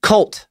new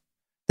cult,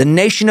 the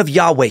Nation of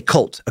Yahweh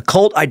cult, a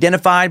cult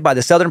identified by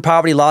the Southern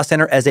Poverty Law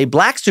Center as a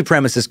black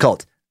supremacist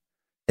cult.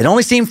 It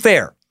only seemed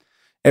fair,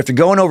 after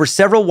going over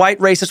several white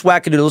racist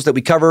wackadoodles, that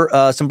we cover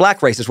some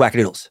black racist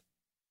wackadoodles.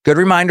 Good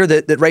reminder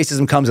that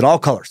racism comes in all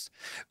colors.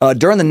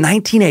 During the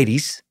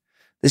 1980s,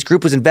 this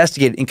group was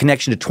investigated in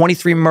connection to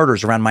 23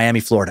 murders around Miami,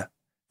 Florida,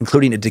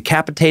 including a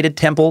decapitated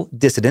temple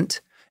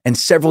dissident and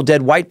several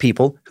dead white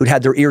people who'd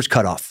had their ears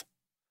cut off.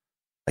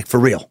 Like, for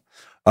real.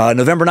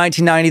 November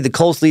 1990, the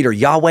cult's leader,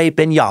 Yahweh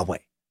Ben Yahweh,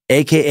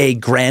 a.k.a.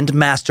 Grand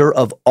Master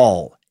of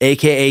All,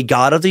 a.k.a.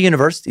 God of the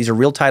Universe, these are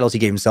real titles he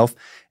gave himself,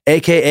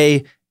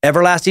 a.k.a.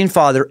 Everlasting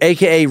Father,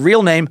 a.k.a.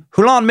 real name,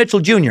 Hulan Mitchell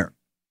Jr.,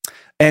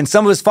 and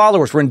some of his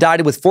followers were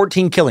indicted with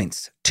 14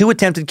 killings, 2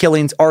 attempted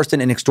killings, arson,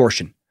 and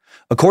extortion.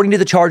 According to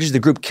the charges, the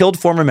group killed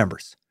former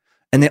members.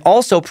 And they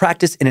also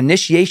practiced an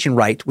initiation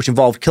rite, which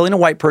involved killing a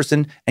white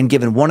person and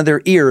giving one of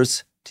their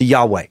ears to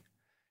Yahweh.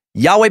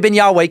 Yahweh Ben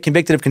Yahweh,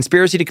 convicted of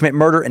conspiracy to commit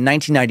murder in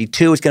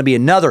 1992. It's going to be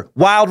another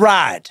wild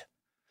ride.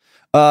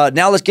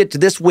 Now let's get to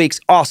this week's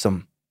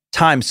awesome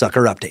Time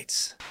Sucker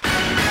updates.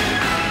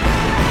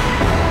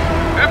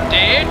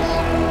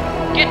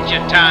 Updates? Get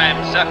your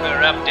Time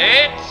Sucker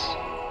updates.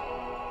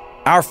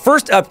 Our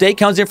first update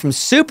comes in from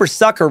super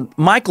sucker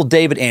Michael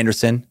David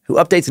Anderson, who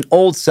updates an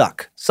old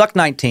suck, Suck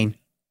 19,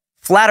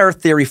 Flat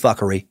Earth Theory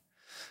fuckery.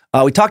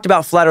 We talked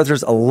about Flat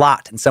Earthers a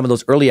lot in some of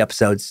those early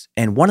episodes,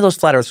 and one of those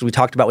Flat Earthers we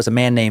talked about was a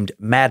man named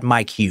Mad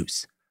Mike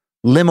Hughes,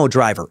 limo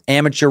driver,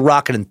 amateur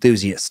rocket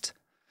enthusiast.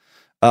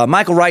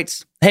 Michael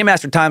writes, "Hey,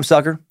 Master Time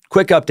Sucker,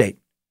 quick update.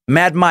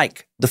 Mad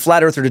Mike, the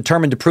flat earther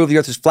determined to prove the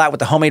earth is flat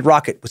with a homemade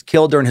rocket, was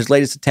killed during his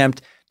latest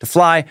attempt to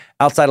fly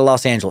outside of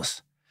Los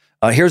Angeles.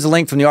 Here's a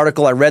link from the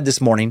article I read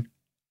this morning.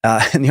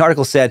 And the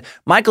article said,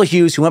 Michael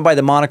Hughes, who went by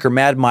the moniker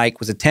Mad Mike,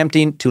 was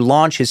attempting to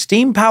launch his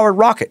steam-powered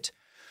rocket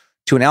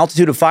to an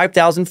altitude of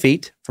 5,000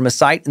 feet from a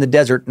site in the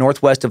desert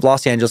northwest of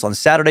Los Angeles on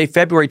Saturday,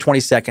 February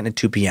 22nd at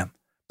 2 p.m.,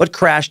 but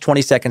crashed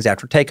 20 seconds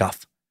after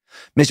takeoff.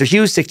 Mr.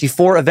 Hughes,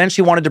 64,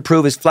 eventually wanted to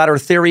prove his flat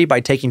earth theory by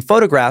taking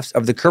photographs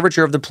of the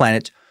curvature of the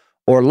planet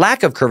or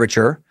lack of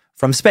curvature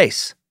from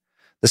space.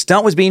 The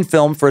stunt was being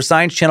filmed for a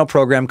Science Channel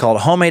program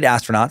called Homemade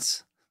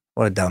Astronauts.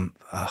 What a dumb...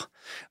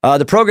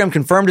 the program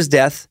confirmed his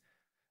death,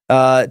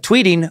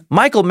 tweeting,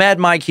 Michael Mad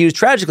Mike Hughes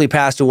tragically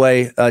passed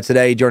away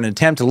today during an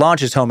attempt to launch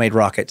his homemade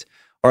rocket.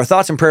 Our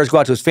thoughts and prayers go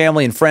out to his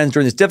family and friends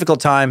during this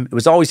difficult time. It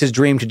was always his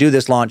dream to do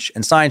this launch,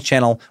 and Science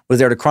Channel was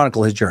there to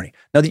chronicle his journey.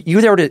 Now, you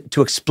were there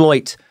to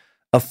exploit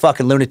a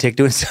fucking lunatic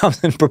doing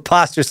something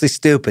preposterously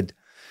stupid.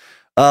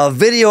 A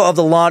video of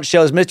the launch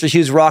shows Mr.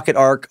 Hughes' rocket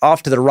arc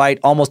off to the right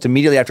almost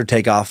immediately after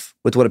takeoff,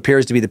 with what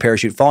appears to be the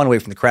parachute falling away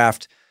from the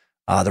craft.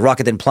 The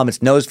rocket then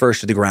plummets nose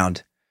first to the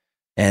ground.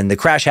 And the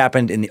crash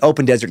happened in the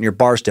open desert near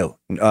Barstow,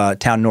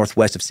 town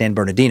northwest of San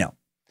Bernardino.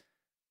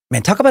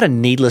 Man, talk about a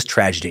needless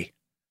tragedy,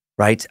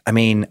 right? I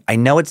mean, I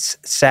know it's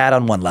sad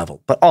on one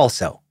level, but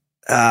also,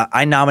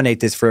 I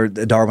nominate this for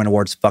the Darwin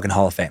Awards fucking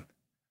Hall of Fame.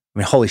 I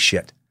mean, holy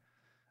shit.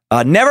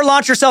 Never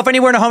launch yourself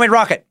anywhere in a homemade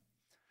rocket.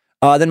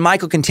 Then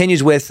Michael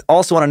continues with,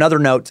 also on another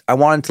note, I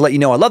wanted to let you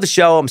know I love the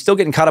show. I'm still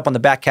getting caught up on the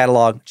back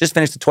catalog. Just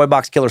finished the Toy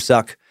Box Killer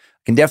Suck.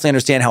 I can definitely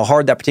understand how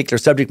hard that particular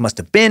subject must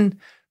have been.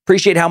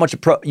 Appreciate how much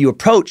you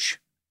approach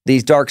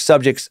these dark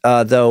subjects,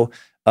 though,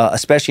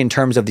 especially in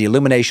terms of the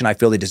illumination I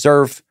feel they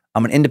deserve.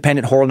 I'm an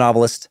independent horror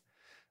novelist.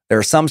 There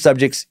are some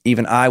subjects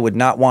even I would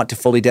not want to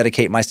fully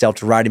dedicate myself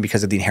to writing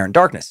because of the inherent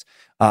darkness.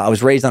 I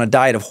was raised on a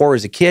diet of horror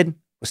as a kid,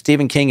 with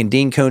Stephen King and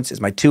Dean Koontz as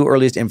my two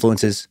earliest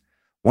influences.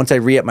 Once I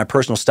re-up my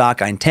personal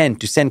stock, I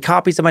intend to send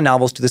copies of my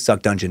novels to the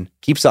Suck Dungeon.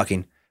 Keep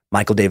sucking,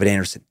 Michael David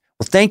Anderson.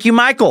 Well, thank you,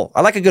 Michael.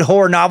 I like a good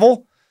horror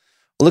novel.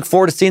 I look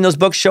forward to seeing those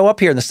books show up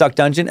here in the Suck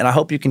Dungeon, and I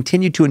hope you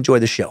continue to enjoy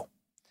the show.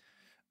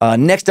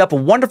 Next up, a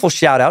wonderful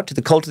shout out to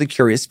the Cult of the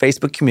Curious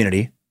Facebook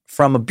community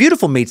from a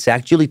beautiful meat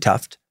sack, Julie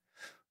Tuft.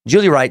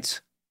 Julie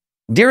writes,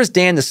 Dearest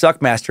Dan, the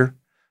Suckmaster,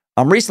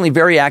 I'm recently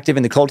very active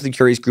in the Cult of the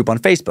Curious group on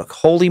Facebook.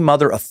 Holy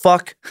mother of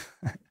fuck.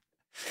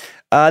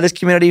 This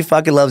community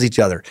fucking loves each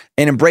other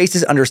and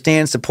embraces,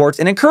 understands, supports,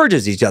 and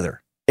encourages each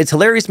other. It's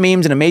hilarious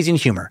memes and amazing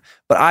humor,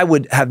 but I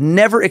would have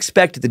never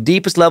expected the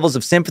deepest levels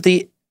of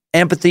sympathy,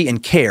 empathy,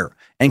 and care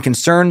and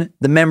concern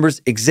the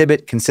members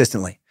exhibit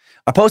consistently.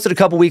 I posted a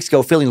couple weeks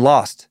ago feeling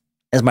lost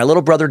as my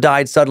little brother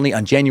died suddenly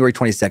on January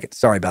 22nd.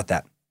 Sorry about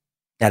that.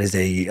 That is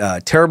a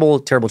terrible,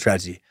 terrible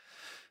tragedy.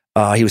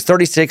 He was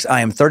 36.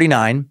 I am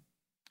 39.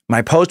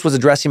 My post was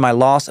addressing my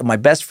loss of my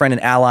best friend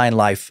and ally in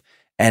life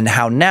and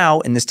how now,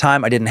 in this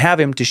time, I didn't have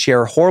him to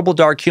share horrible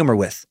dark humor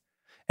with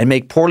and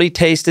make poorly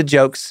tasted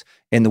jokes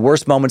in the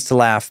worst moments to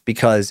laugh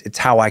because it's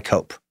how I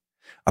cope.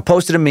 I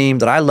posted a meme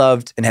that I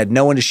loved and had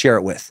no one to share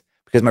it with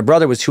because my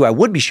brother was who I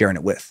would be sharing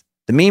it with.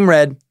 The meme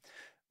read,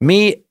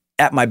 me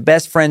at my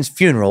best friend's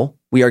funeral,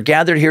 we are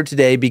gathered here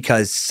today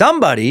because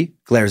somebody,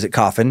 glares at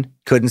coffin,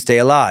 couldn't stay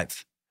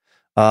alive.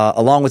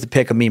 Along with a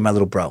pic of me and my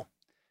little bro.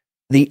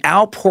 The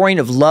outpouring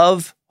of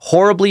love,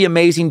 horribly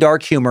amazing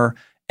dark humor,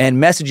 and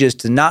messages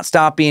to not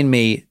stop being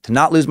me, to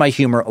not lose my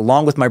humor,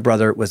 along with my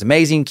brother, was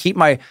amazing.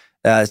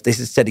 They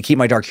said to keep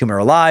my dark humor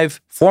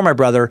alive for my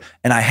brother,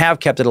 and I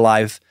have kept it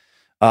alive.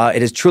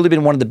 It has truly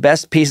been one of the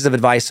best pieces of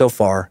advice so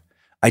far.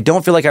 I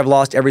don't feel like I've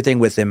lost everything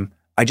with him.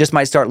 I just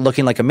might start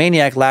looking like a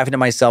maniac, laughing at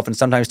myself, and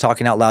sometimes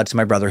talking out loud to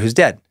my brother who's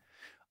dead.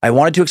 I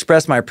wanted to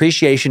express my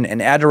appreciation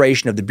and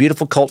adoration of the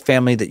beautiful cult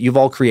family that you've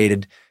all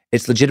created.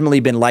 It's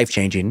legitimately been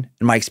life-changing,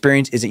 and my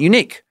experience isn't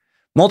unique.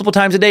 Multiple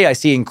times a day, I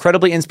see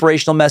incredibly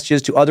inspirational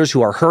messages to others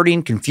who are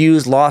hurting,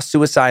 confused, lost,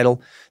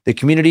 suicidal. The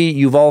community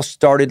you've all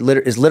started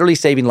is literally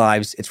saving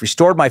lives. It's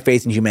restored my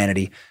faith in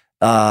humanity.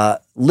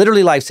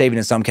 Literally life-saving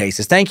in some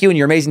cases. Thank you and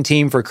your amazing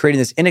team for creating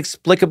this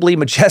inexplicably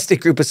majestic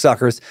group of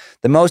suckers,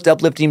 the most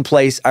uplifting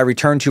place I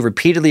return to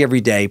repeatedly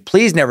every day.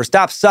 Please never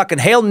stop sucking.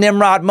 Hail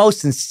Nimrod. Most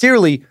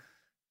sincerely,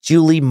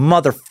 Julie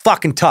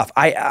motherfucking Tough.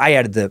 I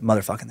added the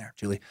motherfucking there,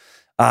 Julie.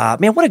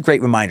 Man, what a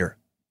great reminder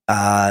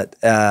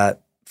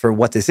for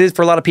what this is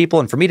for a lot of people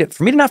and for me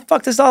to not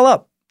fuck this all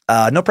up.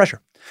 No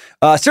pressure.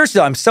 Seriously,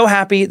 though, I'm so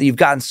happy that you've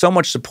gotten so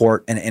much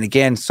support. And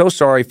again, so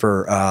sorry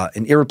for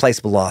an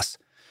irreplaceable loss.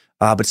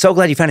 But so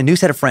glad you found a new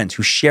set of friends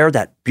who share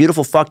that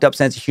beautiful, fucked up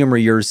sense of humor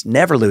of yours.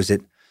 Never lose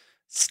it.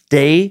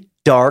 Stay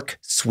dark,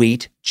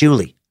 sweet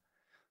Julie.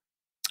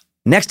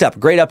 Next up, a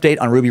great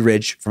update on Ruby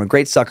Ridge from a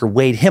great sucker,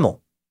 Wade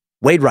Himmel.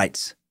 Wade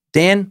writes,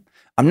 Dan,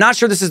 I'm not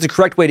sure this is the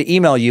correct way to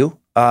email you,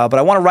 but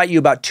I want to write you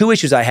about two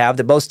issues I have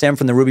that both stem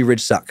from the Ruby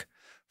Ridge suck.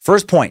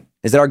 First point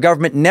is that our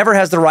government never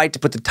has the right to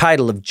put the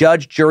title of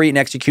judge, jury, and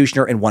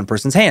executioner in one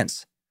person's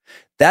hands.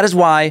 That is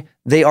why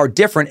they are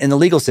different in the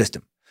legal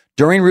system.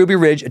 During Ruby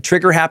Ridge, a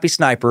trigger-happy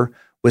sniper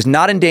was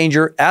not in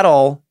danger at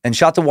all and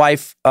shot the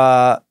wife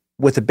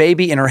with a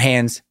baby in her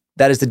hands.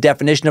 That is the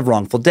definition of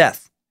wrongful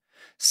death.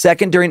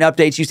 Second, during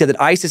updates, you said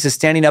that ISIS is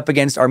standing up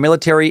against our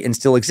military and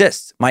still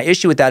exists. My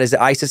issue with that is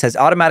that ISIS has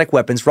automatic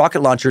weapons,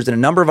 rocket launchers, and a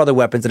number of other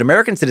weapons that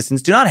American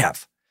citizens do not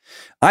have.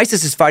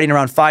 ISIS is fighting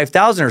around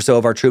 5,000 or so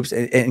of our troops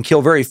and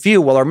kill very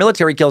few, while our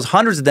military kills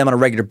hundreds of them on a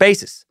regular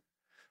basis.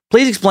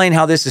 Please explain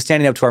how this is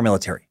standing up to our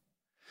military.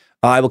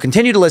 I will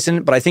continue to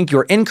listen, but I think you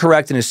are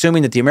incorrect in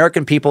assuming that the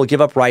American people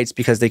give up rights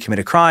because they commit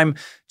a crime,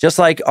 just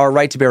like our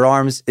right to bear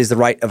arms is the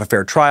right of a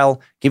fair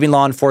trial. Giving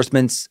law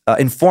enforcement's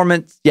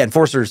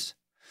enforcers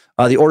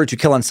the order to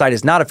kill on sight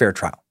is not a fair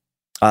trial.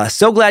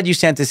 So glad you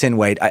sent this in,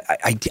 Wade.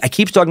 I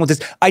keep struggling with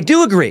this. I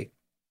do agree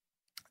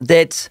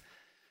that,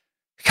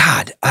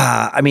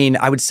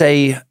 I would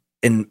say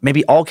in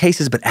maybe all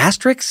cases, but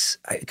asterisks,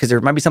 because there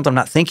might be something I'm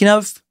not thinking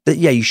of, that,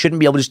 you shouldn't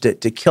be able just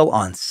to kill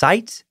on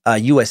sight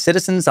U.S.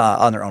 citizens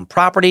on their own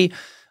property.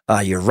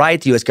 You're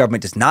right. The U.S.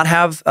 government does not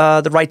have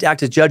the right to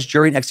act as judge,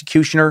 jury, and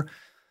executioner.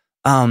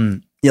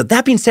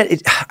 That being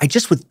said,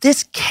 with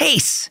this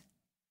case,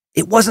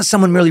 it wasn't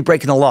someone merely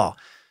breaking the law.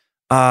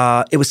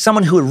 It was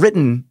someone who had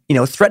written,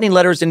 threatening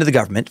letters into the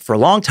government for a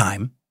long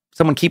time.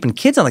 Someone keeping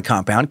kids on the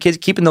compound,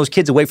 keeping those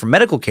kids away from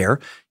medical care,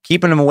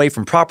 keeping them away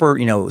from proper,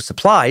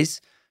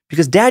 supplies,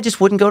 because dad just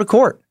wouldn't go to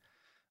court.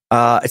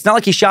 It's not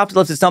like he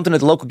shoplifted something at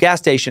the local gas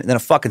station and then a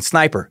fucking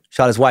sniper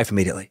shot his wife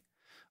immediately.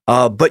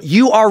 But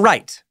you are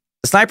right.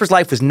 The sniper's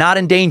life was not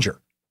in danger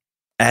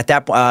at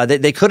that point.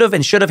 They could have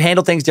and should have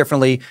handled things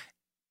differently.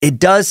 It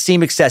does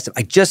seem excessive.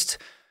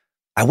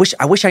 I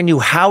wish I knew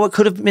how it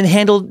could have been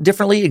handled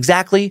differently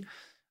exactly.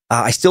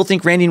 I still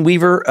think Randy and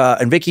Weaver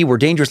and Vicky were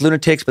dangerous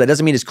lunatics, but that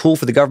doesn't mean it's cool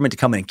for the government to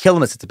come in and kill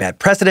them. It's a bad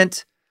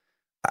precedent.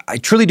 I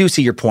truly do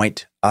see your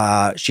point.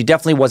 She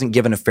definitely wasn't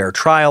given a fair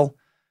trial.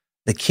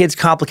 The kids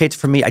complicate it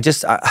for me.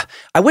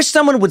 I wish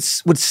someone would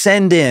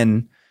send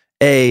in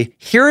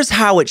here's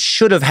how it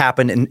should have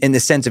happened in the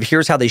sense of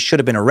here's how they should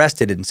have been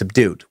arrested and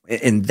subdued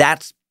in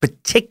that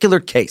particular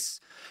case.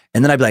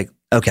 And then I'd be like,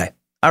 okay,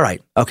 all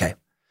right, okay.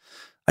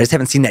 I just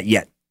haven't seen that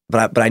yet,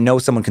 but I know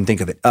someone can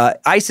think of it.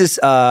 ISIS,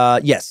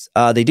 yes,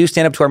 they do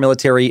stand up to our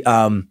military.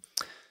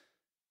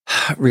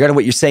 Regarding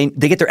what you're saying,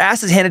 they get their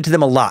asses handed to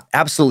them a lot,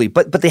 absolutely.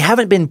 But they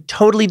haven't been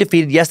totally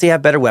defeated. Yes, they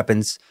have better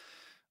weapons.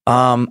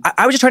 I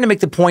was just trying to make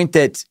the point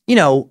that,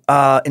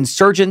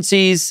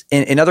 insurgencies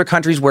in other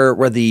countries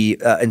where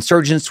the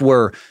insurgents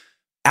were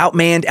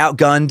outmanned,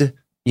 outgunned,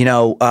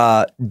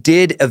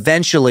 did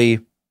eventually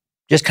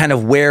just kind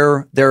of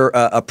wear their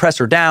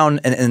oppressor down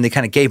and they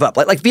kind of gave up.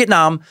 Like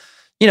Vietnam,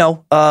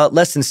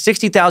 less than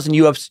 60,000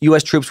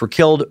 U.S. troops were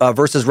killed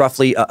versus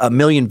roughly a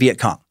million Viet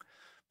Cong.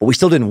 But we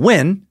still didn't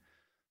win.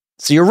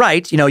 So you're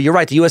right. You're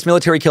right. The U.S.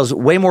 military kills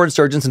way more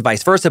insurgents and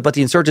vice versa, but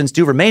the insurgents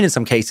do remain in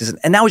some cases.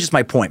 And that was just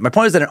my point. My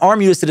point is that an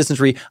armed U.S.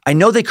 citizenry, I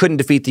know they couldn't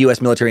defeat the U.S.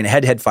 military in a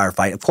head-to-head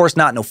firefight. Of course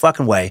not, no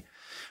fucking way.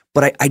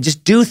 But I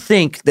just do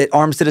think that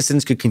armed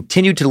citizens could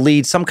continue to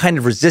lead some kind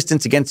of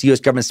resistance against the U.S.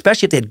 government,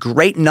 especially if they had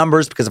great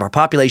numbers because of our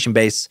population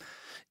base,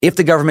 if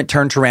the government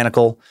turned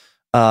tyrannical,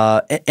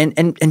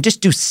 and just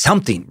do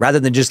something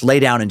rather than just lay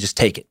down and just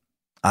take it.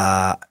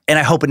 And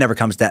I hope it never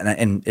comes to that.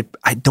 And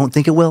I don't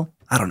think it will.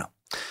 I don't know.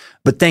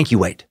 But thank you,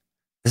 Wade.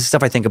 This is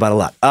stuff I think about a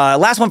lot.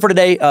 Last one for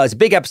today. It's a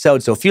big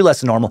episode, so a few less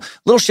than normal.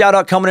 Little shout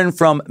out coming in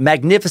from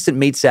Magnificent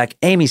Meat Sack,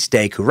 Amy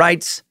Steak, who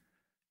writes,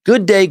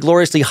 "Good day,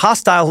 gloriously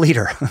hostile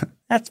leader."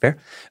 That's fair.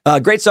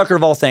 Great sucker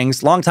of all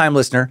things, longtime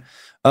listener.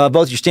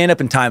 Both your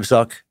stand-up and time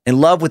suck. In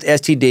love with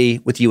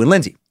STD with you and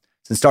Lindsay.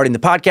 Since starting the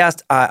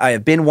podcast, I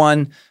have been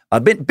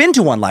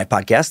to one live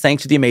podcast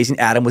thanks to the amazing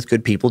Adam with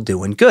Good People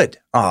Doing Good.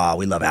 Aw,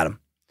 we love Adam.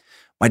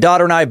 My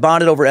daughter and I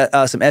bonded over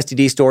some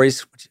STD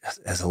stories, which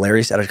is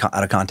hilarious out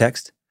of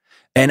context.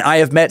 And I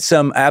have met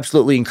some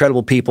absolutely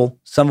incredible people,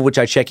 some of which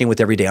I check in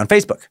with every day on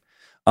Facebook.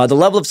 The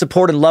level of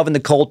support and love in the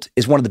cult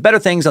is one of the better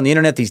things on the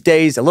internet these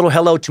days. A little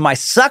hello to my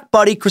suck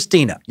buddy,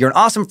 Christina. You're an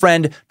awesome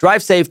friend.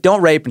 Drive safe,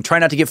 don't rape, and try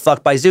not to get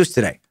fucked by Zeus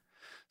today.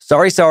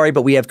 Sorry,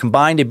 but we have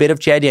combined a bit of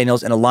Chad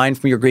Daniels and a line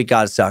from your Greek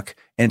god suck,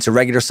 and it's a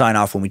regular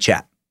sign-off when we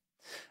chat.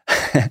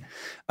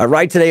 I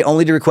write today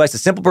only to request a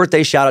simple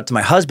birthday shout-out to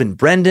my husband,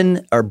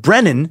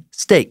 Brennan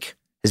Steak.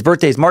 His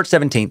birthday is March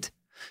 17th.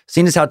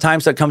 Seeing as how Time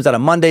Suck comes out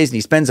on Mondays and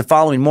he spends the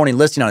following morning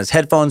listening on his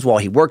headphones while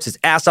he works his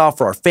ass off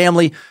for our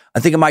family, I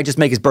think I might just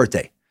make his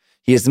birthday.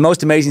 He is the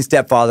most amazing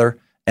stepfather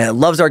and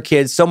loves our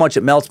kids so much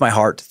it melts my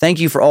heart. Thank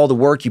you for all the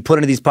work you put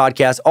into these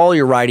podcasts, all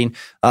your writing.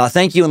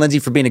 Thank you and Lindsay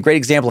for being a great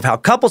example of how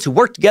couples who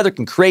work together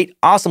can create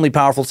awesomely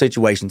powerful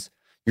situations.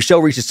 Your show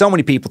reaches so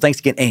many people. Thanks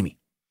again, Amy.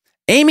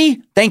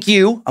 Amy, thank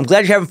you. I'm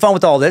glad you're having fun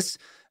with all this.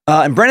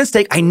 And Brennan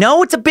Steak, I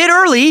know it's a bit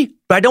early,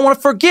 but I don't want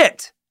to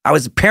forget. I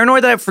was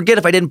paranoid that I'd forget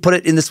if I didn't put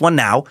it in this one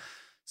now.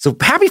 So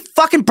happy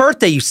fucking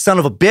birthday, you son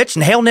of a bitch,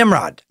 and hail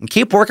Nimrod. And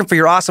keep working for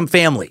your awesome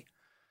family.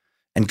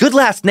 And good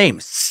last name,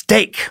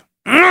 Steak.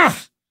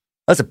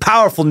 That's a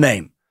powerful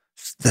name.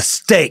 The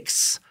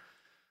Steaks.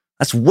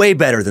 That's way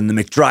better than the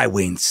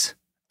McDryweens.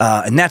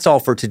 And that's all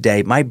for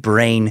today. My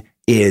brain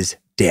is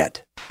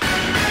dead.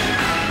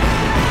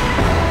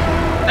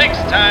 Thanks,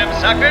 Time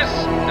Suckers.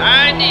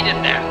 I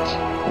needed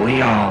that.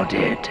 We all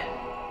did.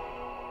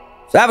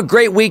 So have a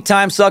great week,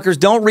 time suckers.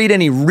 Don't read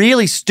any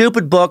really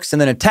stupid books and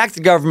then attack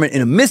the government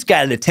in a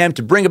misguided attempt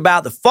to bring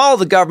about the fall of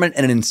the government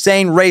and an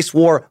insane race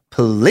war.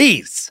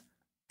 Please.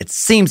 It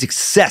seems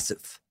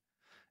excessive.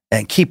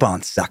 And keep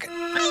on sucking.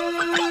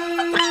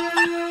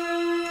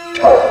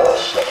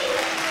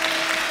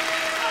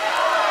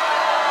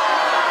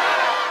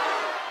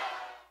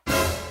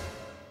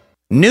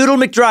 Noodle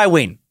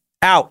McDryween,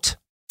 out.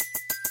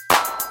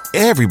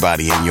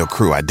 Everybody in your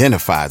crew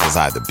identifies as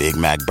either Big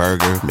Mac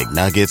Burger,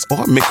 McNuggets,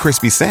 or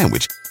McCrispy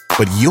Sandwich.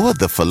 But you're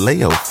the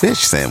Filet-O-Fish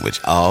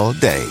Sandwich all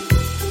day.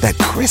 That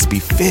crispy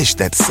fish,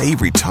 that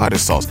savory tartar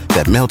sauce,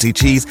 that melty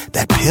cheese,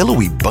 that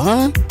pillowy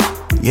bun.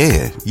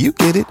 Yeah, you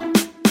get it.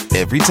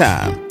 Every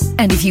time.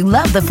 And if you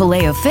love the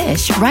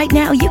Filet-O-Fish, right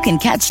now you can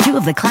catch two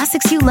of the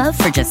classics you love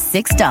for just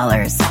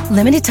 $6.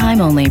 Limited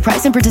time only.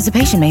 Price and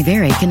participation may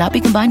vary. Cannot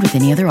be combined with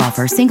any other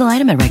offer. Single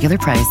item at regular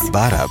price.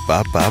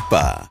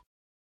 Ba-da-ba-ba-ba.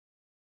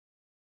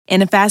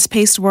 In a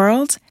fast-paced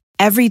world,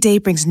 every day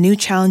brings new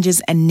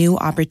challenges and new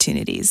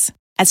opportunities.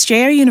 At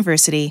Strayer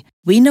University,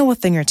 we know a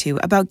thing or two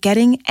about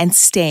getting and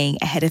staying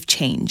ahead of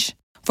change.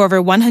 For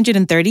over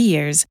 130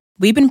 years,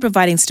 we've been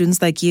providing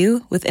students like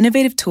you with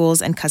innovative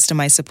tools and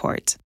customized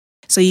support,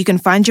 so you can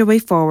find your way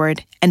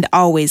forward and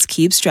always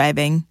keep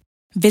striving.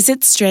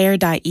 Visit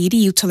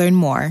strayer.edu to learn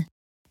more.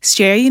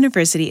 Strayer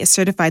University is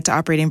certified to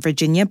operate in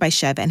Virginia by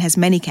Chev and has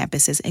many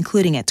campuses,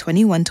 including at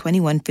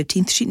 2121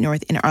 15th Street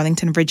North in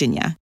Arlington,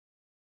 Virginia.